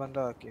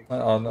നിർബന്ധമാക്കി?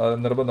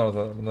 നിർബന്ധമാണ്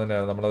സാർ.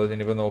 തന്നെയാണ്. നമ്മളത്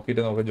ഇനിയിപ്പോൾ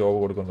നോക്കിയിട്ട് നമുക്ക് ജോബ്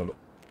കൊടുക്കുന്നുള്ളൂ.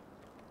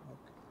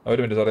 ഒരു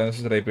മിനിറ്റ് സാറേ,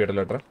 ടൈപ്പ് ചെയ്യട്ടെ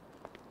ലെറ്റർ.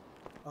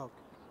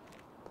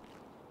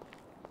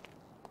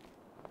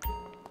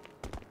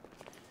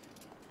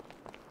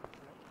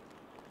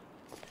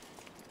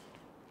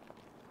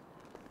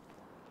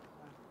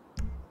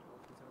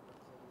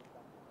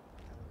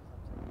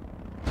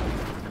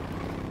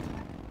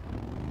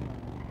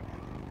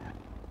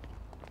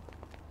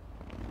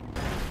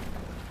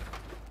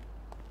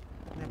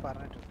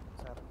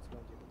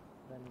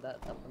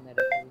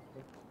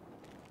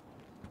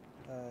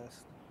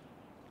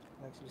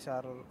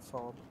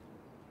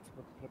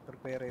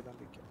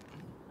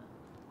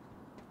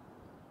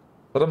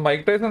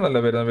 മൈക്ക് ടൈസൺ അല്ലേ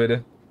വരുന്ന പേര്?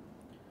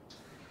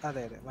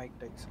 അതെ മൈക്ക്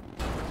ടൈസൺ.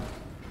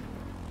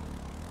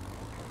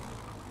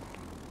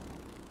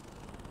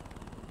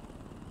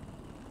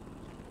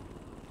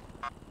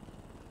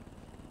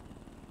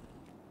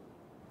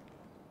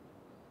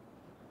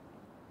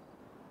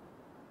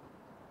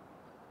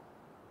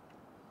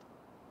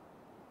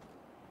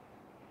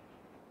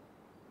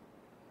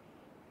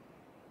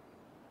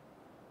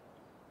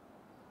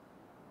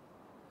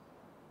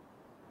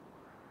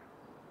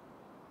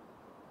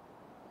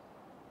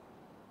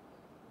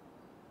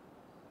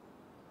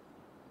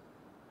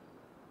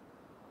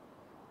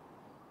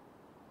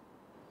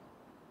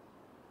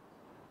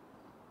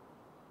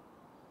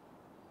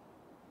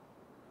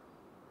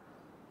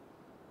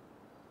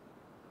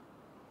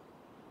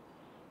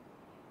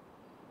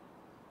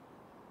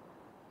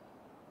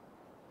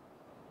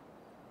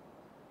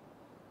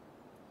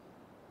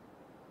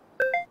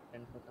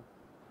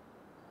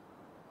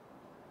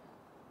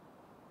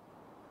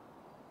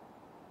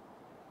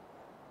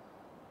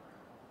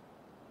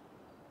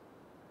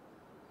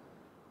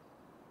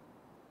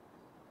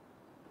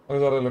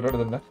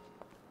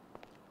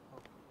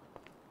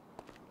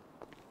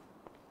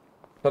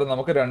 സാർ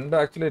നമുക്ക്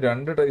ആക്ച്വലി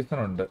രണ്ട് ടൈസൺ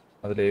ഉണ്ട്.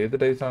 അതിൽ ഏത്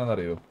ടൈസൺ ആണെന്ന്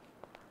അറിയോ?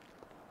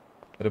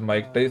 ഒരു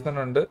മൈക്ക് ടൈസൺ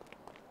ഉണ്ട്,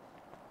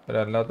 ഒരു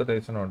അല്ലാത്ത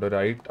ടൈസൺ ഉണ്ട്. ഒരു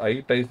ഐ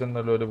ടൈസൺ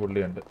എന്നുള്ള ഒരു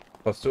പുള്ളിയുണ്ട്.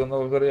 ഫസ്റ്റ്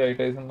വന്ന ഓഫീസർ ഐ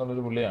ടൈസൺ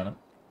എന്നുള്ളൊരു പുള്ളിയാണ്.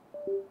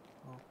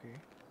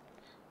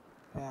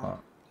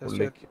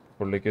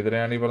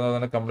 പുള്ളിക്കെതിരെയാണ് ഈ പറഞ്ഞ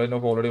തന്നെ കംപ്ലൈന്റ്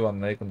ഓഫ് ഓൾറെഡി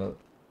വന്നേക്കുന്നത്.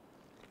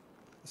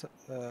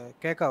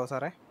 കേക്കാവോ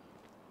സാറേ?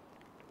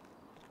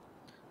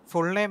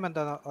 ഫുൾ നെയിം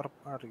എന്താ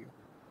അറിയോ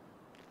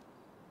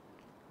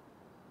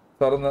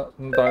സാർ?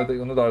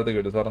 ഒന്ന് താഴത്തേക്ക്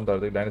ഇട്ടു. സാറൊന്ന്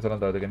താഴത്തേക്ക്, ഡാനി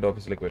സാറൊന്ന് താഴത്തേക്ക് എൻ്റെ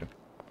ഓഫീസിലേക്ക് വരും.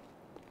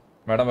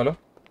 Madam hello.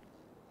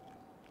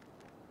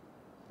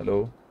 ഒരു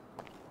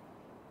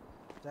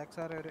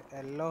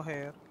യെല്ലോ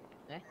ഹെയർ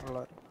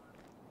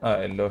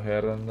യെല്ലോ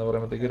ഹെയർ എന്ന്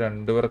പറയുമ്പോഴത്തേക്ക്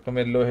രണ്ടുപേർക്കും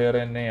യെല്ലോ ഹെയർ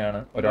തന്നെയാണ്.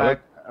 ഒരാളെ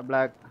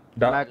black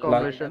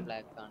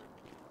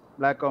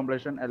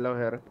complexion yellow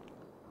hair.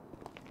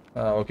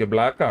 Okay.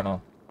 Black ആണോ?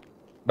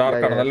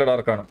 ഡാർക്ക് ആണ്, നല്ല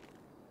ഡാർക്ക് ആണ്.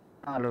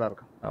 നല്ല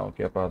ഡാർക്ക്.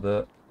 ഓക്കെ, അപ്പൊ അത്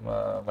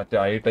മറ്റേ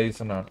ഐ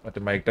ടൈസൺ ആണ്. മറ്റേ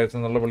മൈക്ക് ടൈസൺ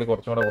എന്നുള്ള പുള്ളി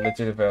കുറച്ചും കൂടെ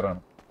വിളിച്ചൊരു ഫെയർ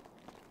ആണ്.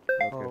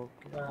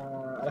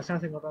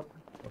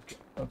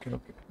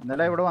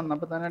 ഇന്നലെ ഇവിടെ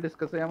വന്നപ്പോ തന്നെ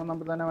ഡിസ്കസ് ചെയ്യാൻ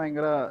വന്നപ്പോ തന്നെ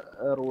ഭയങ്കര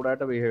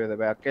റൂഡായിട്ട് ബിഹേവ് ചെയ്തത്.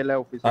 ബാക്കി എല്ലാ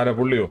ഓഫീസിലും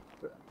പുള്ളിയോ?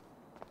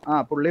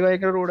 പുള്ളി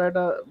ഭയങ്കര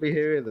റൂഡായിട്ട്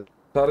ബിഹേവ് ചെയ്തത്.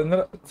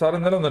 സാർ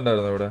ഇന്നലെ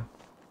ഒന്നുണ്ടായിരുന്നു ഇവിടെ?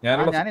 ഞാൻ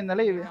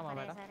ഇന്നലെ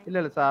ഇല്ല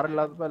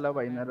സാറില്ലാത്തപ്പോ അല്ല,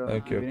 വൈകുന്നേരം.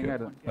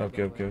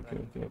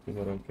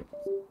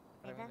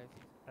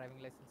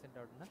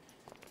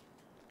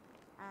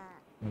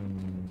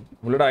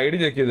 പുള്ളിയുടെ ഐ ഡി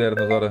ചെക്ക്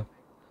ചെയ്തായിരുന്നു സാറ്?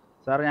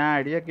 സാർ ഞാൻ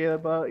ഐ ഡി ചെക്ക്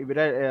ചെയ്തപ്പോ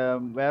ഇവരെ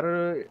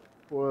വേറൊരു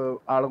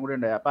ആളും കൂടി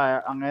ഉണ്ടായി. അപ്പൊ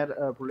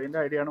പുള്ളീന്റെ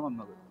ഐ ഡിയാണ്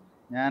വന്നത്.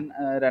 ഞാൻ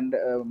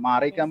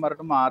മാറിയിക്കാൻ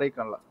പറഞ്ഞിട്ട്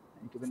മാറിയിക്കാനുള്ള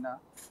എനിക്ക് പിന്നെ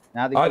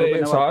അത്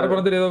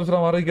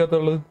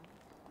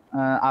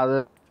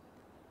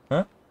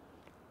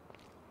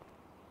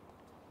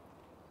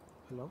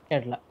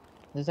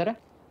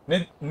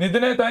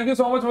നിതിനെ thank you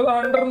so much for the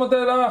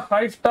 100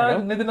 hashtag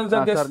Nitin.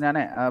 Sir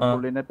ഞാനേ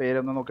പുള്ളിന്റെ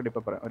പേരൊന്ന് നോക്കിട്ട്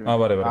ഇപ്പൊ പറയാം.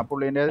 ആ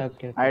പുള്ളിന്റെ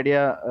ഐഡിയ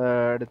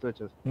എടുത്തു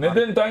വെച്ചു.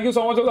 Nitin thank you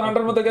so much for the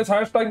 100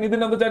 hashtag Nitin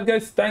on the chat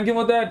guys. Thank you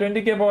മൊത്തം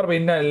 20k പവർ.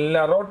 പിന്നെ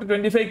എല്ലാ റോട്ട്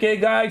 25k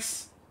ഗൈസ്.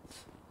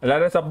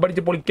 എല്ലാവരും സബ്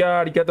അടിച്ച്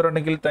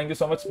അടിക്കാത്തവരുണ്ടെങ്കിൽ thank you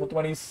so much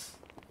മുത്തുമണീസ്.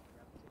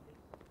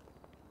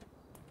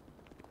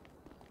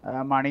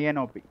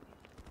 മണിയനോപ്പി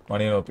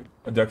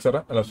Jack സാറേ,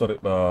 അല്ല സോറി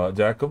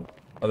ജാക്കും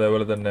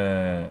അതേപോലെ തന്നെ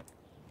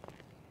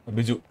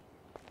ബിജു.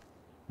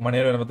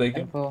 മണിയന്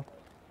വരുമ്പോഴത്തേക്കും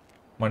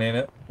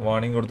മണിയന്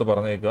വാർണിംഗ് കൊടുത്ത്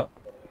പറഞ്ഞേക്കുക,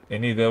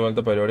 ഇനി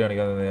ഇതേപോലത്തെ പരിപാടി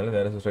കാണിക്കാൻ കഴിഞ്ഞാൽ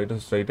നേരെ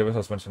സ്ട്രൈറ്റ് അവേ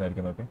സസ്പെൻഷൻ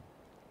ആയിരിക്കും.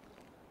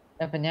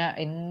 ഓക്കെ, ഞാൻ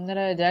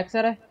ഇന്നലെ ജാക്ക്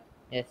സാറേ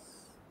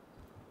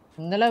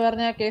ഇന്നലെ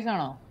പറഞ്ഞ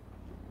കേസാണോ?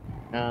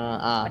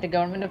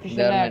 ഗവൺമെന്റ്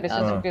ഒഫീഷ്യൽ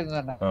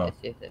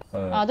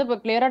അത്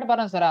ക്ലിയർ ആയിട്ട്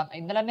പറഞ്ഞു സാറാ.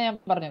 ഇന്നലെ തന്നെ ഞാൻ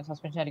പറഞ്ഞു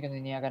സസ്പെൻഷൻ ആയിരിക്കും,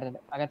 ഇനി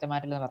അകത്തെ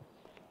മാറ്റില്ലെന്ന് പറഞ്ഞു.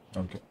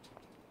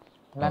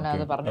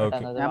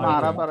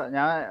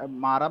 ഞാൻ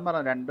മാറാൻ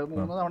പറഞ്ഞു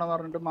 2-3 തവണ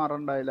പറഞ്ഞിട്ട്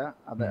മാറണ്ടായില്ല.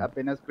 അത്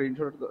പിന്നെ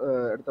സ്ക്രീൻഷോട്ട്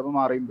എടുത്തപ്പോ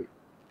മാറിയും പോയി.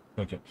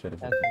 ഓക്കെ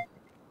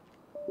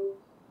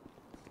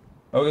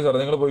സാർ,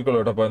 നിങ്ങൾ പോയിക്കോളൂ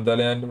കേട്ടോ. അപ്പൊ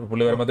എന്തായാലും ഞാൻ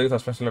പുള്ളി വരുമ്പോഴത്തേക്ക്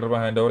സസ്പെൻഷൻ ലെറ്റർ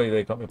ഹാൻഡ് ഓവർ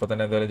ചെയ്തേക്കാം. ഇപ്പൊ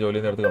തന്നെ എന്തായാലും ജോലി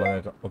എടുത്ത്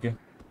കളഞ്ഞേക്കാം. Okay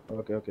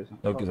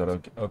sir.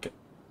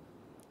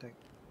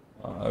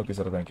 Okay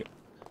sir, thank you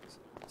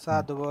sir.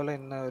 അതുപോലെ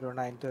ഇന്ന് ഒരു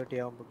 9:30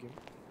 ആകുമ്പോഴേക്കും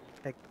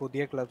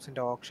പുതിയ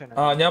ക്ലബ്സിന്റെ ഓപ്ഷൻ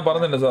ഞാൻ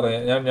പറഞ്ഞിട്ടുണ്ട് സാറേ.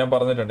 ഞാൻ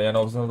പറഞ്ഞിട്ടുണ്ട്, ഞാൻ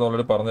ഓഫീസർ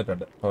ഓൾറെഡി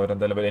പറഞ്ഞിട്ടുണ്ട്.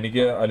 അവരെന്തായാലും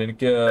എനിക്ക്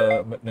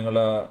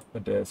നിങ്ങളുടെ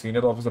മറ്റേ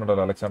സീനിയർ ഓഫീസർ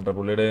ഉണ്ടല്ലോ അലക്സാണ്ടർ,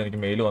 പുള്ളിയുടെ എനിക്ക്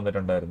മെയിൽ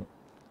വന്നിട്ടുണ്ടായിരുന്നു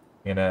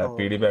ഇങ്ങനെ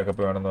PD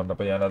ബാക്കപ്പ് വേണമെന്ന് പറഞ്ഞു.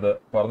 അപ്പൊ ഞാനത്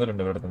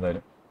പറഞ്ഞിട്ടുണ്ട് ഇവരുടെ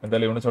എന്തായാലും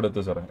യൂണിറ്റ്സോടെ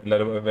എത്തും സാറേ.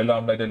 എല്ലാവരും വെൽ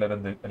ആംഡായിട്ട് എല്ലാവരും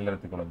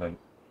എത്തിക്കോളും എന്തായാലും.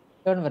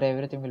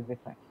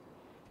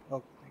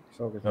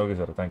 Okay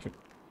sir, thank you.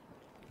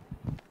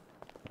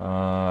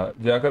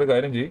 ജാക്കൊരു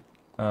കാര്യം ചെയ്യും,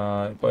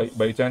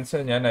 ബൈ ചാൻസ്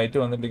ഞാൻ നൈറ്റ്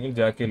വന്നില്ലെങ്കിൽ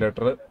ജാക്ക് ഈ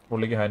ലെറ്റർ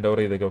പുള്ളിക്ക് ഹാൻഡ് ഓവർ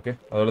ചെയ്തേക്കും. ഓക്കെ,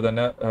 അതുപോലെ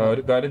തന്നെ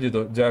ഒരു കാര്യം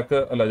ചെയ്തു,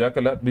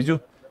 ജാക്കല്ല ബിജു,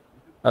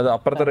 അത്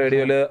അപ്പുറത്തെ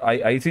റേഡിയോയില്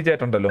IC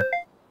ചാറ്റ് ഉണ്ടല്ലോ,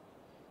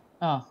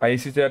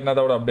 IC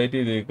ചാറ്റിനകത്ത് അവിടെ അപ്ഡേറ്റ്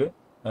ചെയ്തേക്ക്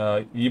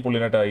ഈ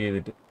പുള്ളിനെ ടാഗ്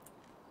ചെയ്തിട്ട്.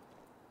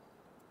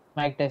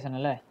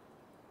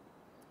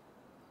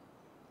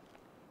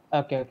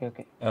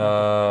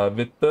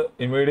 With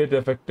immediate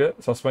effect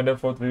suspended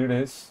four 3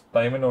 days.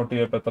 Time not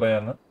ചെയ്യപ്പോ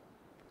എത്രയാന്ന്?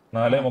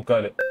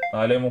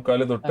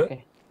 4:45 തൊട്ട്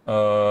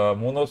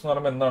 3 ദിവസം എന്ന്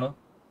പറയുമ്പോ എന്താണ്?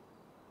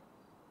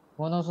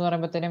 3 ദിവസം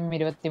പറയുമ്പോഴത്തേനും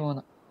 24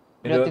 ആണോ?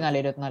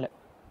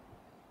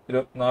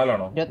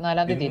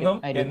 24-ാം തീയതി.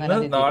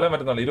 നാളെ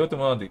മറ്റന്നാൾ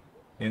 23-ാം തീയതി.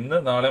 ഇന്ന്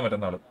നാളെ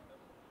മറ്റന്നാൾ.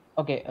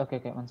 ഓക്കെ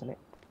മനസ്സിലായി.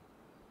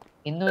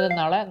 ഇന്ന് മുതൽ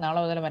നാളെ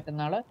മുതൽ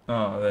മറ്റന്നാള്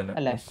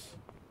അല്ലേ?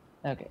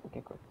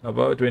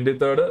 അപ്പൊ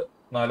 23rd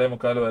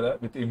 4:45 വരെ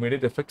വിത്ത്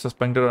ഇമ്മീഡിയറ്റ് എഫക്ട്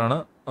സസ്പെൻഡഡ് ആണ്.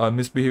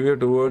 Misbehaviour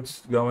towards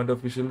government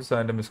officials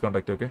and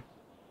misconduct.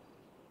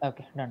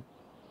 Okay done.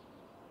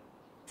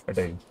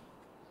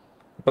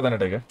 ഇപ്പൊ തന്നെ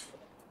ഇട്ടേക്കെ.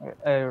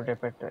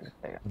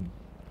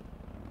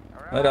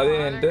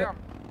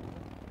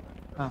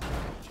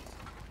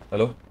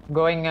 Hello,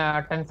 going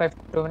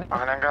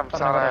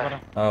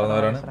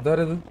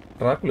 10:52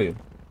 ട്രാക്കുലയോ?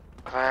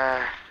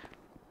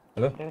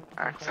 ഹലോ,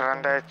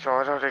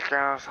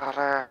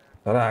 സാറേ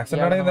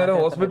ആക്സിഡന്റ് ആണെങ്കിൽ നേരെ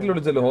ഹോസ്പിറ്റലിൽ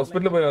വിളിച്ചല്ലോ.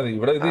 ഹോസ്പിറ്റലിൽ പോയാൽ മതി.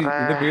 ഇവിടെ ഇത്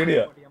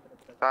പേടിയാ.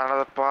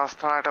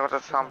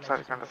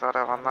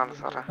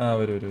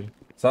 വരൂ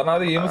സാറിന്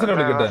അത് EMSനെ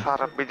വിളിക്കട്ടെ.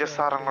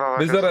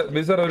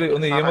 ബിസർ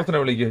ഒന്ന് EMSനെ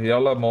വിളിക്കുക.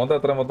 ഇയാളുടെ മോന്ത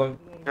എത്ര മൊത്തം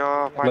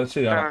ഫ്ലഷ്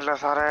ചെയ്യണം.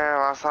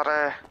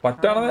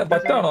 പറ്റാണോ?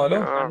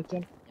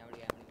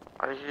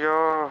 ഹലോ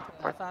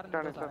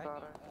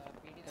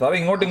സാറേ,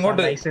 ഇങ്ങോട്ടാ,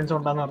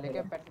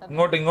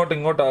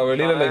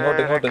 വെളിയിലല്ല,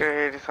 ഇങ്ങോട്ട്.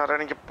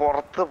 എനിക്ക്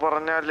പുറത്ത്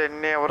പറഞ്ഞാൽ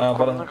എന്നെ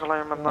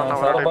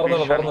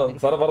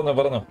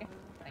പറഞ്ഞോ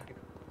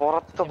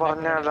പുറത്ത്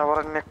പറഞ്ഞാൽ അവർ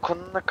എന്നെ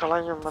കൊന്നു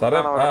കളയും.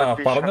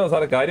 പറഞ്ഞോ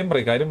സാറേ, കാര്യം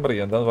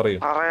പറയും. എന്താ പറയൂ?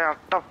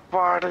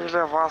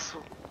 അട്ടപ്പാടിയിലെ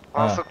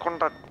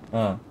വാസുക്കുണ്ടൻ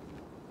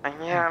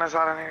അങ്ങനെയാണ്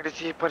സാറിനെ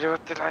ഇടിച്ച് ഈ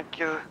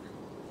പരുവത്തിലാക്കിയത്.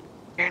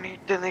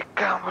 എണീറ്റ്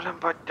നിക്കാൻ പോലും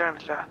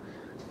പറ്റാനില്ല.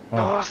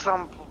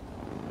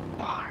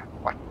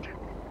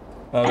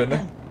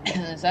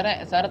 സാറേ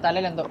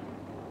തലയിൽ എന്തോ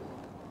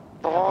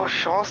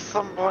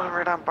ശ്വാസം പോലും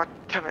വിടാൻ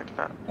പറ്റണില്ല.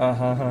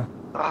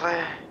 സാറേ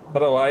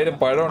വായിലും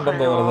പഴം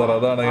ഉണ്ടെന്ന് തോന്നുന്നു സാർ.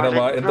 അതാണ് ഇങ്ങനെ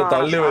എന്താ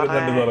തള്ളി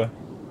വരുന്നുണ്ട് സാറേ.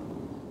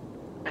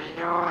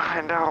 അയ്യോ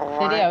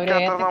ശരിയാ, ഒരു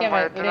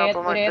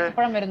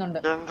ഏത്തപ്പഴം വരുന്നുണ്ട്.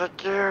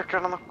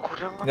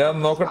 ഞാൻ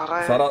നോക്കട്ടെ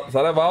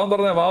സാറേ. വാവം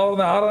തുറന്നേ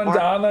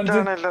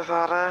 6-5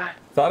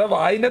 സാറേ.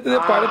 വായിനകത്ത്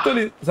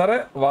പഴത്തൊലി സാറേ,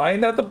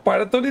 വായിനകത്ത്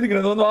പഴത്തൊലി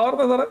ഇരിക്കണേ. ഒന്ന്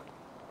വാർന്നേ സാറേ.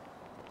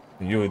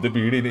 അയ്യോ ഇത്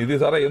പീടി. ഇത്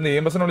സാറേ ഒന്ന്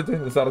EMS വിളിച്ച്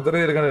സർജറി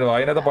എടുക്കണേ.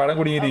 വായിനകത്ത് പഴം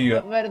കുടുങ്ങിയിരിക്കുക.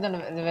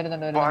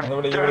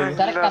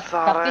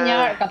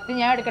 കത്തി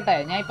ഞാൻ എടുക്കട്ടെ,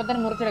 ഞാൻ ഇപ്പൊ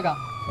തന്നെ മുറിച്ചെടുക്കാം.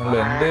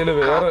 എന്റെ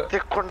വേറെ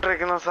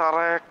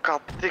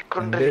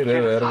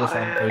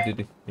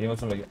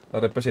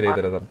ഇപ്പൊ ശരിയായി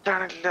തരാം സാർ.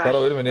 സാറേ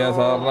ഒരു മിനിറ്റ്, ഞാൻ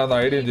സാറിന്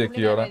ഐഡിയ ചെക്ക്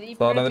ചെയ്യുവാണ്.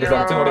 സാറിന് എന്നിട്ട്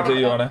സെർച്ചും കൂടെ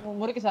ചെയ്യുവാണ്.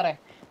 മുറിക്ക് സാറേ,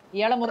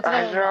 ഇയാളെ മുറിച്ചത്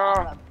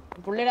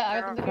പുള്ളിയുടെ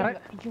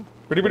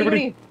പിടി പിടി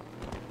പിടി.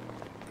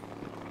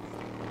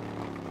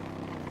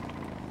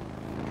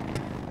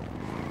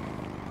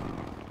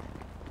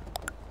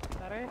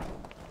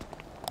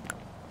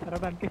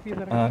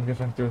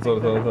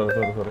 സോറി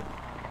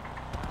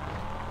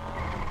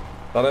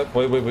സാറേ.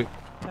 പോയി അത് പോയി.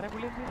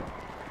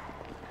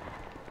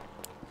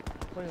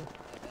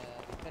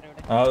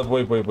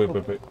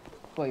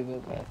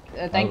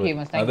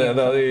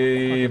 അതെ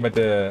ഈ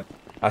മറ്റേ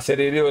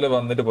അശരീരി പോലെ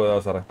വന്നിട്ട് പോയതാ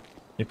സാറേ.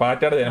 ഈ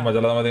പാറ്റയുടെ ജന്മ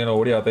ചിലത് ഇങ്ങനെ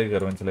ഓടി അകത്തേക്ക്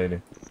കയറും, മനസ്സിലായില്ലേ?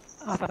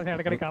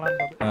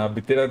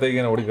 ഭിത്തിനകത്തേക്ക്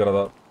ഇങ്ങനെ ഓടി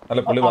കയറതാ.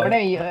 അല്ല പുള്ളി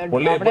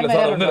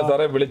സാർ ഒന്നുമില്ല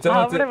സാറേ. വിളിച്ചത്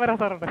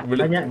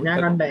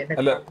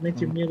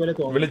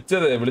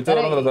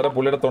സാറേ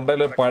പുള്ളിയുടെ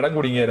തൊണ്ടയിൽ പഴം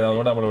കുടുങ്ങിയായിരുന്നു,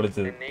 അതുകൊണ്ട് നമ്മൾ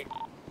വിളിച്ചത്.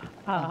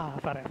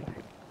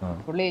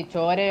 പുള്ളി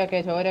ചോരയൊക്കെ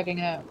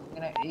ഇങ്ങനെ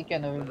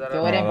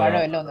ചോരയും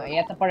പഴം എല്ലാം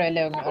ഏത്തപ്പഴം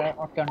എല്ലാം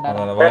ഒക്കെ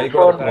ഉണ്ടായിരുന്നു.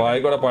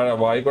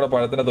 വായിക്കൂടെ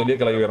പഴത്തിന്റെ തൊലിയെ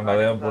കളകി വരണ്ട,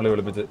 അതേ പുള്ളി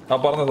വിളിപ്പിച്ച്.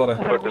 പറഞ്ഞു സാറേ.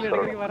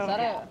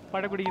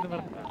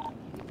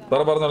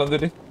 സാറേ പറഞ്ഞോളൂ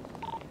എന്തിട്ട്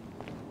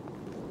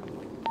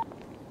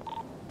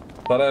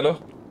സാറേ. ഹലോ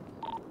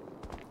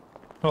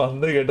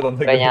വന്ന് കേട്ട്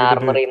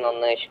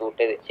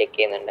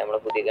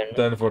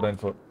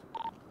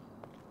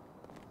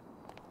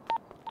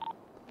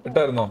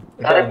ഇട്ടായിരുന്നോ?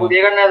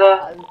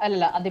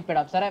 അല്ല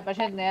അതിപ്പിടാം സാറേ.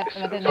 പക്ഷെ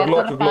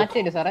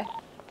പാറ്റില്ല സാറേ.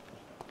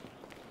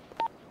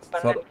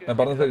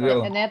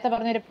 നേരത്തെ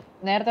പറഞ്ഞൊരു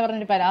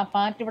ആ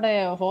പാറ്റ് ഇവിടെ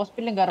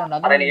ഹോസ്പിറ്റലും കയറുണ്ട്.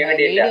 അത്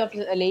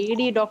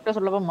ലേഡി ഡോക്ടേഴ്സ്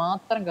ഉള്ളപ്പോ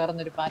മാത്രം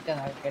കയറുന്ന ഒരു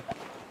പാറ്റാണ് കേട്ട.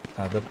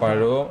 അത്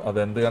പഴവും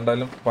അതെന്ത്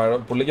കണ്ടാലും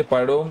പുള്ളിക്ക്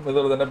പഴവും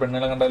ഇതുപോലെ തന്നെ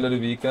പെണ്ണുങ്ങളെ കണ്ടാലും ഒരു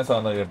വീക്ക്നെസ്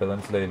ആണ് കേട്ടത്,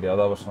 മനസ്സിലായില്ലേ?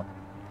 അതാ പ്രശ്നം.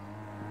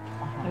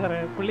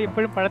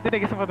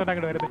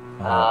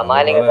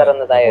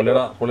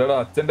 പുള്ളിയുടെ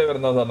അച്ഛന്റെ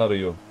വരുന്ന സാറിന്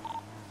അറിയോ?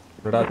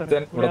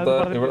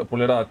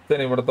 പുള്ളിയുടെ അച്ഛൻ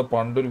ഇവിടുത്തെ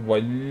പണ്ടൊരു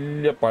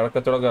വലിയ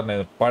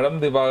പഴക്കച്ചവടക്കാരനായിരുന്നു. പഴം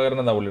ദിവാകരൻ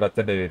എന്നാ പുള്ളിയുടെ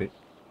അച്ഛന്റെ പേര്.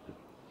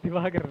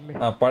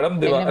 പഴം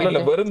ദിവാകരൻ അല്ല,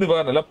 വെറും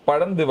ദിവാകരൻ അല്ല,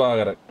 പഴം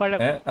ദിവാകരൻ.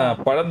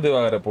 പഴം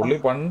ദിവാകരൻ.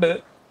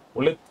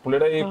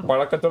 പുള്ളിയുടെ ഈ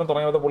പഴക്കച്ചവടം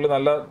തുടങ്ങിയപ്പോൾ പുള്ളി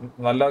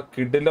നല്ല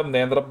കിടിലം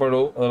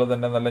നേന്ത്രപ്പഴവും അതുപോലെ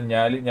തന്നെ നല്ല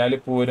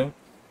ഞാലിപ്പൂവനും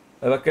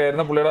ഇതൊക്കെ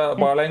ആയിരുന്നു പുള്ളിയുടെ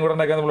പാളയം കൂടെ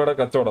ഉണ്ടാക്കിയ പുള്ളിയുടെ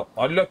കച്ചവടം.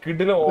 നല്ല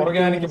കിടിലം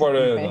ഓർഗാനിക്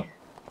പഴമായിരുന്നു.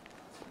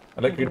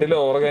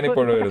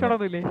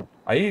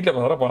 അയില്ല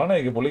സാറേ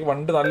പറഞ്ഞേക്ക്. പുള്ളിക്ക്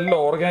പണ്ട് നല്ല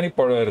ഓർഗാനിക്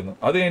പഴമായിരുന്നു.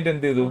 അത് കഴിഞ്ഞിട്ട്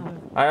എന്ത് ചെയ്തു?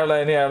 അയാളെ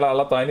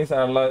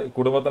അയാളുടെ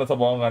കുടുംബത്തിന്റെ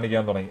സ്വഭാവം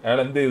കാണിക്കാൻ തുടങ്ങി. അയാൾ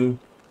എന്ത് ചെയ്തു?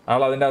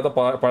 അയാൾ അതിന്റെ അകത്ത്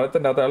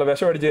പഴത്തിന്റെ അകത്ത് അയാൾ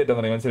വിഷം അടിച്ചു കയറ്റാൻ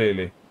തുടങ്ങി,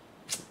 മനസ്സിലായില്ലേ?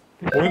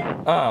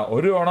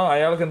 ഒരു ഓണം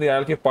അയാൾക്ക് എന്ത് ചെയ്യും?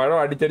 അയാൾക്ക് പഴം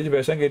അടിച്ചടിച്ച്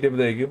വിഷം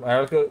കയറ്റിയപ്പോഴത്തേക്കും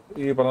അയാൾക്ക്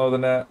ഈ പറഞ്ഞ പോലെ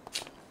തന്നെ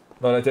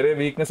എന്താ പറയാ ചെറിയ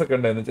വീക്ക്നെസ് ഒക്കെ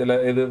ഉണ്ടായിരുന്നു ചില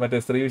ഇത് മറ്റേ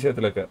സ്ത്രീ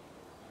വിഷയത്തിലൊക്കെ.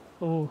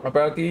 അപ്പൊ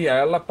അയാൾക്ക് ഈ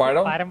അയാളുടെ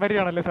പഴം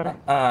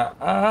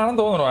ആണെന്ന്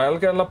തോന്നുന്നു.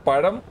 അയാൾക്കുള്ള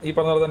പഴം ഈ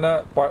പറഞ്ഞ പോലെ തന്നെ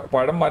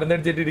പഴം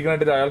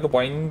മരുന്നടിച്ചിട്ടിരിക്കണായിട്ട് അയാൾക്ക്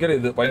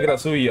ഭയങ്കര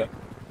അസൂയ.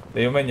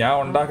 ദൈവമേ ഞാൻ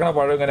ഉണ്ടാക്കണ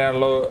പഴം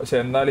ഇങ്ങനെയാണല്ലോ, പക്ഷെ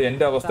എന്നാലും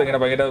എന്റെ അവസ്ഥ ഇങ്ങനെ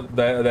ഭയങ്കര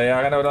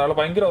ദയാകന വരുന്ന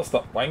ഭയങ്കര അവസ്ഥ,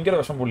 ഭയങ്കര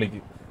വിഷം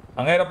പുള്ളിക്ക്.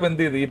 അങ്ങേരപ്പം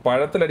എന്ത് ചെയ്തു? ഈ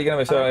പഴത്തിലടിക്കുന്ന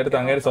വിഷം എടുത്ത്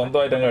അങ്ങേര്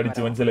സ്വന്തമായിട്ട് അങ്ങ്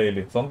അടിച്ചു,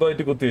 മനസ്സിലായില്ലേ?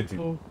 സ്വന്തമായിട്ട് കുത്തിവെച്ചു.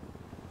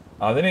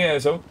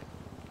 അതിനുശേഷം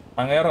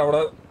അങ്ങേറെ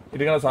അവിടെ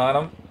ഇരിക്കുന്ന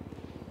സാധനം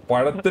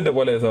പഴത്തിന്റെ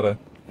പോലെ സാറേ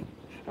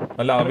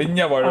നല്ല അവിഞ്ഞ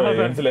പഴമായി,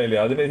 മനസ്സിലായില്ലേ?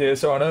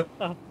 അതിനുശേഷമാണ്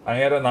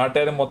അങ്ങേരെ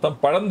നാട്ടുകാരും മൊത്തം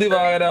പഴം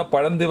ദിവാകര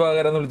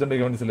എന്ന്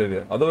വിളിച്ചിട്ടുണ്ടെങ്കിൽ,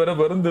 മനസ്സിലായില്ലേ? അതുവരെ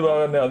വെറും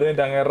ദിവാകരൻ,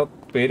 അതിനായിട്ട് അങ്ങേരുടെ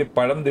പേര്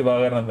പഴം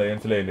ദിവാകരൻ എന്തായി,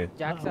 മനസ്സിലായില്ലേ?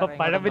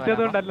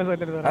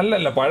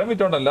 അല്ലല്ല പഴം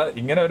വിറ്റോണ്ടല്ല,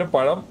 ഇങ്ങനെ ഒരു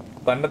പഴം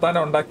തന്നെ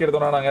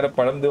ഉണ്ടാക്കിയെടുത്തോണ്ടാണ് അങ്ങനെ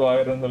പഴം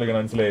ദിവാകരൻ എന്ന് വിളിക്കണം,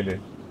 മനസ്സിലായില്ലേ?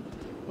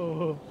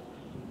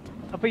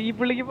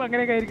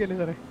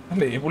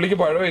 അല്ല ഈ പുള്ളിക്ക്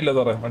പഴമില്ല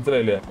സാറേ,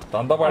 മനസ്സിലായില്ലേ?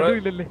 തന്ത പഴം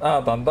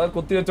തന്ത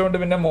കുത്തി വെച്ചോണ്ട്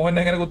പിന്നെ മോഹൻ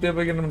എങ്ങനെ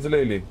കുത്തിവെപ്പിക്കുന്നു,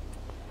 മനസ്സിലായില്ലേ?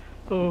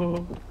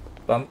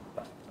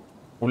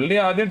 പുള്ളി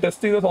ആദ്യം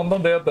ടെസ്റ്റ് ചെയ്ത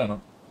സ്വന്തം ദേഹത്താണ്.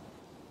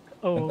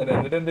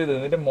 എന്നിട്ട് എന്ത് ചെയ്തു?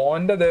 എന്നിട്ട്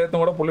മോന്റെ ദേഹത്തും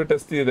കൂടെ പുള്ളി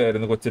ടെസ്റ്റ്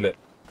ചെയ്തായിരുന്നു കൊച്ചിലെ.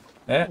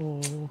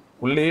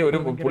 പുള്ളി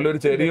ഒരു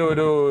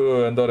ചെറിയൊരു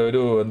എന്താ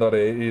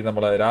പറയാ ഈ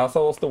നമ്മളെ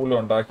രാസവസ്തു പുള്ളി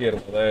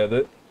ഉണ്ടാക്കിയായിരുന്നു. അതായത്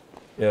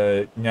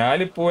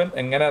ഞാലിപ്പൂവൻ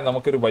എങ്ങനെ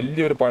നമുക്കൊരു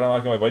വലിയൊരു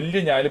പഴമാക്കി വലിയ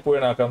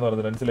ഞാലിപ്പൂവനാക്കാന്ന്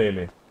പറഞ്ഞത്,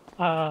 മനസ്സിലായില്ലേ?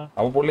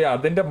 അപ്പൊ പുള്ളി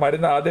അതിന്റെ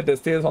മരുന്ന് ആദ്യം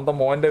ടെസ്റ്റ് ചെയ്ത് സ്വന്തം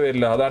മോന്റെ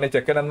പേരില്ല. അതാണ് ഈ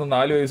ചെക്കൻ എന്ന്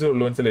 4 വയസ്സേ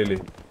ഉള്ളൂ, മനസ്സിലായില്ലേ?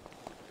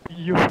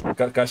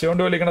 കശ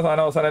കൊണ്ട് വലിക്കണ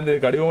സാധനം അവസാനം എന്ത്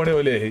കടിമണി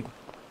പോലെയായി.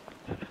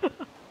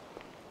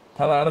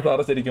 അതാണ്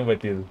സാറ് ശരിക്കും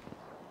പറ്റിയത്.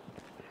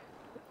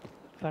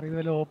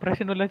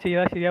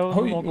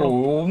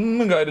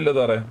 ഒന്നും കാര്യമില്ല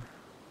സാറേ.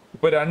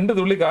 ഇപ്പൊ 2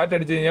 തുള്ളി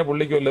കാറ്റടിച്ചു കഴിഞ്ഞാൽ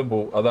പുള്ളിക്ക് വല്ലതും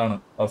പോവും. അതാണ്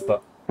അവസ്ഥ.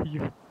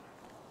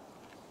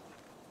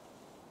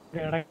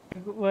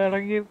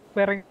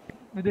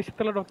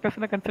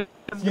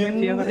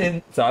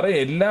 സാറേ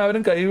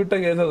എല്ലാവരും കൈവിട്ട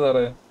കേസാ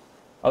സാറേ.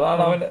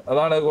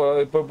 അതാണ്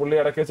ഇപ്പൊ പുള്ളി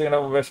ഇടയ്ക്ക് വെച്ച് ഇങ്ങനെ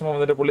വിഷമം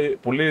വന്നിട്ട്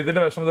പുള്ളി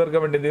ഇതിന്റെ വിഷമം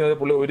തീർക്കാൻ വേണ്ടി എന്ത് ചെയ്യുന്നത്,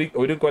 പുള്ളി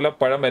ഒരു കൊല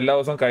പഴം എല്ലാ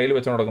ദിവസവും കയ്യിൽ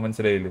വെച്ച് നടക്കും,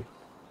 മനസ്സിലായില്ലേ?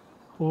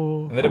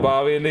 എന്നിട്ട്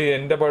ഭാവിയിൽ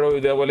എന്റെ പഴവും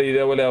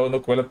ഇതേപോലെ ആവുന്ന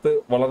കൊലത്ത്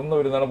വളർന്നു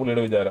വരുന്നതാണ്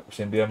പുള്ളിയുടെ വിചാരം.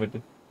 പക്ഷെ എന്ത് ചെയ്യാൻ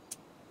പറ്റും?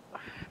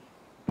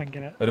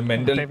 ഒരു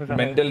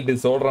മെന്റൽ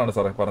ഡിസോർഡർ ആണ്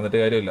സാറേ, പറഞ്ഞിട്ട്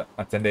കാര്യമില്ല.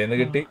 അച്ഛൻ്റെ കയ്യിൽ നിന്ന്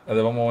കിട്ടി,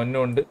 അതിപ്പോ മോനും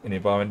ഉണ്ട്.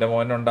 ഇനിയിപ്പോ അവന്റെ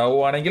മോൻ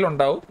ഉണ്ടാവുകയാണെങ്കിൽ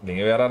ഉണ്ടാവും,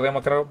 ഇല്ലെങ്കിൽ വേറെ അറിയാൻ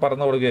മക്കളെ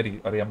പറഞ്ഞു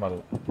കൊടുക്കുകയായിരിക്കും, അറിയാൻ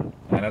പാടില്ല.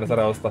 അങ്ങനെയാണ്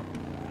സാറേ അവസ്ഥ.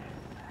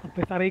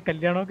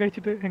 കല്യാണം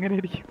കഴിച്ചിട്ട്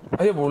എങ്ങനെയായിരിക്കും?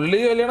 അയ്യോ, പുള്ളി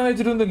കല്യാണം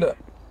കഴിച്ചിട്ടൊന്നുമില്ല.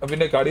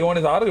 പിന്നെ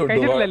കടിയോണി സാറ് കേട്ടു,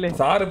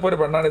 സാർ ഇപ്പൊ ഒരു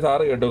പെണ്ണാണ്,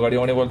 സാറ് കേട്ടു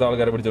കടിയോണി പോലത്തെ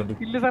ആൾക്കാരെ പിടിച്ചോണ്ട്.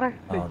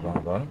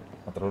 അതാണ്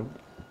അത്രേ ഉള്ളൂ.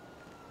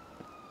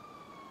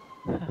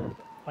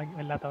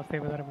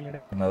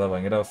 അതാ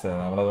ഭയങ്കര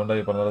അവസ്ഥയാണ്.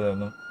 നമ്മളതുകൊണ്ടായി പറഞ്ഞത്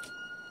ഒന്നും.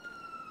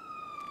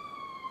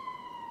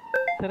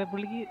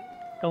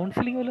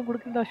 കൗൺസിലിംഗ് വല്ലതും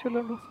കൊടുക്കേണ്ട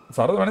ആവശ്യമുള്ളൂ.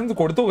 സാറ് വേണമെങ്കിൽ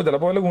കൊടുത്തു പോകും,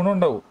 ചിലപ്പോൾ വല്ല ഗുണം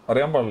ഉണ്ടാവും,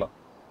 അറിയാൻ പാടില്ല.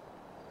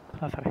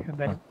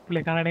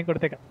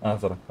 കൊടുത്തേക്കാം. ആ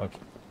സാറേ, ഓക്കെ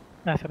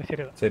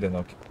ശരി എന്നാ,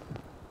 ഓക്കെ.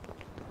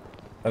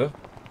 ഹലോ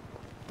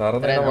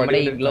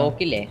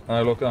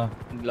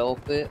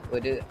ഗ്ലോക്ക്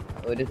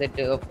ഒരു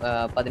സെറ്റ്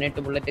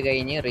 18 ബുള്ളറ്റ്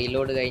കഴിഞ്ഞ്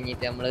റീലോഡ്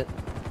കഴിഞ്ഞിട്ട് നമ്മള്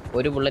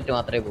ഒരു ബുള്ളറ്റ്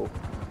മാത്രമേ പോകും.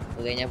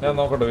 അത് കഴിഞ്ഞാൽ ഞാൻ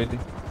നോക്കട്ടെ, വെയിറ്റ്.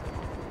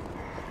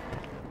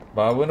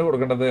 ബാബുവിന്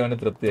കൊടുക്കേണ്ടത് അവന്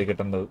തൃപ്തിയായി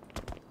കിട്ടേണ്ടത്.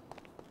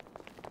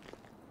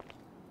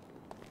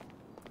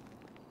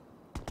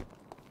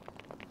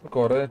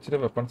 കുറെ ഇച്ചിരി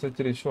വെപ്പൺസ്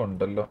ഇച്ചിരി ഇഷ്യൂ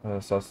ഉണ്ടല്ലോ.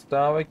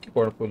 സസ്റ്റാവയ്ക്ക്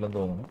കുഴപ്പമില്ലെന്ന്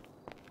തോന്നുന്നു,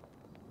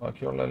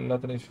 ബാക്കിയുള്ള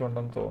എല്ലാത്തിനും ഇഷ്യൂ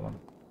ഉണ്ടെന്ന്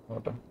തോന്നുന്നു.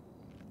 നോട്ടെ.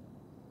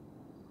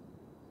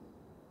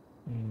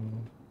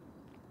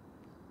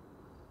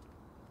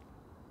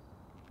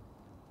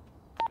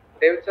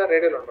 David sir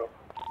റേഡിയോയിലുണ്ടോ?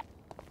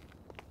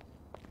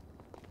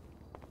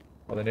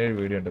 17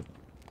 വീഡിയോ ഉണ്ട്.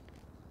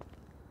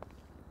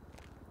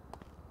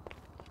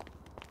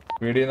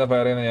 വീഡിയോ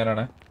ഫയർ ചെയ്യുന്ന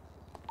ഞാനാണ്.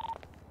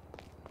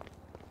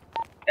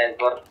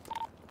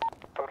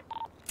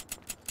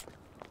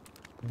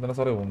 എന്താണ്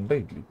സാറേ ഉണ്ടേ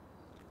ഇല്ലേ?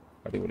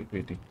 അടിപൊളി,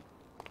 വെയിറ്റ്.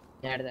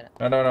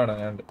 വേണ്ട വേണ്ട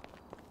ഞാനുണ്ട്.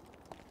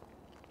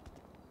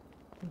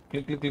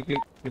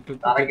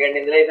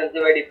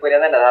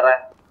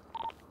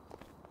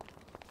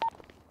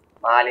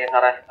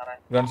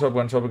 ഗൺ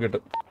ഷോപ്പ്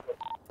കിട്ടും.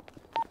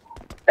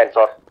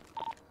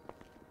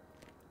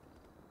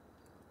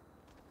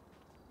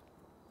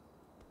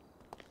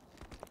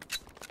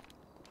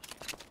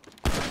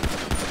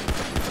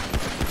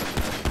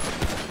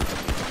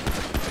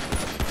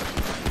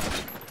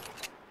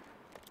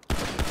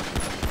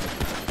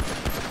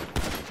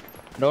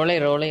 റോളി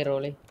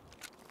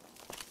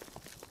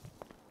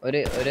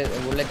ഒരു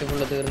ബുള്ളറ്റ്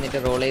ഫുള്ള് തീർന്നിട്ട്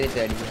റോൾ ചെയ്തിട്ട്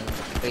അടിക്കണം.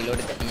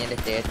 റീലോഡ് കഴിഞ്ഞതിന്റെ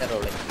ശേഷം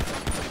റോൾ ചെയ്ത്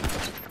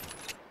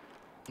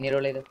ഇനി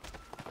റോൾ ചെയ്ത്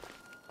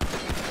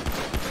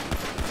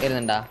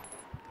വരുന്നുണ്ടാ?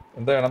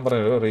 എന്താ വേണം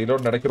പറയൂ.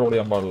 റീലോഡിന് ഇടയ്ക്ക് റോൾ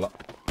ചെയ്യാൻ പാടില്ല.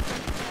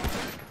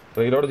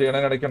 റീലോഡ്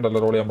ചെയ്യണതിന്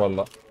ഇടയ്ക്കുണ്ടല്ലോ റോൾ ചെയ്യാൻ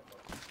പാടില്ല.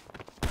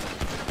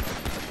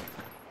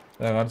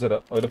 ഞാൻ കാണിച്ചു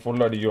തരാം. ഒരു ഫുൾ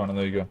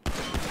അടിക്കുവാണെന്ന് ചോദിക്കുക.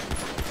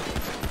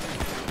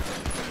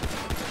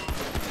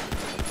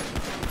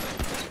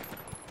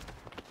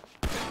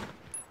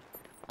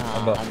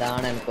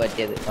 അതാണ് എനിക്ക്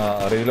പറ്റിയത്.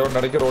 റീലോഡിന്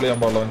ഇടയ്ക്ക് റോൾ ചെയ്യാൻ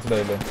പാടില്ല,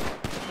 മനസ്സിലായില്ലേ?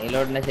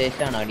 റീലോഡിന്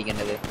ശേഷമാണ്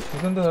അടിക്കേണ്ടത്.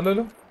 ഇതെന്താ?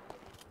 ഹലോ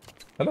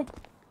ഹലോ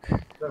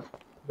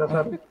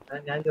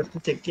ഞാൻ ജസ്റ്റ്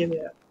ചെക്ക് ചെയ്ത.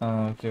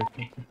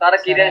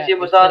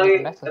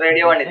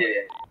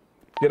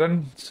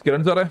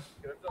 കിരൺ സാറേ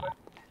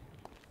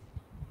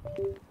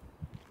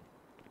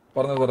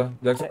പറഞ്ഞു സാറേ.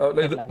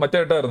 ഇത് മറ്റേ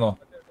ഇട്ടായിരുന്നോ?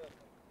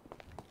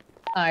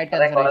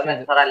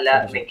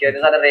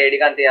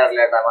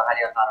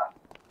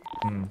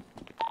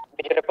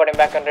 Reporting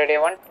back on radio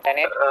 1,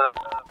 10-8.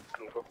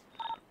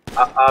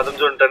 Adam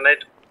John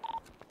 10-8.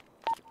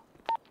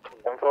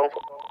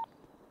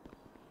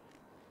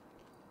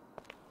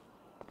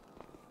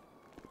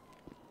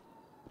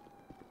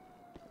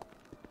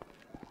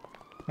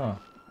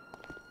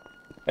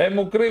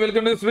 മുക്രി,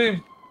 welcome to stream.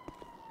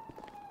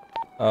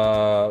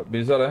 B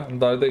സാറേ ഒന്ന്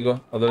താഴത്തേക്കോ,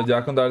 അതൊരു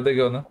ജാക്കും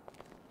താഴത്തേക്ക് വന്ന്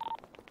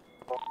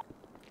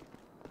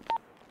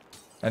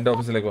എൻ്റെ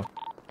ഓഫീസിലേക്കോ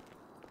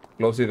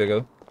ക്ലോസ്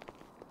ചെയ്തേക്കത്.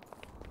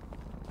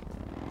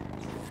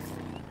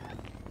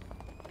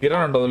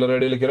 കിരൺ ഉണ്ടോ അതിൽ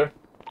റേഡിയോയിൽ? കിരൺ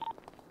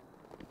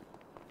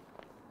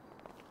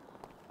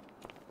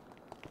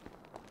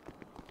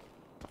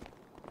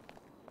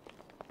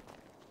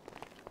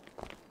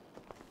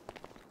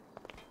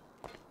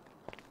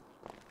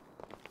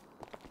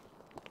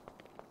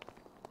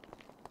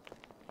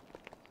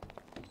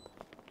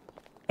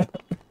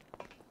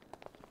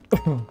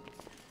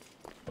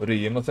ഒരു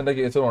EMSന്റെ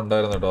കേസും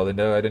ഉണ്ടായിരുന്നു കേട്ടോ.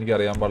 അതിന്റെ കാര്യം എനിക്ക്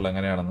അറിയാൻ പാടില്ല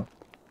എങ്ങനെയാണെന്ന്.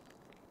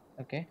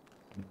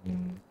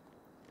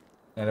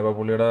 ഞാനിപ്പോ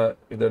പുള്ളിയുടെ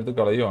ഇതെടുത്ത്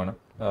കളയുവാണ്,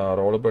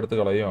 റോളിപ്പ് എടുത്ത്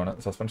കളയുവാണ്.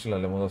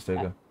 സസ്പെൻഷനിലല്ലേ 3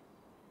 ദിവസത്തേക്ക്.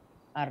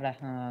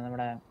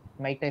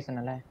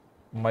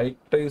 മൈക്ക്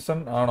ടൈസൺ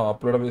ആണോ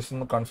അപ്ലോഡ്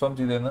ബേസ് കൺഫേം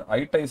ചെയ്തെന്ന്?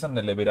 ഐ ടൈസൺ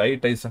അല്ലേ പേര്? ഐ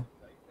ടൈസൺ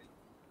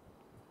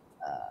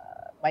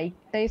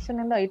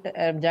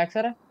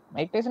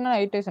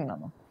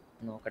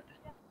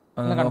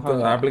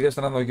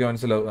ആപ്ലിക്കേഷൻ നോക്കി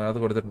മനസ്സിലാവും,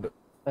 അതിനകത്ത് കൊടുത്തിട്ടുണ്ട്.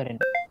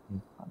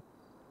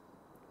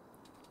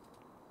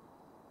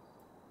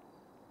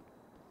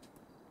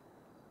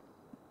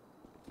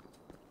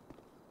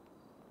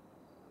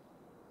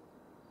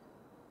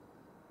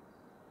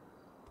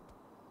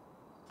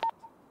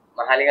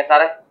 മഹാലിംഗ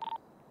സാറേ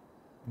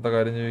എന്താ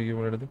കാര്യം ചോദിക്കും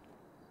പുള്ളിയെടുത്ത്?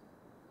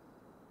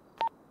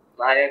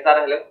 മഹാലിംഗ സാറേ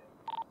ഹലോ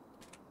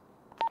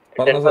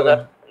പറഞ്ഞോ സാറേ.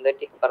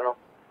 പറഞ്ഞോ.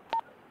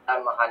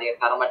 മഹാലിംഗ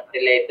സാറ് മറ്റേ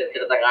ലൈസൻസ്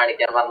എടുത്ത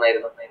കാണിക്കാൻ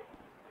പറഞ്ഞായിരുന്നു.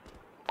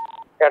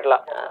 കേട്ടില്ല.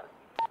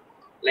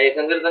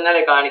 ലൈസൻസ്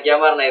എടുത്തല്ലേ കാണിക്കാൻ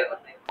പറഞ്ഞായിരുന്നു.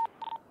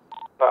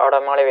 അവിടെ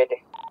മോളി വെയിറ്റ്.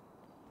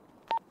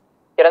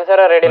 കിരൺ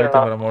സാറ് റെഡി ഉണ്ടോ?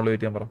 മോളിൽ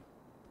വെയിറ്റ് ചെയ്യാൻ പറ.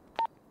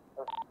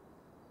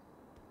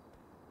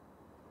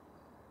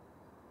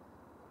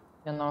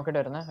 ഞാൻ നോക്കിട്ട്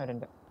വരുന്നേ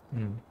അവരുണ്ട്.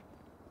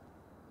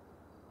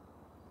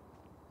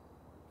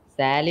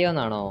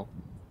 സാലിയോന്നാണോ?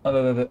 അതെ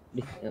അതെ അതെ.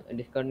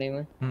 Discount name?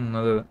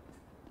 അതെ അതെ.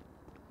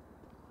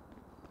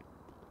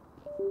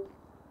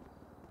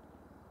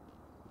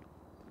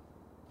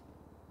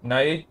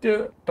 നൈറ്റ്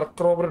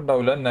ട്രക്ക് റോബർ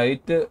ഉണ്ടാവില്ല.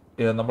 നൈറ്റ്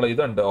നമ്മളെ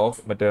ഇതുണ്ട് ഓഫ്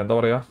മറ്റേ എന്താ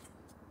പറയാ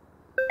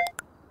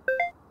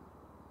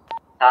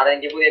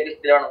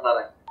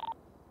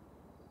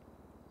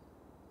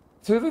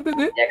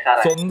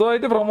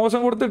സ്വന്തമായിട്ട് പ്രൊമോഷൻ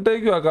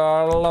കൊടുത്തിട്ടേക്കുവാ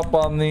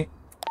കള്ളപ്പന്നി.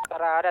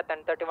 ആരാ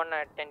 1031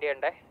 അറ്റൻഡ്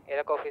ചെയ്യണ്ടേ?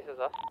 ഏതൊക്കെ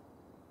ഓഫീസേഴ്സാ?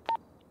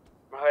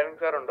 മഹാലിംഗ്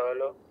സാർ ഉണ്ടോ?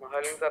 ഹലോ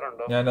മഹാലിംഗ് സാർ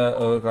ഉണ്ടോ? ഞാൻ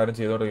കാര്യം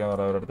ചെയ്തോണ്ടിരിക്കാൻ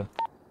പറയാം അവരുടെ അടുത്ത്.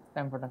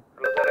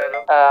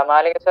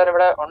 മാലിക് സാർ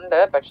ഇവിടെ ഉണ്ട്,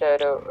 പക്ഷെ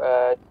ഒരു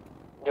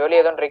ജോലി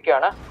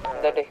ചെയ്തോണ്ടിരിക്കുവാണ്.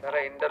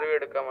 ഇന്റർവ്യൂ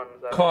എടുക്കാൻ വന്നു.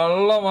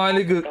 കള്ള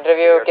മാലിക്.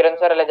 ഇന്റർവ്യൂ കിരൺ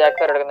സാർ അല്ലെ ജാക്ക്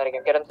സാർ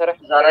എടുക്കുന്നതായിരിക്കും. കിരൺ സാർ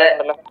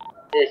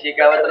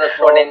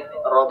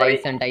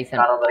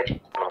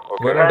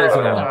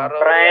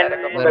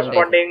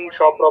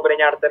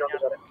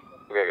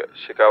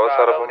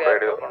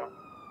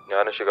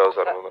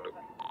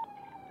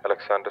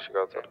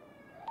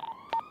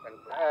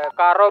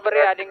കാർ റോബറി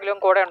ആരെങ്കിലും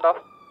കൂടെ ഉണ്ടോ?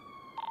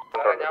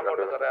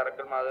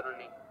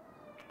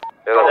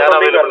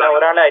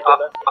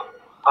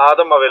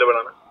 ആദം അവൈലബിൾ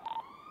ആണ്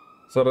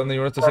സാർ. ഒന്ന്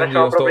യൂണിറ്റ് സെൻഡ്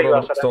ചെയ്യോ?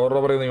 സ്റ്റോർ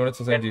റോബറി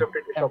യൂണിറ്റ് സെൻഡ് ചെയ്യും.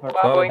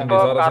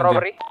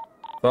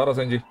 സാറാ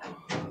സെൻഡ് ചെയ്യും.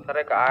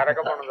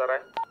 ആരൊക്കെ പോണം സാറേ?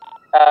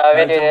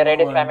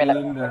 റേഡിയസ് ഫാമിലി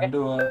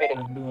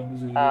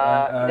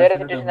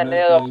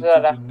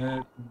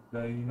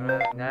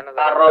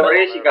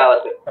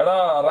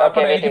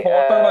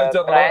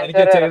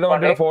എനിക്ക് ചെയ്ത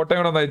വണ്ടിയുടെ ഫോട്ടോ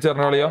കൂടെ അയച്ചു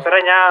തരണോളിയോ?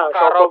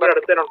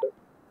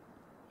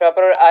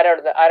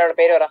 ആരോട്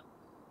പേര് പറ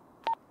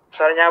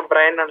സാറേ. ഞാൻ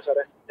ബ്രയൻ ആണ്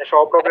സാറേ. ഞാൻ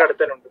ഷോപ്പ് റോബിൽ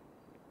അടുത്തുണ്ട്.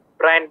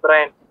 Brian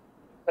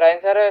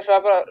sir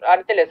shop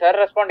അടുത്തില്ലേ? Sir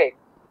respond ചെയ്യും.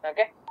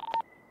 Okay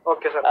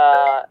okay sir.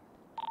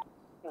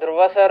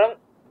 ധ്രുവ സാറും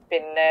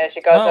പിന്നെ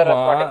ഷിക്കാവ് സാറും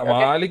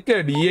മാലിക്ക്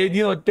DIG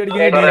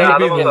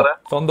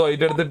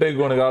സ്വന്തമായിട്ട്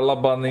എടുത്തിട്ടേക്കുവാണ്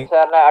കള്ളപ്പന്നി.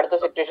 സാറിന് അടുത്ത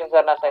സിറ്റുവേഷൻ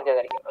സാറിന് അസൈൻ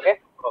ചെയ്തായിരിക്കും.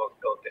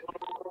 ഓക്കെ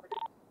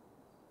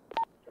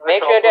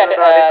മേക്ക് ഷുവർ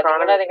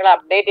നിങ്ങൾ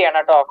അപ്ഡേറ്റ് ചെയ്യണം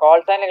കേട്ടോ. കോൾ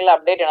സൈൻ നിങ്ങൾ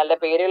അപ്ഡേറ്റ് ചെയ്യണം, അല്ല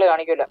പേരുകൾ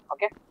കാണിക്കൂല.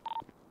 ഓക്കെ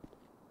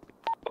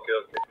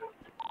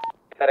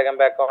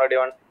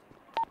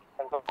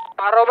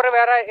റോബറി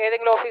വേറെ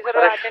ഏതെങ്കിലും ഓഫീസർ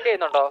അറ്റൻഡ്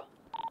ചെയ്യുന്നുണ്ടോ?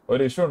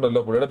 ഒരു ഇഷ്യൂ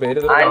ഉണ്ടല്ലോ, പുള്ളിയുടെ പേര്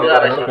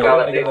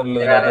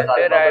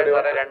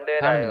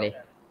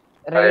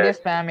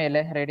radius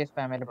family radius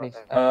family please.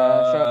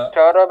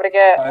 Shore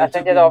റോബറിക്ക്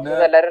assign ചെയ്ത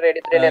ഓഫീസർ എല്ലാവരും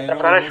റേഡിയസ് 3 എത്ര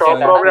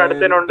ഷോപ്പ് റോബറി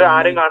അടുത്തുണ്ട്.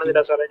 ആരും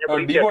കാണുന്നില്ല സാറേ.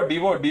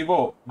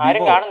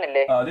 ആരും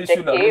കാണുന്നില്ലേ?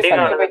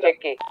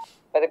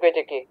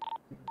 ചെക്ക്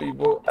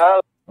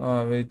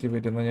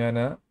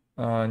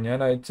ഞാൻ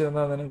അയച്ചു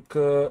തന്നാ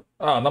നിനക്ക്.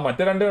 എന്നാ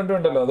മറ്റേ 2 വണ്ടി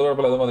ഉണ്ടല്ലോ, അത്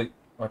കുഴപ്പമില്ല, അത് മതി.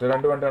 മറ്റേ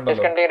 2 വണ്ടി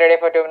ഉണ്ടല്ലോ.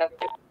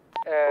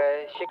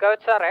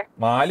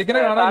 മാലിക്കിനെ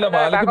കാണാനില്ല.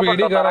 മാലിക്ക്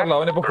പീടി കാണാറില്ല.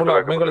 അവനിപ്പോ ഫുൾ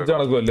അഡ്മിൻ കളിച്ച്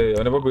നടക്കുമല്ലേ,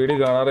 അവനിപ്പോ പീടി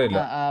കാണാറേ ഇല്ല.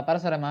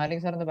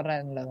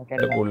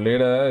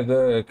 പുള്ളിയുടെ ഇത്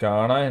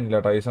കാണാനില്ല.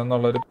 ടൈസൺ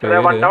എന്നുള്ളൊരു പേര്.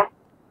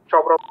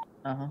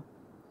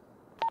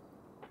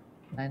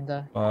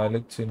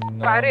 മാലിക് ചിഹ്ന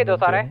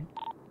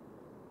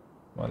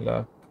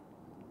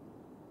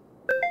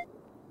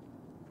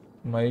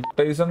മൈക്ക്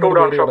ടൈസൺ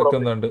പേര്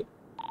കിടക്കുന്നുണ്ട്.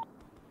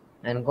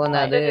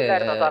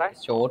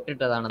 ഷോട്ട്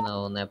ഇട്ടതാണെന്നാ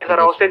തോന്നുന്നത്.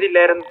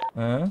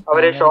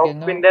 അവര്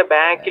ഷോപ്പിന്റെ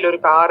ബാക്കിൽ ഒരു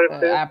കാർ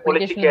ഇട്ട്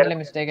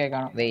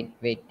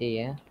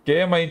കെ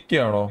മൈക്കി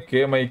ആണോ?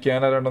 കെ മൈക്കി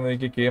ആരാണ്ടെന്ന്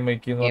നോക്കി. കെ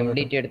മൈക്കി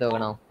എടുത്ത്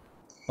നോക്കണോ?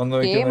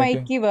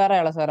 വേറെ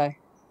ആളാ സാറേ.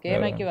 കെ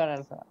മൈക്കി വേറെ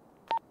ആളാ സാർ.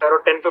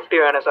 1050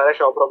 വേണം സാറേ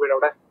ഷോപ്പ് റോബിയുടെ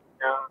അവിടെ.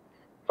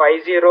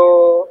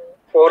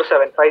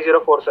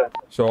 5047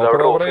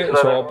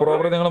 ഷോപ്പ്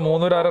റോബറി നിങ്ങൾ 3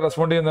 പേര് ആരാ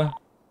റെസ്പോണ്ട് ചെയ്യുന്നത്?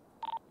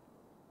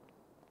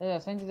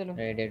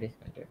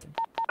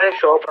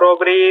 ഷോപ്പ്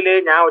റോബറിയില്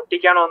ഞാൻ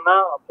ഒറ്റയ്ക്കാണ് വന്ന.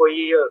 അപ്പൊ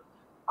ഈ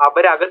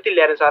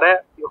അവരകത്തില്ലായിരുന്നു സാറേ,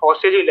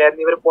 ഹോസ്റ്റേജ്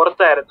ഇല്ലായിരുന്നു, ഇവര്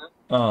പുറത്തായിരുന്നു.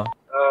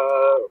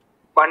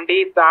 വണ്ടി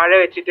താഴെ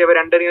വെച്ചിട്ട് ഇവർ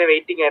രണ്ടുപേരും ഇങ്ങനെ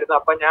വെയിറ്റിംഗ് ആയിരുന്നു.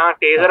 അപ്പൊ ഞാൻ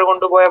ടേസർ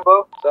കൊണ്ടുപോയപ്പോ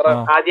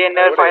ആദ്യം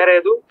എന്നെ ഫയർ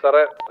ചെയ്തു.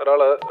 സാറേ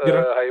ഒരാള്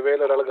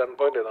ഹൈവേയിൽ ഒരാൾ ഗൺ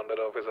പോയിന്റ് ചെയ്യുന്നുണ്ട്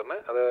ഒരു ഓഫീസറിനെ.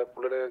 അത്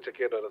പുള്ളിനെ ചെക്ക്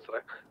ചെയ്തിട്ട് വരാം സാറേ.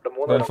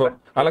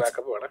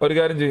 ഒരു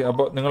കാര്യം ചെയ്യും.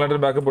 അപ്പൊ നിങ്ങൾ എന്റെ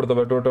ബാക്കപ്പ് എടുത്തോ.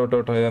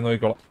 വിട്ടോ ഞാൻ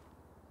നോക്കിക്കോളാം.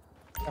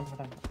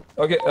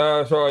 ഓക്കെ.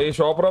 ഈ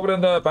ഷോപ്പ് റോബറി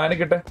എന്താ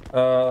പാനിക് ഇട്ടെ,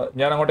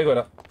 ഞാൻ അങ്ങോട്ടേക്ക്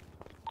വരാം.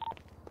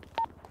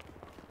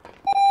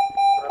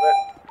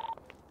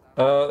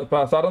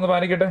 സാറൊന്ന്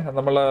പാനിക്കട്ടെ.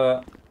 നമ്മള്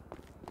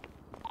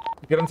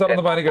കിരൺ സാർ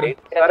ഒന്ന് പാനിക്കട്ടെ.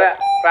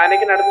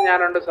 പാനിക്കിനടുത്ത്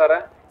ഞാനുണ്ട് സാറേ.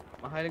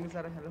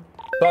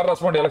 സാർ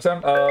റെസ്പോണ്ട്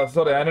ചെയ്യും.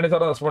 സോറി ആന്റണി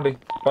സാർ റെസ്പോണ്ട് ചെയ്യും.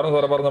 പറഞ്ഞു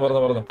സാറേ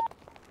പറഞ്ഞു.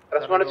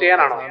 റെസ്പോണ്ട്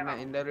ചെയ്യാനാണോ?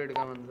 ഇന്റർവ്യൂ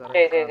എടുക്കാൻ വന്നു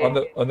സാറേ.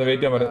 ഒന്ന്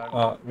വെയിറ്റ് ചെയ്യാൻ പറയും.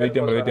 വെയിറ്റ്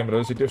ചെയ്യാൻ പറയും.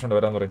 ഒരു സിറ്റുവേഷൻ ഉണ്ട്,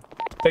 വരാൻ പറയും.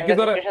 ടെക്കി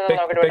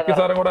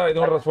സാറും കൂടെ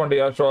ഇതുകൂടെ റെസ്പോണ്ട്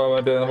ചെയ്യാം.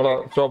 മറ്റേ നമ്മളെ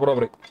ഷോപ്പ്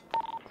റോബറി.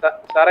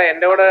 സാറേ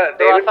എന്റെ കൂടെ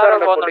ഡേവിഡ്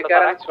സാറുണ്ട്,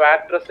 പുള്ളിക്കാരൻ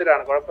സ്വാറ്റ്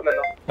ഡ്രസ്സിലാണ്,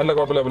 കുഴപ്പമില്ലല്ലോ. അല്ല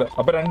കുഴപ്പമില്ല.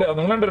 അപ്പൊ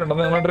നിങ്ങൾ രണ്ടുപേരുണ്ട്,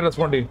 നിങ്ങൾ രണ്ടുപേരും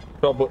റെസ്പോണ്ട് ചെയ്യും.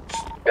 ഷോപ്പ്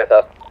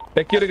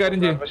ടെക്കി ഒരു കാര്യം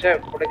ചെയ്യും. പക്ഷേ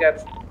പുള്ളിക്കാരൻ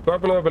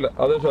കുഴപ്പമില്ല.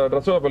 അത്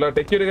ഡ്രസ് കുഴപ്പമില്ല.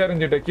 ടെക്കി ഒരു കാര്യം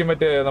ചെയ്യും. ടെക്കി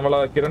മറ്റേ നമ്മളെ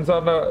കിരൺ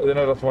സാറിന്റെ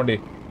ഇതിനെ റെസ്പോണ്ട്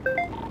ചെയ്യും.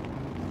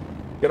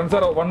 Kiran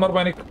sir, one more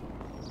panic.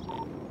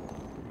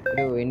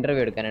 ഒരു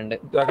ഇന്റർവ്യൂ എടുക്കാനുണ്ട്.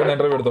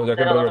 ഇന്റർവ്യൂ എടുത്തോ.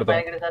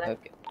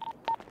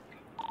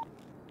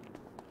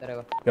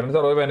 കിരൺ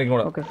സാർ ഒരു പാനിക്കും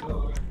കൂടെ.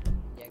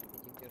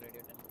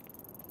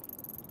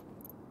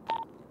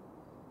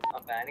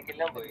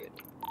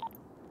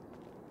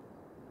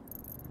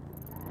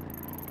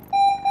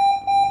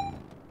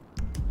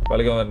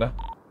 കളിക്കാൻ തന്നെ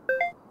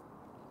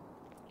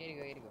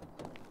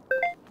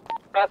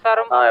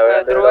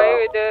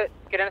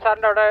കിരൺ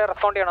സാറിന്റെ അവിടെ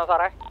റെസ്പോണ്ട് ചെയ്യണോ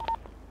സാറേ?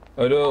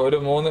 ഒരു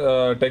 3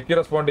 ടെക്കി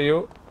റെസ്പോണ്ട് ചെയ്യൂ.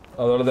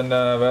 അതുപോലെ തന്നെ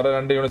വേറെ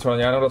 2 യൂണിറ്റ്സ്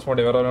വേണം. ഞാനും റെസ്പോണ്ട്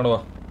ചെയ്യും. വേറെ ഒരാൾ വാ.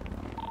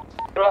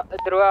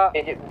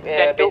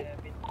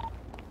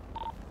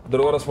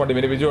 ധ്രുവ റെസ്പോണ്ട് ചെയ്യും.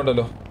 പിന്നെ ബിജു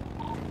ഉണ്ടല്ലോ.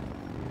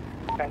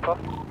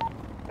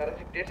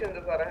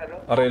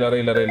 അറിയില്ല.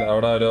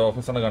 അവിടെ ഒരു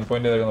ഓഫീസറിനെ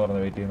കൺപോയിന്റ് ചെയ്തേക്കെന്ന്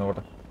പറഞ്ഞു. വെയിറ്റ് ചെയ്യുന്ന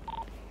പോട്ടെ.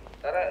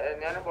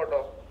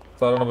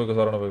 സാറാണ്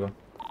പോയിക്കോ.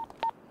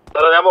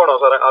 ഞാൻ പോണോ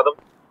സാറേ? അതും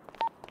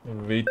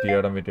വെയിറ്റ്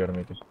ചെയ്യണം.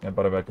 ഞാൻ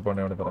പറയാം. ബാക്കപ്പ് ആണ്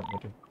അവിടെ പറയാൻ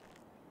പറ്റും.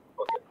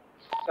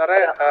 സാറേ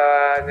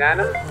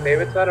ഞാനും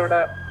ഡേവിഡ് സാർ ഇവിടെ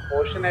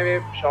ഓഷ്യൻ ഹൈവേ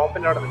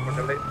ഷോപ്പിന്റെ അവിടെ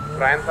നിൽക്കുന്നുണ്ട്.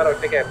 Brian sir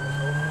ഒറ്റയ്ക്കായിരുന്നു.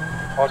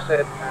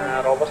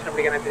 റോബോസ്റ്റിനെ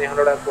പിടിക്കാനായിട്ട്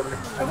ഞങ്ങളിവിടെ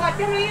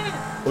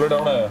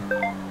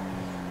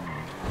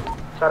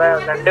സാറേ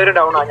 2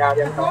 ഡൗൺ ആണ്. ഞാൻ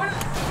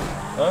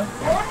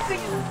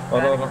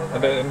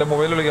എന്റെ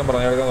മൊബൈൽ വിളിക്കാൻ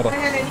പറഞ്ഞു.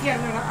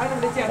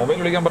 മൊബൈൽ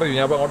വിളിക്കാൻ പറയൂ.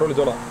 ഞാൻ അങ്ങോട്ട്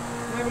വിളിച്ചോളാം.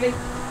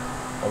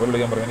 മൊബൈൽ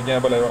വിളിക്കാൻ പറയും. എനിക്ക് ഞാൻ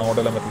ലൈവ്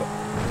അങ്ങോട്ടെല്ലാം പറ്റില്ല.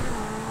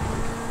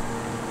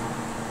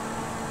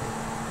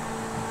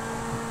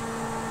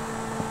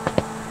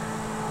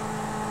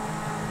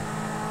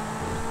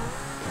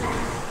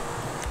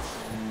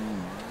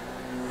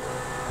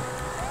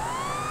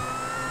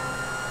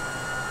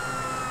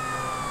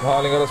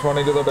 Mahalinga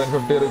responding to the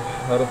 1050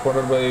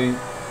 responded by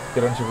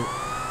Kiran Shibu.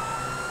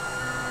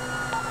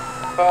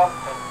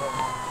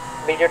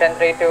 BG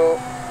 1032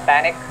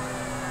 panic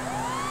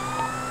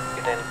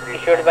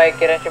issued by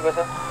Kiran Shibu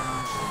sir.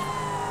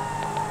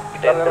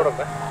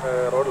 റോഡിലുണ്ട്.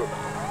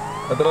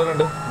 എത്ര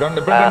പേരുണ്ട്? ഗൺ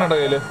ഇപ്പോഴും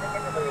കയ്യില്?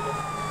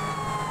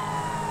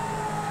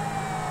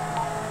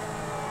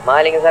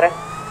 മാലിംഗ സാറേ.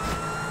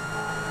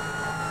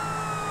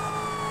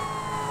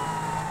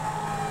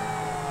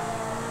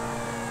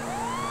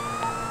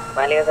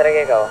 മാലിംഗ സാറേ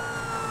കേൾക്കാവോ?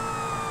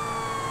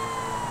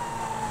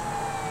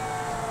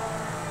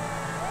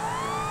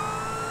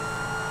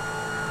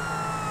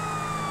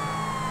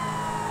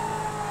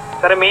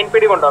 സാറേ മെയിൻ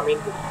പിടി കൊണ്ടോ? മെയിൻ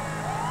പിടി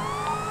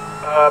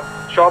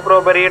ഷോപ്പ്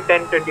റോബറി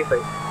 1025.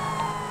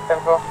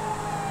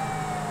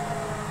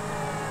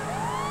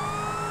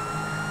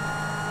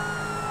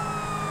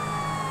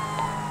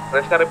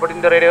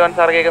 റിപ്പോർട്ടിന്റെ റേഡിയോ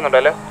സാർ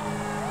കേൾക്കുന്നുണ്ടല്ലോ.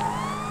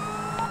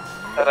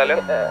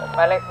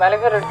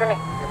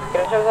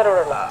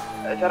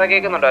 സാറേ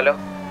കേൾക്കുന്നുണ്ടല്ലോ.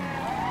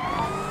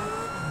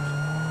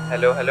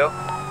 ഹലോ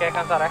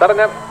കേൾക്കാം സാറേ. സാറേ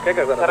ഞാൻ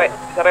കേൾക്കാം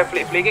സാറേ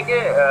ഫ്ലീക്ക്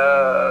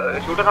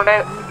ഷൂട്ടർ ഉണ്ട്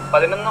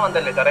 11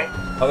 വന്നല്ലേ സാറേ?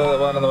 അതെ.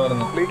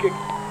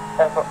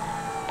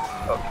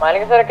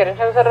 മാലിംഗ സാറേ കിരൺ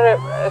സാർ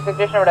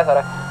സിറ്റുവേഷൻ എവിടെ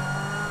സാറേ?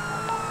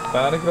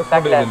 പാനിക്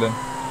റെസ്പോണ്ട് ചെയ്തില്ലേ?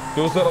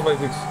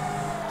 2056.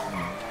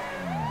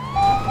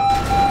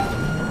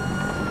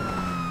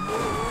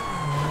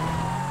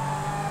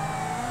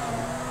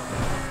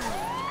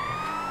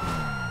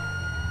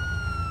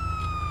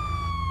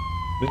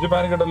 ബിജു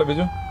പാനിക് ഉണ്ടല്ലോ.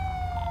 ബിജു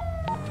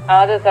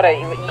അതെ സാറേ.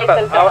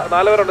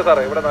 4 പേരുണ്ട്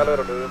സാറേ. ഇവിടെ 4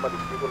 പേരുണ്ട്.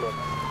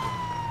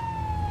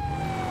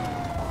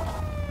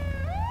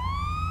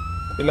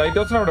 ഈ ലൈറ്റ്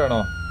ഹൗസിന് എവിടെയാണോ?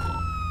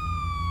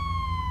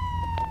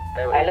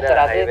 അല്ല സാർ,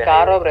 അത്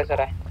കാർ റോബറി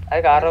സാറേ. അത്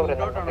കാർ റോബറി.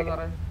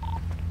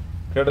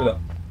 കേട്ടില്ല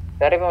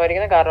സാറേ. ഇപ്പൊ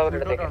വരിക്കുന്ന കാർ റോബറി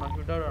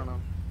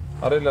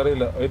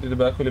അറിയില്ല. വെയിറ്റ്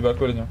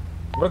ബാക്ക് വലിഞ്ഞു.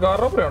 ഇവിടെ കാർ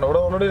റോബറി ആണോ?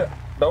 ഇവിടെ ഓൾറെഡി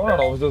ഡൗൺ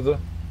ആണോ ഓഫീസേഴ്സ്?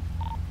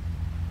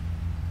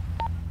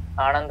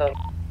 ആണെന്തോ.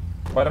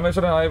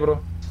 പരമേശ്വരൻ ആയി ബ്രോ.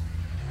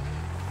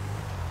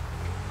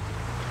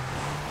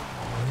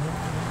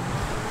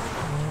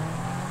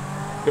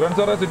 കിരൺ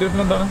സാറേ സിറ്റുവേഷൻ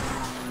എന്താണ്?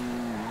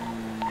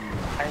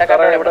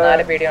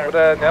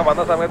 ഞാൻ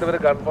വന്ന സമയത്ത് ഇവര്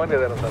ഗൺ പോയിന്റ്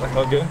ചെയ്തായിരുന്നു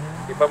സാറേ.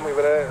 ഇപ്പം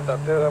ഇവര്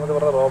സത്യസമയത്ത്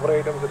പറഞ്ഞ റോബറി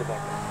ഐറ്റംസ്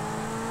എടുക്കണം.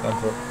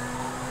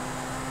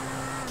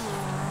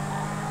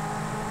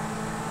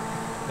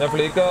 ഞാൻ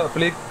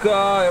ഫ്ലിക്ക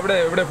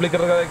എവിടെ ഫ്ലിക്കർ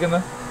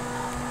അയക്കുന്നത്?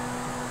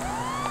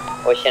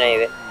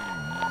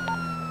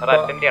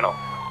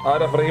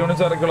 ആരാ ഫ്രീ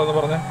യൂണിറ്റ്സ് ആരൊക്കെയുള്ളതെന്ന്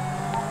പറഞ്ഞേ?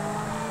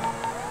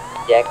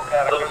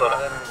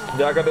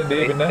 ജാക്കറ്റ് ഡി,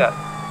 പിന്നെ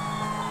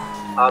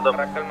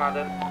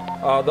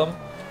ആദം,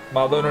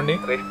 മാധവനുണ്ണി,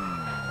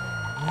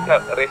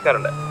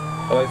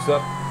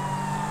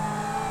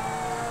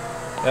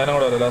 ഞാനും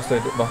കൂടെ വരാം ലാസ്റ്റ്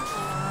ആയിട്ട്.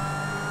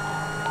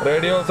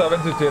 Radio 7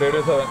 switch.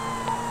 റേഡിയോ 7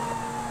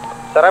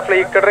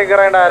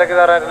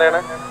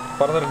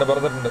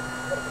 പറഞ്ഞിട്ടുണ്ട്.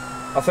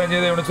 അസൈൻ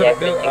ചെയ്ത units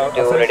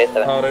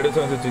radio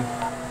 7 switch.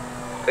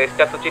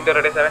 Restart switch into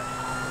ready 7.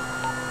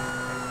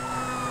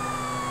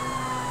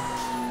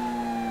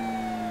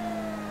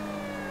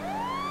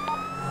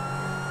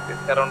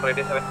 Around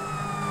ready 7.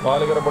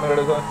 Mahalinga report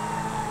ready 7.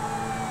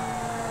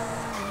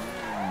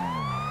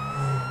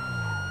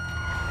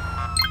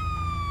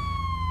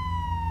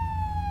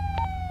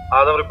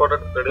 Adam reported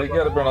ready. Take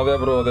care of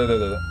bro.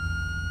 There.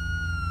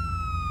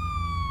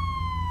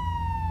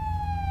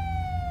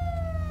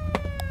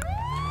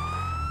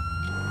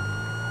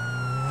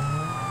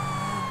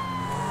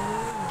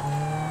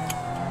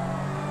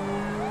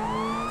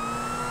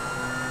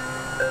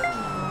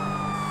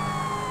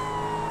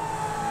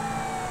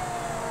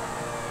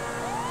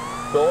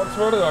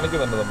 ഡോട്ട്സ്വേർഡ്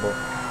കാണിക്കുന്നുണ്ട് സംഭവം.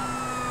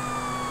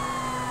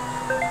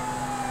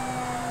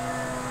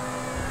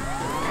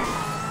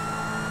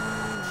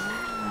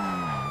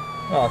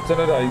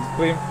 അച്ഛനൊരു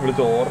ഐസ്ക്രീം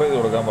വിളിച്ച് ഓർഡർ ചെയ്ത്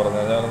കൊടുക്കാൻ പറഞ്ഞു.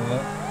 ഞാനൊന്ന്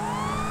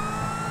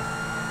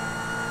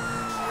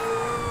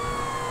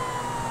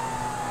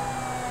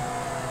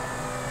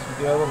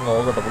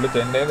നോക്കട്ടെ. പുള്ളി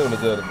ചെന്നൈന്ന്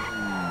വിളിച്ചായിരുന്നു.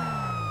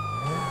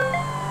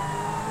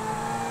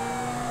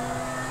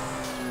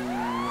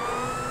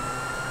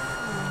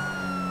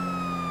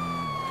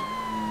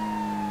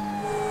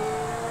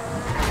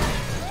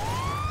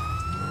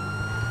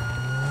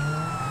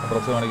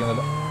 അഡ്രസ്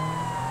കാണിക്കുന്നില്ല.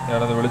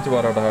 ഞാനത് വിളിച്ച്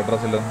പറയട്ടെ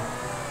അഡ്രസ് ഇല്ലെന്ന്.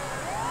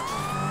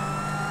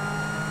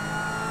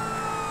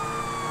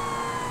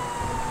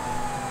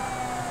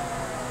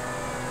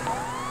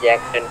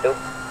 Jackson 2.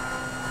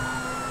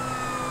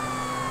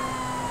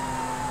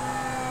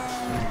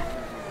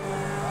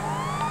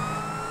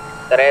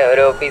 സാറേ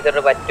ഒരു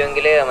ഓഫീസറിന്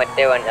പറ്റുമെങ്കിൽ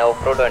മറ്റേ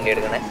ഓഫ് റോഡ് വണ്ടി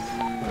എടുക്കണേ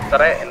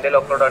സാറേ. എൻ്റെ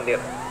ഓഫ് റോഡ്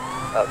വണ്ടിയാണ്.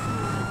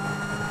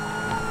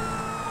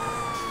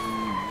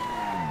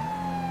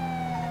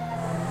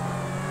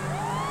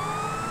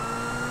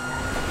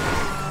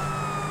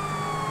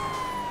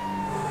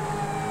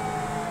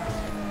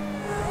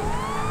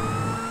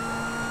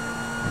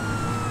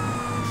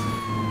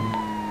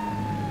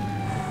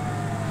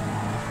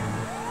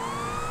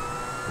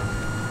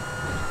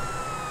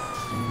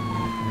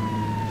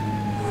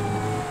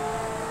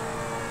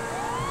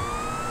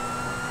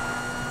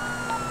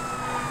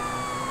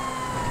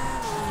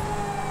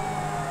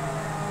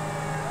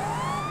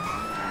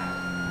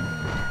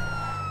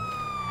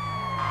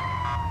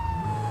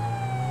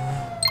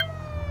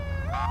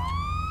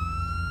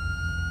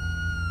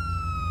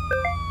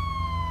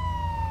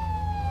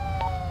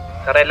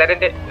 സാറേ എല്ലാവരും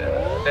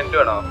ടെൻറ്റ്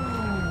വേണോ?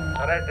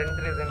 സാറേ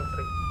ടെൻറ്റ്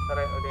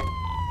സാറേ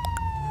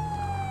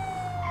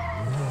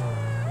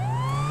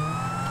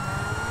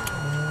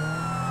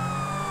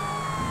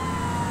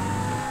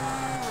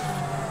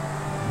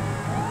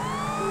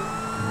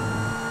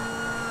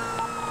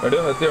ഒരു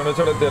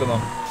എത്തിയായിരുന്നോ?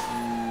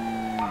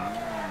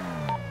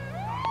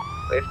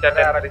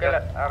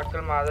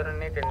 അറക്കൽ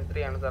മാധവനെ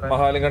 10-3 ആണ് സാറേ.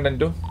 മഹാലിംഗം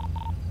 10-2.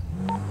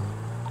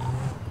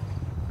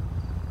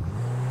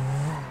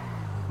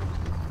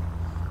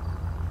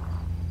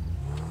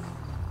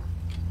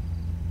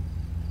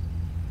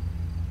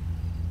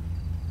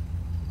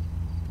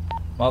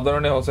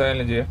 മാധവനെ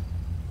ഹോസൈനിലും ചെയ്യാം.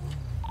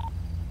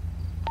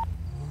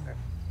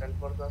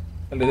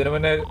 അല്ല ഇതിനു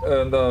മുന്നേ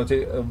എന്താ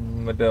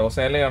മറ്റേ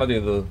ഹോസൈനിലാണോ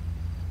ചെയ്തത്?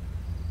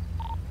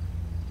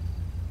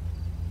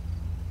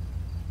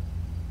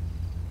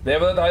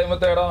 ദേവദത്ത് ഹായ്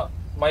മത്തേടാ.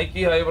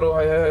 മൈക്കി hi bro.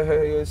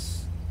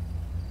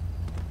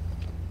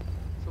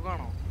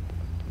 സുഖാണോ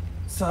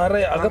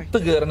സാറേ? അകത്ത്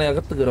കയറണേ.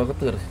 അകത്ത് കയറും.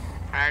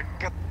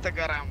 അകത്ത്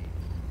കയറാം.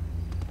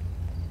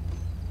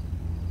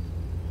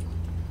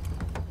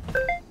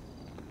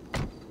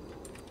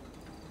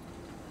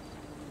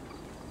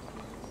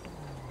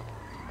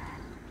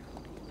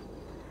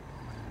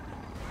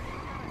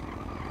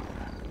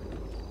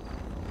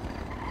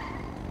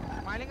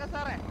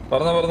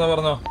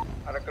 പറഞ്ഞോ.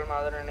 അറക്കൽ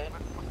മാധവനെ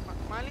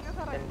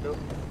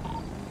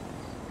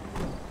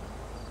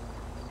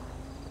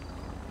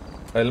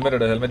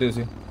ഹെൽമെറ്റ് യൂസ്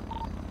ചെയ്യും.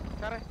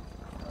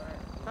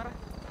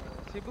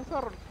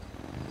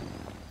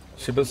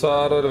 ഷിബു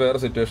സാർ ഒരു വേറെ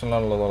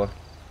സിറ്റുവേഷനിലാണല്ലോ സാറേ.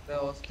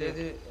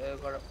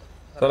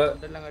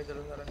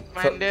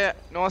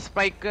 No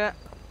spike.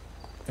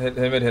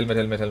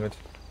 Helmet.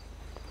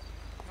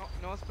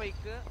 No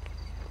spike.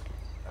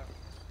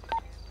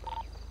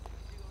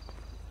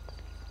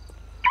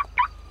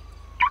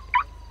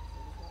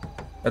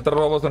 എത്ര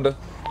റോബോസ് ഉണ്ട്?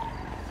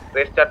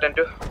 റീസ്റ്റാർട്ട്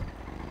 10-2.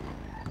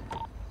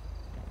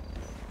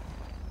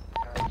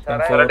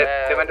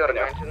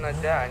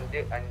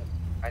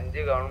 അഞ്ച്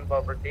ഗവൺമെന്റ്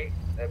പ്രോപ്പർട്ടി,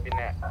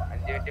 പിന്നെ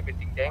 5 minute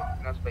fitting time,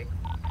 no spike.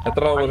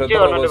 എത്ര റോബോസ്?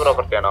 ഗവൺമെന്റ്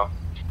പ്രോപ്പർട്ടി ആണോ?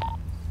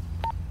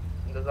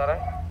 എന്താ സാറേ?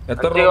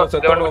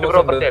 ഗവൺമെന്റ്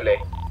പ്രോപ്പർട്ടി അല്ലേ?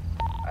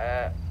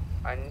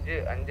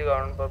 5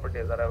 ഗവൺമെന്റ് പ്രോപ്പർട്ടി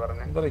സാറേ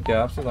പറഞ്ഞത്.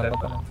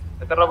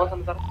 എത്ര റോബോസ്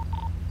ഉണ്ട്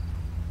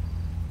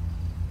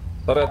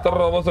സാറേ? എത്ര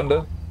റോബോസ് ഉണ്ട്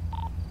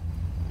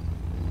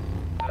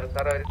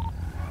സാറേ?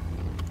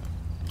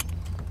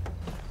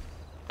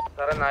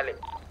 സാറേ 4.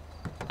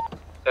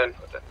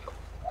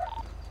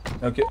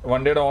 ഓക്കെ.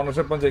 വണ്ടിയുടെ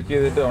ഓണർഷിപ്പ് ചെക്ക്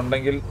ചെയ്തിട്ട്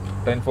ഉണ്ടെങ്കിൽ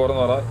 10-4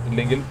 എന്ന് പറ,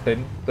 ഇല്ലെങ്കിൽ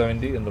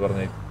 10-70 എന്ന്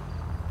പറഞ്ഞേക്കും.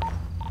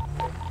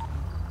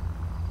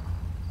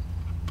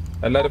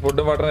 എല്ലാവരും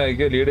ഫുഡും വാട്ടറും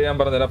കഴിക്കുക. ലീഡ് ചെയ്യാൻ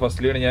പറഞ്ഞുതരാം.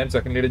 ഫസ്റ്റ് ലീഡ് ഞാൻ,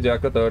 second lead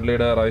Jack, third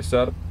lead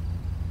റൈസ്റ്റാർ,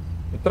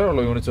 എത്ര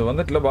ഉള്ളു യൂണിറ്റ്സ്?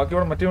 വന്നിട്ടില്ല. ബാക്കി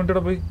ഇവിടെ മറ്റേ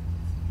യൂണിറ്റ് പോയി.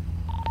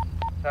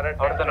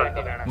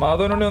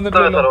 മാധവനുണ്ണി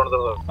വന്നിട്ടില്ലല്ലോ.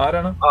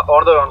 ആരാണ്?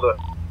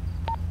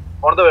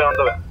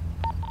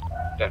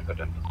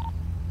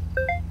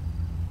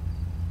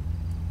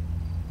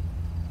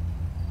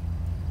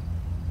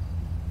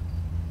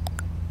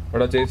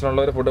 ഇവിടെ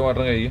ചേച്ചിനുള്ളവര് ഫുഡ്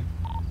മാത്രം കഴിക്കും.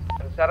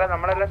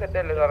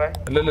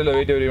 ഇല്ല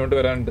വെയിറ്റ്, ഒരു യൂണിറ്റ്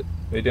വരാനുണ്ട്.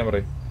 വെയിറ്റ് ചെയ്യാൻ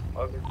പറയും.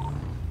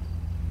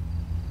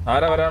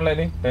 ആരാ വരാനുള്ള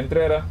ഇനി?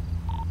 10-3 ആരാ?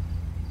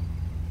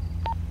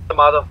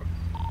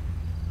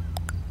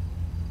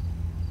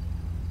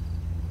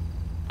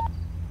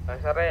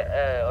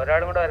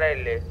 ഒരാളും കൂടെ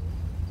വരാനില്ലേ?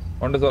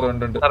 ഉണ്ട് സാർ,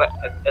 ഉണ്ട്.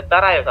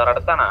 എത്താറായോ സാർ?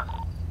 അടുത്താണോ?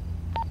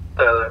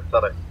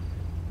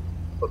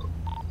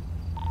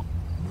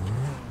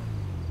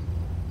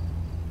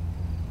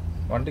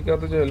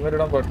 വണ്ടിക്കകത്ത് ഹെൽമെറ്റ്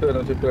ഇടാൻ പട്ട്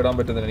വരും, ചുറ്റും ഇടാൻ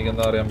പറ്റുന്നില്ല. എനിക്ക്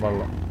എന്താ അറിയാൻ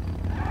പാടില്ല.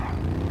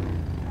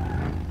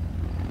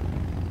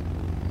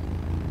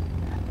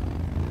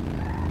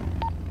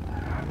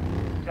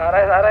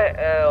 സാറേ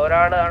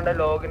ഒരാളാണ്ട്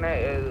ലോഗിനെ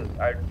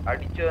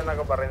അടിച്ചു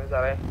എന്നൊക്കെ പറയുന്നു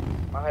സാറേ.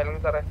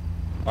 മഹാലിംഗം സാറേ.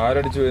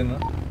 ആരടിച്ചു പോയെന്ന്?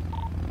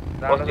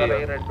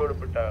 റെഡ്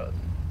ഉടുപ്പിട്ട ആള്.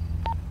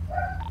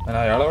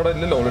 അയാളവിടെ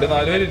ഇല്ലല്ലോ, ഓൾറെഡി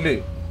 4 പേരില്ലേ?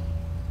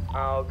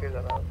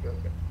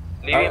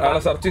 ആളെ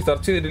സെർച്ച്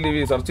ചെയ്തിട്ട് ലീവ്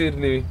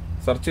ചെയ്തിട്ട് ലീവ്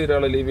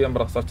ചെയ്യാൻ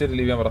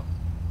പറ.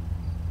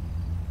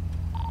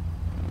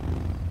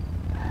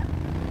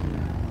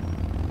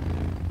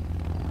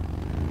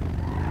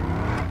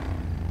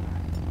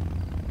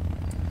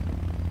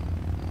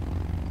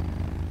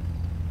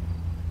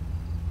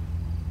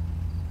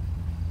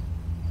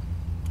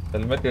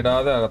 ഹെൽമെറ്റ്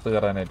ഇടാതെ അകത്ത്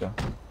കയറാനായിട്ടാ.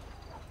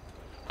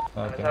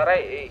 സാറേ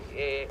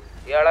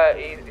ഇയാളെ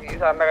ഈ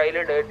സാറിന്റെ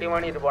കയ്യില് ഡേർട്ടി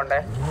മണി ഇരിപ്പുണ്ടേ.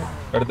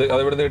 എടുത്ത് അത്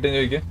ഇവിടുന്ന് കിട്ടിയെന്ന്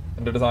ചോദിക്കേ.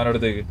 എന്റെ അടുത്ത് സാധനം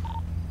എടുത്തേക്ക്.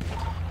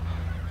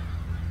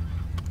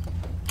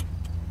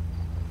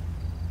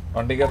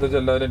 വണ്ടിക്കകത്ത്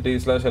എല്ലാവരും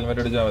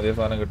T/ഹെൽമെറ്റ് അടിച്ചാൽ മതി,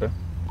 സാധനം കിട്ടും.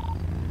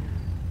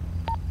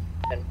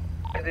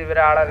 ഇത്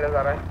ഇവരാളല്ലേ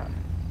സാറേ?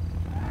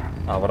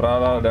 അവരുടെ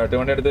ആളാ. ഡേർട്ടി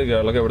മണി എടുത്തേക്ക്.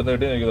 അയാളൊക്കെ എവിടുന്ന്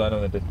കിട്ടി നോക്കി സാധനം.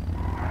 വന്നിട്ട്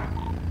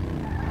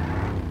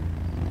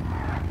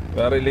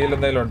വേറെ ഇല്ലീഗൽ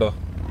എന്തെങ്കിലും ഉണ്ടോ?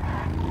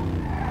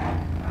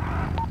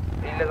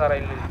 ഇല്ല സാറേ,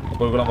 ഇല്ല.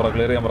 പോയിക്കോളാൻ പറ,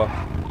 ക്ലിയർ ചെയ്യാൻ പറ.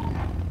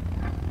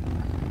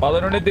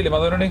 മധുനുണ്ണി എത്തിയില്ലേ?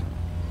 മധുനുണ്ണി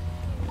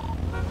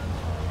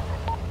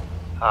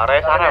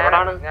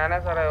ഞാനാ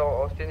സാറേ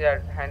ഹോസ്റ്റൽ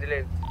ഹാൻഡിൽ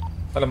ചെയ്തു.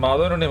 അല്ല,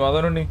 മാധവനുണ്ണി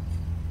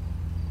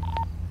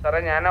സാറേ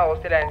ഞാനാ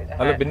ഹോസ്റ്റൽ.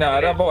 അല്ല പിന്നെ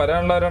ആരാ അപ്പൊ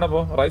വരാനുള്ള?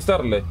 ആരാണപ്പോ? റൈസ്റ്റാർ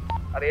അല്ലേ?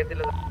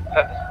 അറിയത്തില്ല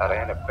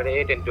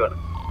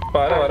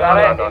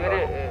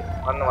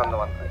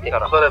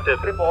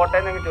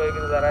പോട്ടെന്നൊക്കെ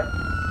ചോദിക്കുന്നു സാറേ.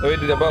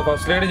 അപ്പൊ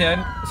ഫസ്റ്റ് ലീഡ് ഞാൻ,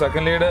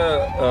 second lead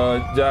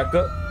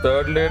Jack,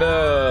 third lead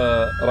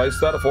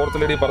റൈസ്റ്റാർ, fourth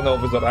lead പറഞ്ഞ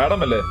ഓഫീസർ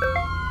ആഡം അല്ലേ?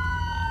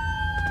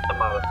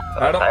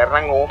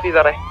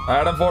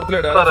 ആഡം ഫോർത്ത്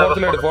ലീഡ്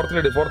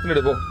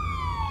പോ.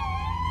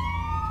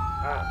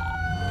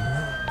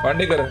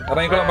 വണ്ടി കയറ്,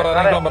 ഇറങ്ങിക്കോളാൻ പറ.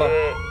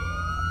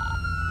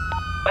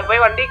 സാറേ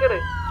വണ്ടി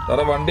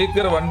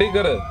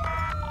കയറ്.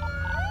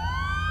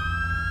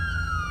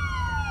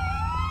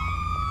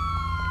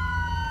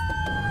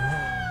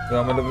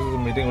 ഗവൺമെന്റ്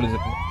ഓഫീസ് മീറ്റിംഗ്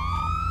വിളിച്ചിട്ടുണ്ട്.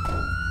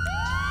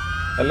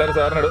 എല്ലാരും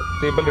സാറിനിടും,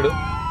 സീറ്റ് ഇടും.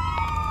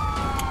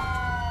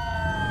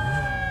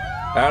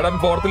 ആഡം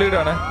ഫോർത്ത് ലീഡ്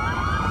ആണ്.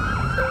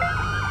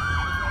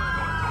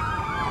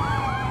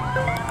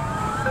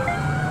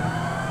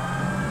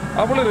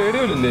 അപ്പോൾ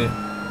റേഡിയോയിലില്ലേ?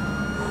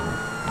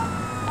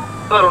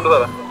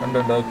 ഉണ്ട്.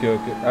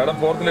 Okay. Adam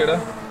fourth lead.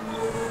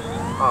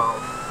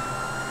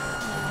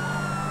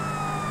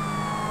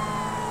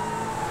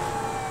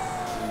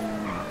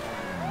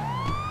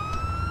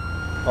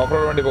 Off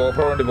road വണ്ടി പോ.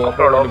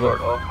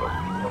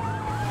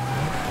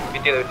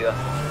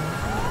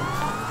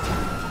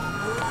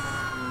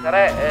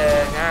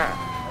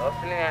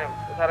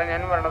 സാറേ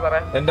ഞാനും വരണോ സാറേ?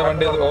 എന്റെ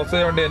വണ്ടി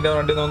ഓഫ്സൈഡ് വണ്ടി, എന്റെ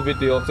വണ്ടി ഒന്ന്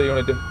ഫിറ്റ് ചെയ്യും. Offside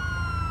unit.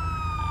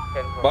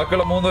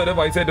 ബാക്കിയുള്ള 3 പേര്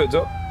പൈസയായിട്ട്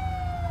വെച്ചോ.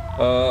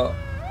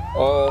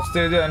 ഓഫ്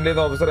സ്റ്റേജ് ഹാൻഡിൽ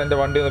ചെയ്യുന്ന ഓഫീസർ എന്റെ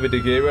വണ്ടി ഒന്ന് ഫിറ്റ്.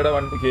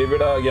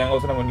 കെവിയുടെ ഗ്യാങ്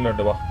ഹൗസിന്റെ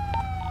മുന്നിലുണ്ട്. വാ,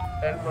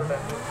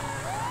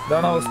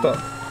 ഇതാണ് അവസ്ഥ.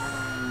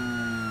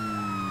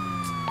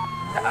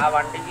 ആ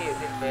വണ്ടിക്ക്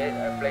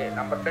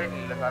നമ്പർ പ്ലേറ്റ്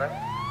ഇല്ല സാറേ?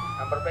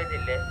 നമ്പർ പ്ലേറ്റ്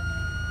ഇല്ലേ?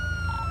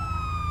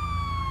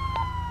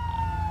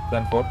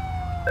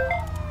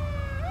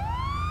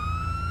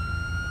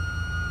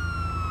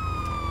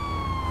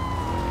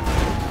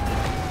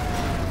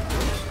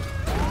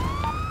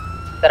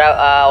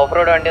 സാർ ഓഫ്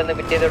റോഡ് വണ്ടി ഒന്ന്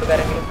ഫിറ്റ് ചെയ്ത്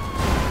കൊടുക്കാരെങ്കിലും?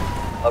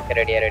 ഓക്കെ,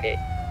 റെഡിയായി.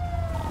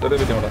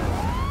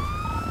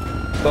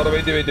 Sir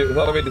wait.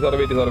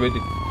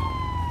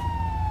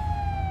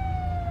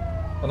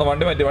 ഒന്ന്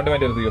വണ്ടി മാറ്റി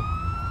നിർത്തിക്കോ.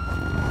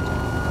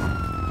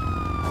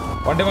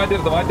 വണ്ടി മാറ്റി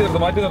നിർത്തും.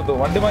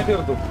 വണ്ടി മാറ്റി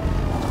നിർത്തും.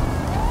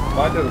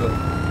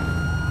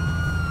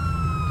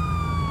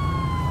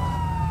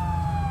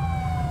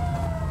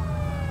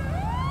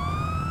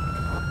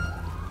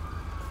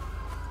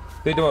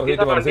 സീറ്റ്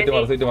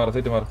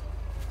മാറ്.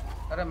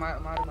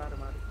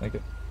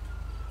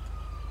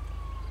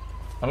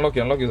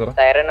 അൺലോക്ക് സാറേ.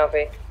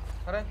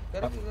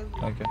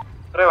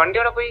 വണ്ടി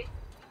അവിടെ പോയി.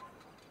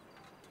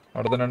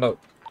 അവിടെ തന്നെ ഉണ്ടാവും.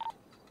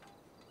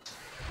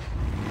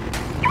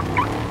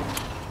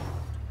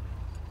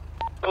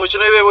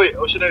 ഓഷ്യൻ ഹൈവേ പോയി.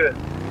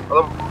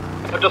 അതോ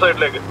മറ്റേ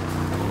സൈഡിലേക്ക്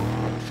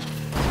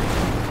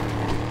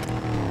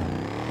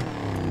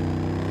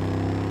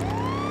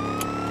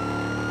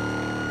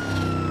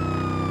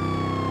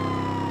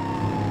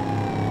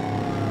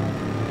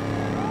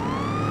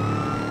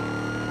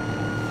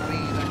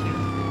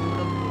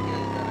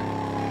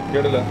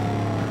കേട്ടില്ല.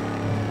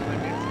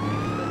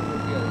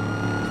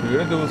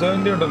 സ്പീഡ്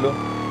 270 ഉണ്ടല്ലോ.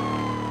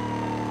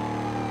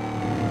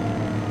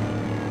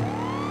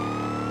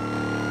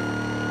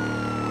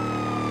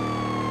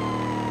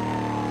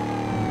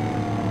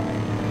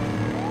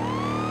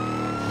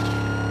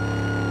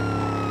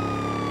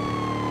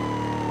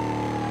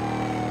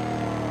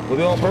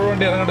 പുതിയ ഓഫ് റോഡ്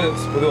വണ്ടി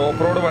ഇറങ്ങുന്നുണ്ട്. പുതിയ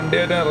ഓഫ് റോഡ്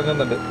വണ്ടിയായിട്ട്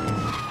ഇറങ്ങുന്നുണ്ട്.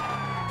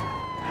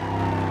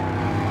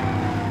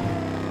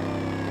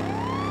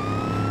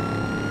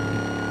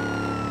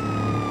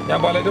 ഞാൻ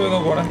പാലായിട്ട് പോയി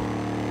നോക്കുവാണേ.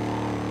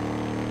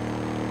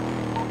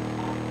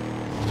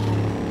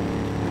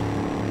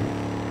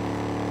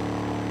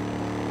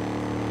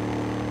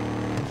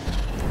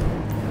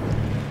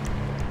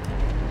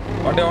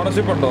 വണ്ടി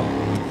ഓണർഷിപ്പ് ഉണ്ടോ?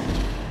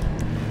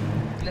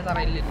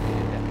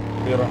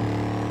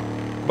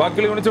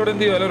 ബാക്കി വിളിച്ചോടെ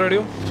എന്ത് ചെയ്യും? ഹലോ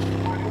റേഡിയോ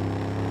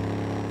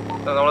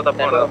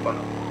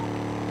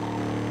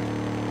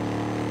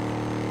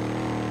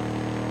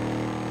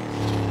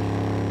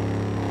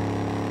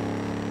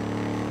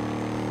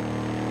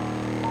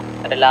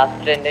ലാസ്റ്റ്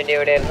ട്രെൻഡിന്റെ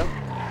എവിടെയായിരുന്നു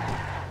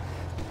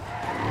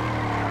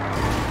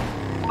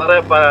സാറേ?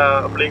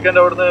 ഫ്ലീക്കൻ്റെ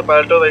അവിടുന്ന്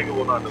പാലറ്റോ വഴിക്ക്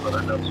പോകുന്നുണ്ട് സാറേ.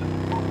 എൻ്റെ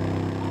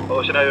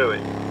ഓഷൻ ഹൈവേ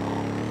വഴി.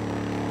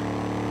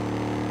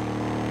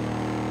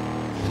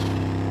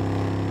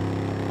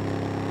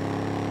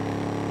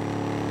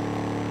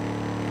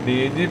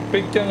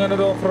 DGPക്ക് അങ്ങനെ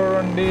ഒരു ഓഫ് റോഡ്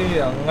വണ്ടി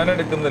അങ്ങനെ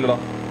എടുക്കുന്നില്ല,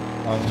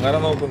 അങ്ങനെ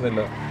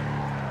നോക്കുന്നില്ല.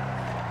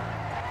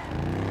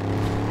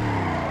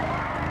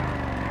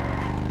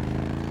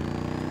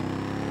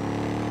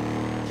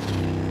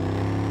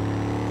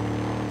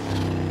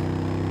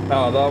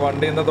 അതാ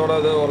വണ്ടി ഇന്നത്തോടെ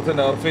അത് കുറച്ച്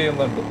നെർഫ്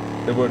ചെയ്യുന്നുണ്ട്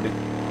ഡിബേട്ടി.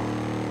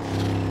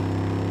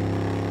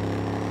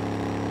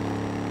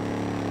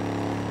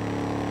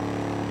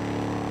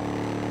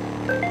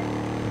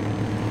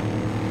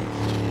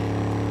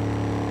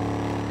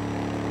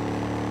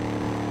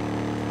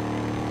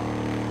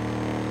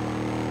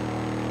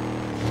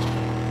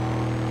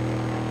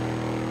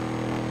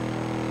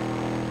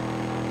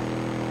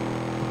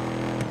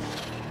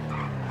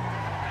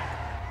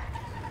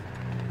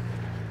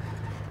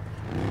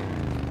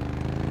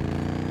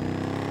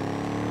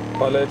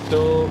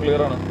 പലേറ്റോ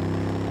ക്ലിയർ ആണ്.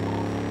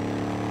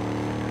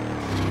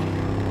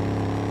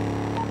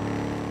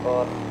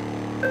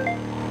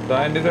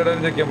 സാൻഡി സൈഡ്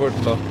ചെക്ക് ചെയ്യാൻ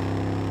പോയിട്ടുണ്ടോ?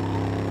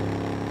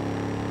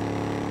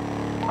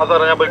 ആ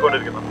സാറേ ഞാൻ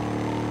പോയിക്കൊണ്ടിരിക്കുന്നു.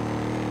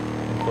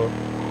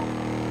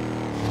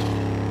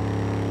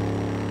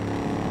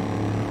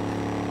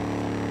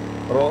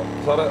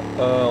 സാറ്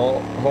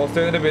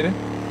ഹോസ്റ്റേജിന്റെ പേര്?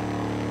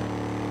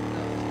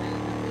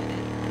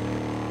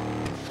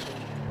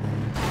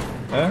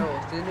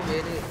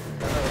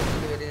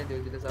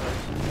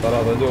 സാർ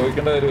അത്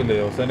ചോദിക്കേണ്ട കാര്യമില്ലേ?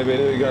 ഹോസ്റ്റേജിന്റെ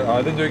പേര് ചോദിക്കാൻ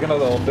ആദ്യം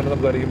ചോദിക്കേണ്ടത് ഹോസ്റ്റേജിന്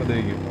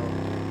സംസാരിക്കുമ്പോഴത്തേക്കും.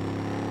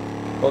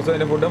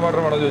 ഹോസ്റ്റേജിന്റെ ഫുഡ്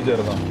മാത്രം വേണോ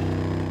ചോദിച്ചായിരുന്നോ?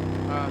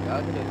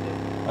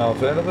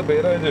 ഹോസ്റ്റേജിന്റെ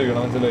പേരായും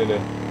ചോദിക്കണം, മനസ്സിലായില്ലേ?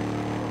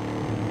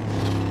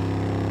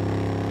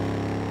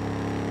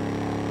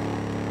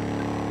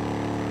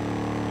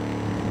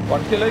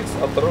 വണ്ടി ലൈക്സ്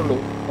അത്രേ ഉള്ളൂ.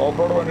 ഓഫ്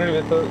റോഡ് വണ്ടി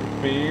വിത്ത്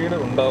സ്പീഡ്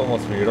ഉണ്ടാവുമോ?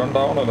 സ്പീഡ്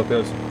ഉണ്ടാവണമല്ലോ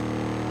അത്യാവശ്യം.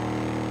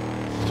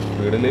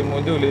 സ്പീഡിലേ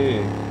മൂഞ്ചൂലേ.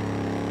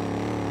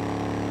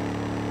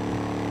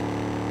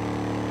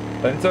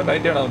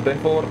 10.8 ആണോ?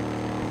 10.4.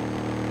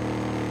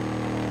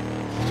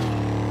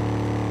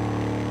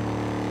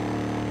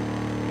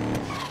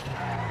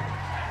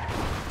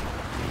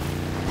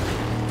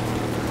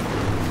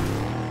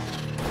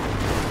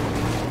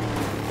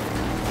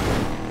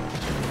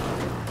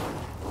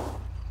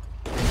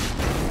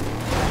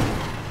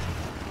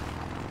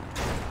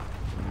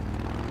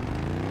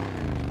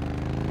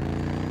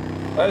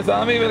 Hi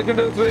Sami, welcome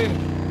to the stream.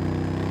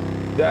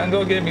 Django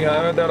Gaming,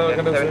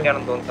 welcome to the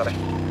stream.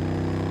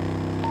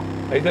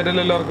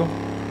 ഐറ്റല്ലേ എല്ലാവർക്കും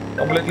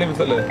കംപ്ലീറ്റ്ലി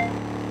മിസ് അല്ലേ?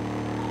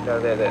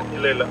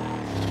 ഇല്ല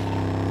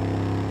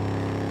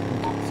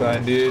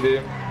സാൻഡി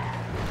ഏരിയയും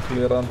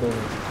ക്ലിയർ ആണെന്ന്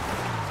തോന്നുന്നു.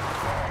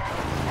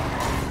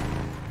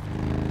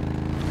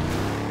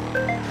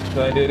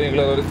 സാൻഡി ഏരിയയും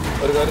ക്ലിയർ.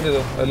 ഒരു കാര്യം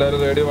ചെയ്തോ, എല്ലാവരും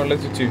റേഡിയോ 1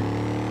 സ്വിച്ച് ചെയ്യും.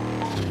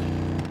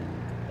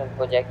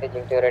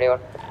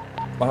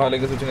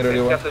 Mahalinga switching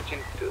radio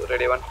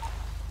 1.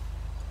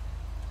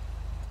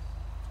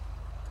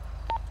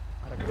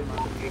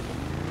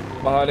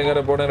 Mahalinga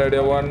reporting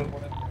radio 1.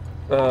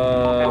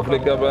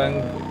 Flicker Bank,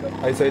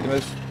 eyesight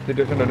miss,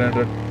 situation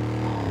 100.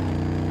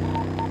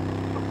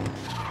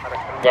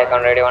 Jack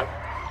on radio 1.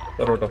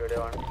 Roto.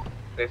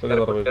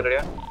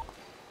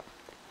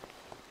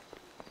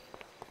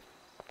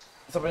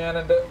 അപ്പോൾ ഞാൻ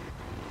എൻ്റെ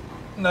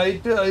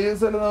നൈറ്റ്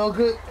ISL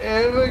നമുക്ക്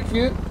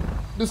 7:00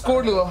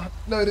 ഡിസ്കോഡിൽ പോവാം.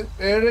 എല്ലാവരും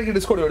 7:00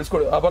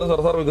 ഡിസ്കോഡ്. ആ പറഞ്ഞു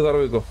സാർ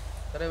വെക്കോ.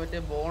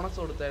 ബോണസ്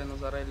കൊടുത്തായിരുന്നു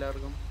സാറേ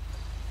എല്ലാവർക്കും.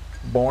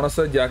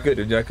 ബോണസ് ജാക്ക്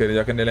വരും.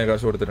 ജാക്കിൻ്റെ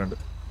കാശ് കൊടുത്തിട്ടുണ്ട്.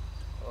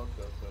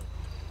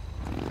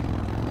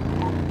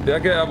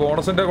 ജാക്ക് ആ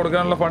ബോണസിന്റെ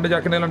കൊടുക്കാനുള്ള ഫണ്ട്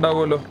ജാക്കിന്റെ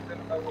ഉണ്ടാവുമല്ലോ.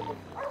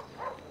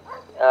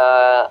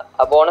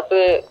 ബോണസ്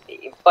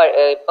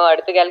ഇപ്പൊ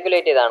അടുത്ത്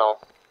കാൽക്കുലേറ്റ് ചെയ്താണോ?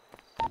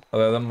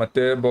 അതായത്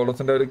മറ്റേ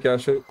ബോണസിന്റെ ഒരു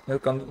ക്യാഷ്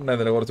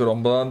കണ്ടിട്ടുണ്ടായിരുന്നില്ല കുറച്ച്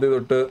 9-ാം തീയതി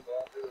തൊട്ട്.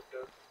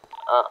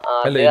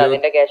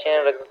 അതിന്റെ ക്യാഷ്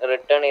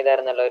റിട്ടേൺ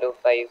ചെയ്തായിരുന്നല്ലോ ഒരു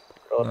 5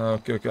 crore.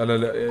 ഓക്കെ.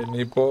 അല്ല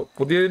ഇനിയിപ്പോ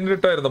പുതിയ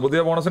ഇട്ടായിരുന്നോ?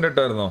 പുതിയ ബോണസിന്റെ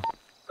ഇട്ടായിരുന്നോ?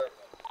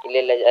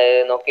 ഇല്ല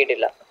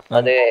നോക്കിയിട്ടില്ല.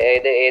 അത്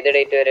ഏത്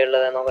ഡേറ്റ് വരെ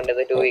ഉള്ളത്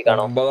നോക്കേണ്ടത്? 2 വീക്ക്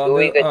ആണോ? 2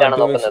 വീക്ക് വെച്ചാണോ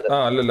നോക്കുന്നത്?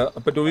 അല്ലല്ല,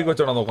 അപ്പൊ 2 വീക്ക്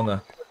വെച്ചാണോ നോക്കുന്നത്?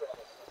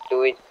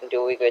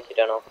 2 വീക്ക്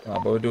വെച്ചിട്ടാണോ?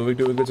 അപ്പൊ 2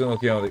 വീക്ക് വെച്ച്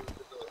നോക്കിയാൽ മതി.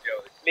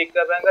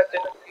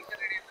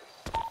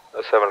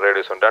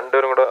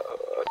 രണ്ടുപേരും കൂടെ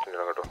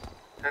കേട്ടോ.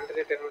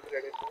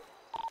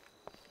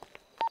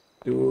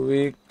 2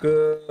 വീക്ക്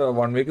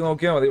 1 വീക്ക്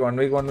നോക്കിയാൽ മതി. 1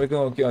 വീക്ക്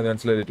നോക്കിയാൽ മതി.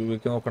 മനസ്സിലായി? 2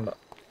 വീക്ക് നോക്കണ്ട.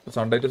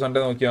 സൺഡേ ടു സൺഡേ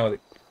നോക്കിയാൽ മതി.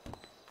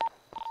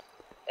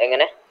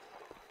 എങ്ങനെ?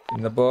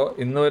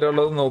 ഇന്ന് വരെ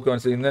ഉള്ളത് നോക്കാം.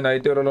 മനസ്സിലായി? ഇന്ന്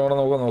നൈറ്റ് വരെ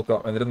ഉള്ളത് നോക്കാം.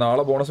 എന്നിട്ട്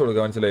നാളെ ബോണസ്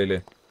കൊടുക്കാം. മനസ്സിലായില്ലേ?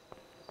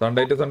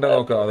 സൺഡേ ടു സൺഡേ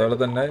നോക്കാം. അതുപോലെ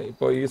തന്നെ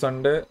ഇപ്പോൾ ഈ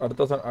സൺഡേ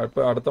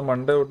അടുത്ത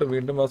മൺഡേ തൊട്ട്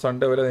വീണ്ടും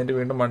സൺഡേ വരെ അതിന്റെ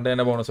വീണ്ടും മൺഡേ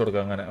തന്നെ ബോണസ്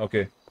കൊടുക്കാം. അങ്ങനെ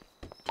ഓക്കെ?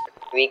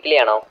 വീക്ക്ലി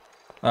ആണോ?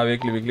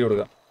 വീക്ക്ലി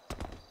കൊടുക്കാം.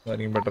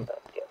 അതായിരിക്കും better.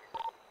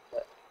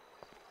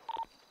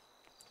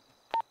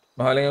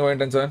 Mahalingam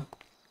point sir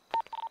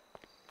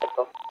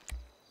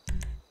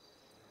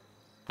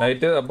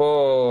night. അപ്പോൾ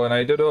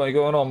നൈറ്റ് ഒരു എനിക്ക്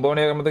തോന്നുന്നു 9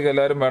 മണിയാകുമ്പോഴത്തേക്ക്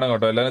എല്ലാവരും വേണം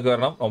കേട്ടോ. എല്ലാവരും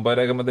കയറണം.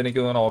 9:30 ആകുമ്പോഴത്തേക്ക്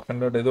എനിക്ക് തോന്നുന്നു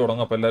ഓപ്ഷൻ്റെ ഇത്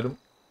തുടങ്ങും. അപ്പോൾ എല്ലാവരും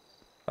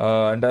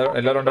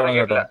ഉണ്ടാവണം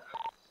കേട്ടോ.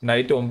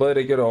 നൈറ്റ്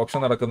 9:30 ഒരു ഓപ്ഷൻ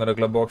നടക്കുന്നുണ്ട്,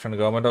 club option.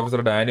 Government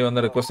officer Dani വന്ന്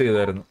റിക്വസ്റ്റ്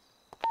ചെയ്തായിരുന്നു.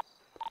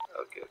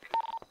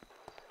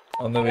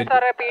 ഒന്ന്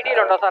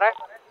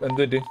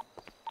എന്ത് പറ്റി?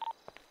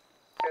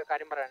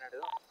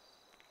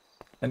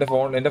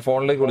 എന്റെ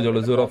ഫോണിലേക്ക്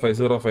വിളിച്ചോളൂ.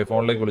 0505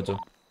 ഫോണിലേക്ക് വിളിച്ചോ.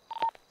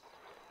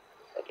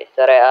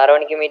 6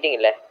 മണിക്ക് മീറ്റിംഗ്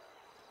ഇല്ലേ?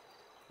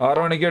 6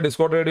 മണിക്ക്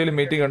ഡിസ്കോർഡ് റേഡിയോയിൽ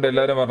മീറ്റിംഗ് ഉണ്ട്.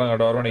 എല്ലാവരും പറഞ്ഞു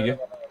കേട്ടോ.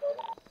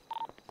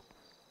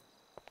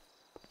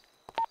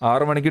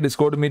 6 മണിക്ക്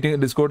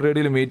ഡിസ്കോർഡ്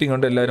റേഡിയോയിൽ മീറ്റിംഗ്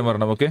ഉണ്ട്. എല്ലാവരും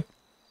പറഞ്ഞു. ഓക്കെ?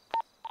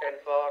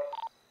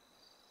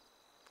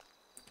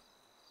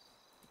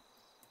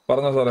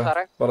 പറഞ്ഞോ സാറേ,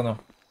 പറഞ്ഞോ.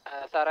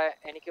 സാറേ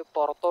എനിക്ക്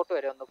പുറത്തോട്ട്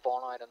വരെ ഒന്ന്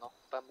പോണമായിരുന്നു.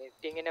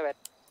 മീറ്റിങ്ങിന്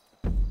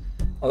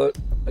അത്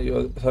അയ്യോ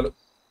സ്ഥലം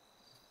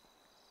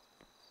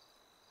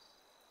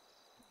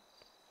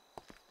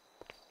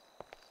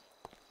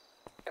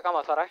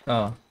സാറേ.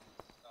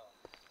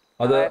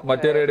 അത്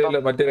മറ്റേ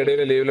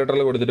റേഡിയോയിലെ ലീവ്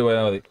ലെറ്ററിൽ കൊടുത്തിട്ട്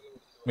പോയാൽ മതി.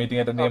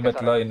 മീറ്റിംഗ് അറ്റൻഡ് ചെയ്യാൻ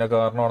പറ്റില്ല, ഇന്ന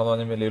കാരണമാണെന്ന്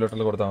പറഞ്ഞാൽ ലീവ്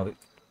ലെറ്ററിൽ കൊടുത്താൽ മതി.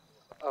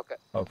 ഓക്കെ.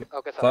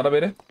 സാറിന്റെ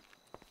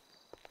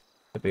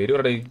പേര്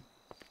പറയേ.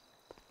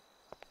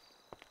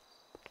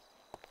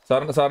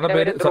 സാറിന്റെ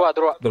പേര്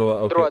ധ്രുവ.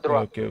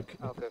 ഓക്കെ.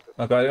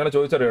 കാര്യങ്ങൾ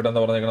ചോദിച്ചറിയോ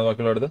എന്താ പറഞ്ഞേക്കണത്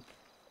ബാക്കിയുള്ള അടുത്ത്?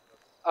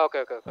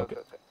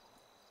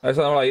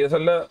 നമ്മൾ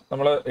ISL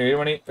നമ്മൾ 7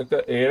 മണി ഒക്കെ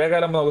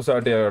 7:15 നമുക്ക്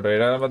സ്റ്റാർട്ട് ചെയ്യാം കേട്ടോ.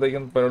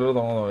 7:15 പരിപാടി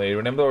തുടങ്ങുന്നു. 7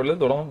 മണിയാകുമ്പോൾ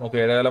തുടങ്ങും. നമുക്ക്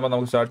 7:15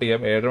 നമുക്ക് സ്റ്റാർട്ട്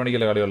ചെയ്യാം. 7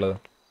 മണിക്കല്ലേ കളിയുള്ളത്.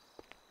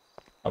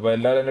 അപ്പോൾ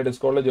എല്ലാവരും എൻ്റെ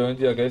ഡിസ്കൗണ്ടിൽ ജോയിൻ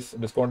ചെയ്യുക ഗൈസ്.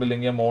 ഡിസ്കൗണ്ട്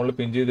ലിങ്ക് ഞാൻ മുകളിൽ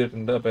പിൻ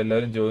ചെയ്തിട്ടുണ്ട്. അപ്പോൾ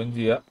എല്ലാവരും ജോയിൻ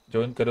ചെയ്യുക.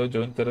 ജോയിൻ കരോ.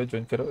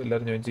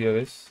 എല്ലാവരും ജോയിൻ ചെയ്യുക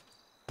ഗൈസ്.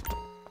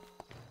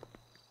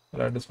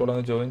 എല്ലാവരും ഡിസ്കൗണ്ട്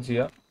ഒന്ന് ജോയിൻ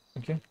ചെയ്യുക.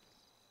 ഓക്കെ?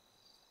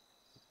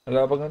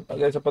 എല്ലാവർക്കും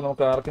ഗൈസ്. അപ്പോൾ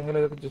നമുക്ക്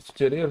ആർക്കെങ്കിലും ജസ്റ്റ്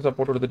ചെറിയൊരു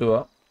സപ്പോർട്ട് എടുത്തിട്ട്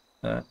പോവാം.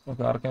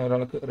 നമുക്ക് ആർക്കെങ്കിലും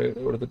ഒരാൾക്ക്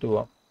എടുത്തിട്ട്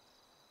പോവാം.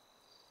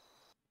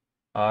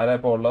 ആരാ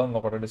ഇപ്പോൾ ഉള്ളതെന്ന്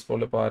നോക്കട്ടെ.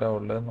 ഡിസ്കൗണ്ടിൽ ഇപ്പോൾ ആരാ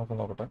ഉള്ളതെന്ന്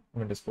നോക്കട്ടെ.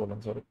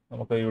 സോറി,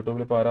 നമുക്ക്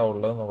യൂട്യൂബിൽ ഇപ്പോൾ ആരാ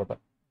ഉള്ളതെന്ന് നോക്കട്ടെ.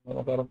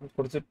 നമുക്ക്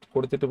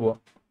കൊടുത്തിട്ട് പോവാം.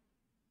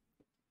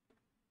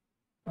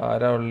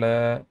 ആരാ ഉള്ള?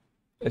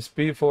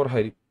 SP4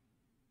 ഹരി.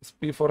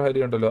 SP4 ഹരി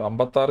ഉണ്ടല്ലോ.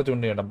 56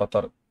 ചുണ്ടിയുണ്ട്.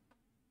 56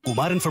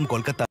 കുമാരൻ ഫ്രം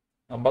കൊൽക്കത്ത.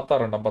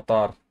 56 ഉണ്ട്.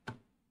 56 നമുക്ക്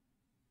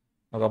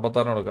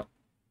 56 കൊടുക്കാം.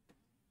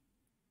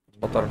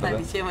 56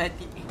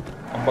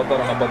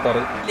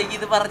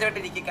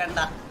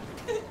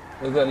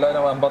 ഇത്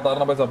എല്ലാവരും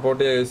 56 പോയി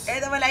സപ്പോർട്ട് ചെയ്യുക.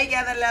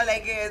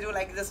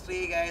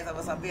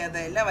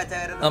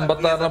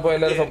 56 പോയി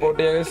എല്ലാവരും സപ്പോർട്ട്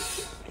ചെയ്യുക.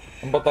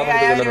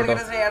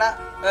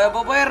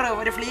 56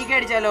 ഒരു ഫ്ലീക്ക്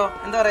അടിച്ചാലോ?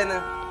 എന്താ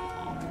പറയുന്നത്?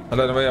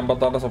 എല്ലാവരും പോയി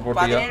 56 സപ്പോർട്ട്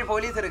ചെയ്യുക.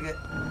 പോലീസ് ഇருக்கு.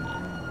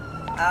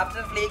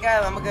 ആഫ്റ്റർ ഫ്ലീക്ക്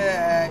നമുക്ക്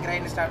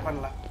ഗ്രൈൻഡ് സ്റ്റാർട്ട്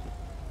பண்ணலாம்.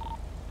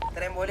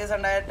 ഇത്രയും പോലീസ്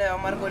ഉണ്ടായിട്ട്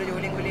അവന്മാർക്ക് ഒരു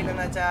ജോലിയും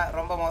കൂലിയില്ലെന്ന് വെച്ചാ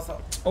ரொம்ப മോശം.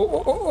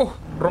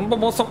 ரொம்ப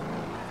മോശം.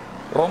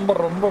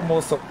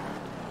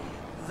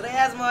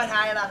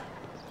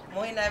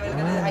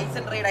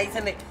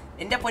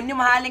 എന്റെ പൊന്നു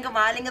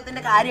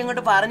മഹാലിംഗത്തിന്റെ കാര്യം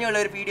കൊണ്ട് പറഞ്ഞോളൂ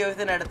ഒരു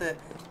വീഡിയോസിന്റെ അടുത്ത്.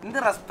 എന്ത്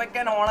റെസ്പെക്ട്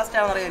ആൻഡ് ഓണസ്റ്റ്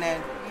ആണെന്ന് അറിയാൻ.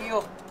 അയ്യോ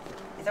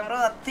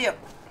സത്യം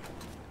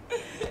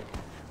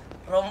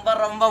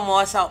ரொம்ப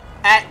മോശം.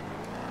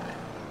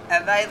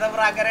 എന്താ ഇതോ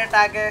അങ്ങനെ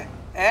ടാക്ക്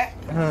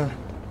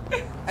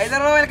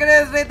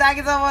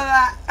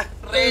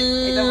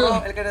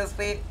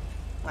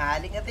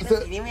മാലിംഗത്തിന്റെ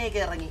സിനിമയൊക്കെ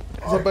ഇറങ്ങി.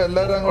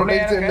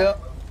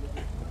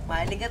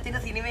 മാലിംഗത്തിന്റെ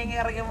സിനിമയൊക്കെ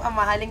ഇറങ്ങുമ്പോ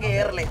മഹാലിംഗ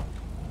ഏറലേ.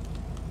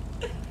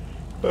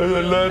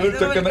 എല്ലാവരും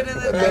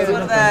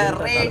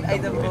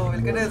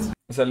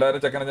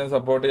ചെക്കനെ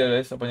സപ്പോർട്ട് ചെയ്യുക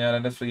ഗൈസ്. അപ്പൊ ഞാൻ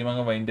എന്റെ സ്ട്രീം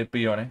അങ്ങ് വൈൻഡ് അപ്പ്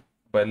ചെയ്യുവാണേ.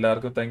 അപ്പൊ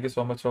എല്ലാവർക്കും thank you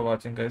so much for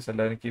watching guys.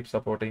 എല്ലാവരും keep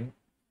supporting,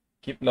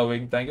 keep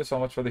loving. Thank you so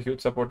much for the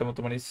huge support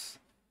മുത്തുമണീസ്.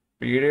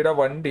 പീഡിയുടെ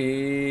വണ്ടി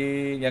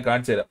ഞാൻ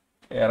കാണിച്ചു തരാം.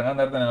 ഇറങ്ങാൻ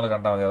നേരത്തെ നിങ്ങൾ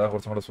കണ്ടാൽ മതി, അതാ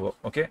കുറച്ചും കൂടെ സുഖം.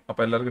 ഓക്കെ?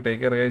 അപ്പോൾ എല്ലാവർക്കും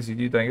take care guys.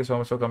 Jiji thank you so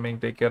much for coming.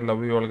 Take care,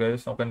 love you all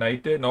guys. നമുക്ക്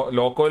നൈറ്റ്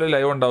ലോക്കോയിൽ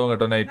ലൈവ് ഉണ്ടാവും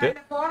കേട്ടോ. നൈറ്റ്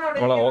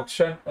നമ്മളെ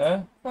ഓപ്ഷൻ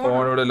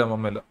ഫോൺ ഇവിടെ ഇല്ല,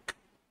 മമ്മയില്ല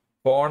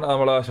ഫോൺ.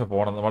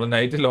 നമ്മൾ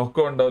നൈറ്റ്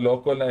ലോക്കോ ഉണ്ടാവും.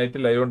 ലോക്കോ നൈറ്റ്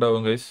ലൈവ്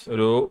ഉണ്ടാവും ഗൈസ്.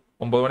 ഒരു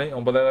 9 മണി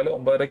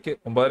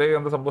 9:30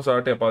 എന്താ സംഭവം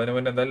സ്റ്റാർട്ട് ചെയ്യാം. അപ്പോൾ അതിന്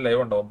മുന്നേ എന്തായാലും ലൈവ്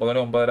ഉണ്ടാവും. 9 മണി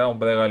 9:30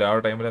 9:15 ആ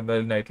ടൈമിൽ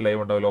എന്തായാലും നൈറ്റ് ലൈവ്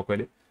ഉണ്ടാവും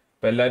ലോക്കോയിൽ.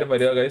 അപ്പോൾ എല്ലാവരും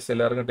വരിക ഗൈസ്.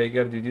 എല്ലാവർക്കും take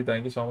care. Jiji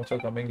thank you so much for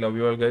coming. Love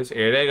you all guys.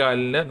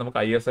 7:15 നമുക്ക്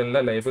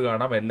ISLന്റെ ലൈവ്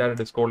കാണാം. എല്ലാവരും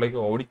ഡിസ്കോഡിലേക്ക്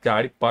ഓടി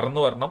ചാടി പറന്നു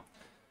വരണം.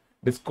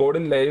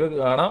 ഡിസ്കോഡിൽ ലൈവ്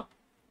കാണാം.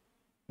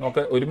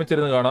 നമുക്ക്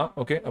ഒരുമിച്ചിരുന്ന് കാണാം.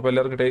 ഓക്കെ, അപ്പോൾ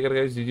എല്ലാവർക്കും take care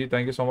guys. Jiji,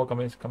 thank you so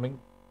much coming.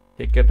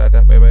 Take care, Tata,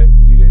 bye bye.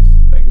 Jiji guys,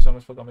 thank you so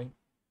much for coming.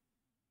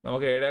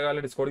 നമുക്ക്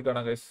 7:15 ഡിസ്കോഡിൽ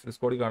കാണാം ഗൈസ്.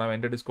 ഡിസ്കോഡിൽ കാണാം.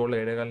 എൻ്റെ ഡിസ്കോഡിൽ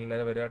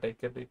 7:15 വരിക. Take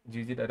care.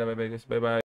 Jiji, Tata, bye bye guys. Bye bye.